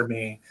nothing for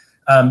me.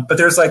 But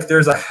there's a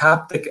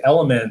haptic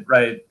element,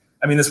 right?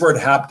 I mean, this word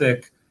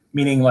haptic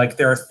meaning like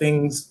there are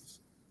things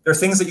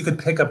that you could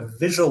pick up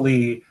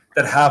visually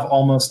that have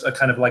almost a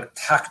kind of like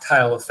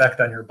tactile effect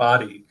on your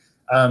body.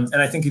 And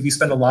I think if you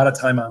spend a lot of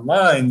time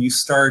online, you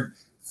start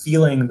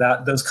feeling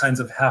those kinds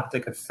of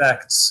haptic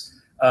effects,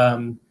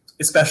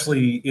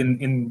 especially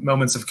in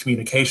moments of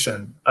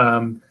communication.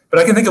 But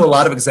I can think of a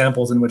lot of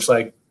examples in which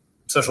like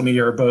social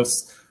media are both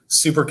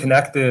super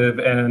connective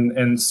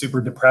and super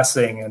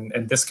depressing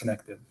and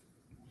disconnected.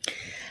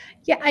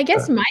 Yeah, I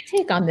guess my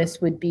take on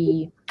this would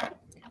be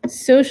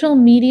social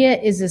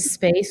media is a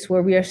space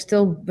where we are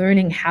still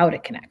learning how to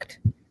connect.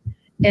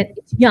 And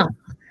it's young,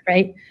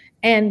 right?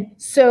 And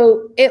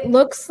so it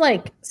looks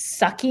like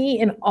sucky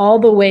in all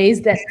the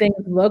ways that things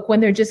look when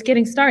they're just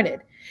getting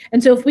started.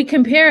 And so if we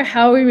compare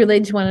how we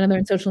relate to one another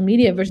in social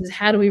media versus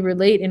how do we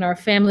relate in our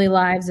family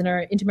lives, in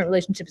our intimate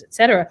relationships, et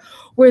cetera,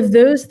 where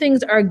those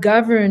things are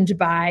governed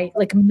by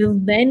like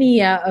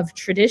millennia of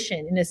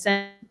tradition in a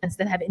sense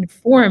that have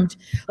informed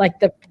like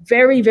the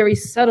very, very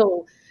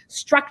subtle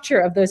structure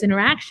of those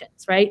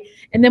interactions, right?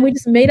 And then we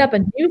just made up a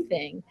new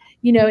thing.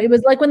 It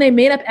was like when they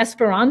made up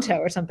Esperanto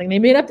or something, they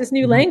made up this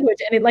new language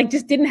and it like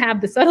just didn't have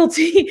the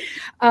subtlety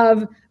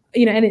of,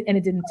 and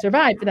it didn't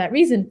survive for that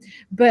reason.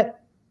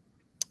 But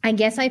I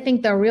guess I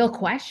think the real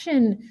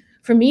question,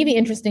 for me, the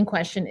interesting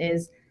question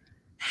is,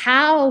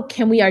 how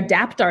can we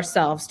adapt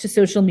ourselves to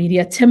social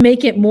media to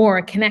make it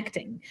more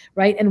connecting,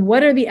 right? And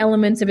what are the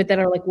elements of it that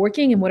are like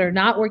working and what are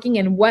not working,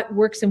 and what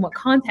works in what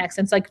context?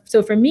 And it's like,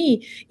 so for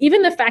me,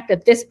 even the fact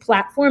that this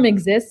platform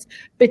exists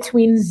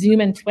between Zoom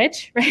and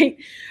Twitch, right?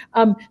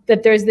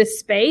 That there's this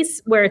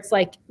space where it's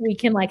like, we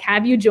can like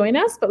have you join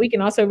us, but we can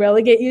also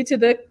relegate you to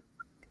the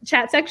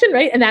chat section,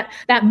 right? And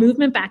that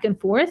movement back and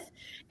forth,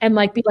 and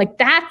like be like,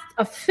 that's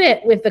a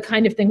fit with the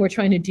kind of thing we're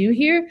trying to do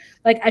here.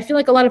 Like, I feel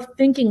like a lot of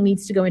thinking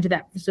needs to go into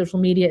that for social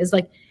media, is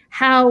like,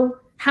 how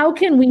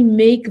can we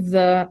make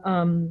the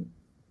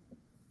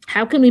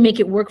how can we make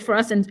it work for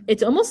us? And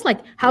it's almost like,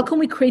 how can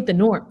we create the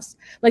norms?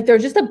 Like, there are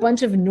just a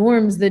bunch of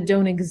norms that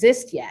don't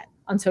exist yet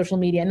on social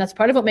media, and that's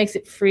part of what makes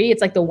it free.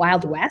 It's like the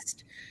Wild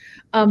West.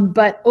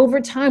 But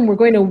over time, we're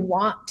going to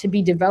want to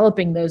be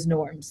developing those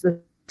norms,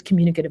 the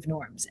communicative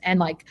norms. And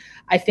like,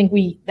 I think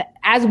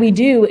as we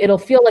do, it'll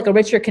feel like a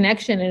richer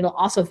connection, and it'll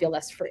also feel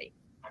less free.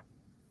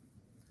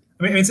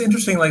 I mean, it's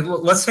interesting, like,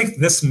 let's take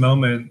this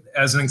moment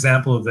as an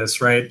example of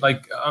this, right?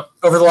 Like,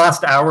 over the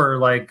last hour,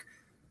 like,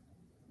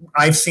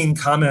 I've seen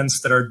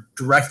comments that are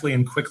directly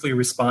and quickly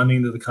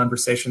responding to the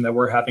conversation that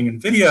we're having in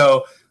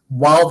video,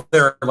 while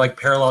there are like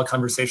parallel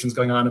conversations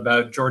going on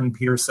about Jordan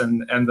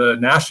Peterson and the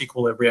Nash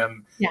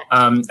equilibrium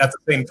at the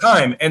same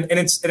time. And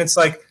it's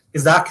like,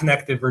 is that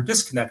connective or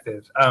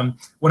disconnected?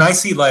 When I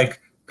see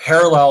like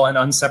parallel and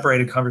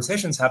unseparated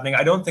conversations happening,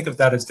 I don't think of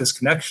that as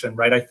disconnection,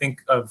 right? I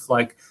think of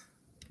like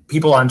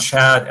people on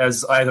chat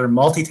as either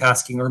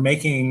multitasking or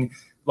making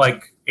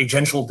like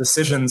agential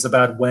decisions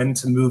about when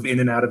to move in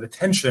and out of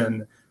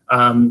attention,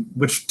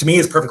 which to me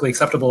is perfectly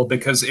acceptable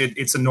because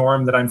it's a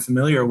norm that I'm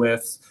familiar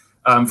with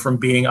from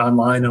being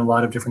online in a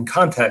lot of different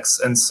contexts.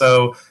 And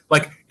so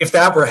like, if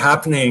that were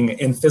happening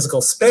in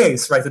physical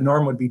space, right, the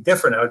norm would be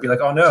different. I would be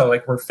like, oh no,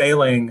 like we're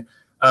failing.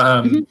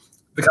 The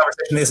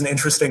conversation isn't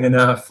interesting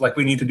enough. Like,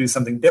 we need to do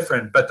something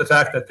different. But the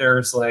fact that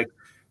there's like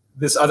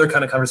this other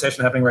kind of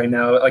conversation happening right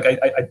now, like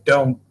I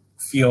don't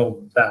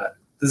feel that.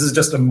 This is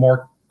just a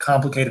more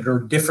complicated or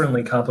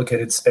differently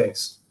complicated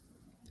space.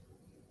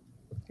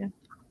 Yeah.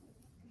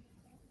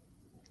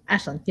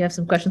 Ashlyn, you have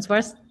some questions for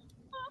us?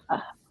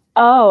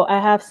 Oh, I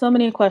have so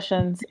many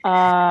questions,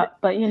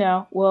 but you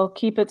know, we'll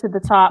keep it to the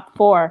top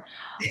 4.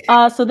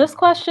 So this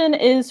question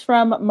is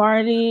from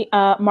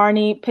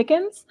Marnie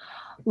Pickens.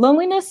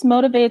 Loneliness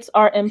motivates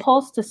our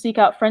impulse to seek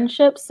out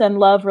friendships and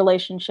love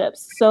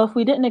relationships. So if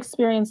we didn't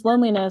experience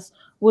loneliness,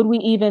 would we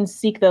even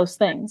seek those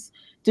things?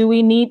 Do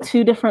we need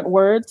 2 different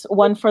words,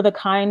 one for the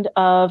kind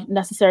of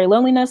necessary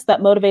loneliness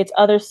that motivates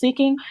other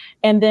seeking,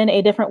 and then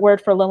a different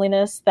word for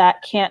loneliness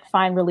that can't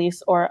find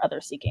release or other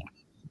seeking?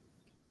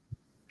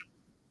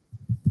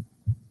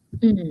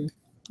 Mm-hmm.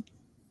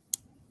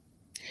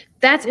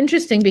 That's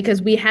interesting,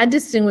 because we had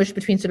distinguished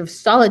between sort of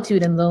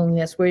solitude and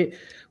loneliness,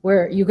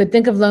 where you could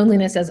think of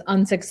loneliness as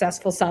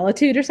unsuccessful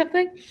solitude or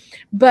something.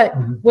 But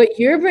what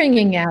you're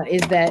bringing out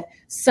is that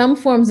some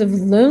forms of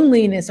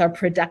loneliness are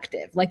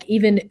productive. Like,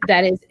 even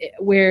that is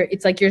where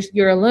it's like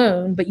you're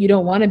alone, but you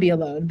don't want to be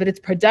alone, but it's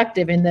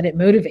productive in that it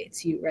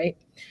motivates you, right?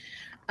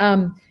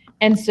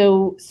 And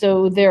so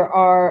there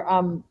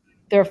are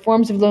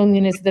forms of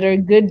loneliness that are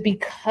good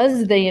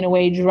because they, in a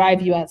way,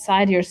 drive you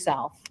outside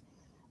yourself.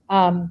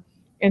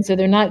 And so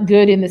they're not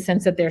good in the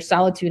sense that they're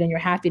solitude and you're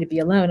happy to be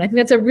alone. I think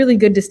that's a really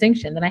good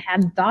distinction that I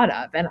hadn't thought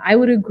of. And I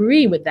would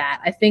agree with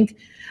that. I think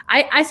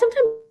I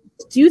sometimes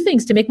do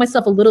things to make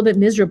myself a little bit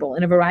miserable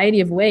in a variety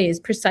of ways,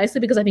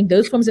 precisely because I think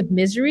those forms of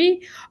misery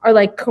are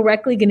like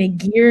correctly going to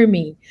gear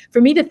me.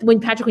 For me,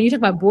 when you talk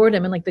about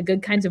boredom and like the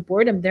good kinds of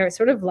boredom, they're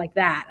sort of like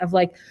that, of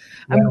like,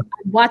 I'm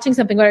watching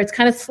something where it's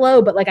kind of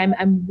slow, but like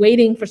I'm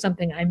waiting for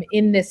something. I'm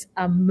in this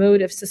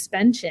mode of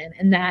suspension,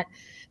 and that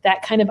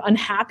kind of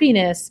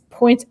unhappiness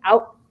points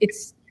out,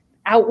 it's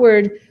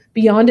outward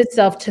beyond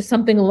itself to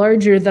something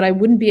larger that I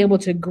wouldn't be able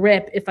to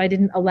grip if I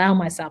didn't allow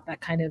myself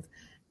that kind of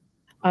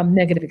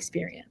negative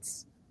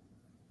experience.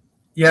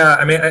 Yeah,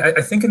 I mean,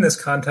 I think in this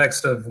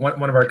context of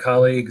one of our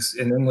colleagues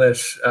in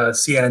English,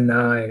 Sian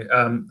Nai,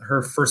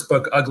 her first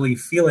book, Ugly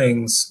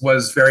Feelings,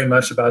 was very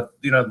much about,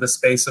 the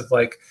space of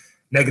like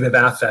negative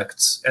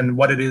affects and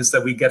what it is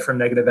that we get from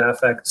negative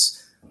affects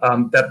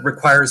that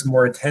requires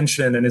more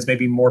attention and is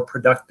maybe more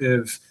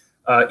productive,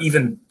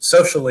 even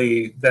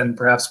socially, than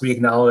perhaps we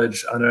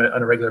acknowledge on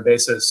a regular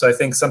basis. So I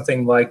think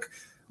something like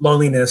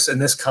loneliness in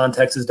this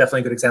context is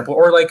definitely a good example.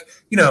 Or like,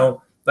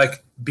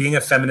 like being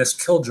a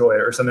feminist killjoy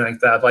or something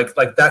like that.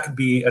 Like that could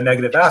be a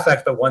negative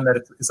affect, but one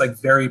that is like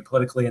very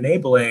politically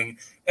enabling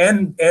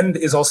and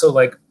is also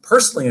like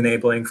personally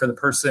enabling for the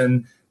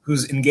person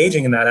who's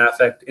engaging in that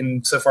affect,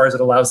 insofar as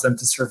it allows them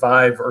to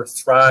survive or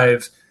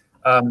thrive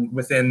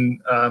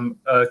within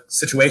a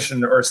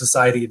situation or a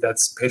society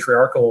that's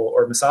patriarchal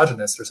or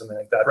misogynist or something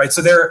like that, right?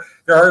 So there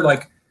are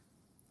like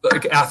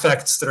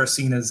affects that are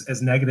seen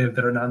as negative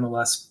that are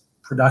nonetheless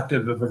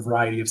productive of a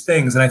variety of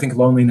things, and I think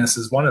loneliness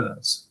is one of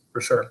those, for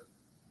sure.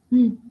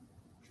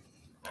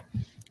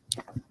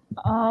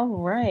 All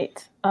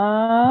right.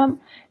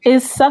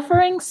 Is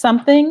suffering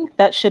something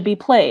that should be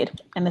played?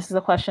 And this is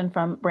a question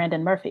from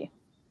Brandon Murphy.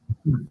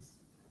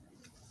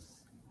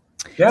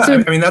 Yeah,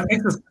 So, I mean that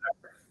makes us.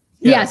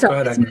 Yeah, so go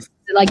ahead, Agnes.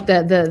 Like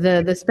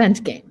the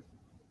spent game.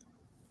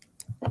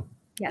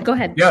 Yeah, go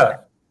ahead. Yeah,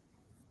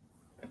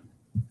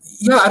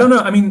 I don't know.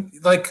 I mean,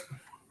 like,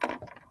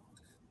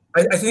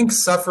 I think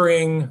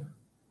suffering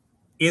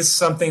is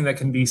something that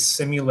can be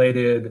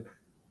simulated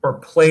or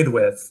played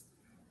with.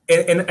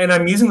 And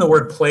I'm using the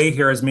word play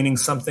here as meaning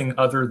something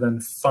other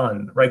than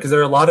fun, right? Because there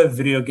are a lot of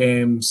video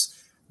games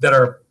that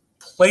are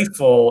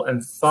playful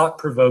and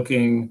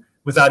thought-provoking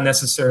without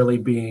necessarily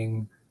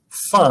being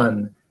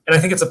fun. And I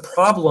think it's a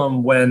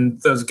problem when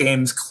those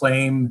games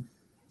claim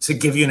to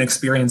give you an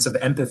experience of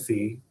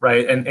empathy,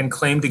 right? And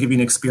claim to give you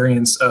an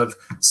experience of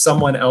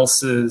someone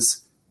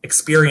else's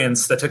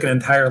experience that took an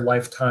entire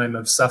lifetime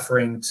of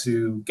suffering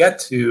to get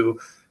to,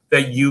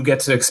 that you get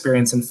to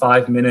experience in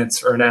 5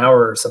 minutes or an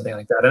hour or something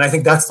like that. And I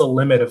think that's the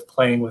limit of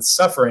playing with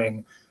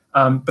suffering.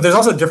 But there's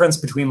also a difference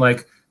between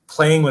like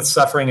playing with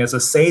suffering as a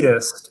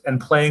sadist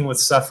and playing with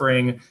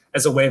suffering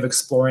as a way of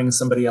exploring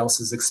somebody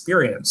else's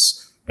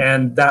experience.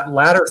 And that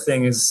latter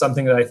thing is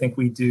something that I think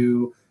we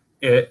do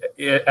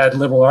at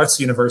liberal arts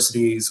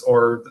universities,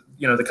 or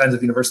the kinds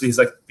of universities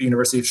like the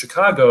University of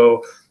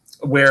Chicago,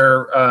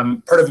 where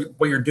part of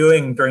what you're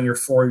doing during your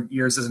 4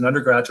 years as an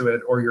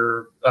undergraduate or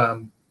your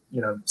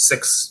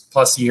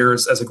 6+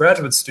 years as a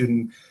graduate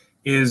student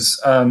is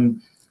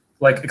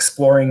like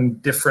exploring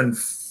different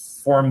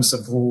forms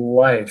of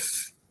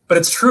life. But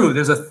it's true,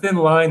 there's a thin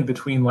line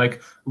between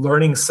like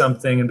learning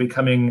something and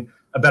becoming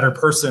a better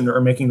person or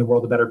making the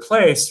world a better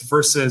place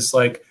versus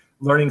like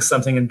learning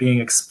something and being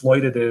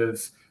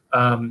exploitative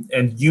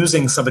and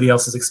using somebody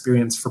else's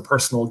experience for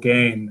personal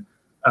gain.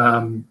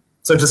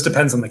 So it just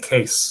depends on the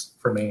case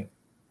for me.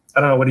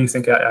 I don't know, what do you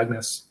think,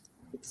 Agnes?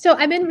 So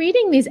I've been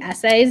reading these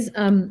essays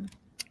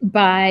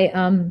by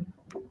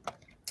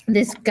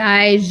this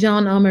guy,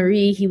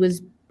 Jean-Améry. He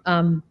was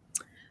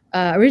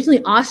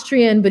originally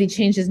Austrian, but he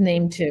changed his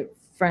name to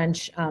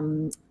French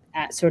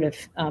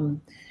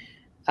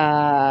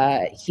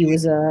he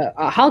was a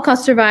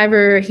Holocaust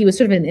survivor. He was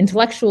sort of an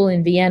intellectual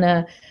in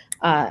Vienna,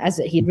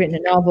 he'd written a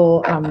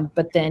novel,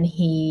 but then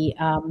he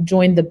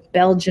joined the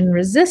Belgian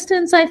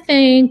resistance, I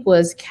think,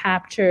 was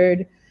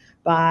captured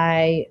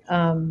by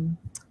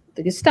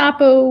the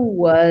Gestapo,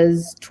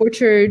 was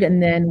tortured,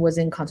 and then was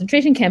in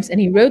concentration camps. And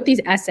he wrote these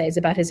essays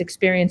about his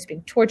experience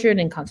being tortured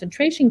in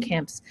concentration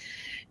camps.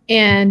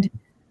 And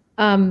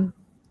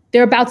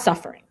they're about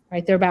suffering,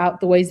 right? They're about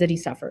the ways that he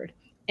suffered.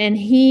 And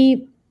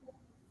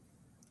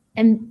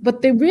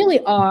what they really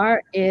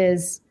are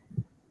is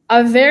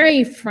a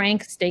very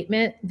frank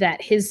statement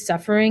that his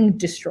suffering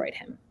destroyed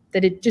him,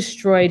 that it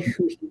destroyed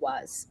who he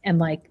was, and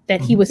like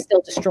that he was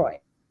still destroyed.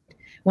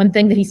 One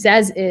thing that he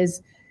says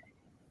is,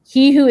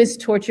 he who is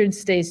tortured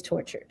stays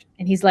tortured.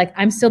 And he's like,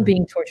 I'm still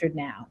being tortured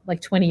now, like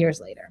 20 years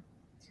later.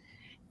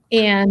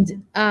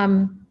 And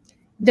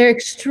they're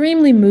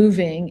extremely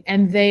moving,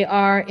 and they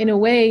are, in a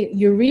way,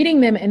 you're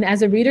reading them, and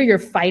as a reader, you're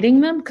fighting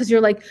them because you're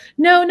like,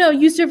 no,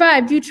 you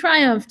survived, you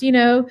triumphed,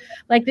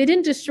 like they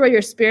didn't destroy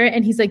your spirit.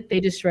 And he's like, they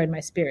destroyed my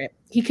spirit.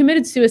 He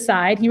committed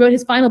suicide. He wrote,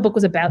 his final book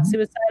was about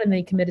suicide, and then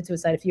he committed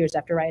suicide a few years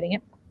after writing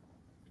it.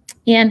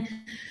 And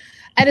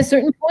at a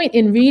certain point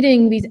in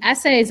reading these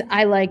essays,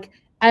 I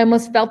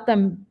almost felt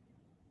them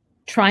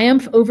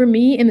triumph over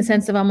me, in the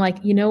sense of, I'm like,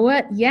 you know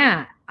what?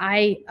 Yeah,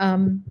 I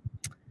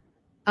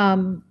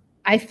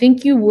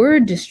think you were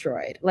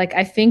destroyed. Like,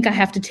 I think I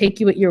have to take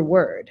you at your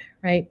word,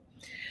 right?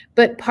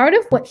 But part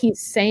of what he's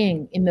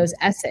saying in those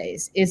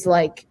essays is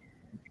like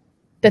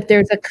that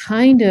there's a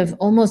kind of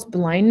almost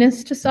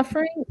blindness to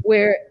suffering,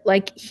 where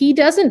like he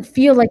doesn't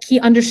feel like he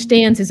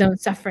understands his own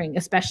suffering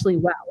especially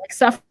well. Like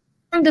suffering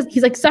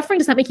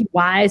does not make you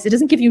wise. It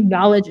doesn't give you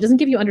knowledge. It doesn't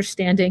give you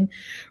understanding,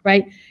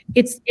 right?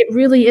 It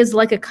really is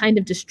like a kind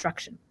of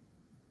destruction.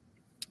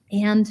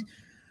 And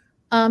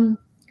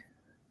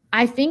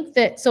I think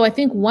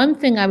one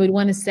thing I would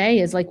want to say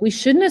is like, we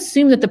shouldn't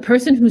assume that the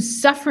person who's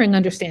suffering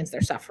understands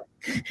their suffering.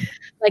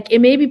 Like, it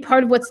may be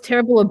part of what's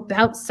terrible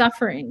about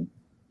suffering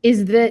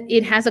is that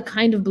it has a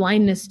kind of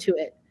blindness to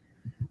it.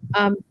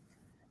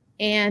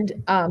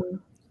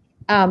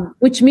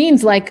 Which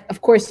means, like,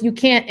 of course, you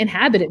can't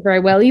inhabit it very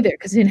well either,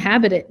 because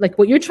inhabit it, like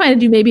what you're trying to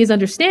do maybe is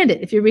understand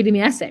it if you're reading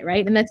the essay,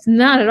 right? And that's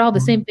not at all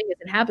the same thing as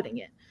inhabiting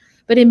it.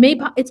 But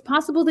it's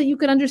possible that you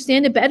could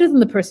understand it better than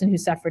the person who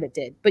suffered it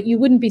did, but you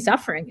wouldn't be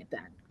suffering it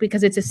then,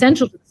 because it's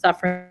essential to the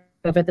suffering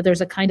of it that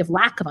there's a kind of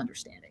lack of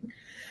understanding.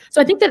 So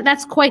I think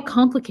that's quite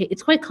complicated.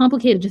 It's quite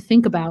complicated to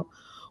think about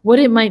what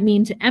it might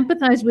mean to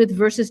empathize with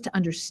versus to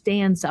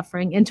understand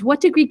suffering, and to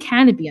what degree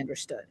can it be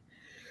understood.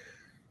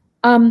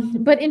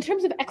 But in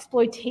terms of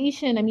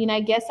exploitation, I mean,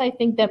 I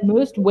think that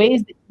most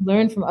ways that you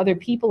learn from other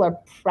people are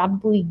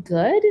probably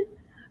good.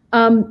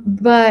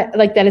 But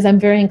like that is, I'm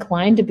very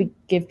inclined to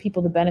give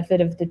people the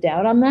benefit of the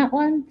doubt on that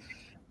one.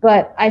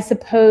 But I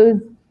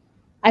suppose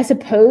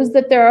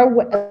that there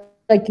are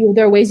like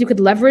there are ways you could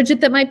leverage it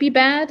that might be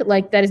bad.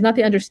 Like that is not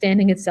the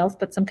understanding itself,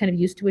 but some kind of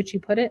use to which you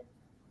put it.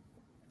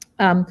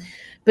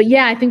 But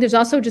yeah, I think there's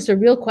also just a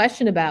real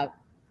question about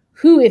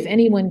who, if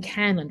anyone,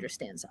 can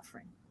understand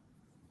suffering.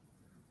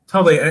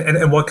 Totally,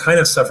 and what kind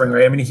of suffering,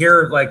 right? I mean,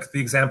 here, like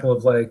the example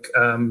of like,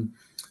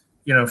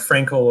 you know,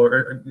 Frankl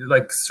or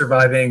like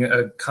surviving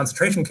a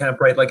concentration camp,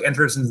 right? Like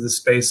enters into the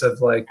space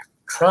of like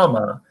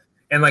trauma,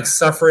 and like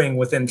suffering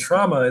within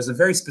trauma is a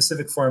very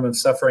specific form of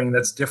suffering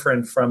that's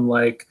different from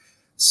like,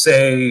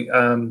 say,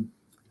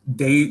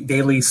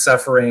 daily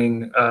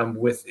suffering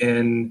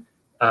within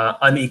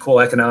unequal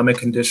economic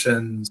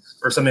conditions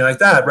or something like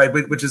that, right?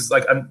 Which is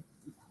like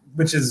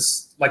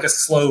a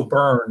slow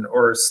burn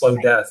or slow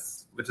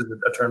death, which is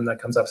a term that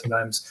comes up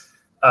sometimes,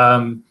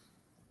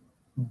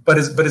 but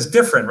is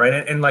different, right?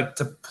 And like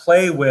to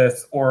play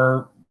with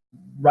or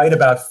write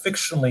about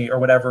fictionally or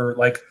whatever,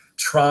 like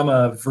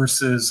trauma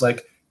versus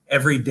like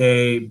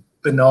everyday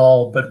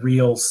banal but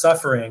real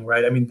suffering,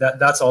 right? I mean,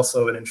 that's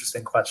also an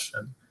interesting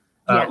question.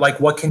 Yeah. Like,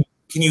 what can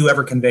you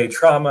ever convey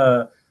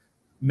trauma?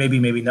 Maybe,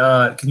 maybe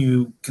not. Can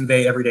you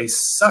convey everyday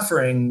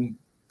suffering?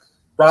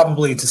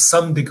 Probably to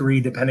some degree,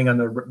 depending on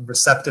the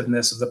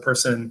receptiveness of the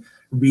person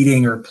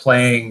reading or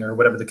playing or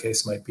whatever the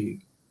case might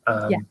be.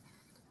 Yeah.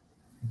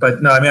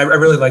 But no, I mean, I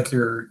really like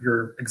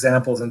your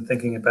examples and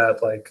thinking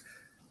about like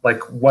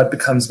what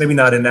becomes maybe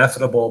not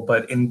inevitable,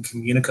 but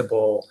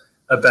incommunicable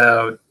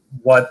about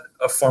what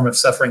a form of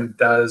suffering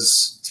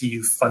does to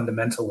you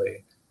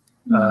fundamentally.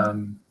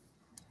 Mm-hmm.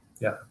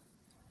 Yeah.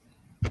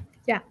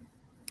 Yeah.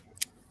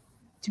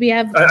 Do we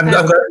have? I'm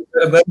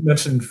glad you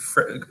mentioned.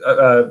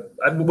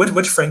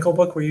 Which Frankl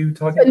book were you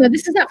talking about? No,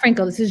 this is not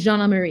Frankl. This is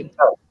Jean-Marie.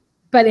 Oh.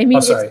 But I mean,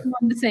 it's sorry.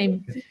 on the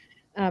same.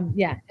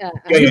 Yeah.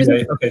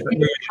 Okay.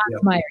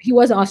 Meyer. He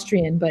was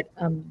Austrian, but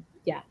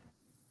yeah.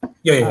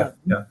 Yeah.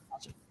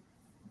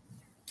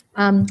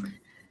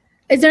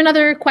 Is there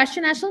another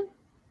question, Ashlyn?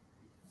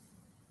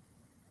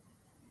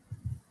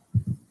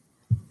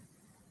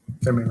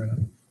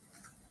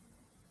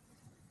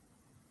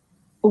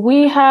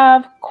 We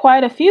have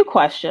quite a few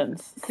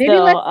questions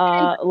still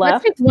left.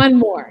 Let's take one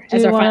more. Do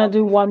you want to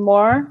do one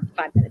more?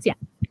 5 minutes, yeah.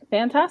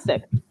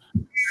 Fantastic.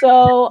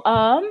 So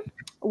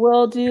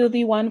we'll do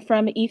the one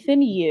from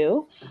Ethan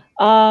Yu.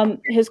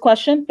 His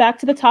question, back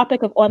to the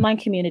topic of online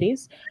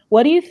communities.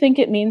 What do you think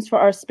it means for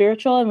our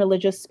spiritual and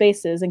religious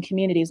spaces and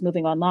communities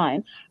moving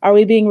online? Are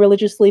we being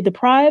religiously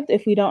deprived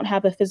if we don't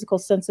have a physical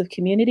sense of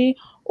community,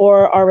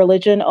 or our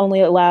religion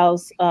only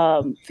allows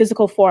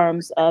physical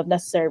forms of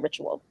necessary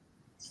ritual?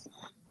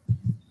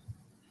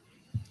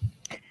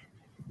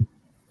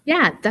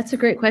 Yeah, that's a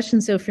great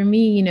question. So for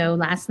me, you know,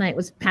 last night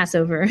was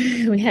Passover.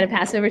 We had a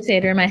Passover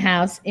Seder in my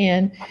house,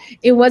 and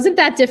it wasn't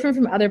that different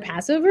from other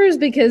Passovers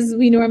because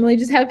we normally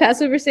just have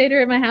Passover Seder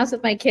at my house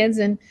with my kids.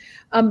 And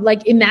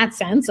like in that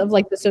sense of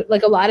like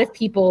like a lot of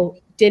people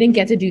didn't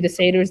get to do the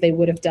Seders they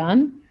would have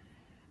done.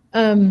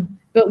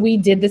 But we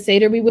did the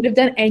Seder we would have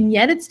done, and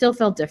yet it still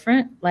felt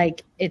different.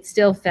 Like it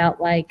still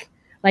felt like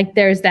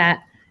there's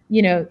that,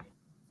 you know,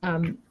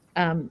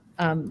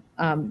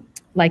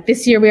 like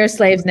this year we are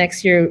slaves,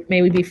 next year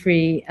may we be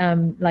free.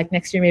 Like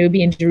next year may we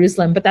be in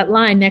Jerusalem. But that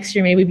line, next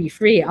year may we be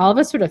free, all of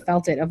us sort of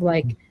felt it of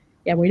like,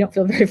 yeah, we don't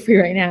feel very free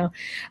right now.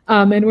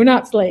 And we're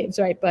not slaves,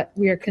 right? But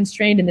we are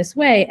constrained in this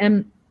way.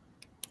 And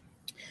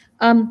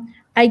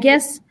I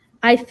guess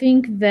I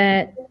think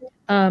that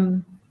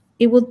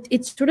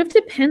it sort of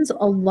depends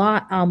a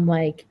lot on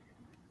like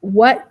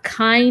what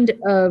kind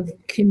of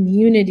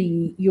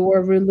community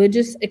your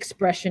religious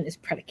expression is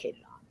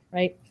predicated on,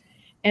 right?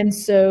 And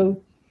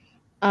so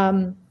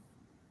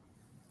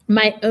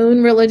my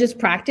own religious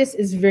practice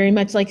is very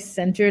much like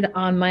centered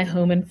on my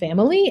home and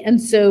family.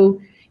 And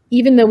so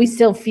even though we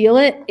still feel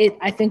it,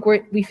 I think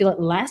we feel it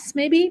less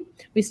maybe.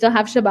 We still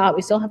have Shabbat,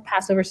 we still have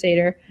Passover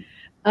Seder.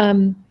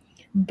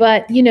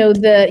 But you know,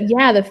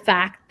 the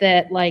fact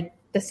that like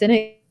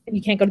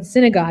you can't go to the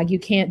synagogue, you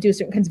can't do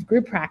certain kinds of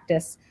group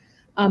practice.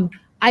 I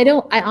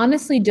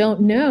honestly don't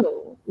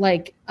know.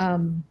 Like,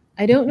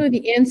 I don't know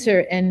the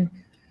answer. And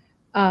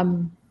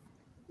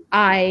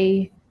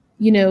I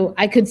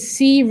could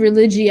see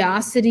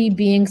religiosity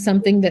being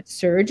something that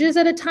surges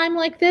at a time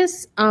like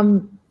this,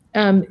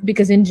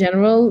 because in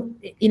general,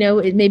 you know,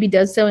 it maybe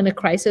does so in a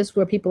crisis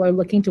where people are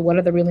looking to what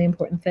are the really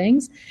important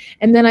things.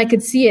 And then I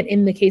could see it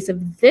in the case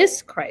of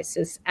this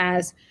crisis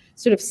as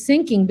sort of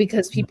sinking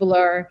because people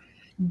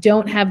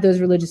don't have those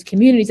religious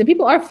communities, and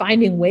people are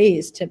finding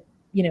ways to,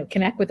 you know,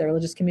 connect with their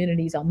religious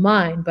communities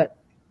online. But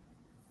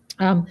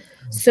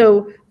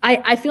so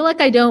I feel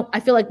like I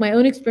feel like my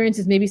own experience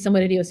is maybe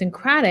somewhat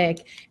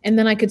idiosyncratic, and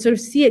then I could sort of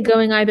see it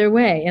going either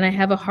way, and I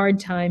have a hard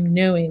time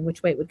knowing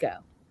which way it would go.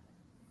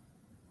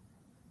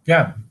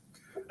 Yeah.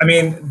 I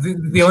mean,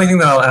 the only thing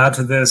that I'll add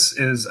to this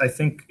is I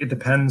think it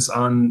depends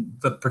on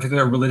the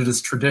particular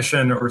religious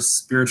tradition or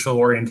spiritual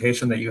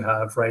orientation that you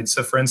have, right?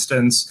 So for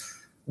instance,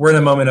 we're in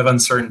a moment of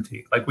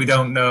uncertainty. Like we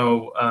don't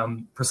know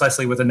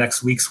precisely what the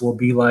next weeks will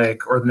be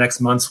like or the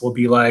next months will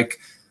be like.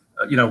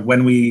 You know,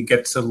 when we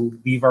get to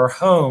leave our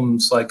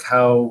homes, like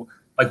how,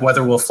 like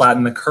whether we'll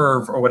flatten the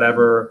curve or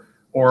whatever,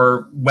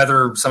 or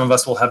whether some of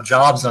us will have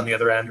jobs on the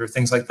other end or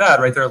things like that,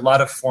 right? There are a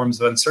lot of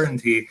forms of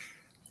uncertainty.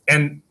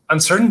 And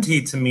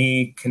uncertainty to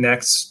me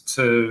connects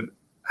to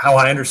how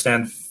I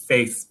understand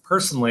faith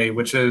personally,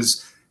 which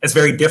is it's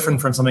very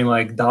different from something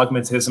like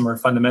dogmatism or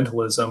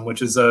fundamentalism,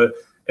 which is an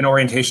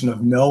orientation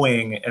of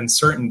knowing and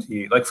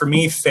certainty. Like for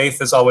me, faith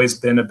has always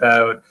been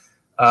about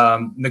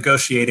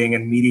negotiating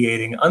and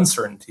mediating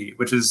uncertainty,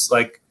 which is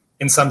like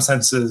in some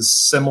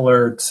senses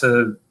similar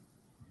to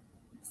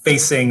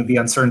facing the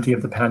uncertainty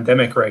of the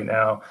pandemic right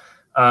now.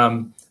 I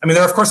mean,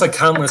 there are of course like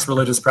countless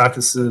religious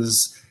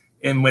practices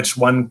in which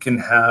one can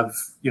have,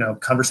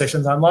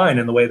 conversations online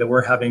in the way that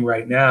we're having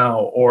right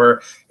now,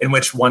 or in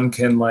which one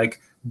can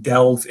like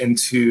delve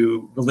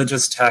into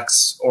religious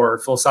texts or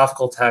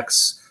philosophical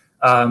texts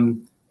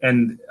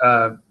and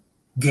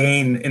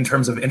gain in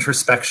terms of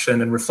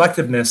introspection and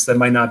reflectiveness that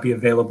might not be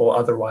available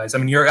otherwise. I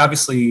mean, you're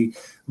obviously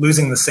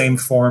losing the same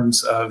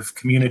forms of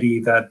community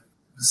that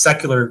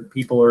secular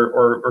people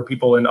or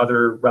people in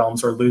other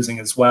realms are losing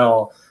as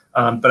well.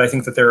 But I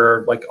think that there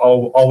are like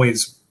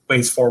always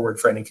ways forward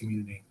for any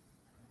community.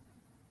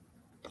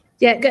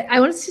 Yeah, good. I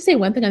wanted to say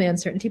one thing on the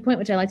uncertainty point,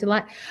 which I liked a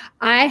lot.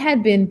 I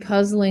had been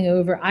puzzling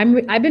over.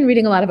 I've been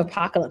reading a lot of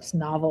apocalypse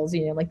novels,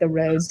 like The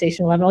Road,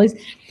 Station 11, all these,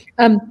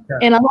 and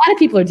a lot of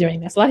people are doing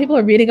this. A lot of people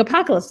are reading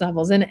apocalypse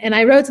novels, and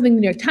I wrote something in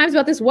the New York Times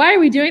about this. Why are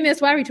we doing this?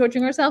 Why are we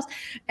torturing ourselves?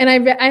 And I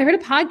heard a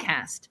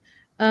podcast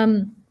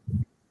in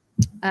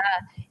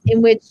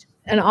which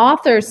an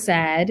author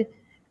said,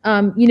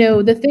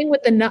 the thing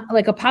with the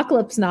like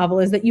apocalypse novel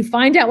is that you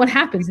find out what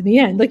happens in the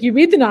end. Like you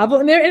read the novel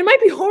and it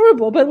might be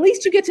horrible, but at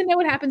least you get to know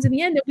what happens in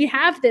the end. That we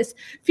have this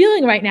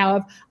feeling right now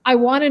of, I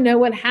want to know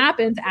what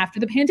happens after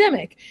the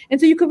pandemic.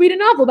 And so you could read a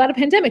novel about a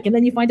pandemic and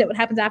then you find out what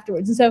happens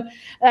afterwards. And so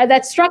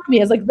that struck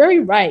me as like very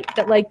right,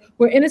 that like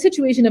we're in a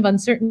situation of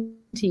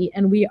uncertainty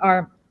and we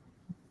are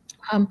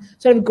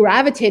sort of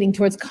gravitating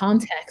towards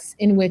contexts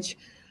in which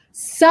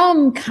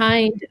some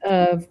kind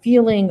of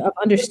feeling of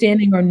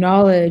understanding or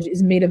knowledge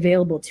is made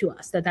available to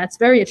us, that's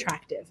very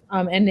attractive.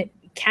 And it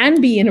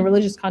can be in a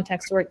religious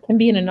context or it can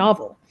be in a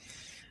novel.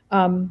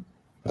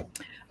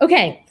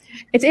 Okay,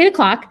 it's 8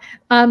 o'clock.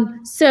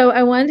 So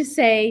I wanted to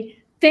say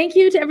thank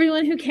you to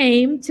everyone who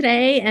came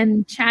today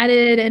and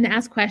chatted and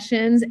asked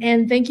questions.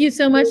 And thank you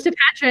so much to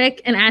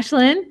Patrick and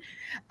Ashlyn.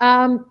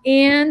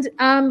 And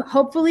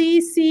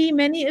hopefully see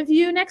many of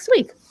you next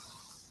week.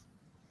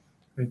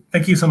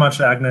 Thank you so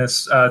much,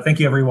 Agnes. Thank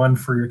you, everyone,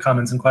 for your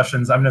comments and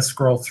questions. I'm going to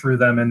scroll through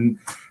them and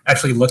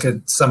actually look at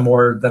some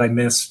more that I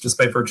missed just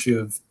by virtue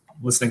of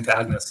listening to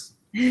Agnes.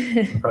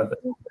 Okay.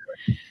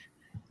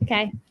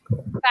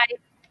 Cool. Bye.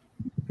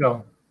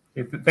 Go.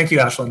 Thank you,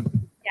 Ashlyn.